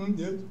 yeah?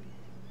 Yeah.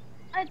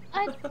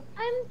 I'm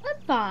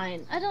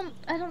fine. I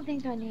don't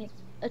think I need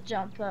a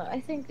jumper. I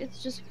think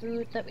it's just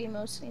food that we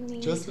mostly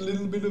need. Just a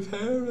little bit of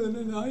hair and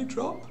an eye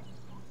drop.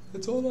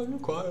 That's all I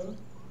require.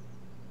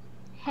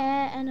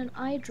 Hair and an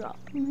eye drop.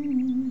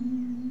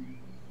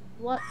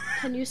 What,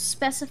 can you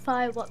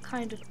specify what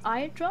kind of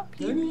eye drop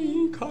you need?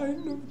 Any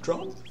kind of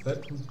drop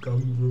that would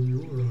come from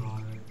your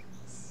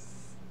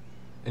eyes.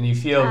 And you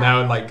feel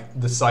now like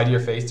the side of your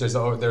face, there's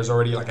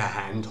already like a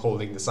hand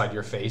holding the side of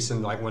your face,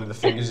 and like one of the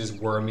fingers is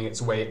worming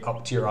its way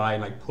up to your eye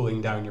and like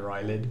pulling down your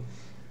eyelid.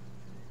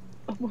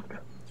 Oh my god.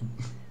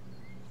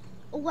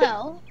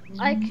 Well,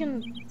 I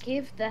can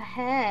give the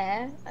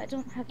hair. I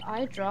don't have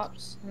eye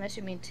drops, unless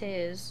you mean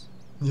tears.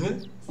 Yeah,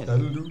 that'll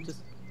do.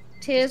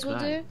 Tears will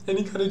do?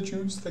 Any kind of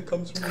juice that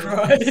comes from your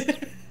eyes.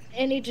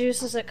 Any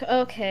juices that...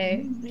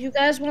 Okay. You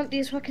guys want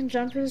these fucking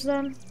jumpers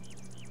then?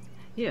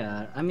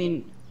 Yeah, I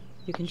mean,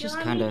 you can just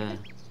kind of...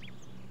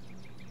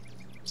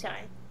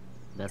 Sorry.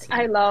 That's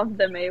I love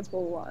the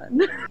maple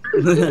one.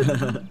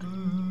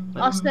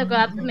 I'll still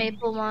grab the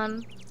maple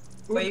one.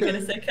 What are you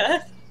gonna say,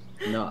 Kat?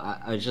 No,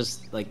 I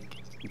just, like,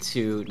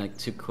 to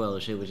Quill,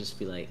 she would just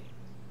be like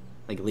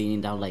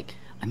leaning down, like,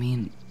 I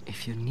mean,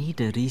 if you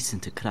need a reason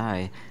to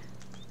cry,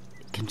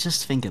 you can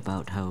just think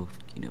about how,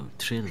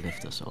 Trill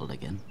left us all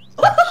again.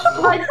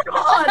 Oh my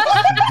god!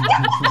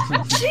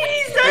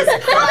 Jesus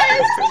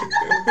Christ!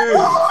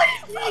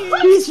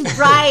 He's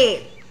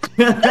right!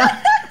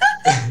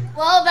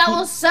 Well, that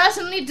will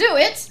certainly do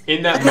it!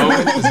 In that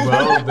moment as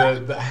well,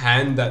 the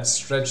hand that's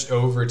stretched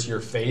over to your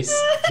face,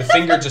 the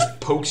finger just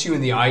pokes you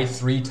in the eye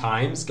 3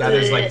 times,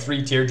 gathers like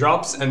 3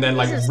 teardrops, and then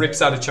like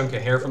rips out a chunk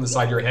of hair from the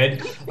side of your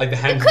head. Like the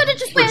hand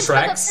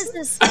retracts,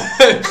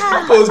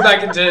 pulls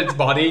back into its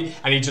body,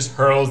 and he just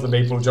hurls the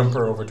maple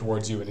jumper over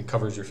towards you, and it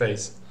covers your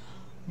face.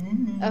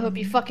 I hope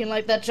you fucking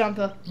like that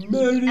jumper.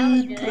 Merry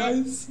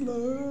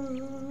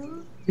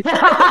Chrysler.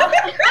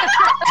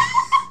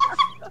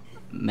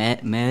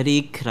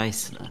 Merry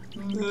Chrysler.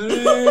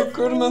 Merry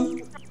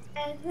Christmas.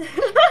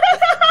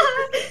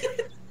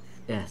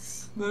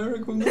 Yes. Merry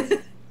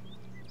Christmas.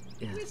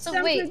 Yeah. So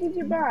What wait, did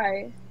you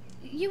buy?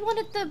 you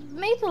wanted the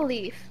maple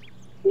leaf?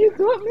 You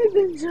got me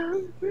the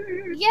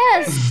jumper.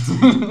 Yes.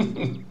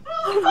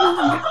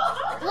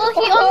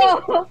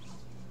 Well,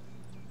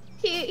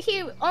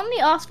 he only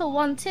asked for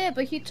 1 tier,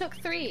 but he took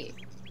 3.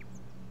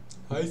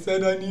 I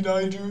said I need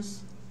eye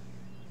juice.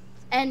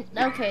 And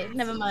okay,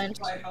 never mind.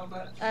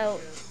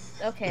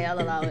 Okay, I'll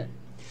allow it.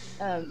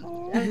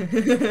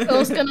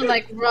 Cole's gonna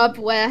like rub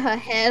where her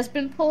hair's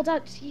been pulled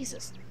out.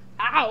 Jesus.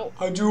 Ow.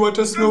 How do you want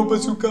a snow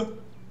bazooka?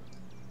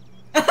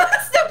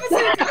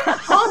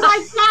 Oh my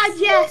god,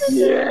 yes!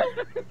 Yeah.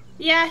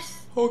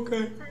 Yes!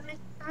 Okay.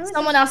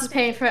 Someone else is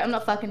paying for it. I'm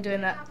not fucking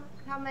doing that.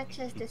 How much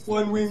is this?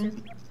 One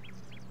wing.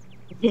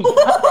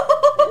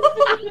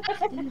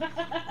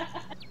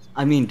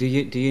 I mean, do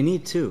you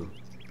need two?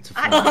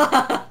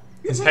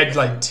 His head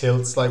like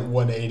tilts like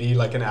 180,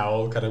 like an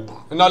owl, kind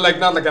of. Not like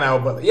an owl,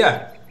 but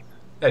yeah,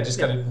 it just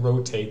kind of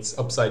rotates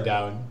upside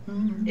down.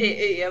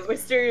 Yeah,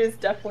 Wisteria is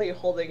definitely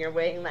holding her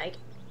wing, like.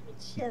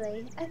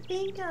 Chili. I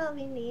think all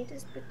we need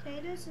is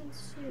potatoes and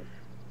soup.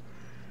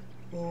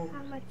 Oh,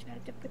 How much are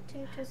the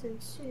potatoes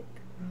and soup?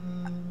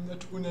 a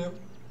toenail.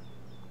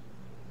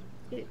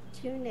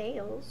 Two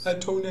nails. A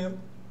toenail.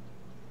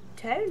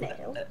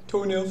 Toenail?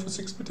 Toenail for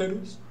 6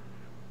 potatoes.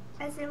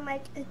 As in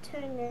like a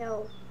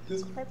toenail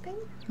Yes. clipping?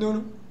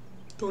 No.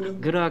 Toenail.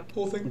 Grog,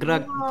 Whole thing.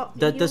 Grog,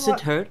 You does want-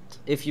 it hurt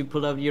if you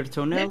pull out your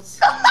toenails?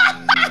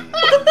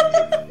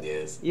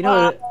 Yes. You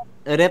know,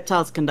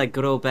 reptiles can like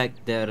grow back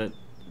their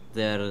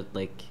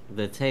like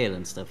the tail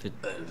and stuff.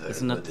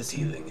 It's not the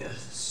teething,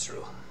 yes, it's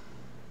true.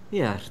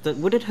 Yeah,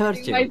 would it hurt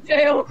My you?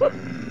 tail.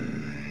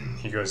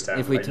 He goes down,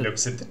 If we like, took-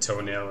 looks at the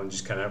toenail and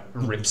just kind of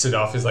rips it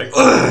off. He's like,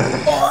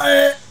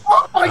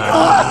 Oh my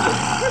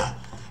god!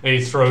 and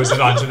he throws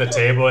it onto the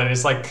table, and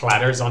it's like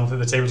clatters onto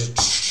the table.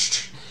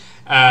 Just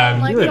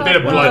my a bit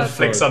of God. blood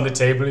flicks on the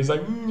table. He's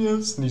like,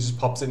 yes, and he just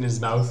pops it in his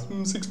mouth.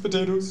 6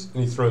 potatoes,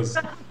 and he throws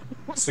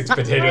 6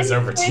 potatoes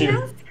over to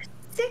you.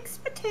 6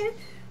 potatoes?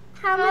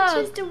 How much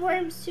is the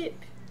worm soup?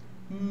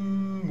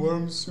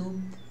 Worm soup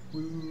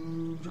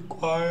will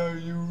require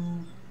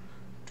you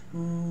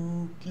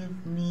to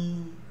give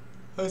me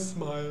a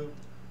smile.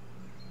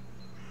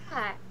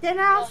 Alright, then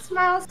I'll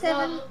smile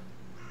 7.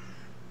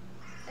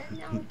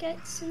 And I'll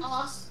get some.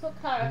 Ask for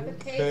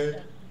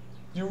Okay.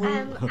 You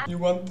will. Um, You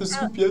want the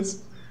soup? Yes.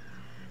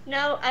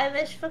 No, I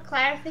wish for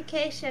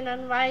clarification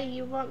on why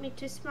you want me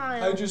to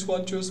smile. I just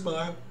want your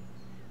smile.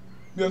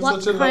 You have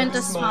What such a kind lovely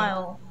of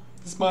smile?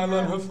 The smile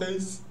on her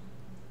face.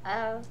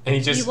 Oh. And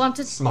he just You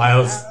wanted-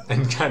 smiles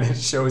and kind of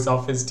shows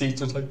off his teeth,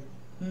 just like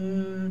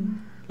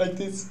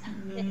this.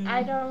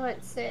 I don't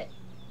want soup.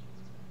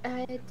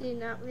 I do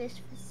not wish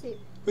for soup.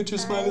 But your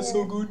smile is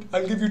so good.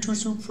 I'll give you 2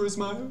 soup for a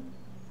smile.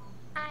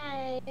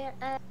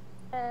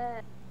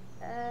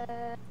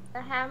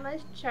 How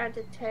much are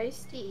the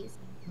toasties?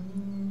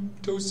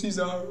 Toasties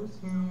are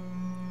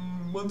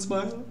 1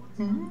 smile.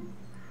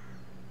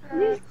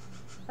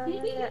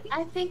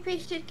 I think we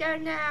should go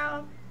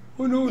now.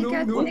 Oh no.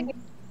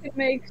 To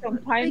make some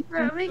pine.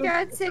 We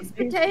got 6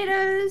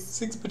 potatoes.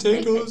 6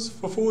 potatoes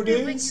for 4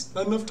 days.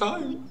 Not enough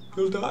time.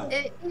 You'll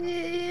die.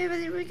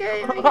 We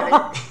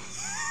go.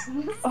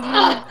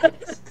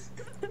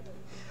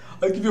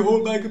 I'll give you a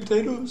whole bag of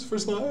potatoes for a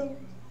smile.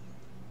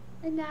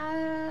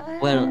 No.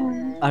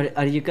 Well,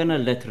 are you gonna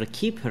let her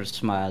keep her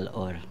smile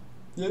or?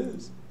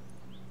 Yes.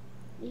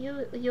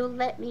 You'll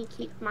let me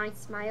keep my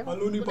smile.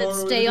 I'll only Will borrow it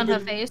a stay little on her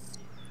bit. face?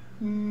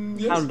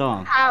 Yes. How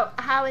long?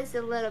 How is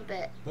a little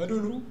bit? I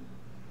don't know.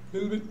 A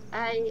little bit.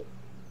 I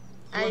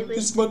Like wish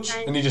this much.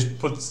 I- And he just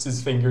puts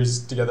his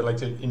fingers together like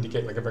to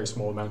indicate like a very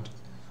small amount.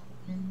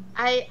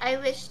 I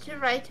wish to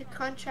write a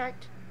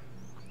contract.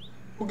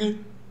 Okay.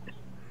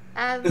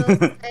 I will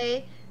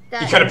say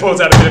that. He kind of pulls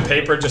out a bit of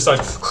paper, just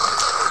like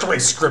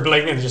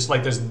scribbling, and just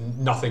like there's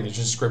nothing. It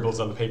just scribbles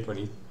on the paper, and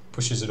he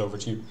pushes it over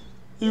to you.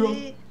 Here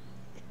you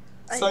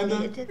are. Sign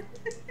that.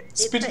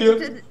 Spit here.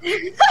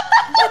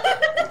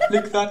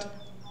 Lick that.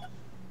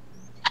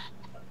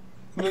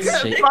 And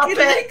then Pop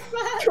it,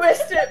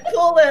 twist it,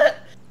 pull it.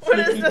 What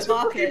is this?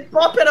 Bop it.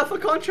 Bop it off a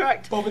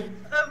contract. pop it.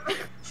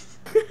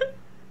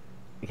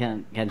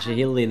 Can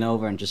she lean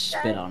over and just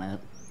spit on it?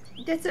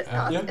 That's it.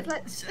 Yeah.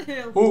 Let's.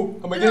 Oh,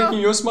 am I getting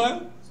your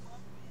smile?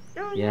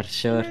 No, Yeah,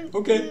 sure.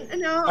 Okay.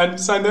 No. And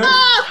sign there.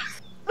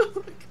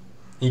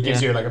 He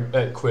gives you like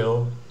a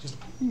quill.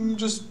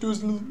 Just do a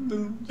little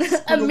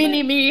A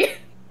mini me.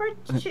 For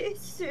 2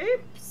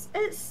 soups,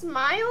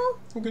 smile.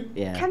 Okay.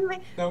 Yeah. Can we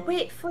No.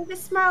 wait for the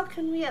smile?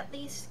 Can we at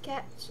least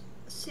get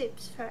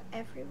soups for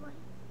everyone?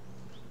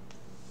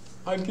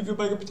 I'll give you a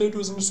bag of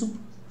potatoes and a soup.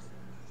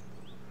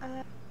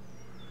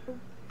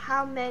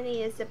 How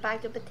many is a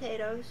bag of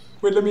potatoes?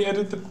 Wait, let me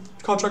edit the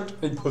contract.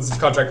 He pulls his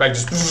contract back,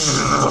 just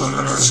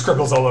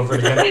scribbles all over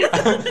it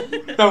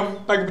again. No,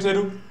 bag of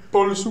potato,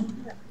 bowl of soup.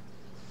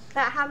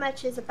 But how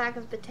much is a bag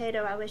of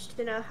potato? I wish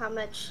to know how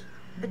much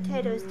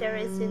potatoes there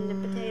is in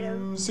the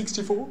potato.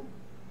 64.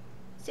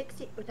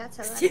 60. Oh, that's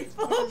a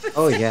lot.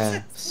 Oh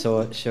yeah,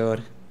 so sure.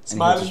 And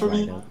Smile he'll just for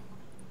me. write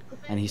it.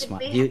 And he Could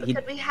smiled. we,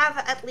 could we have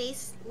at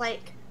least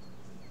like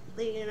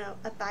probably, you know,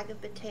 a bag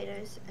of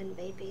potatoes and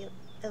maybe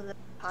a little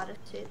pot of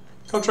soup.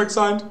 Contract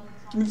signed.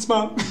 Give me the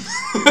smile.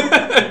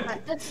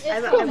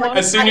 I'm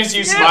As soon as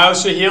you smile,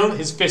 Shahil,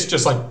 his fist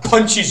just like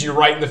punches you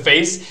right in the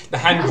face. The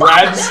hand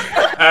grabs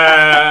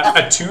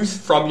a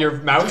tooth from your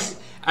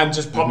mouth and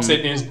just pops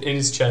it in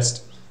his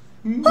chest.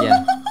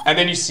 Yeah. And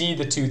then you see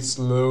the tooth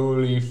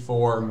slowly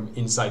form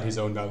inside his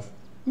own mouth.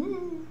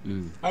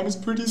 I'm as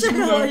pretty as you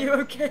now. Are you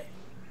okay?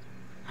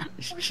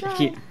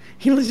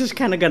 He was just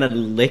kind of gonna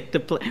lick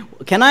the plate.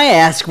 Can I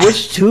ask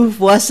which tooth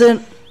was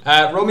it?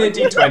 Roll me a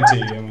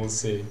d20 and we'll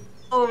see.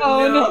 Oh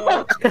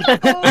no.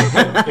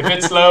 If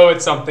it's low,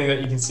 it's something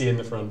that you can see in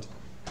the front.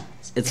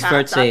 It's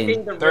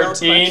 13.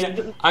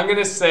 13. I'm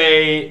gonna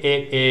say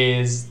it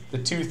is the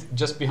tooth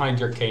just behind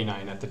your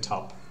canine at the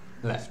top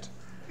left.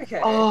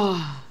 Okay.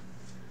 Oh.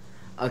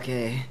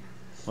 Okay.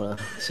 Well,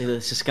 so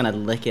it's just gonna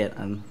lick it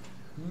and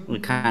we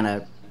kind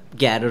of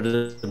gather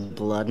the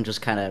blood and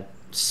just kind of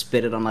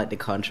spit it on like the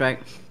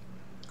contract.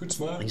 Good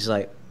smile. He's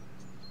like,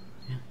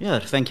 yeah,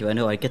 thank you. I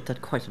know I get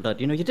that quite a lot.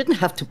 You know, you didn't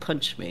have to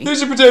punch me.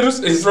 There's your potatoes.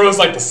 He throws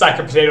like the sack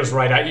of potatoes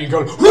right at you,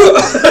 going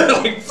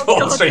like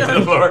fall straight to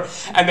the floor,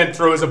 and then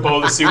throws a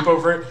bowl of soup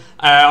over it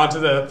onto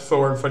the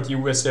floor in front of you,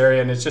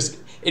 Wisteria, and it's just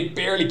it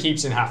barely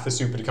keeps in half the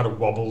soup, but it kind of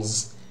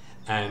wobbles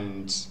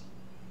and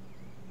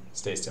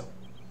stays still,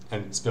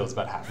 and spills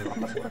about half of it on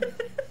the floor.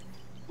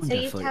 So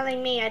you're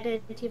telling me I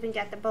didn't even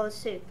get the bowl of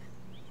soup?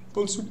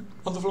 Bowl of soup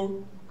on the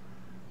floor.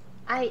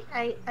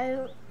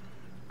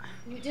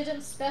 You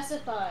didn't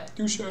specify.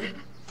 Do share.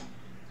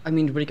 I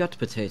mean, we got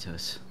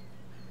potatoes.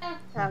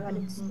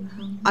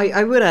 Mm-hmm.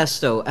 I would ask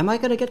though, am I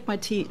gonna get my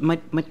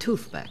my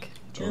tooth back?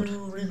 Do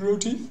you regrow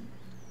teeth?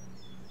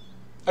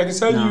 I can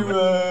sell you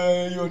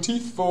your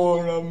teeth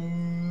for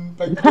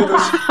like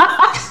potatoes.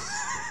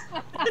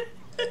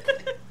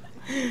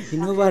 You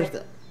know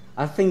what?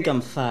 I think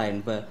I'm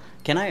fine, but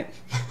can I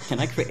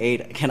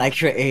create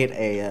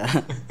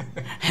a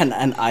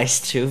an ice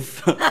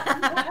tooth?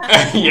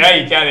 Yeah,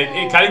 you can.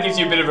 It kind of gives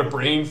you a bit of a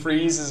brain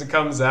freeze as it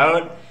comes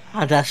out.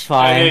 Oh, that's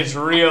fine. And it's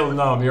real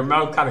numb. Your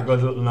mouth kind of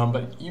goes a little numb,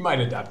 but you might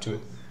adapt to it.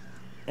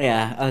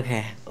 Yeah.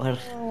 Okay. Well,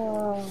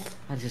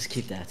 I'll just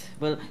keep that.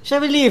 Well, shall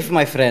we leave,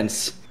 my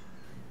friends?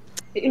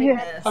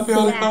 Yeah, Happy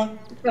holiday.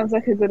 sounds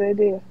like a good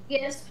idea.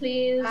 Yes,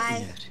 please.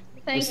 Bye.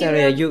 Thank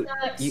Wisteria, you.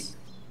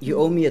 you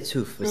owe me a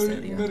tooth,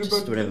 Wisteria.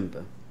 Just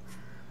remember.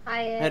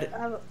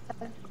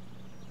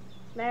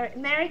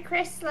 Merry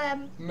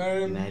Christmas.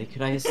 Merry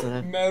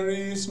Christmas.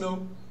 Merry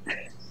Snow.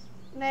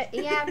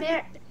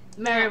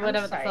 Mary,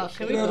 whatever the fuck.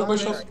 Get out of my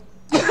shop.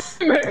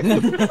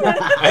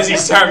 As you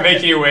start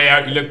making your way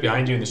out, you look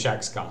behind you and the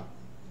shack's gone.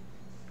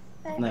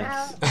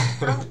 Nice.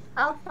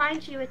 I'll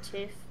find you a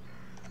tooth.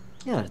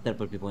 Yeah, that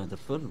would be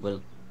wonderful.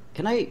 Well,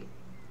 can I?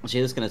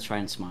 She's just gonna try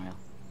and smile.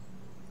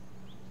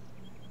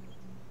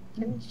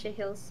 Can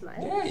Shahil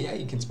smile? Yeah,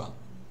 you can smile.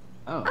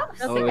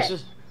 It's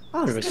just.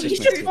 Oh, it was He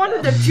just my just tooth.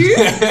 wanted a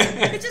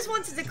tooth. He just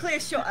wanted a clear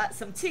shot at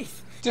some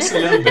teeth. Just a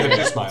little bit of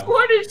a smile.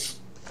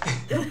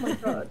 Oh my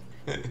god.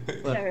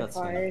 Well, that's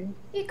fine. Terrifying.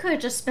 You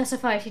could just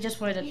specify if you just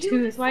wanted a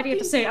tooth. Why do you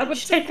have to say, I would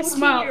take a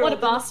smile? What a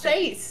bastard.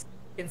 Face.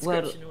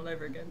 Inscription all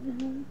over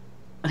again.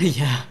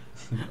 Yeah.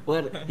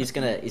 Well, he's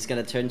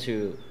gonna turn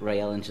to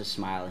Rael and just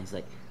smile. He's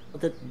like,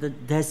 well,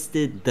 does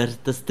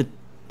the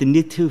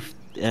new tooth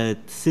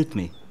suit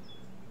me?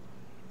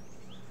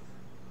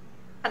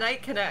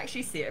 Can I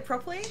actually see it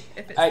properly?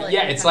 If it's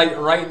Yeah, it's like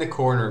right in the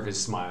corner of his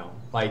smile.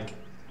 Like,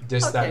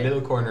 just that Okay.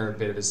 little corner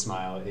bit of his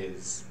smile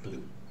is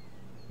blue.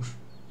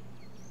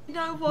 You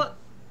know what?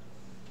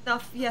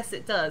 Yes,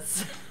 it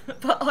does.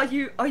 But are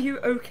you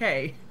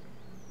okay?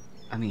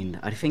 I mean,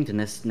 I think the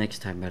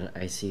next time that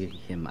I see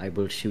him, I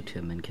will shoot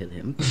him and kill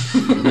him.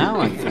 But now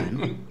I'm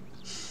fine.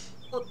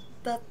 Well,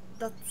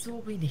 that's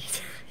all we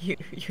need. You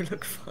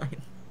look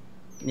fine.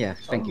 Yeah,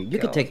 thank you. You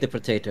can take the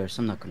potatoes.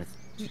 I'm not gonna.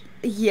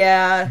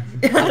 Yeah.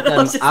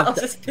 I'll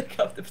just pick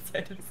up the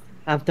potatoes.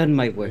 I've done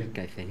my work,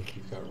 I think.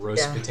 You've got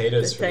roast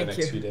potatoes for the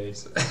next few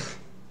days.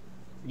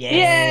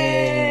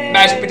 Yay!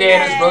 Mashed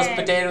potatoes, roast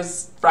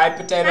potatoes, fried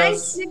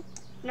potatoes.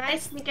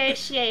 Nice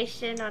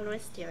negotiation on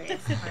Wisteria.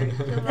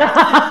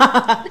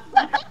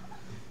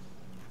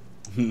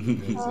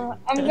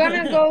 I'm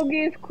gonna go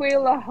give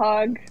Quill a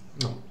hug.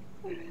 No.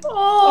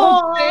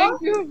 Oh,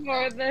 thank you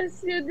for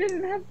this. You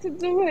didn't have to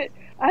do it.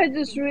 I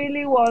just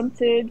really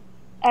wanted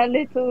a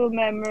little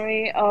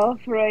memory of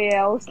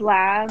Rael's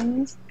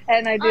land,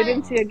 and I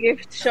didn't see a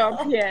gift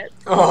shop yet.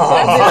 My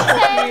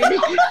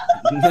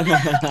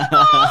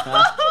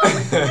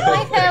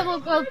hair will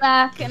grow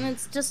back, and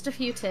it's just a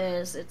few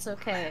tears. It's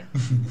okay.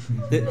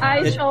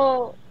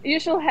 You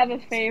shall have a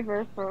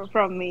favor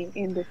from me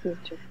in the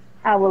future.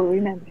 I will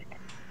remember it.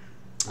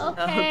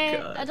 Okay,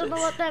 God. I don't know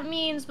what that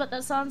means, but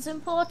that sounds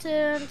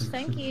important.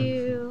 Thank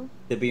you.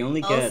 Did we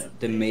only get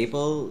the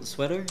maple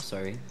sweater?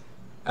 Sorry.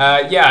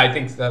 Yeah, I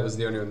think that was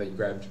the only one that you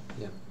grabbed.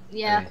 Yeah.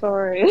 Yeah.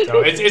 Sorry.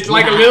 So it's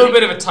like a little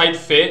bit of a tight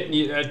fit.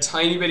 A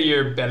tiny bit of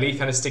your belly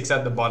kind of sticks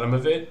out the bottom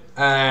of it,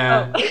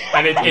 and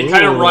it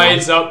kind of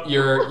rides up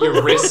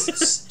your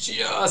wrists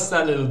just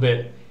a little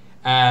bit.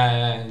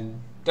 And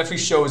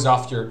definitely shows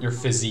off your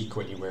physique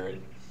when you wear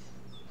it.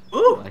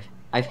 Ooh.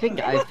 I think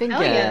Hell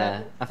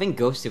yeah. I think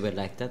Ghosty would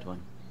like that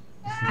one.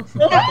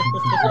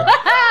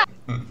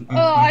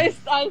 I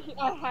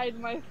hide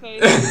my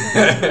face.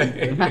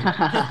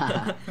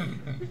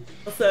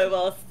 Also,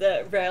 whilst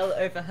Rail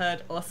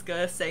overheard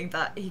Oscar saying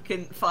that he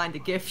couldn't find a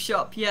gift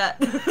shop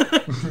yet,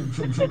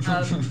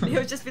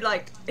 he'll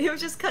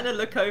just kind of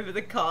look over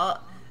the cart,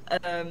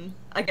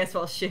 I guess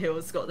while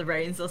Shahil's got the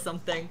reins or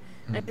something,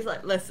 and he's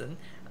like, listen,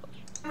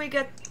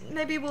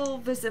 maybe we'll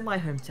visit my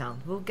hometown.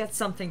 We'll get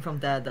something from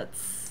there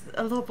that's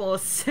a lot more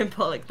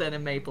symbolic than a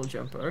maple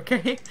jumper,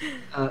 okay?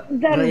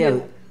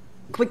 Rael,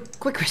 quick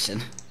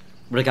question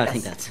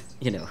regarding that.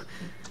 You know,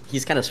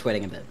 he's kind of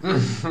sweating a bit.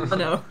 Oh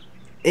no.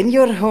 In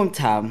your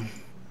hometown,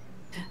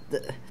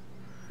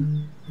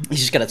 he's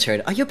just gonna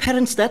turn. Are your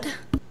parents dead?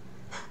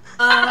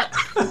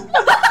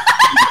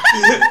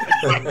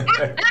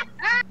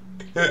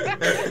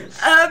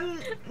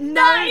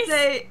 No,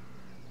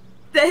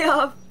 they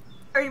are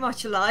very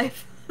much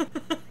alive.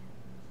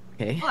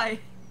 Okay. Why?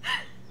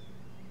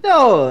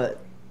 No.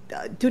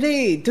 Do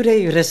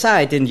they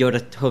reside in your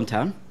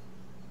hometown?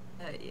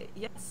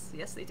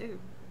 Yes, they do.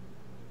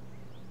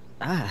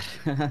 Ah.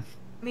 I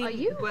mean, Are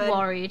you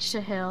worried,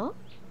 Shahil?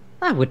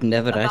 I would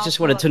never. I About just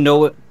wanted what? to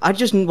know. I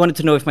just wanted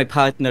to know if my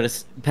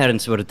partner's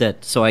parents were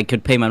dead, so I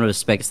could pay my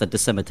respects at the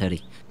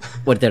cemetery,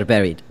 where they're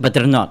buried. But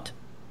they're not,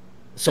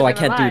 so I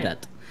they're can't do alive.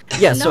 that.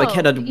 Yeah, so I No,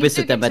 cannot you do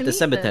visit them get at to the meet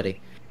them.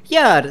 cemetery.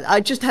 Yeah,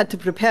 I just had to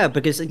prepare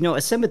because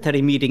a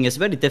cemetery meeting is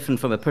very different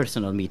from a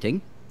personal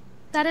meeting.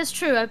 That is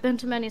true. I've been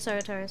to many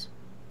cemeteries.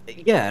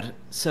 Yeah,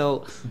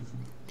 so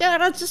yeah,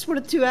 I just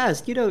wanted to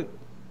ask.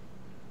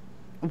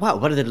 Wow,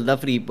 what a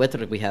lovely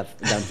weather we have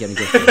down here in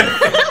Gostar.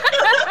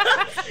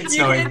 It's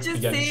You snowing can just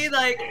again. see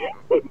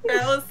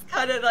Rail's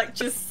kind of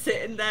just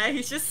sitting there.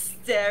 He's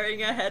just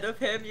staring ahead of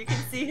him. You can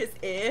see his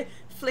ear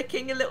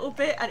flicking a little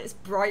bit, and it's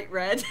bright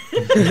red.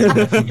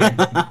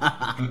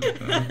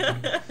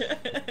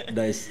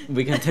 Nice.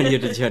 We continue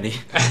the journey.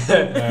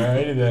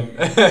 Alrighty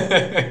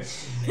then.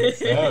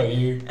 So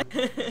you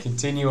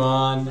continue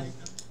on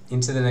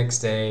into the next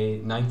day,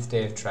 9th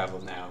day of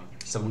travel now.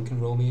 Someone can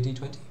roll me a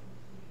d20.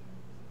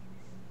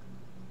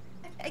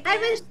 I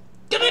was.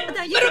 No,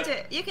 you can do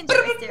it. You can do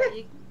it,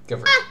 Wisteria. Go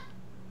for it.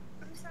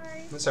 I'm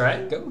sorry. That's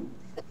alright, go.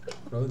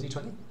 Roll a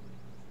d20.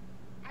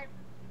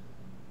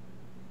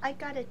 I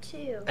got a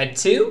 2. At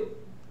 2,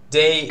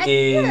 day At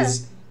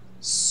is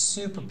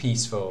super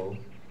peaceful.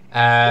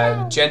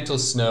 Gentle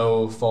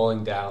snow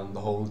falling down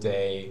the whole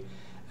day.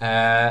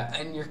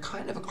 And you're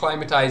kind of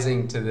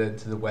acclimatizing to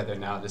the weather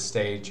now at this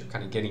stage. You're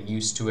kind of getting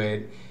used to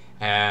it.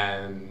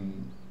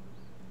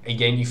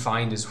 Again, you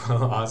find as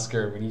well,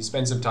 Oscar, when you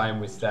spend some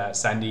time with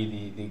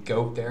Sandy, the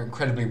goat, they're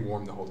incredibly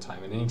warm the whole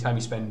time. And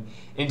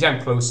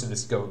anytime close to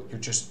this goat, you're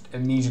just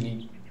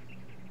immediately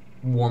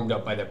warmed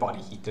up by their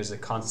body heat. There's a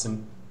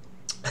constant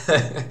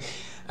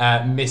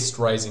mist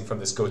rising from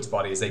this goat's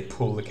body as they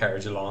pull the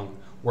carriage along,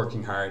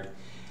 working hard.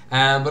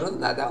 But other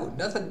than that,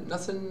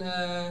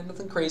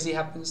 nothing crazy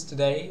happens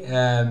today.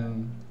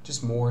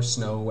 Just more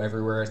snow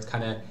everywhere. It's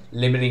kind of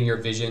limiting your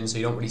vision, so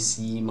you don't really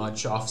see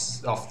much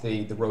off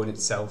the road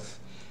itself.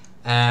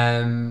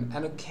 And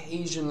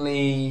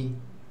occasionally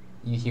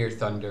you hear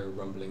thunder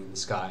rumbling in the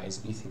skies,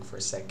 and you think for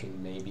a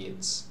second maybe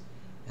it's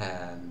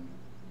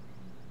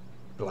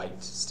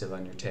blight still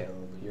on your tail,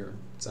 but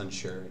it's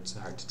unsure. It's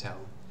hard to tell.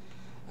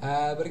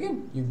 But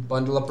again, you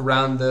bundle up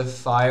around the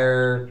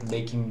fire,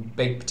 making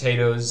baked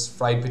potatoes,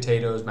 fried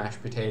potatoes,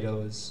 mashed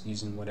potatoes,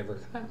 using whatever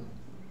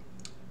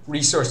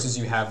resources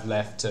you have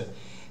left to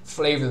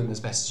flavor them as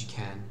best as you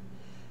can.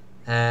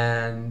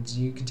 And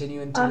you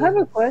continue into... I have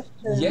a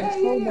question. Yeah.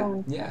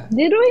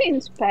 Did we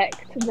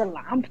inspect the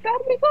lamp that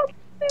we got?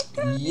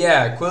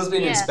 Yeah, Quill's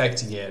been Yeah.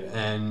 inspecting it,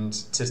 and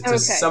to Okay.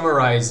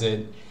 summarize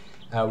it,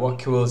 what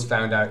Quill's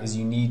found out is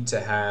you need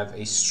to have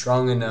a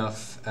strong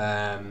enough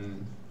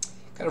kind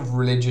of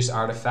religious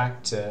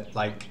artifact to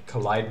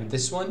collide with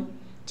this one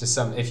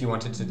if you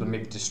wanted to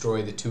maybe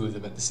destroy the two of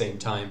them at the same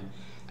time.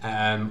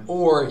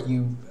 Or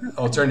you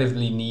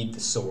alternatively need the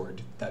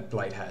sword that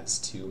Blight has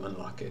to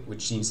unlock it,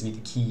 which seems to be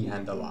the key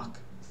and the lock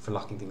for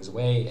locking things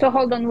away. So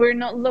hold on, we're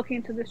not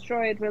looking to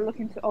destroy it, we're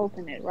looking to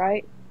open it,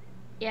 right?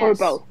 Yes. Or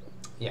both?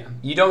 Yeah,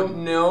 you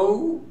don't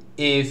know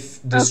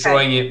if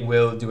destroying it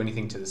will do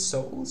anything to the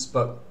souls,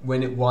 but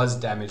when it was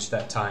damaged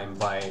that time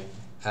by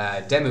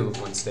Demu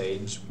at one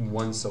stage,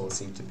 one soul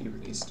seemed to be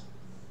released.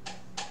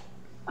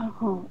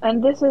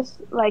 And this is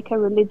like a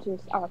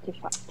religious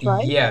artifact,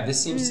 right? Yeah,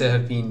 this seems to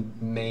have been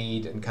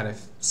made and kind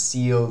of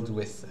sealed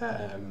with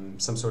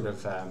some sort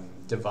of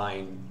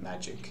divine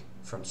magic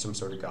from some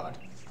sort of god.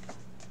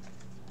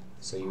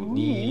 So you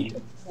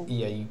need...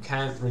 Yeah, you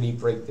can't really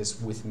break this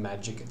with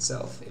magic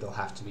itself. It'll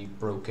have to be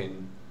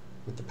broken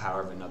with the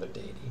power of another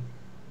deity.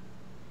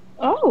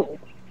 Oh,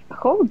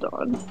 hold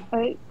on.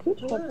 I could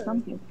have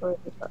something for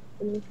this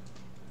actually.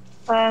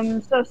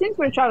 So since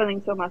we're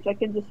traveling so much, I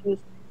can just use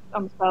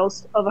some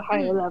spells of a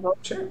higher level.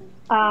 Sure.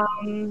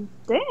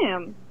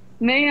 Damn.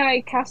 May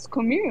I cast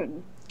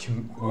Commune?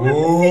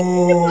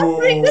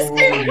 Bring the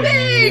same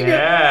thing!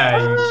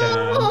 Yeah, you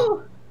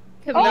Oh!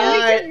 Commune. Oh, we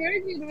can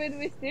merge it with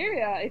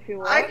Wisteria if you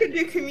want. I could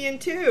do commune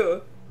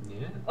too. can.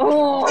 Yeah.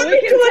 Oh, Can we we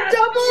can do a cast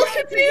double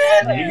commune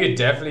commune? You could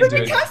definitely Can do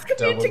we it. cast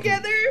commune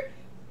together?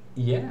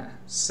 Yeah.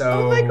 So.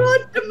 Oh my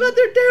god, the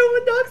Mother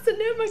Daemonox and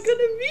him are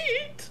gonna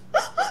meet!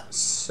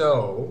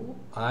 So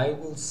I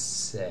will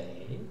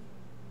say.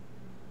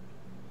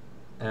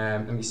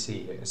 Let me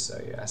see here. So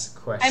you ask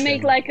a question. I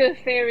make like a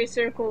fairy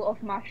circle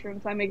of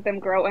mushrooms. I make them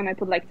grow and I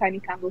put like tiny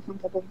candles on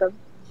top of them.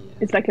 Yeah.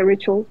 It's like a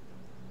ritual.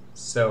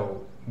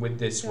 So with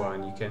this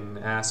one, you can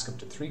ask up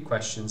to 3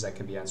 questions that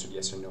can be answered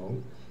yes or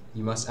no.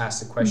 You must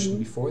ask the question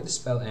before the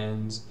spell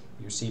ends.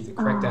 You receive the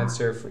correct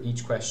answer for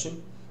each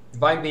question.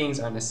 Divine beings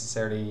aren't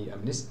necessarily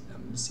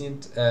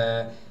omniscient,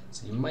 so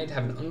you might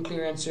have an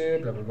unclear answer,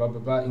 blah, blah, blah, blah,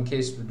 blah. In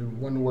case the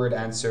one-word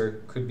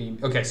answer could be...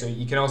 Okay, so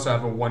you can also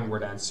have a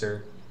one-word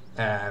answer,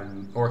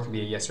 or it can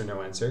be a yes or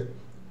no answer.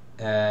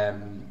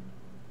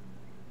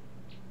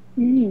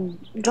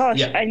 Gosh,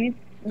 Yeah. I need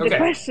the Okay.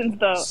 questions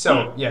though.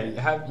 So,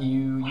 yeah,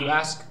 you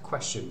ask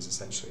questions,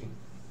 essentially,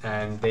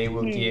 and they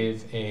will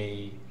give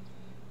a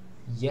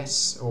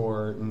yes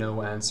or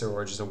no answer,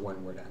 or just a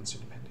one-word answer,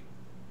 depending.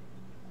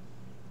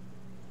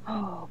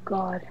 Oh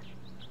god.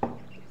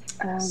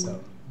 So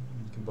you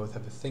can both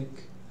have a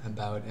think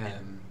about what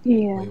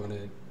Yeah. you want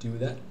to do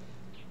with that.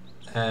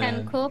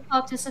 Can Quill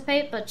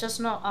participate, but just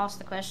not ask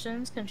the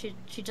questions? Can she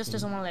just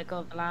doesn't want to let go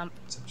of the lamp.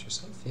 It's up to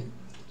yourself, yeah.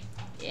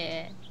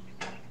 Yeah.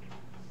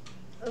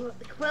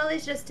 Quill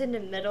is just in the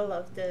middle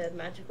of the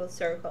magical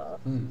circle.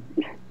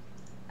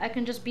 I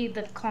can just be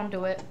the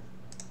conduit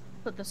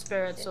for the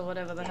spirits or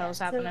whatever the hell's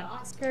happening. So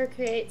Oscar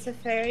creates a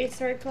fairy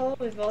circle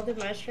with all the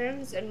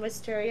mushrooms, and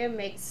Wisteria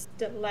makes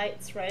the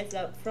lights rise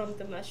up from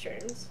the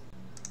mushrooms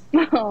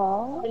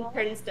Aww. and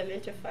turns them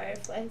into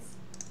fireflies.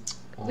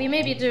 We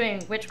may be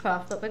doing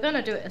witchcraft, but we're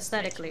gonna do it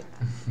aesthetically.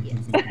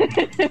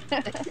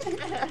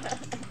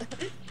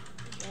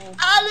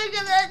 Oh, look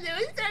at that! It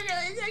was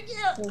so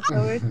cute! So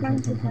we're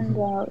trying to find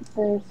out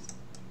this.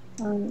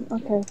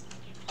 Okay.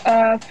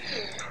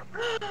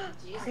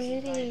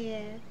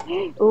 Pretty.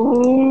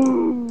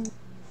 Ooh.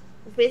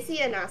 Vizzy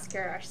and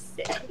Oscar are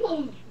sick.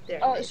 Oh,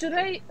 should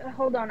I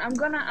hold on? I'm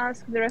gonna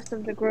ask the rest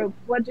of the group.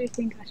 What do you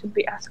think I should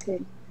be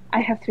asking?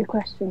 I have 3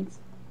 questions.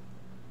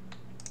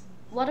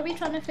 What are we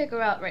trying to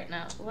figure out right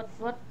now?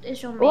 What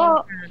is your main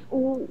Well,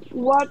 plan?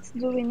 what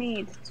do we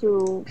need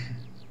to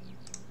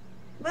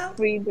Well,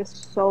 free the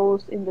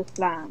souls in this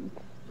land?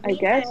 I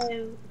guess.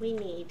 know we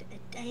need a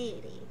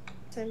deity.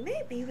 So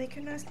maybe we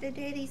can ask the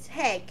deities,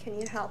 hey, can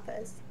you help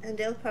us? And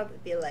they'll probably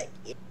be like,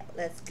 yeah,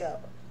 let's go.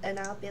 And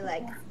I'll be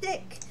like,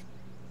 sick.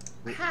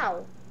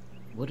 How?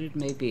 Would it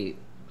maybe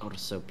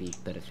also be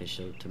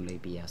beneficial to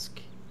maybe ask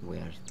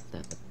where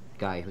that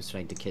guy who's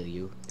trying to kill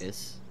you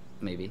is?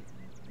 Maybe.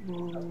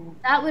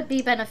 That would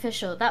be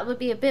beneficial. That would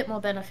be a bit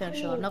more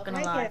beneficial, I'm not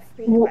gonna lie. get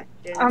 3 Well,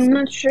 questions. I'm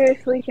not sure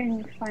if we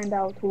can find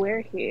out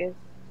where he is.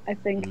 I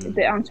think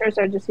the answers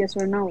are just yes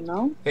or no,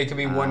 no? It can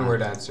be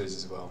one-word answers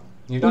as well.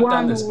 You've not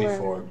done this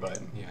before, but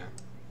yeah.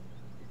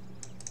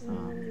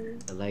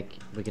 Like,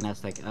 we can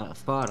ask like,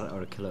 far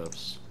or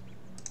close?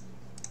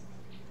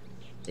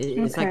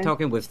 It's like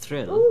talking with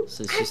Thrill, Ooh,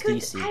 so it's just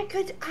easy. I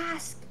could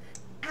ask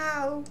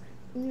how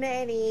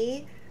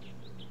many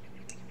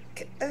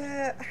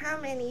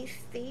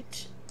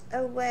feet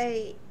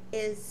away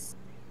is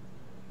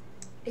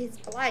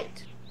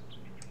Blight?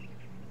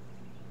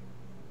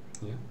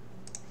 Yeah.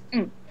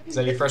 Is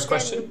that your first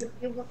question?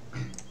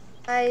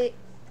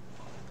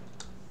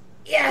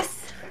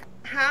 Yes.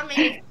 How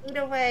many feet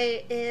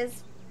away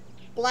is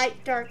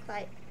Blight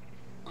Darklight?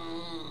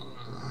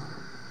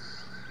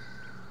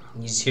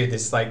 You just hear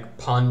this like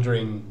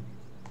pondering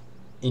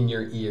in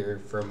your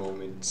ear for a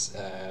moment,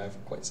 for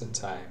quite some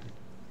time,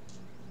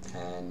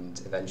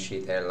 and eventually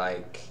they're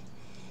like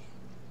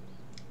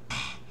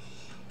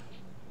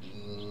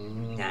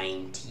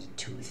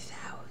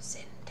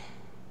 92,000.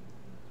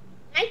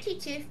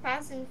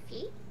 92,000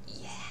 feet?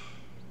 Yeah,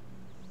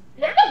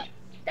 No,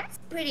 that's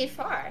pretty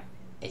far.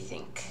 I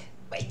think.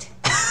 Wait.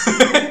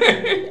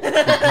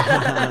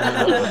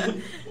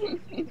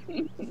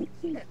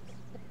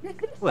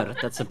 Well,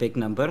 that's a big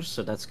number,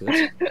 so that's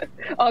good.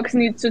 Ox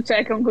needs to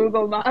check on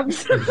Google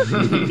Maps.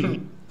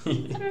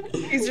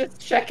 He's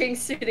just checking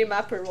City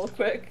Mapper real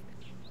quick.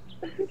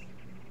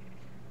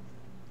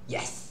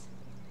 Yes.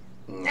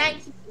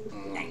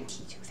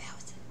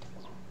 92,000.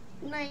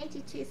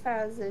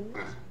 92,000.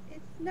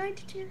 It's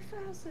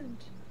 92,000.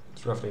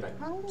 It's roughly like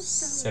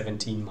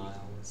 17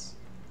 miles.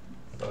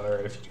 Or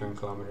if you're doing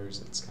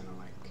kilometers, it's kind of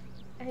like...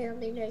 I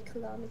only know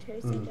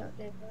kilometers, I don't know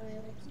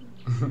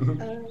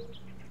miles.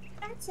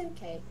 That's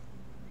okay.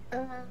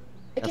 That's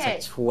Okay.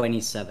 like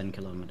 27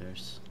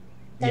 kilometers.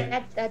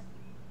 Yeah. That's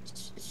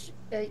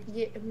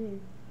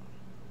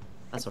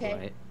Okay.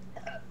 alright.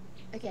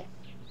 Okay.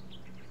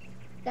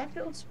 That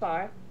feels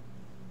far.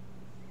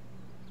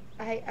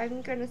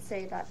 I'm gonna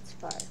say that's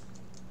far.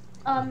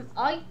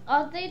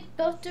 Are they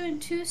both doing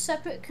 2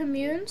 separate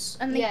communes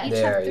and they Yeah. each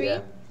There, have 3?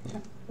 yeah.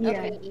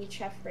 Okay, each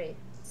have 3.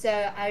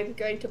 So I'm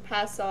going to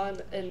pass on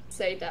and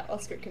say that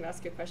Oscar can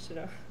ask a question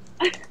now.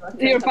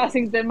 You're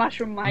passing the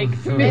mushroom mic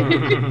to me.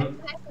 I'm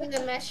passing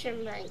the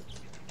mushroom mic.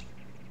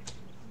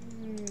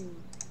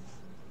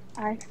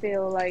 I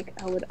feel like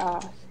I would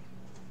ask,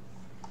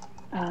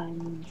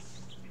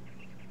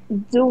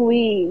 do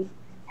we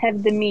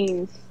have the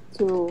means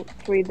to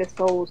free the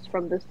souls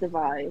from this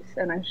device?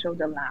 And I show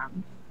the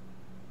lamp.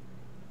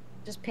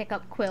 Just pick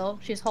up Quill.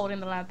 She's holding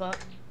the lamp up.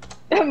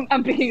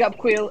 I'm picking up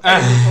Quill.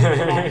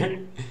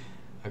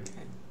 Okay.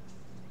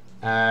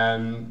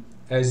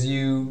 As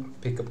you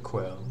pick up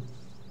Quill,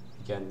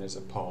 again, there's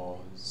a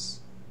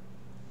pause.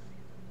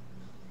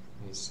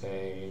 You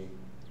say,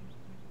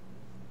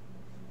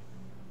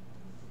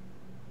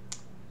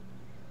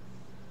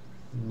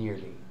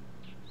 nearly.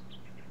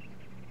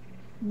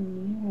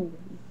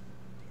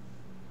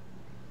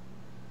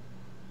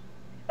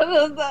 What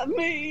does that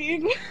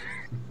mean?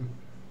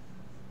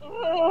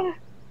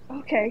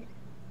 Okay.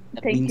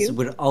 That Thank means you.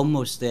 we're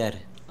almost there,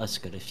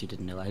 Oscar, if you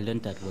didn't know. I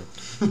learned that word.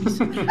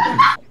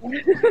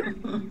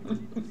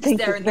 Thank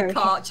There you in the very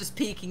cart, just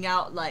peeking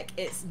out like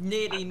it's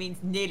nearly means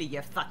nearly,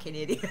 you fucking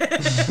idiot.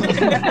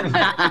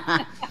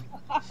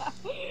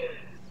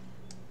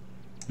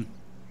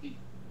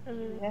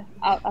 Yeah,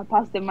 I'll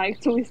pass the mic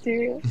to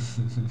Wisteria.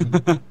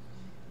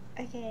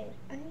 Okay,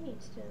 I need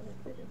to do a little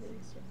bit of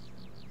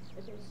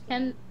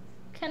research.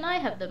 Can I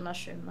have the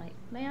mushroom mic?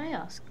 May I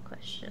ask a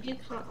question? You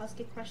can't ask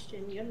a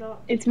question. You're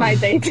not. It's my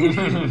date.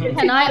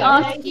 Can I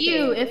ask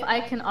you if I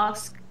can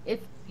ask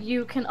if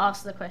you can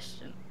ask the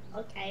question?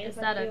 Okay, Is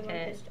what that do you want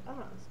okay? us to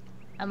ask?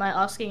 Am I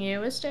asking you,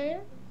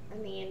 Wisteria? I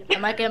mean,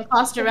 Am I getting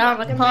passed around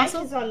like the a mic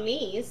parcel? is on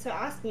me, so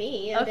ask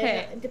me, and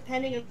Okay. then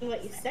depending on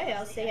what you say,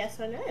 I'll say yes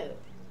or no.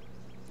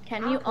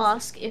 Can you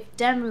ask if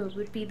Demu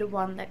would be the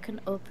one that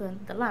can open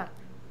the lamp?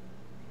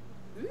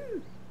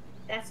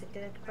 That's a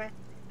good question,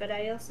 but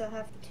I also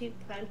have 2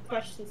 planned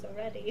questions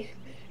already.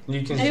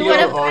 You can Hey, feel what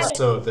if-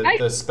 also that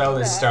the spell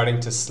is starting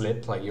to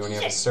slip, like you only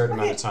have a certain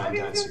amount of time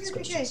to answer these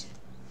Okay. questions.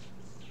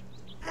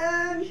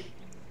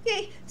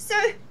 Okay, so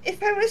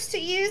if I was to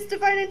use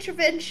divine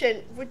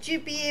intervention, would you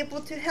be able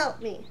to help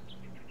me?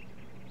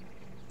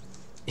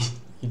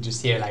 You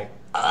just hear like,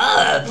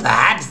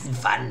 perhaps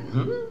fun.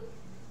 Hmm?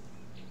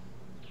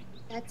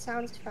 That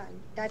sounds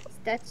fun.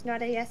 That's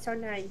not a yes or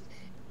no.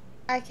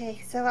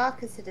 Okay, so I'll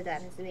consider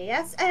that as a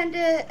yes. And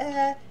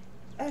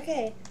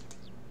okay.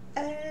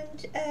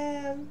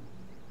 And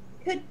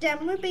could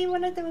Demra be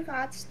one of the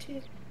gods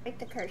to break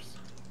the curse?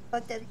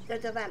 Or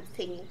the lamp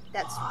thingy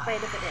that's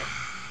right over there?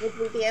 Would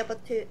we be able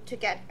to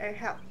get her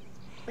help?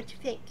 What do you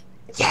think?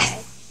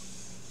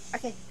 Yes!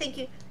 Okay, thank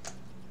you.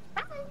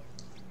 Bye.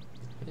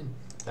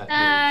 That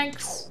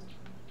Thanks.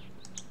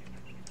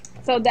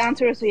 So the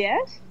answer is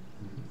yes?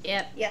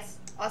 Yep. Yes,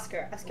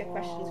 Oscar, ask your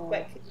questions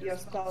quick. Your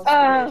spells.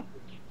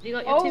 You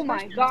got your Oh two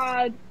my questions?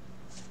 god.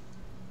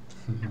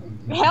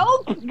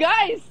 Help,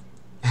 guys!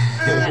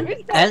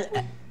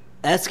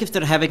 Ask if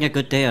they're having a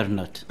good day or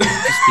not. Just be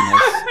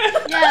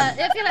nice. Yeah,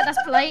 I feel like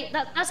that's polite.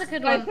 That's a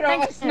good I one. throw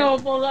Thank a you.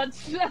 snowball,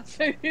 that's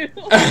you.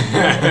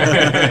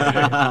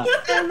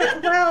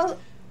 Well,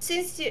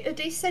 since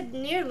they said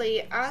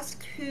nearly,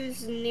 ask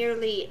who's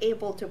nearly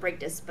able to break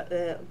this,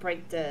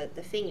 break the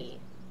thingy,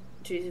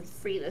 to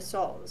free the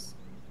souls,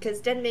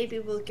 because then maybe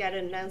we'll get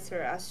an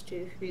answer as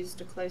to who's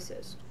the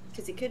closest.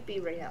 Because it could be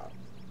Rael.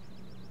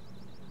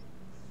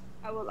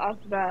 I will ask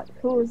that.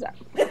 Who's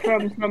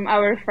from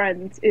our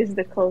friends is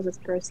the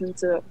closest person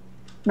to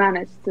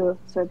manage to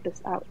sort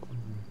this out?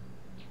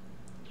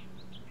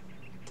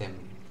 Demu.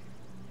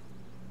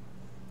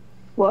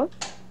 What?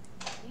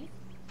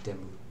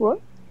 Demu.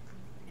 What?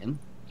 Him?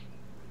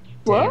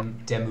 What?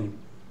 Demu.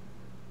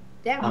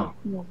 Demo. Oh,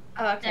 no.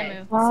 Oh, okay.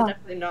 Demo. So Ah,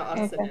 definitely not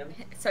us and him.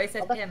 So he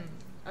said him.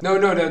 No,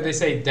 they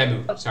say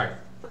Demu. Sorry.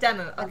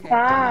 Demo, okay.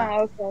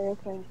 Ah,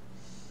 okay.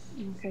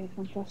 Okay,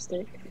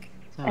 fantastic.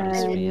 Oh,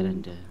 it's rare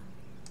in the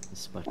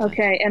spotlight.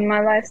 Okay, and my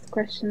last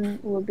question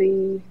will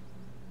be: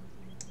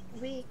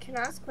 We can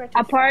ask where to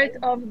a part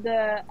find- of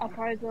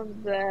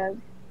the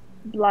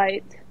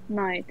Blight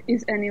Night.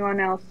 Is anyone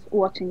else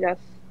watching us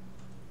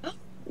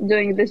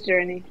doing this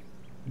journey?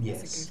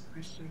 Yes.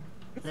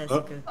 That's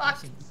a good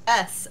question.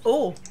 Yes.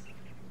 Oh.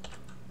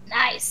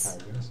 Nice.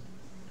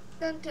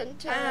 Dun, dun,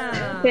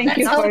 dun. Thank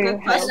you That's for a your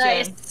good help.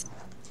 question.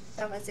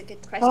 That was a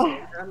good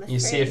question. I'm You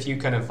see a afraid. few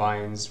kind of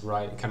vines,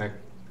 kind of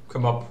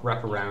come up,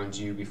 wrap around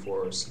you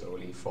before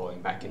slowly falling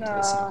back into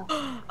the snow.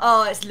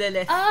 Oh, it's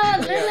Lilith. Ah,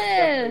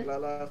 Lilith.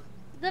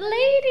 The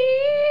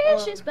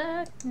lady. She's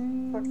back.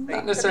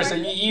 Not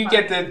necessarily. You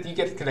get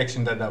the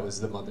connection that was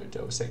the mother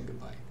Joe saying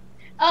goodbye.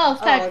 Oh,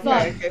 thank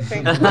fuck. Okay,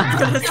 thank you.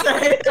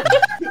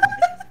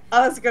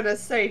 I was gonna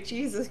say,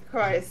 Jesus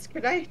Christ,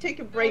 can I take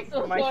a break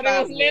from my thought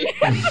it was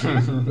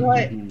family?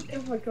 What?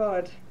 Oh my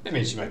god. I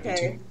mean, she might be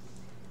Okay.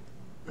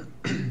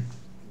 too.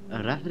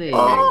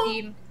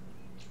 Alrighty.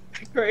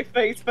 Great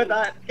thanks for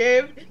that,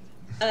 Kim.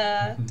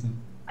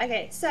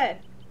 Okay, so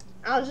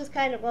I'll just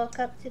kind of walk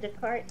up to the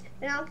cart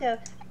and I'll go,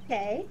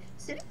 okay,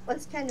 so that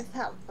was kind of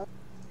helpful.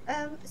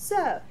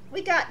 So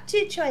we got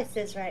 2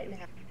 choices right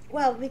now.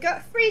 well, we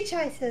got 3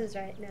 choices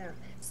right now.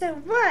 So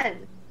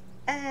 1,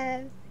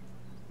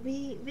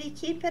 we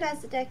keep it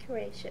as a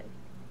decoration.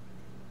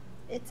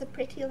 It's a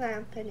pretty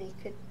lamp, and it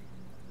could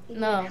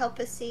help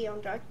us see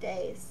on dark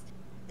days.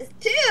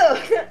 2,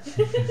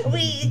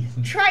 we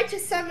try to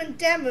summon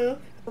Demu.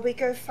 We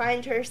go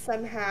find her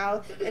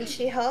somehow, and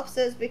she helps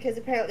us because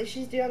apparently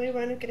she's the only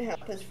one who can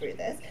help us through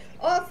this.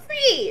 Or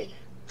 3,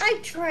 I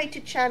try to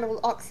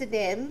channel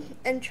Oxenim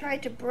and try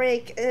to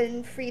break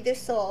and free the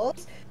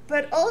souls,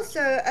 but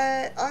also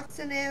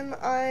Oxenim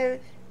are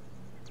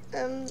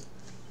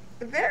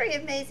very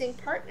amazing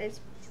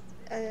partners,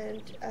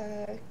 and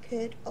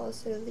could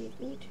also lead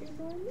me to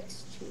more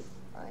mischief.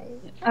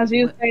 As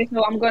you say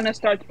so, I'm gonna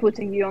start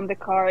putting you on the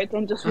card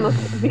and just look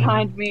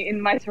behind me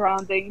in my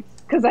surroundings,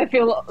 because I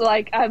feel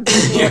like I'm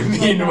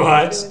being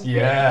watched.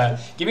 Yeah.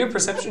 Give me a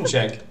perception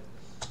check.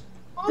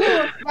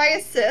 Oh, my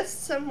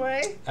assist some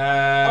way.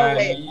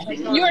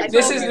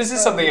 This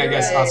is something I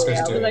guess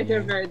Oscar's doing. Like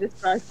you're very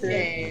distracted.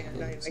 Yeah,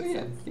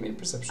 give me a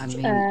perception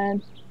check.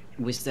 mean,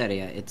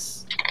 Wisteria,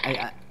 it's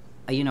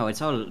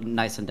it's all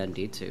nice and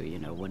dandy to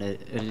want to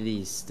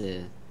release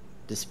the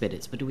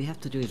spirits, but do we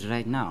have to do it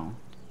right now?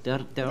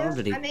 They're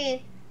already.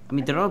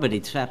 They're already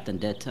trapped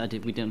and dead.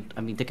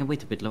 They can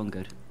wait a bit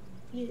longer.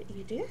 You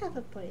do have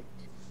a point.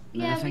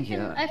 Yeah,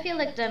 I feel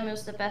like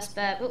Demo's the best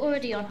bet. We're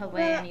already on her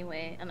way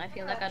anyway, and I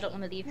feel like I don't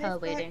want to leave her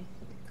waiting.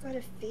 Got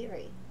a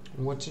theory.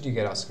 What did you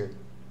get, Oscar?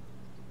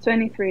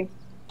 23.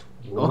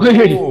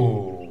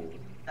 Ooh.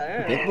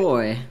 Good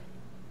boy.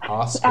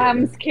 Oscar.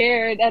 I'm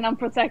scared and I'm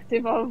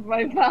protective of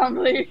my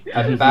family.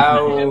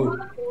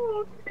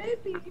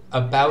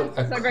 About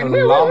a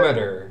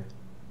kilometer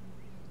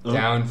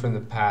down from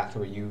the path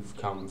where you've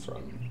come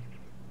from,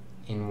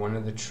 in one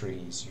of the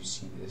trees, you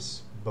see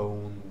this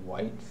bone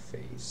white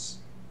face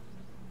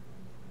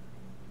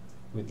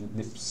with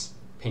lips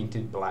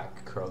painted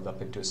black curled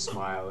up into a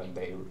smile, and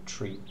they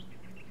retreat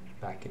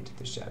back into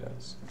the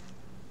shadows.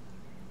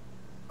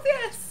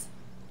 Yes.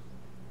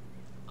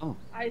 Oh.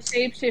 I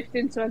shapeshift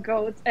into a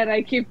goat, and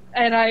I'm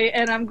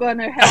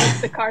gonna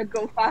help the card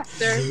go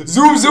faster.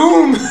 Zoom,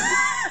 zoom.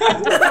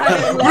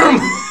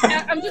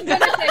 I'm just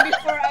gonna say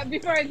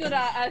before I do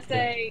that, I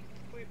say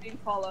we're being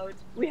followed.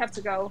 We have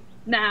to go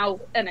now,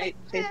 and I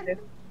shapeshift.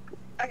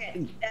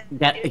 Okay.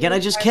 Can I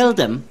just kill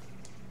them?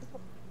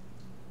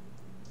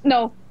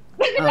 No.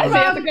 I say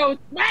have to go.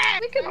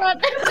 We can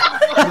run.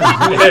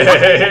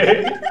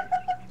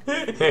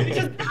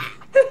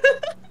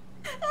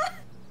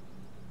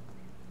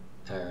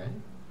 Alright.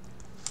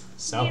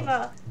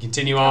 So,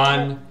 continue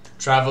on,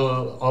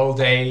 travel all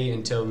day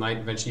until night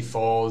eventually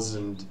falls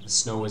and the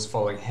snow is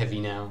falling heavy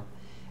now.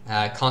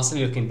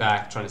 Constantly looking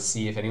back, trying to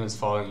see if anyone's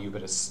following you,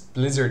 but a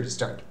blizzard is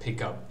starting to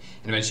pick up,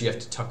 and eventually you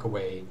have to tuck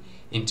away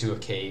into a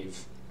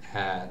cave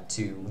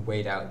to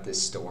wait out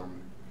this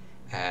storm.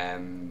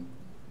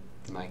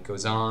 The night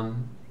goes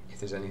on.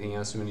 If there's anything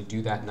else you want to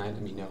do that night,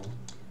 let me know.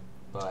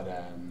 But,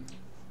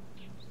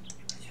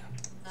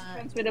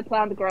 Friends with a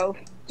plant grove.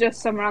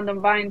 Just some random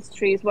vines,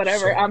 trees,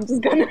 whatever. Sure. I'm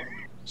just gonna...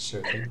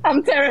 Sure thing.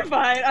 I'm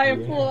terrified. I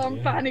am full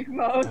on panic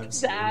mode,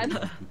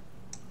 Dad.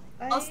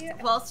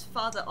 Whilst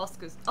Father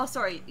Oscar's... Oh,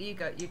 sorry. You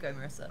go,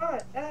 Marissa.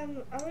 I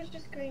was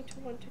just going to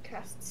want to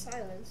cast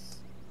silence.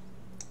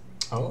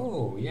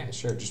 Oh, yeah,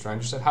 sure. Just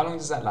round yourself. How long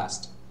does that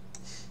last?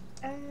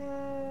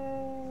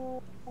 Never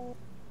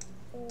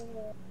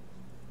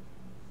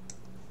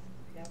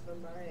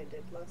mind.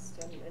 It lasts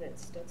 10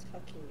 minutes. That's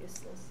fucking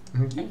useless.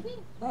 Okay.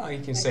 Well,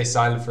 you can stay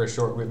silent for a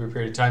short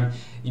period of time.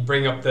 You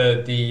bring up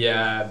the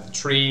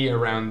tree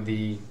around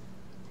the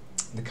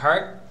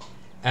cart,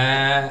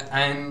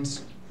 and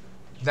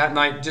that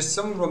night, just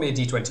someone roll me a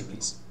d20,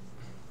 please.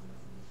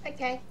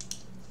 Okay.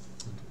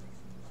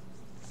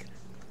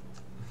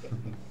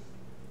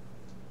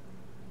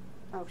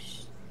 Oh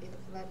sh! It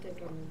landed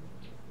on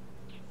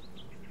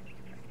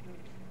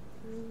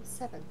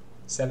 7.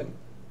 7.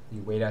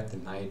 You wait out the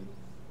night,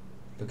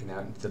 looking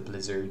out into the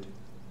blizzard,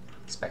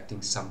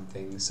 expecting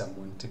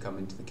someone to come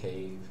into the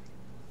cave.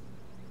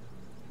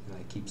 The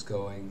night keeps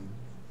going.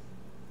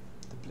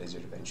 The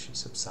blizzard eventually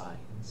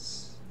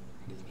subsides,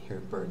 and you can hear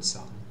a bird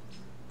song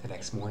the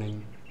next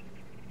morning,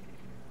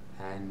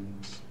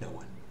 and no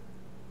one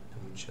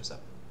shows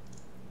up.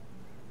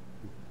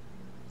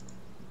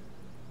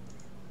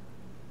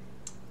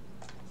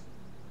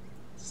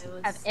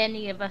 Have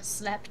any of us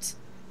slept?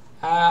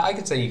 I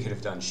could say you could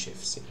have done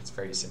shifts. Yeah, it's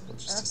very simple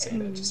just to say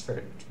that, just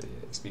for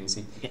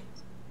expediency.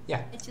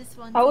 Yeah.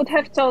 I would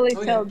have totally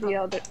told the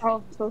other.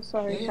 Oh, so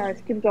sorry,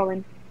 guys. Keep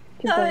going.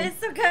 Keep going.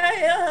 It's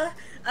okay.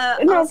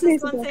 I No, was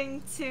please, just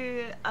wanting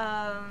to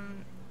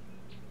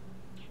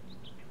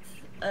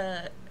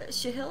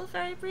Shahil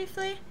very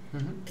briefly.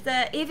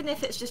 Even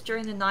if it's just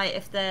during the night,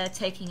 if they're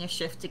taking a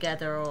shift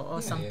together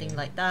or something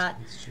like that.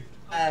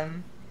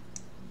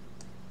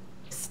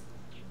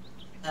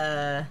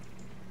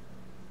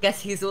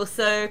 Guess he's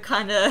also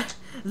kind of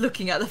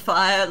looking at the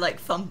fire, like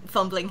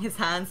fumbling his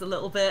hands a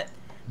little bit.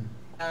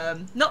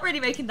 Not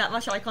really making that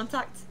much eye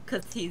contact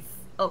because he's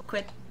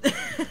awkward.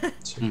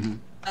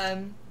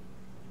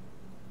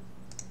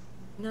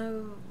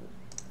 know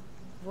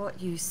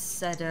what you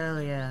said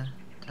earlier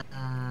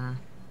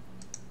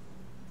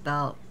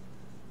about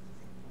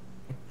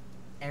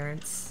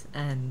parents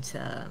and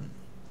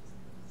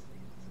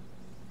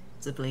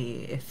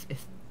possibly if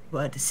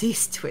were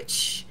deceased,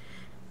 which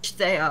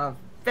they are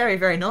very,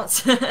 very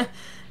not.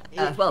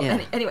 Well,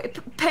 Yeah. anyway,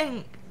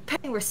 paying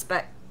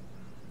respect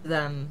to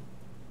them.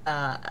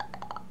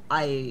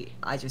 I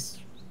just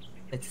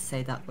wanted to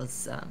say that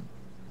was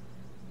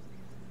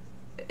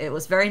it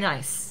was very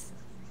nice.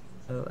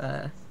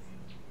 So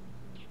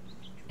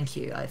thank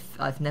you.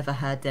 I've never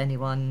had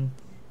anyone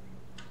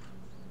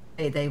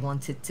say they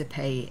wanted to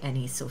pay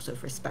any sort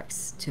of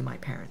respects to my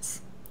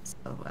parents. So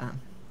thank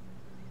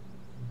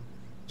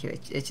you.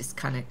 It just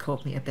kind of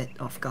caught me a bit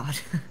off guard.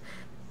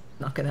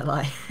 Not gonna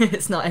lie,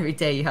 it's not every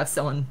day you have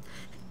someone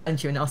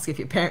and you and ask if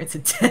your parents are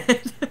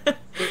dead.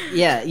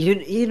 Yeah,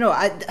 you know,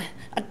 I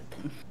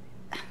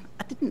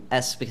didn't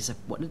ask because I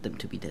wanted them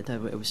to be dead. I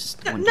was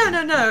just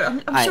wondering.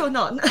 No. I'm sure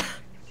not.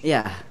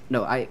 Yeah,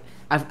 no, I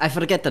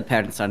forget that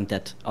parents aren't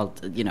dead.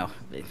 You know,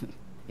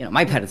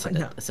 my parents are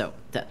dead. So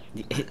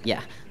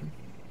yeah.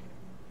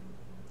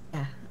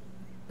 Yeah.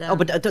 Oh,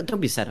 but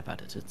don't be sad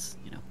about it. It's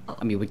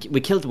I mean,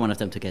 we killed one of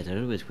them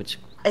together, which was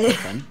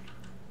fun.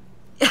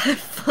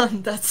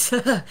 Fun. That's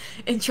an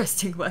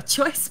interesting word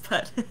choice,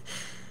 but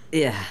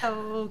yeah,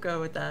 we'll go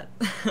with that.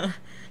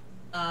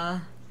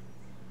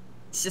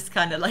 It's just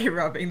kind of like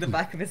rubbing the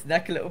back of his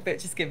neck a little bit,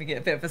 just giving it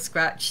a bit of a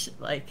scratch,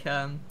 like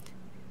and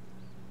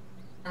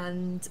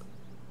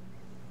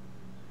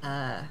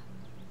how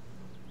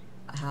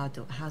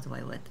do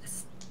I word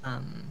this?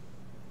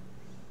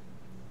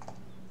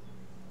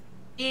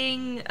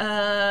 Being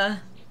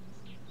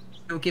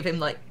we'll give him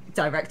like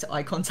direct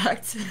eye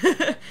contact.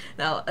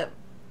 Now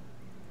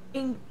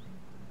being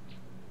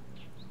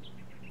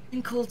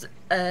called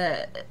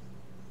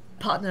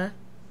partner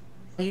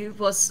you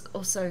was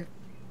also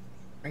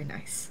very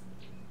nice.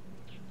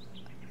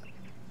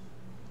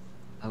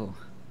 Oh.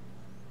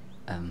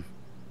 I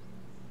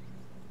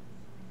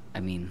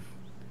mean,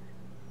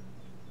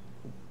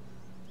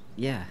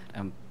 yeah,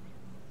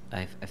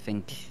 I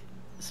think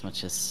as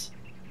much as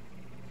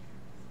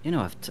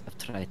I've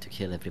tried to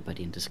kill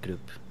everybody in this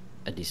group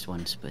at least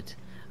once, but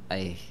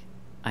I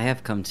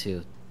have come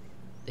to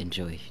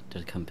enjoy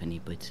their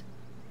company. But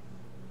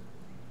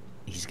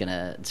he's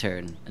gonna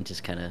turn and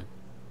just kind of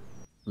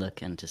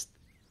look and just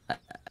I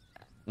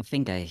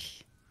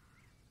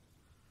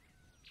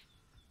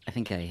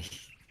think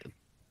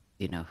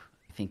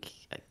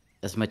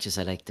as much as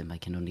I like them, I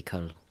can only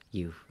call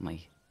you my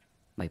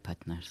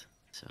partners.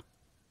 So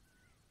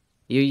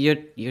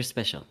you're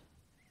special.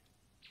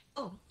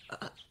 Oh.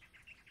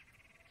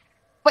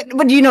 But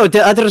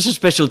the others are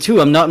special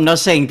too. I'm not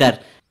saying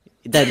that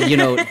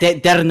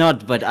they're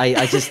not. But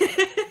I just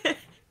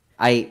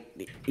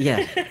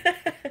yeah.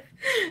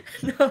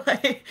 No,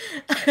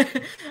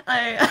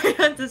 I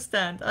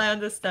understand. I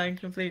understand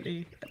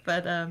completely.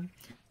 But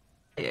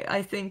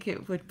I think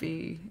it would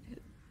be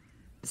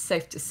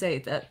safe to say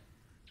that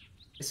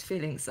his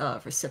feelings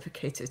are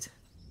reciprocated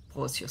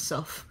towards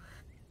yourself.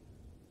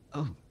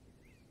 Oh.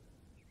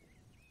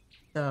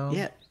 So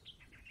yeah.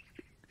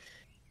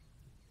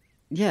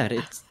 Yeah,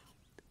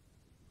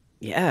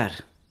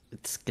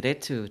 it's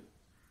great to.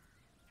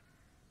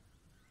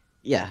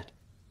 Yeah,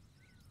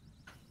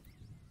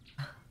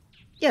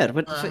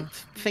 but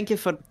thank you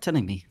for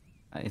telling me.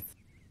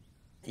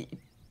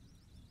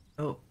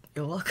 Oh,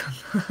 you're welcome.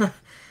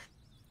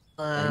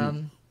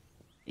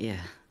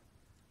 Yeah.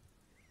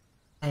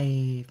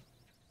 I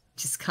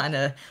just kind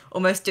of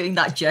almost doing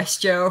that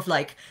gesture of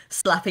like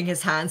slapping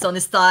his hands on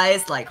his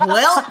thighs, like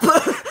 "Welp,"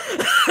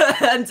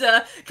 and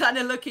kind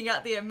of looking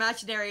at the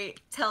imaginary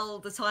tell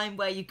the time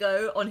where you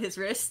go on his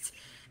wrist,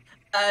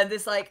 and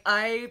it's like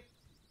I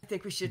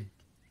think we should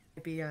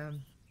maybe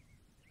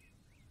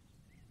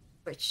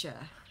switch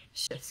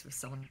shifts with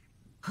someone.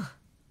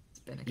 It's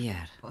been a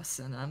Yeah. boss,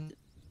 and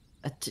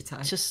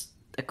just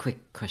a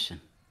quick question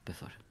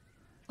before.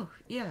 Oh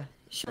yeah,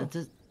 sure.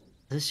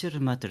 Does your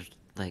mother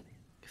like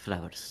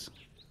flowers?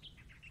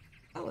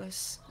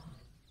 Flowers?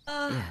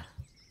 Yeah.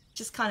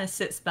 Just kind of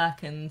sits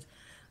back and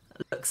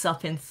looks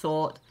up in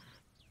thought.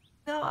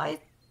 No, I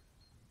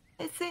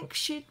think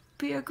she'd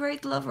be a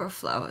great lover of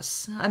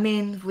flowers. I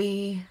mean,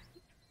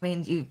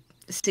 you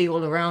see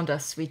all around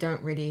us, we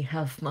don't really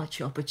have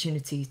much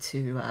opportunity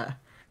to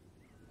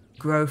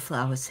grow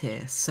flowers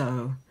here.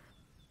 So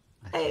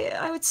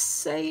I would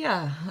say,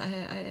 yeah,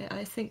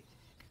 I think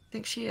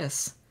she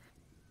is.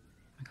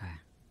 Okay.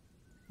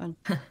 Well,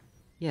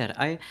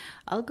 yeah,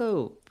 I'll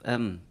go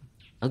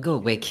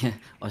wake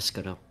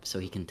Oscar up so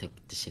he can take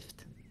the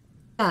shift.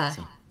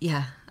 So,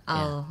 yeah,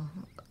 I'll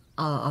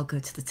go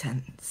to the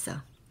tent. So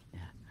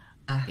yeah.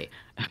 Okay.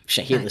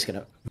 Shahil is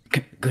gonna.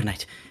 Good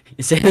night.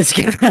 It's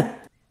gonna.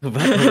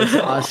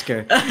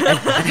 Oscar.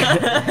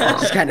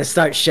 Just kind of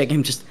start shaking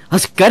him. Just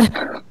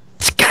Oscar.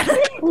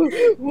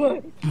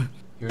 What?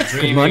 You're Good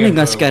dreaming morning, of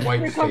Oscar. a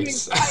white They're coming.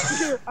 face.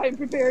 I'm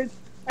prepared.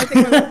 I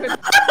think I'm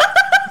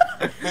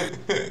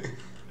open.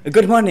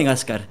 Good morning,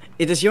 Oscar.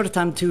 It is your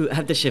time to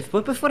have the shift.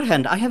 But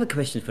beforehand, I have a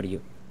question for you.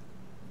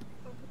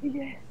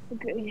 Yes,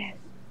 good, yes,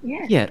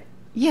 yes.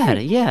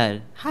 Yeah.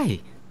 Hi.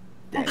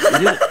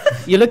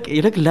 You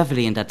look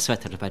lovely in that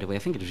sweater, by the way. I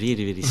think it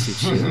really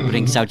suits you.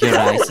 Brings out your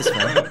eyes as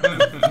well.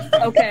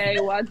 Okay,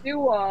 what do you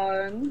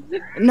want?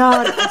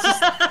 No, it's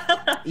just,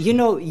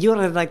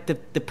 you're like the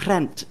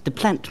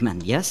plant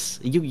man, yes?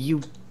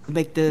 You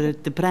make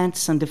the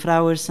plants and the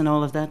flowers and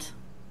all of that.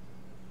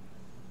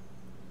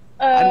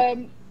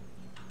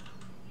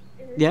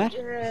 Yeah.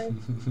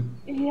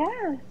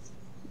 Yes.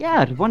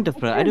 Yeah,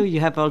 wonderful. I know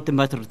you have all the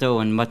Mother Doe,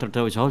 and Mother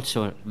Doe is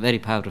also very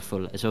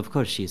powerful, so of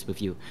course she is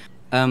with you.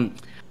 I'm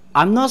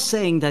not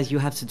saying that you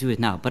have to do it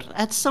now, but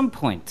at some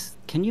point,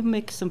 can you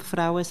make some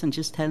flowers and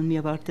just tell me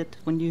about it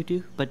when you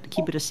do, but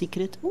keep it a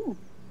secret? Ooh.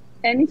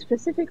 Any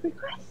specific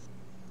requests?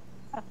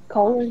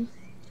 Colors,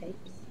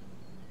 shapes?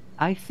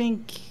 I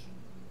think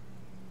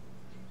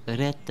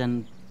red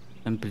and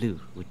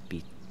blue would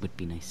be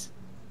nice.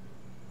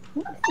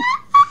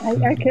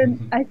 I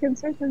can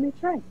certainly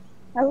try.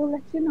 I will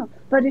let you know,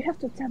 but you have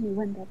to tell me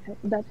when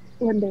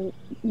when they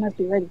must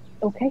be ready.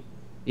 Okay?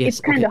 Yes,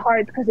 it's kind of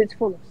hard because it's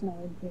full of snow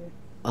in here.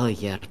 Oh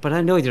yeah, but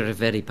I know you're a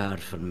very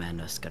powerful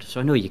man, Oscar. So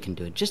I know you can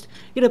do it. Just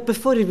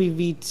before we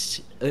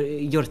reach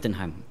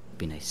Jotunheim, would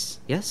be nice.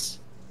 Yes?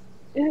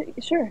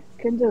 Sure,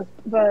 can do.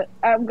 But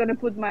I'm gonna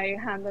put my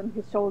hand on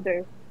his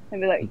shoulder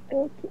and be like,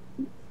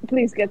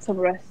 please get some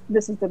rest.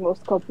 This is the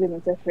most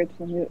compliment I've heard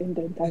from you in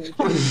the entire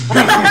time.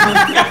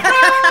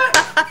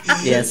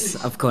 Yes,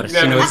 of course.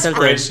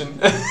 Inspiration.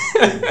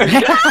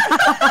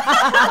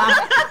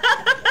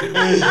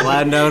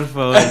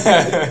 Wonderful.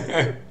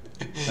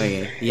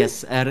 Okay,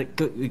 yes,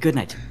 good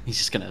night. He's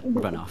just gonna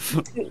run off.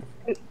 To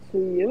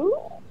you?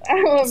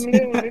 I'm a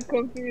little bit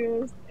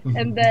confused.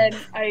 And then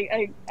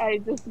I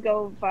just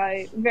go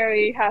by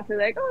very happy,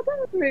 like, oh, that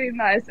was really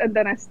nice. And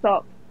then I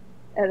stop.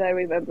 And I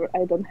remember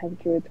I don't have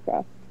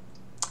Druidcraft.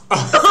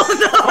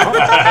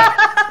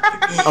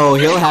 Oh,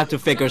 he'll have to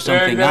figure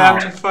something You're out.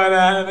 gonna have to find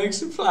out how to make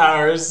some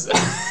flowers.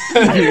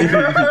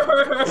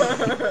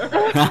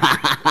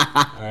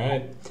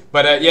 Alright.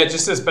 But yeah,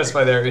 just to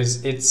specify there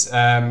it's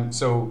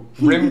so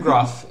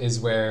Rimgroff is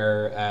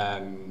where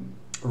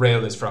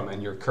Rail is from,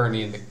 and you're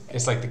currently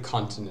it's like the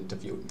continent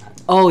of Jotunheim.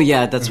 Oh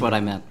yeah, that's what I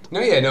meant.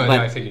 No,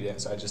 I figured, yeah.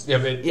 So I just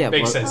but it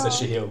makes sense that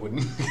Shahil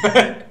wouldn't.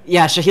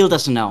 Yeah, Shahil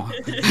doesn't know.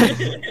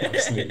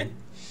 Absolutely.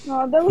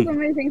 Oh, that was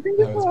amazing. Thank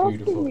you That for was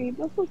asking me.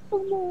 That was so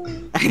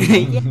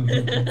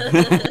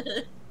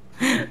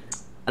nice.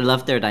 I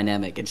love their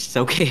dynamic. It's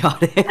so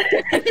chaotic.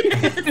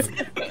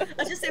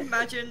 I just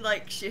imagine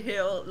like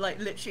Shahil like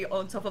literally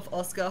on top of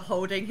Oscar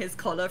holding his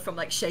collar from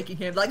like shaking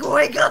him like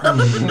wake up. I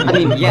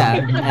mean,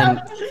 yeah,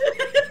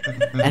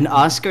 and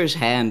Oscar's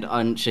hand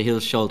on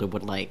Shahil's shoulder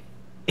would like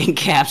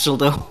encapsulate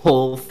the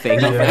whole thing.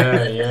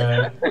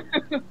 Yeah.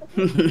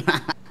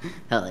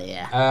 Hell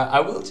yeah. I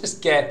will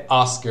just get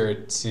Oscar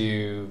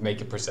to make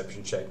a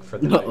perception check for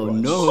the night Oh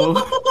watch. no.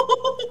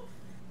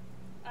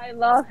 I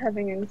love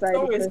having anxiety.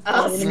 Oh, it's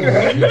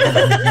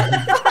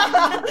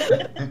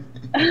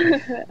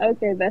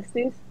Okay,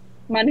 besties.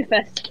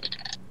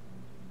 Manifest.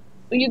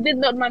 You did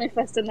not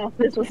manifest enough.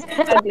 This was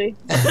ugly.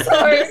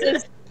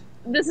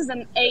 This is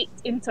an 8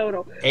 in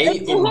total.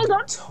 8 in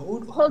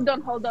total? Hold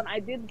on. I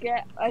did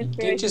get You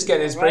did just get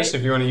inspiration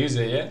if you want to use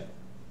it, yeah?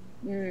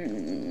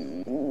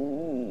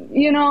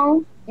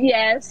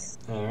 Yes.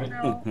 Alright.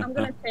 I'm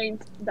gonna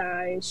change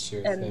dice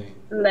Sure and thing.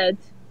 let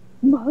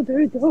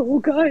Mother Doe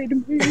guide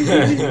me.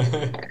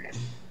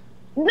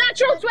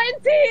 Natural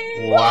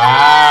 20!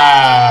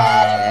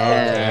 Wow!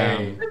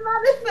 Okay.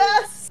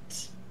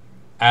 Manifest!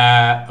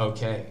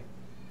 Okay.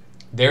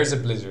 There's a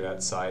blizzard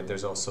outside.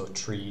 There's also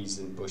trees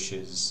and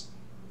bushes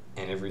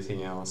and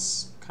everything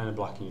else kind of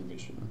blocking your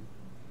vision.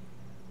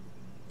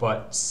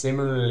 But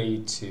similarly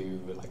to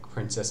like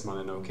Princess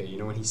Mononoke,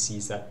 when he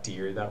sees that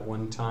deer that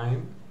one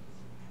time,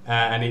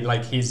 and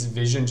his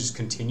vision just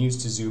continues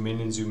to zoom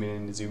in and zoom in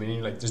and zoom in. And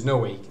you're like, there's no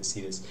way he can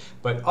see this.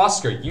 But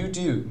Oscar, you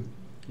do.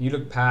 You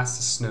look past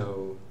the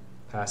snow,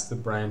 past the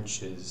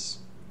branches,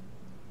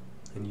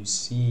 and you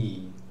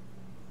see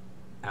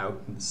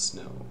out in the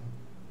snow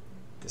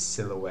the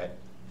silhouette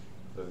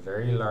of a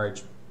very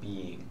large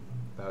being,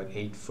 about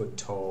 8 foot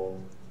tall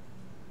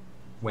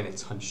when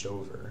it's hunched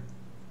over.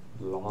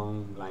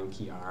 Long,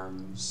 lanky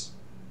arms,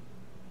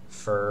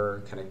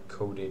 fur kind of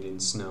coated in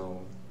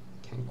snow.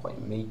 Can't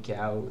quite make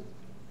out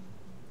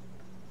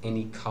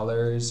any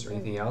colors or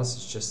anything else.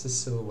 It's just a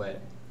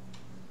silhouette.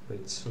 But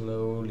it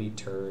slowly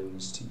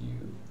turns to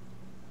you.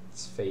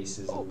 Its face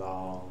is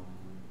long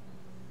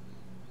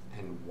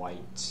and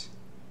white,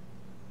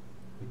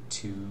 with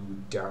 2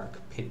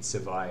 dark pits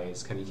of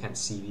eyes. You can't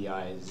see the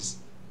eyes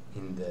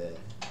in the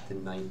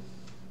night.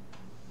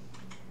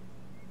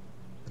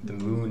 But the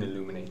moon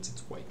illuminates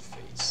its white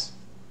face.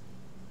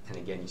 And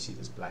again you see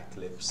those black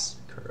lips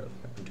curl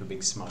up into a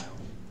big smile.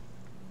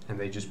 And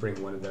they just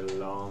bring one of their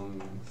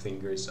long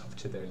fingers up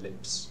to their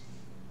lips.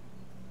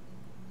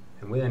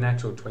 And with a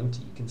natural 20,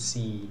 you can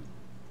see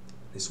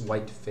this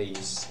white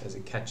face as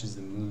it catches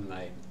the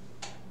moonlight.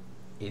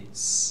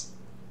 it's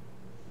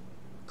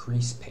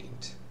grease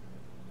paint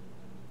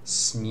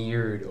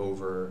smeared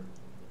over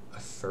a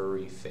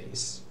furry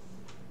face,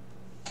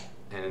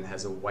 and it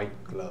has a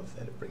white glove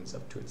that it brings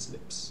up to its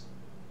lips.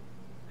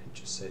 It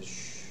just says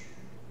shh,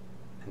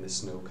 and the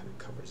snow kind of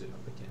covers it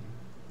up again.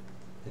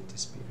 It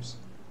disappears.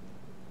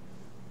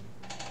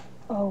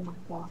 Oh my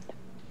god.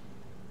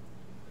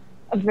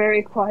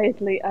 Very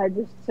quietly, I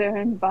just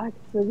turn back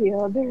to the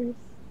others.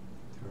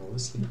 They're all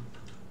asleep.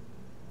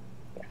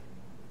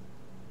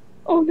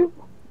 Oh no,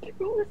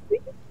 they're all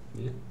asleep.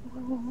 Yeah.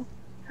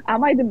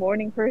 Am I the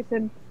morning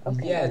person?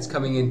 Okay. Yeah, it's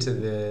coming into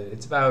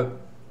it's about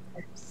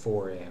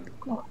 4 a.m.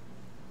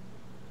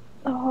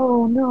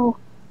 Oh no.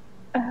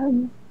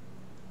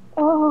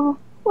 Oh,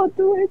 what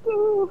do I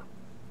do?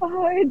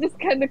 Oh, I just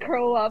kind of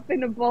curl up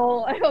in a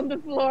ball on the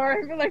floor.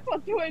 I feel like,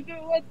 what do I do?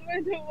 What do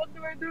I do? What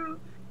do I do?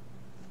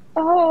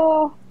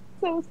 Oh,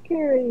 so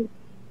scary.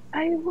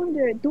 I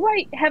wonder,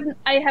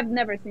 I have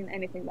never seen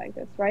anything like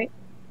this, right?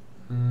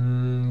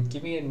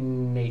 Give me a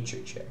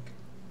nature check.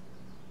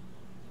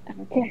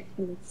 Okay,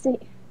 let's see.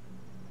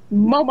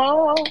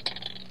 Mama!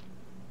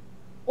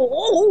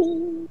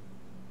 Oh!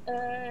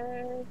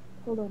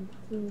 Hold on.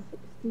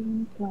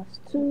 16 plus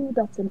 2,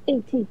 that's an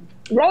 18.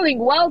 Rolling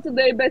well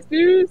today,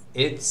 besties!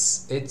 It's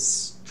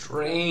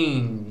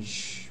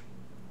strange.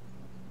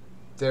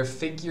 Their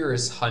figure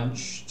is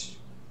hunched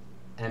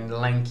and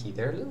lanky.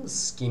 They're a little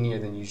skinnier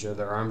than usual.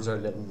 Their arms are a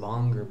little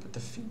longer, but the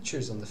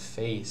features on the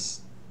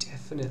face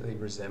definitely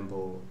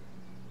resemble,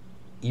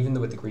 even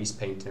though with the grease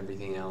paint and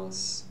everything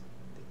else,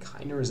 they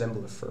kind of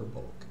resemble a fur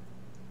bulk.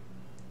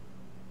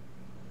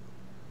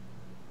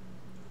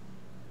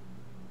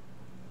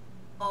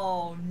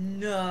 Oh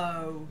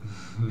no.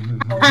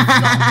 Oh,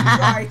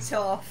 right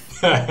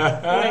off. Wait,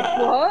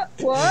 what?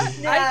 What?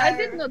 No. I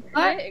did not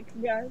click,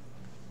 guys.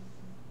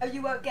 Oh,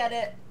 you won't get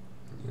it.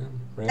 Yeah,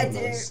 I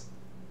do.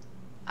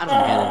 I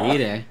don't get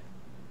it either.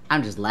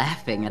 I'm just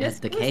laughing at This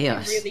the must be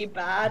chaos. really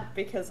bad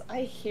because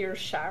I hear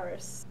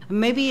Sharis.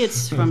 Maybe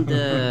it's from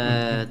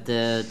the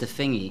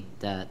thingy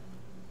that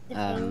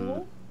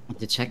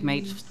the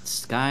checkmate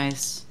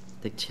guys,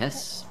 the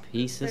chess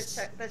pieces.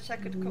 The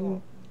checkered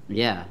core.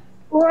 Yeah.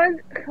 What?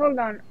 Hold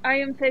on. I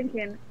am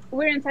thinking.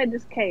 We're inside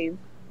this cave.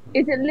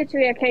 Is it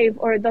literally a cave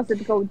or does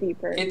it go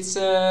deeper? It's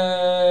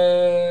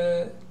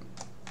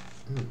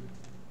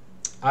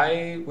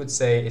I would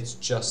say it's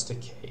just a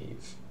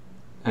cave.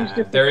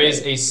 There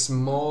is a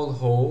small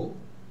hole,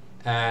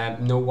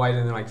 no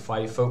wider than like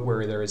 5 foot,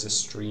 where there is a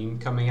stream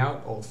coming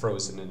out, all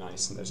frozen in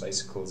ice, and there's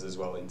icicles as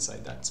well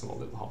inside that small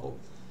little hole.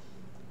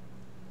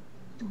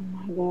 Oh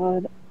my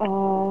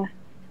god.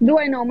 Do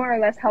I know more or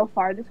less how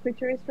far this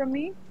creature is from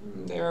me?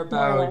 They're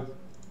about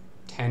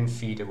 10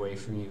 feet away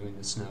from you in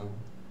the snow.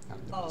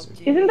 Oh,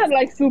 isn't that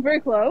like super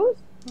close?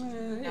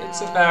 It's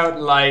about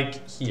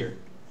like here.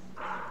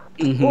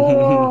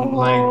 Oh.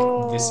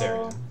 Like this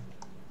area.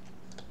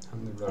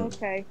 On the road.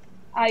 Okay.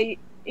 I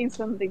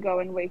instantly go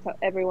and wake up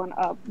everyone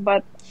up,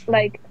 but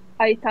like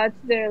I touch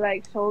their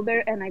like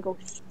shoulder and I go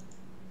shh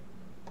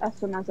as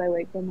soon as I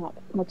wake them up,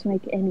 not to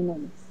make any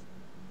noise.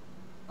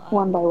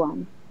 One by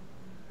one.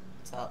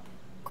 What's up?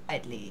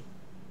 Quietly.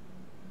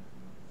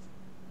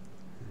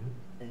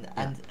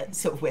 And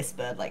sort of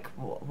whisper like,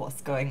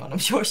 what's going on? I'm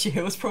sure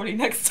Shahil's probably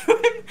next to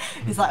him.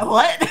 He's like,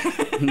 what?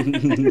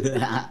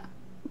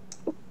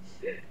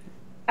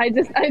 I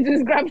just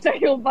grab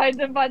Shahil by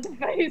the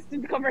face to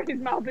cover his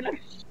mouth and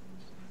like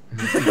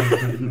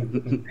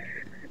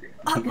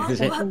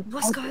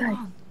what's going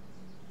on?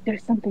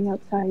 There's something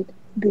outside,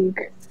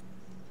 big,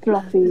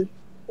 fluffy,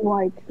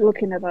 white,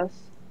 looking at us,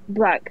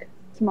 black,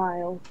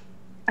 smile.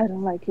 I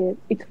don't like it.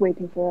 It's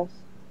waiting for us.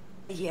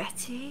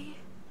 Yeti?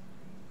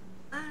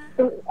 I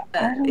don't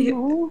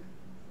know.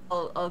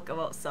 I'll go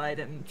outside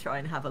and try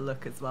and have a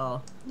look as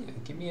well. Yeah,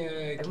 give me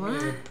a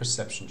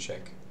perception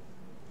check.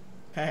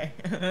 Okay.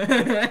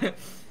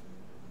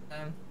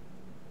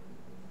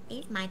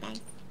 Here's my dice.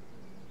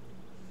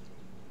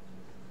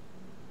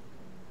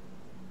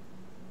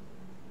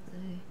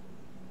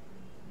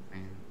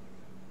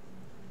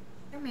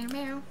 Meow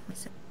meow.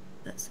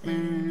 That's what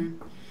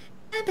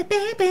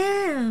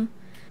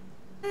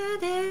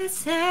they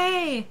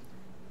say.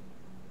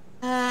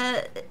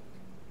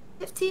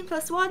 15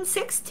 plus 1,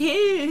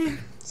 16.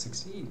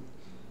 16.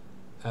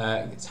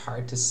 It's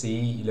hard to see.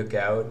 You look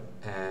out,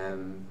 there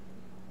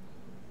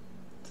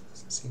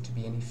doesn't seem to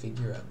be any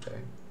figure out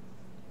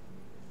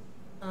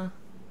there.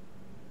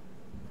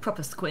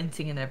 Proper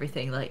squinting and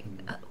everything. Like,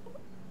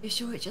 you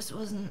sure it just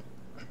wasn't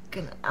like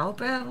an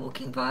owlbear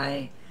walking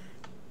by?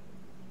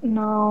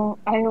 No,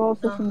 I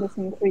also seen the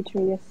same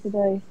creature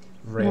yesterday.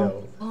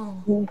 Rail.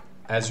 Oh.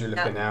 As you're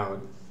looking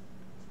out,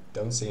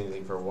 don't see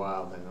anything for a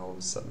while, then all of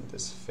a sudden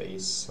this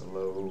face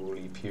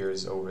slowly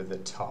peers over the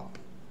top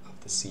of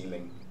the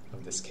ceiling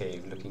of this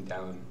cave, looking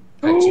down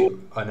at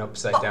you, an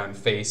upside down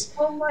face,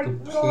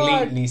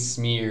 completely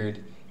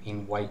smeared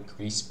in white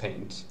grease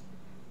paint,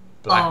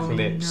 black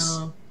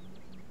lips,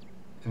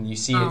 and you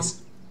see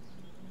it's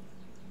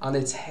on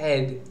its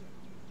head,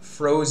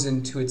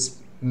 frozen to its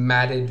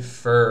matted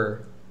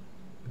fur,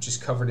 which is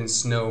covered in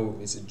snow,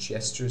 is a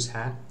jester's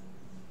hat.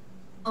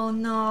 Oh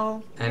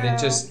no. And it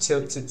just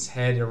tilts its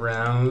head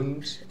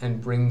around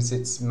and brings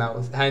its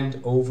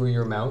hand over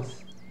your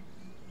mouth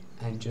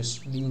and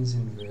just leans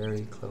in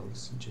very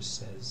close and just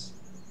says,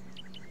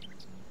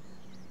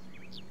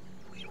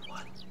 "We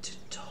want to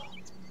talk."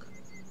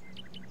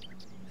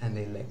 And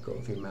they let go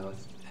of your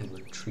mouth and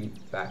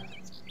retreat back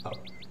up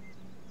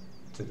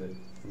to the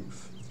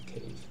roof of the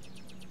cave.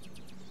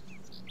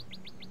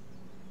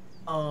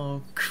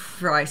 Oh,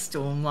 Christ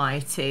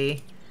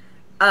almighty.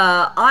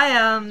 I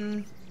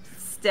am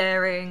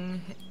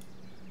staring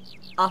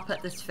up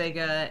at this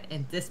figure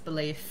in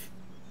disbelief.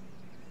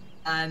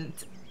 And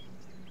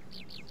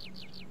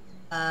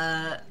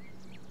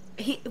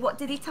what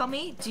did he tell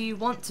me? Do you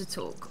want to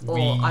talk,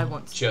 or I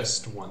want to?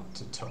 Just want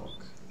to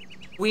talk.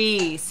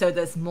 So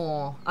there's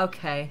more.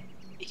 Okay.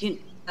 Who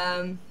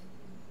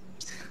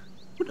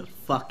the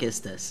fuck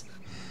is this?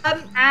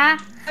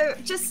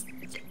 Just,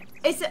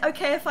 is it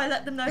okay if I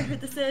let them know who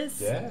this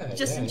is? Yeah.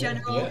 Just in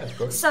general. Yeah, of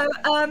course. So,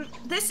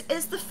 this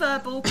is the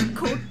furball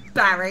called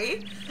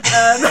Barry.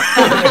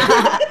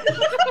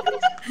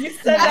 You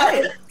said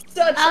that with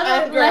such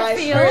anger. I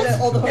heard it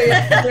all the way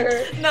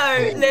through.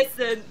 No,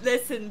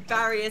 listen.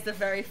 Barry is a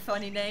very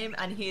funny name,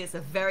 and he is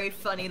a very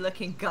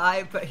funny-looking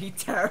guy, but he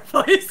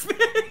terrifies me.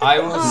 I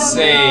will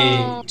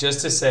say, just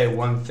to say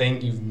one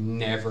thing, you've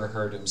never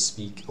heard him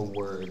speak a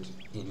word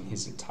in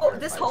his entire life.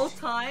 This whole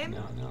time?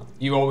 No.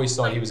 You always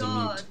thought he was a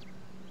mute.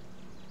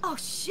 Oh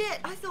shit!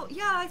 I thought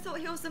he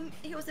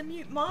was a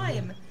mute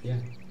mime. Yeah.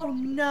 Oh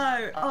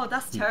no! Oh,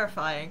 that's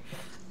terrifying.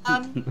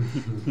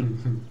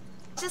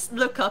 Just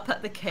look up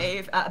at the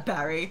cave at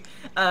Barry.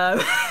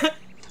 Oh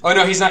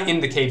no, he's not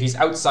in the cave. He's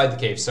outside the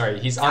cave. Sorry,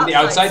 he's on the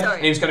outside,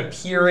 and he's kind of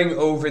peering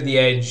over the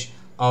edge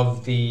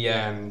of the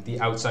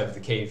outside of the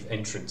cave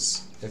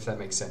entrance. If that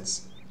makes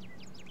sense.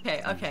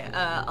 Okay.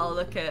 I'll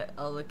look at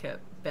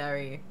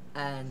Barry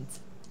and.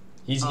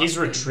 He's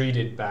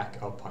retreated back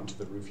up onto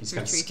the roof. He's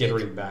kind of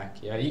skittering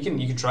back. Yeah, you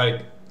can try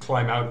to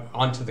climb out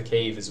onto the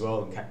cave as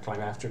well and climb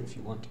after it if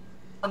you want.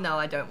 Oh no,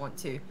 I don't want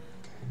to.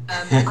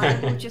 I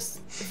will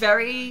just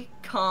very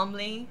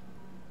calmly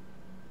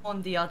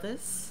on the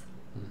others.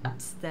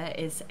 There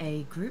is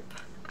a group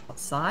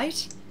outside.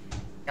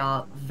 They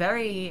are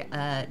very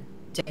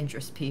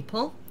dangerous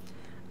people,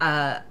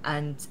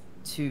 and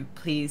to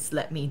please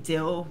let me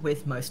deal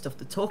with most of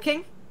the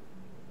talking.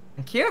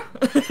 Thank you.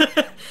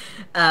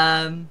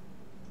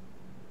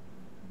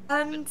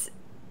 And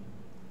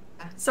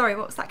sorry,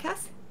 what was that,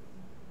 Cass?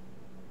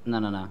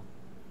 No.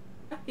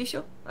 You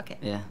sure? Okay.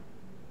 Yeah.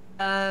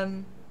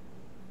 And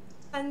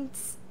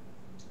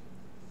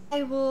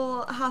I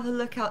will have a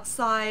look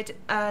outside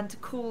and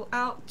call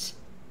out,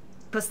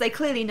 because they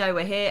clearly know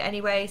we're here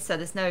anyway, so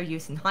there's no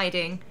use in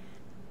hiding.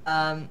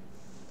 Is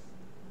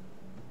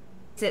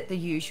it the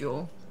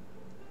usual?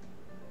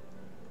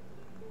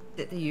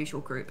 Is it the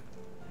usual group?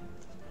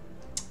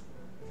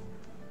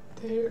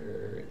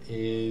 There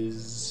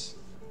is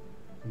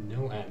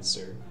no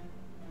answer,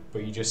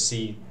 but you just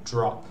see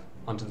drop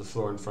onto the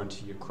floor in front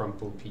of you a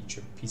crumpled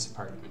piece of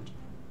parchment.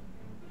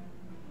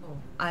 Oh,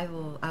 I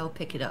will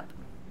pick it up.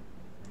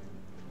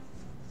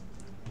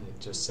 It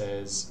just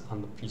says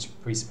on the piece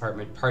of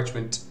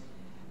parchment,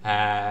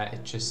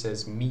 it just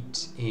says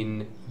meet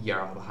in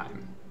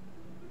Jarlheim.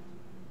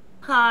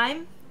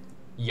 Jarlheim.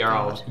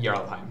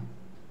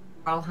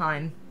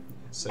 Jarlheim.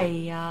 So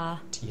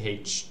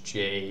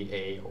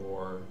THJA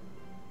or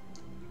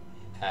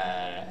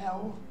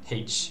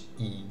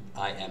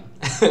LHEIM.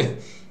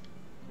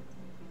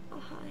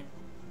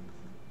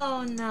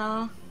 Oh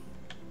no.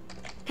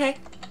 Okay.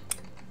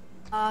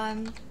 Are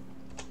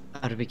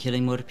we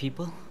killing more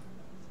people?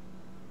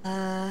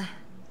 I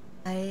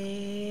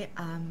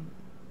am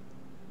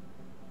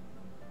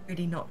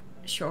really not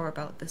sure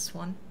about this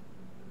one.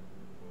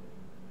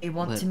 They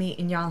want to meet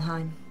in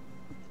Jarlheim.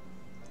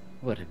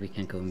 What if we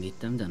can go meet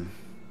them then?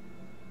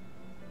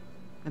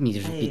 I mean,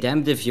 you should be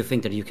damned if you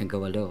think that you can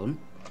go alone.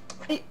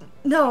 I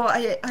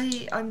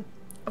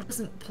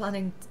wasn't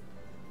planning.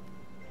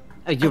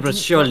 You were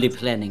surely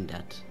planning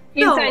that.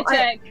 Insight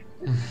check.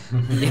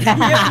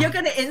 You're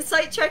gonna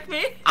insight check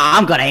me?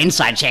 I'm gonna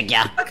insight check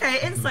ya. Okay,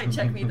 insight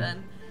check me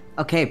then.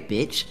 Okay,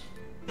 bitch.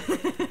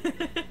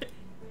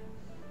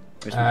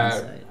 Where's my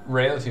insight?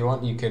 Rael, if you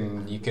want, you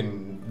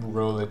can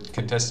roll a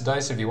contested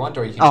dice if you want,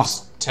 or you can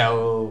just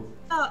tell.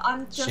 No,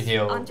 I'm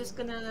Shahil, just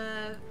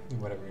gonna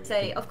whatever.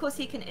 say, of course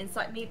he can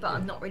insight me, but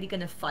I'm not really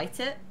gonna fight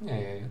it.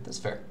 Yeah, that's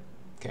fair.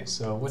 Okay,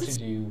 so what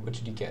did you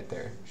get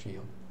there,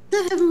 Shahil?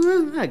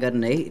 I got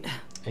an 8.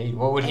 8.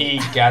 What would he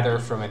gather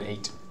from an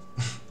 8?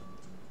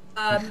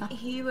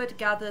 He would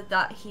gather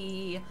that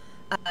he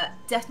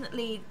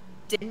definitely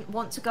didn't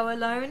want to go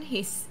alone.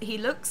 He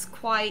looks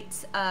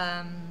quite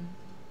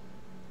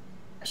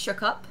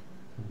shook up.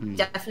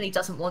 Definitely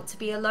doesn't want to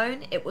be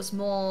alone. It was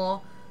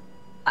more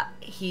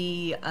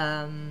he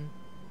again,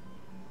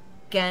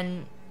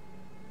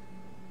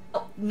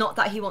 not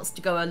that he wants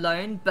to go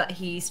alone, but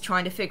he's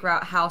trying to figure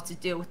out how to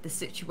deal with the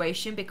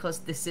situation because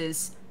this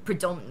is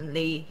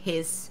predominantly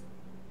his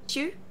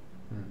issue.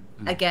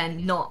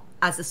 Again, not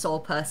as a sole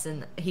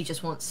person. He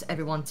just wants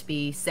everyone to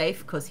be safe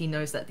because he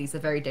knows that these are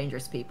very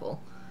dangerous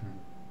people.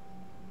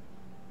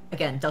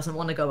 Again, doesn't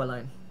want to go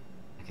alone.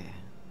 Okay,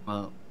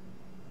 well,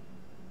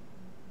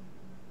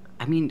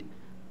 I mean,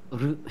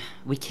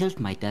 we killed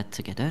my dad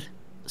together,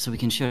 so we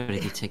can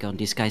surely take on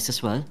these guys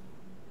as well.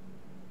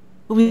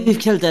 We've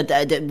killed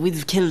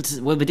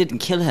well, we didn't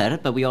kill her,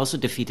 but we also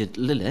defeated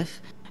Lilith.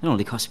 It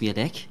only cost me a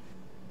deck.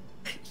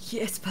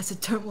 Yes, but I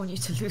don't want you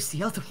to lose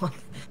the other one.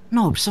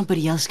 No,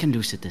 somebody else can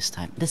lose it this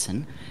time.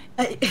 Listen,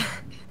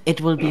 it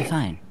will be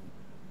fine.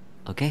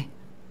 Okay?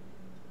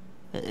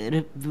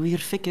 We'll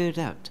figure it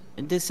out.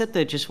 They said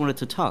they just wanted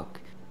to talk.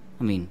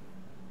 I mean,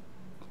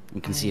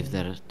 we can see if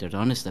they're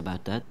honest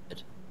about that.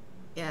 But...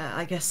 Yeah,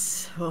 I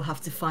guess we'll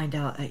have to find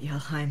out at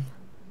Yelheim.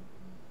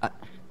 Are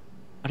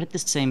it the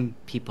same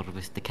people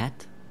with the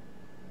cat?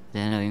 The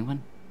annoying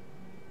one?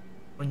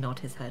 We nod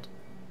his head.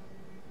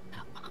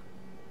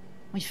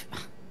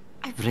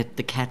 I've ripped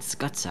the cat's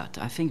guts out.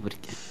 I think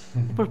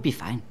we'll be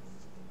fine.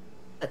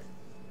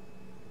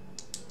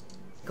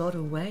 Got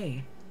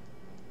away.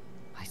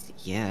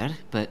 Yeah,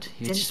 but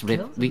you Didn't just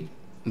kill rip.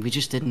 We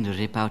just didn't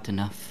rip out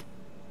enough.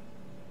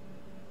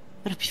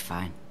 It'll be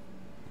fine.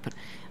 But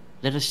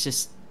let us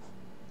just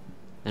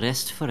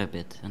rest for a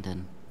bit, and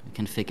then we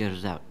can figure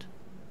it out.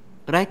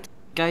 Right,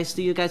 guys?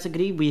 Do you guys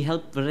agree? We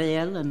help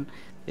Rael, and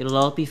it'll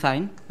all be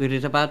fine. We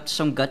read about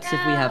some guts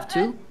if we have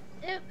to.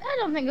 I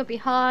don't think it'll be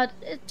hard.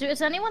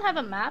 Does anyone have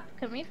a map?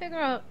 Can we figure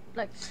out,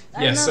 like...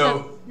 I Yeah, know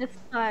so... that this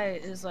guy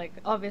is, like,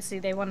 obviously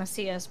they want to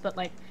see us, but,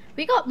 like,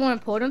 we got more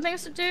important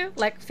things to do,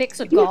 like fix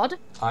a god.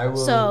 I will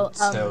so,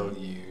 tell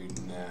you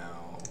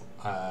now.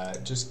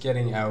 Just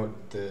getting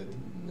out the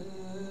map.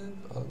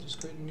 I'll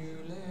just create a new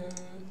layer.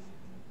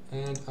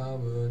 And I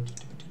will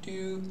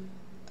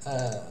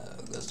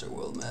Gostar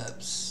world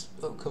maps.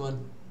 Oh, come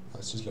on. Oh,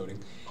 it's just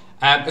loading.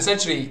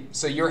 Essentially,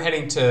 so you're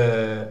heading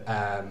to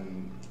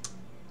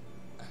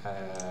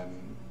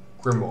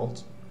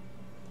Grimwald.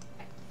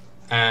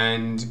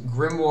 And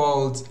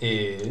Grimwald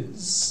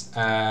is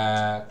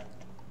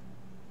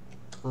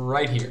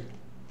right here.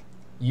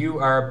 You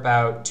are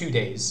about 2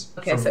 days.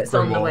 Okay, from so it's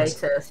Grimwald. on the way to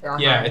Yelheim.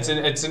 Yeah,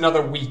 it's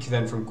another week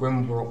then from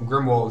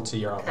Grimwald to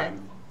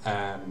Yelheim.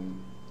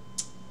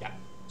 Yeah.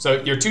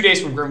 So you're 2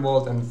 days from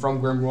Grimwald, and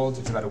from Grimwald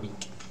it's about a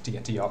week to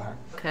get to Yelheim.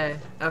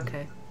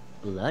 Okay.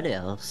 Blood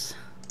elves.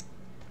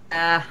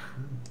 Damn.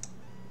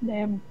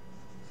 Damn.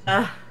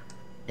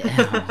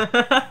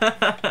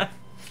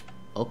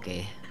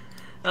 Okay.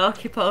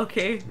 Okie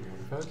pokey.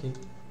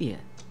 Yeah.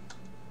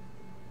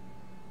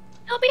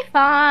 It'll be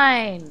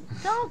fine.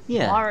 Don't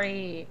Yeah.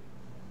 worry.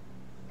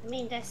 I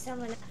mean, there's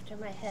someone after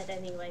my head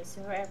anyway,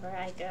 so wherever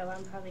I go,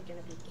 I'm probably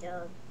gonna be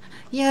killed.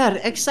 Yeah,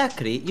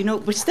 exactly. You know,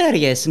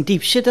 Wisteria is in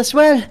deep shit as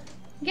well.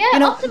 Yeah, You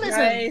know- optimism.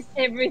 Guys,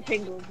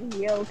 everything will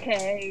be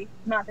okay.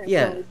 Not as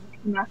Yeah. though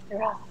it's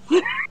after all.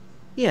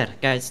 Yeah,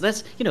 guys,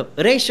 let's,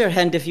 raise your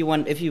hand if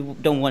you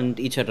don't want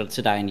each other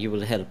to die and you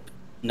will help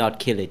not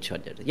kill each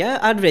other. Yeah,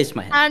 I'd raise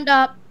my hand. Hand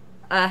up.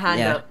 Hand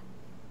Yeah. up.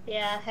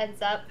 Yeah,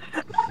 heads up.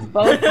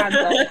 Both hands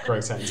up.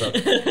 Greg's hands up.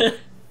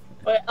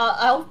 Wait,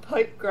 I'll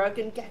pipe Greg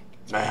and get.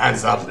 My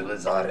hands up.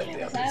 It's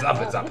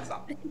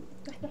up.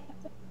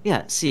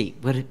 Yeah, see,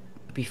 we'll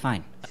be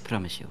fine. I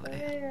promise you.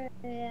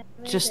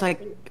 Just like...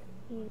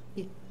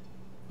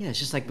 Yeah, it's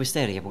just like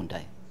Wisteria won't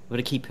die. We're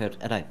gonna keep her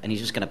alive. And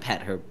he's just gonna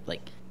pat her,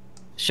 like,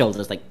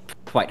 shoulders, like,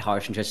 quite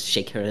harsh and just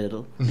shake her a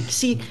little. Like,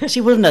 see, she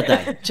will not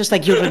die. Just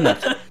like you will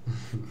not.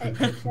 I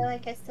feel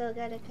like I still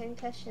got a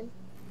concussion.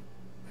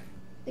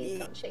 Please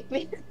don't shake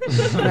me.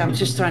 I'm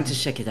just trying to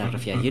shake it out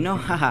of you,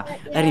 Haha.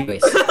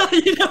 Anyways.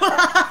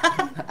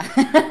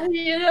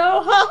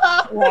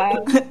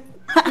 Wow.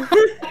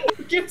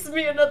 Gives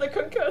me another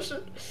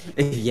concussion.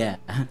 Yeah,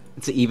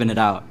 to even it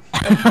out.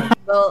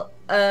 Well,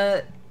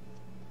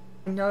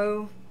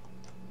 no.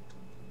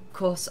 Of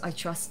course, I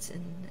trust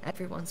in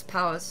everyone's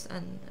powers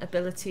and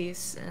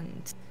abilities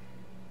and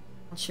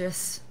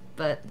conscious,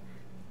 but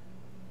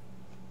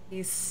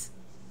please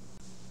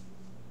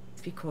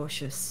be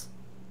cautious.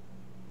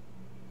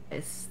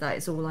 That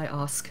is all I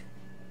ask.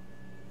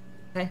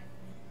 Okay?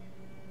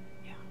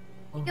 Yeah.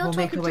 You're We'll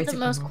make talking our way to the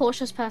most Grimwald.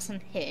 cautious person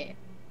here,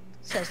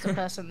 says the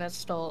person that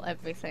stole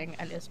everything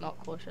and is not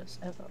cautious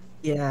ever.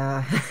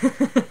 Yeah.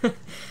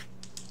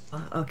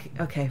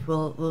 Okay.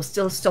 We'll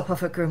still stop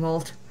off at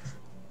Grimwald,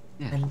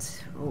 Yeah.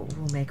 and we'll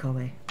make our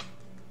way.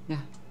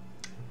 Yeah.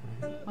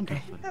 I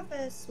Wonderful. have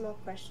a small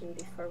question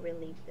before we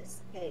leave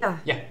this cave.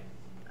 Yeah.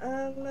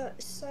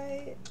 So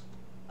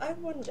I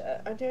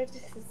wonder. I know this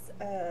is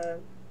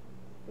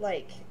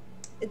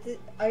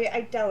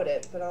I doubt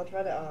it, but I'll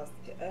try to ask.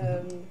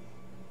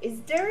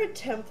 Is there a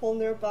temple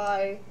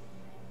nearby?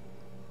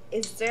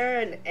 Is there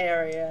an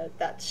area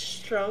that's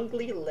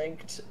strongly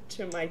linked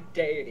to my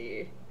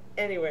deity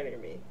anywhere near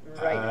me?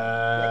 Right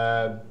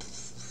now?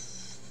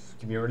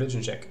 Give me a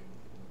religion check.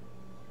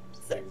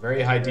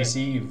 Very high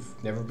DC. You've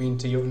never been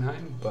to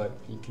Jotunheim, but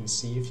you can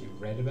see if you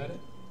read about it.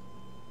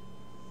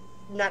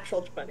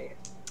 Natural 20.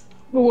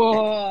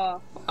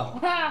 Whoa.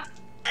 Oh.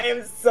 I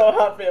am so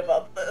happy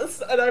about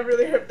this, and I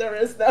really hope there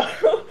is now.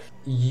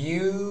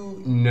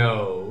 You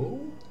know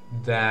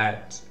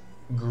that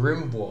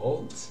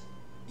Grimwald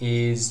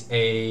is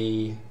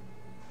a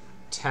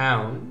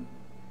town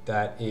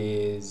that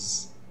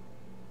is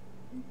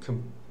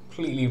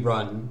completely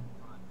run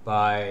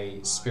by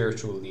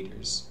spiritual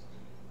leaders.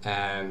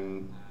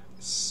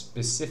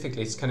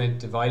 Specifically, it's kind of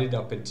divided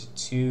up into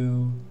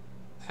two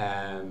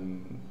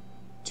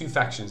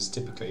factions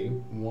typically.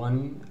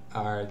 One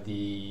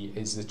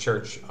is the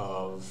Church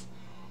of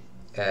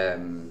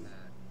the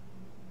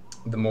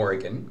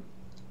Morrigan,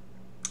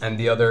 and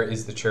the other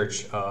is the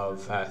Church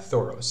of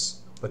Thoros.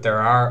 But there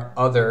are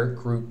other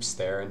groups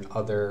there and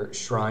other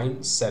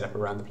shrines set up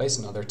around the place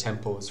and other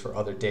temples for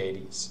other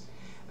deities.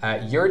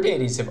 Your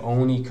deities have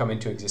only come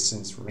into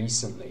existence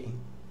recently,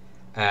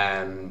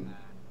 and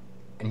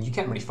you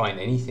can't really find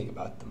anything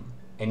about them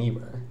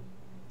anywhere.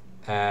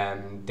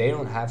 They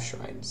don't have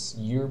shrines.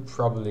 You're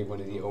probably one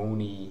of the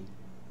only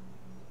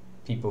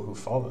people who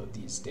follow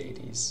these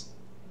deities.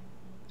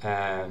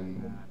 Yeah,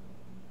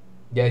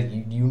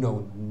 you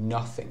know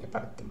nothing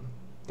about them.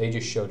 They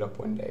just showed up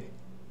one day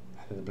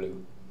out of the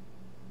blue.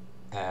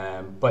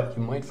 But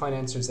you might find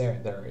answers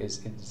there.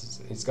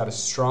 It's got a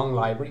strong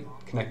library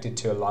connected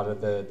to a lot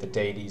of the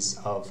deities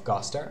of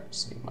Gostar,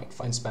 so you might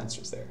find some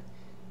answers there.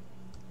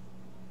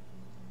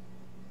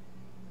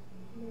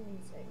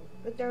 Amazing.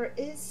 But there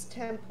is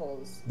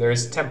temples.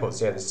 There's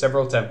temples, yeah. There's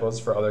several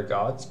temples for other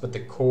gods, but the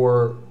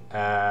core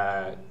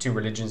two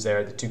religions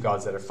there, the two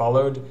gods that are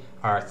followed,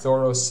 are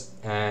Thoros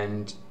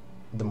and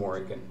the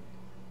Morrigan.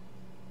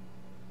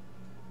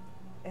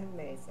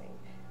 Amazing.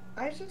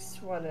 I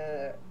just want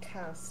to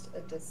cast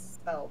a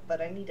dispel,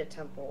 but I need a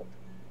temple.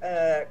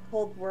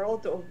 Called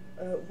Word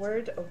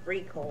of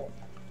Recall.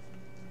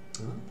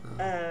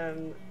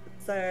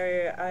 So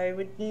I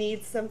would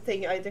need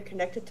something either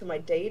connected to my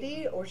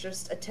deity or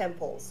just a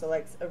temple, so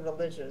like a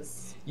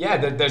religious. Yeah,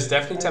 there's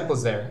definitely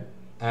temples there.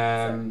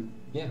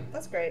 Yeah.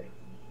 That's great.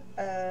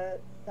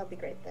 That'll be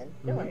great then.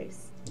 No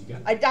worries. You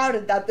got it. I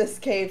doubted that this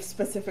cave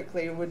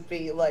specifically would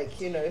be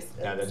like, Yeah,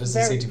 there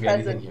doesn't seem to be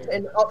anything here.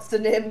 In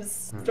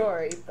Oxenim's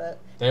story, but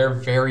they're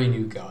very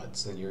new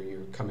gods, and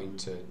you're coming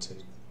to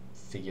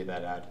figure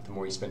that out. The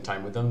more you spend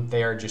time with them,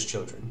 they are just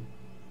children.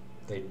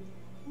 They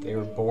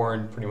were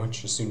born pretty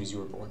much as soon as you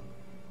were born.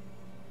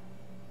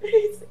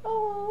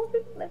 Oh,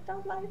 we've lived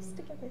our lives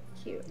together.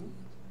 Cute.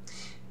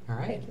 All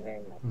right. Thank you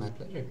very much. My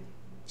pleasure.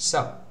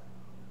 So,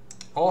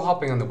 all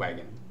hopping on the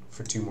wagon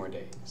for 2 more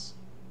days.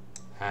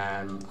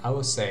 I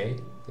will say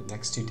the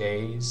next 2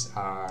 days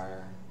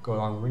go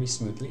along really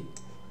smoothly.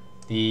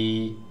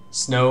 The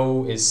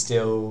snow is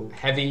still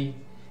heavy,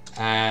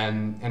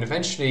 and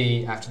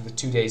eventually, after the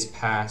 2 days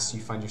pass,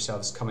 you find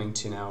yourselves coming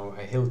to now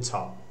a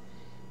hilltop,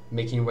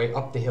 making your way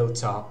up the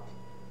hilltop,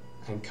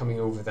 and coming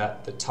over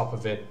the top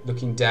of it,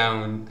 looking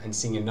down and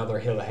seeing another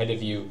hill ahead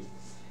of you.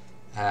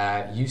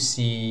 You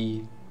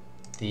see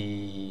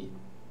the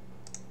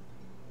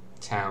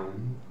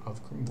town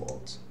of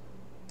Grimwald.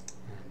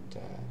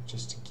 And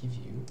just to give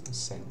you a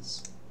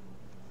sense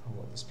of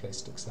what this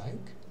place looks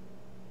like,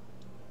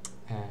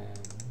 how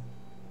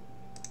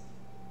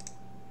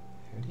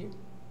do you?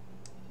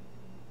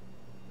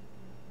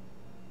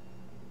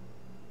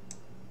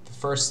 The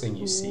first thing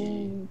you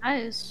see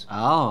Nice.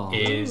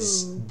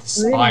 is the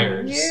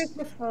spires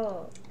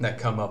Beautiful. that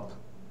come up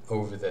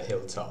over the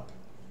hilltop.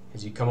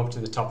 As you come up to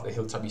the top of the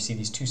hilltop, you see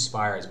these 2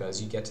 spires, but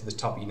as you get to the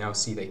top, you now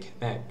see they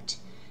connect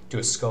to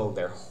a skull.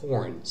 They're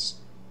horns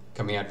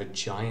coming out of a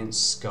giant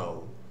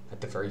skull at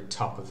the very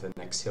top of the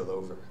next hill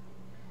over.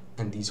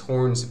 And these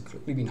horns have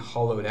clearly been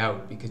hollowed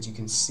out because you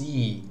can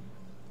see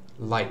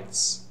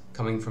lights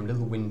coming from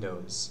little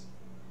windows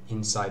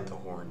inside the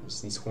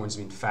horns. These horns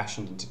have been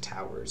fashioned into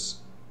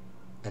towers.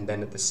 And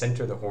then at the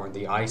center of the horn,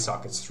 the eye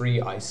sockets,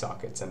 3 eye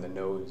sockets, and the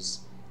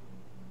nose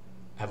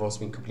have also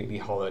been completely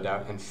hollowed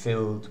out and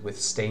filled with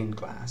stained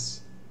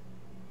glass.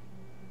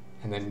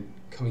 And then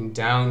coming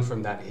down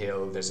from that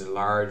hill, there's a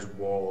large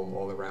wall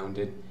all around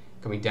it.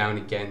 Coming down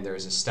again, there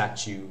is a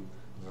statue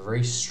of a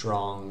very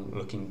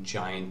strong-looking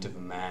giant of a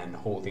man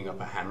holding up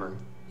a hammer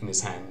in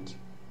his hand,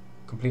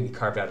 completely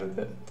carved out of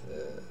the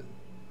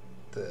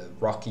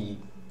rocky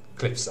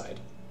cliffside.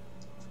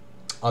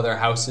 Other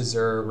houses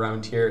are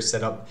around here,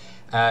 set up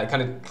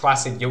kind of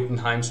classic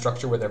Jotunheim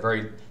structure, where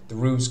the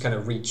roofs kind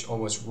of reach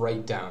almost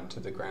right down to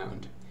the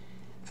ground,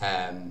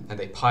 and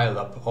they pile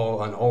up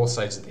on all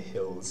sides of the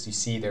hills. You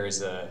see there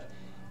is a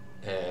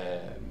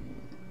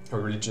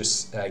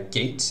religious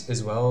gate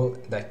as well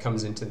that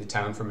comes into the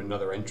town from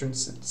another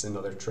entrance. It's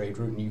another trade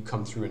route, and you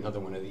come through another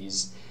one of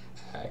these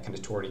kind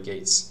of torii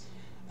gates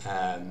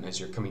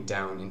as you're coming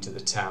down into the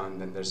town.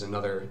 Then there's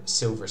another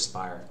silver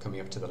spire coming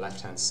up to the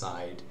left-hand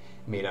side,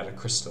 made out of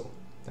crystal,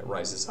 that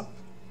rises up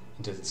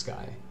into the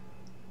sky.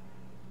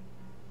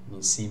 And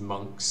you see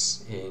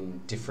monks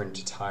in different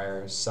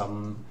attire.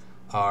 Some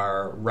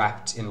are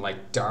wrapped in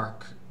like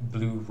dark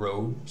blue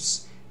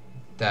robes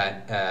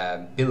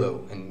that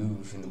billow and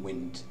move in the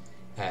wind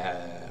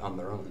on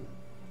their own.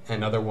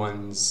 And other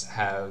ones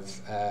have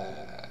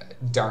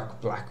dark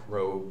black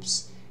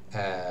robes,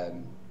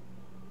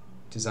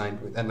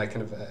 designed with, and like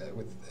kind of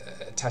with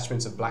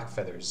attachments of black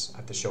feathers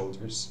at the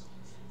shoulders.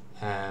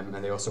 And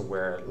they also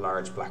wear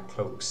large black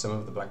cloaks. Some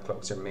of the black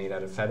cloaks are made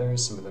out of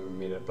feathers, some of them are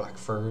made out of black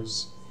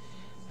furs.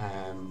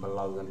 But a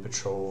lot of them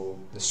patrol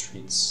the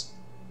streets.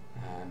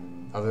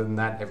 Other than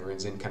that,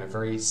 everyone's in kind of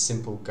very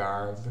simple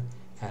garb,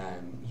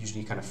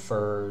 usually kind of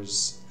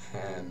furs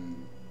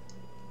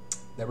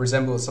that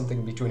resemble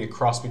something between a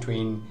cross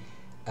between.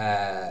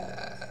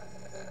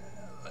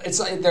 It's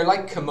like they're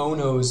like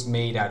kimonos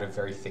made out of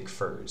very thick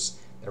furs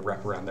that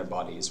wrap around their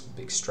bodies with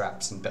big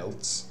straps and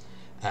belts.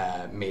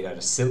 Made out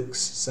of silks,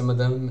 some of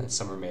them, and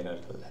some are made out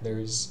of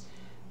leathers.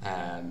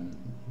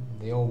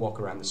 They all walk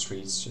around the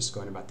streets just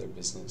going about their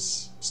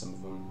business, some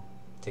of them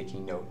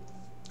taking note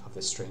of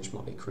this strange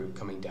motley crew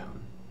coming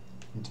down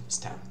into this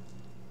town.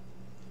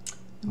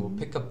 And we'll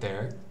pick up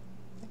there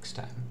next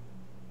time.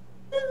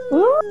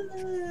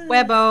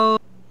 Webbo!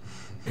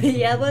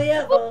 Yabbo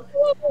yabbo!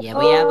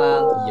 Yabba yabba.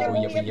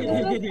 Yabbo,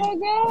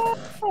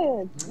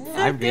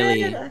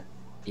 yabbo.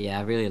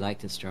 I really like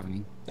this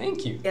drawing.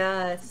 Thank you.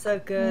 Yeah, it's so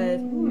good.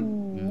 I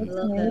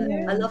love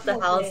it. I love the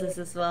houses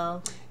as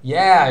well.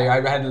 Yeah,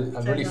 I had a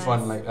So really nice.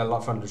 fun, like a lot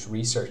of fun just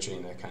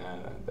researching the kind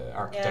of the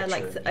architecture. Yeah,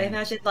 like I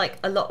imagine like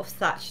a lot of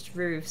thatched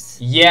roofs.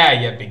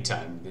 Yeah, big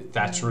time. The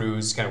thatch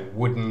roofs, kind of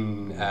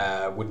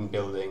wooden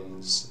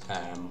buildings,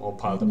 all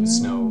piled up with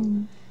snow.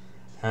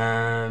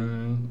 Yeah,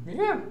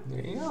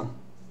 there you go.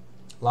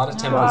 A lot of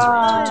temples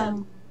around here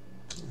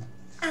too.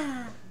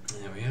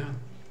 There we are.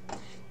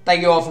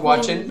 Thank you all for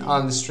watching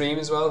on the stream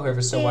as well,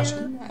 whoever's still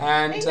watching.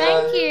 And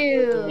Thank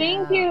you.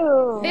 Thank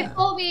you.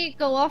 Before we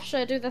go off,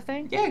 should I do the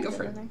thing? Yeah, go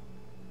for it.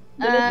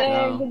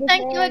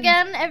 Thank you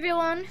again,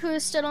 everyone who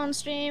is still on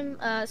stream,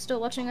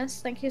 still watching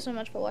us. Thank you so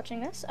much for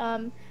watching this.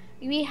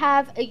 We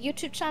have a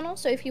YouTube channel,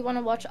 so if you want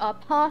to watch our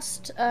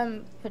past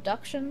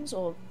productions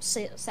or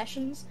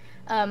sessions,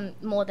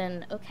 more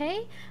than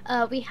okay.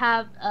 We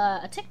have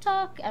a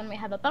TikTok, and we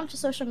have a bunch of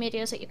social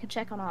medias that you can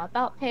check on our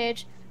About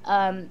page.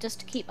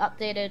 Just to keep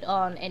updated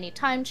on any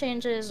time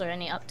changes or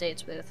any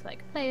updates with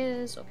like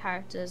players or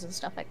characters and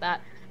stuff like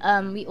that.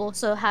 We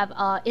also have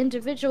our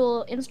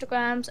individual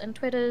Instagrams and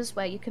Twitters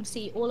where you can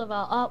see all of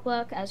our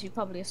artwork, as you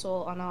probably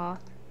saw on our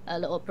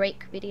little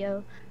break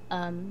video.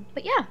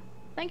 But yeah,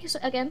 thank you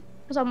again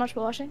so much for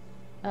watching.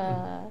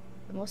 And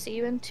we'll see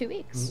you in 2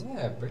 weeks.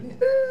 Yeah,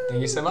 brilliant.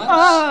 Thank you so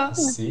much.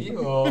 See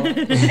you all. Thank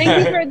you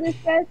for this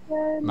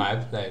session. My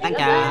pleasure. Thank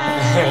you.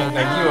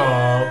 Thank you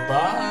all.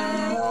 Bye.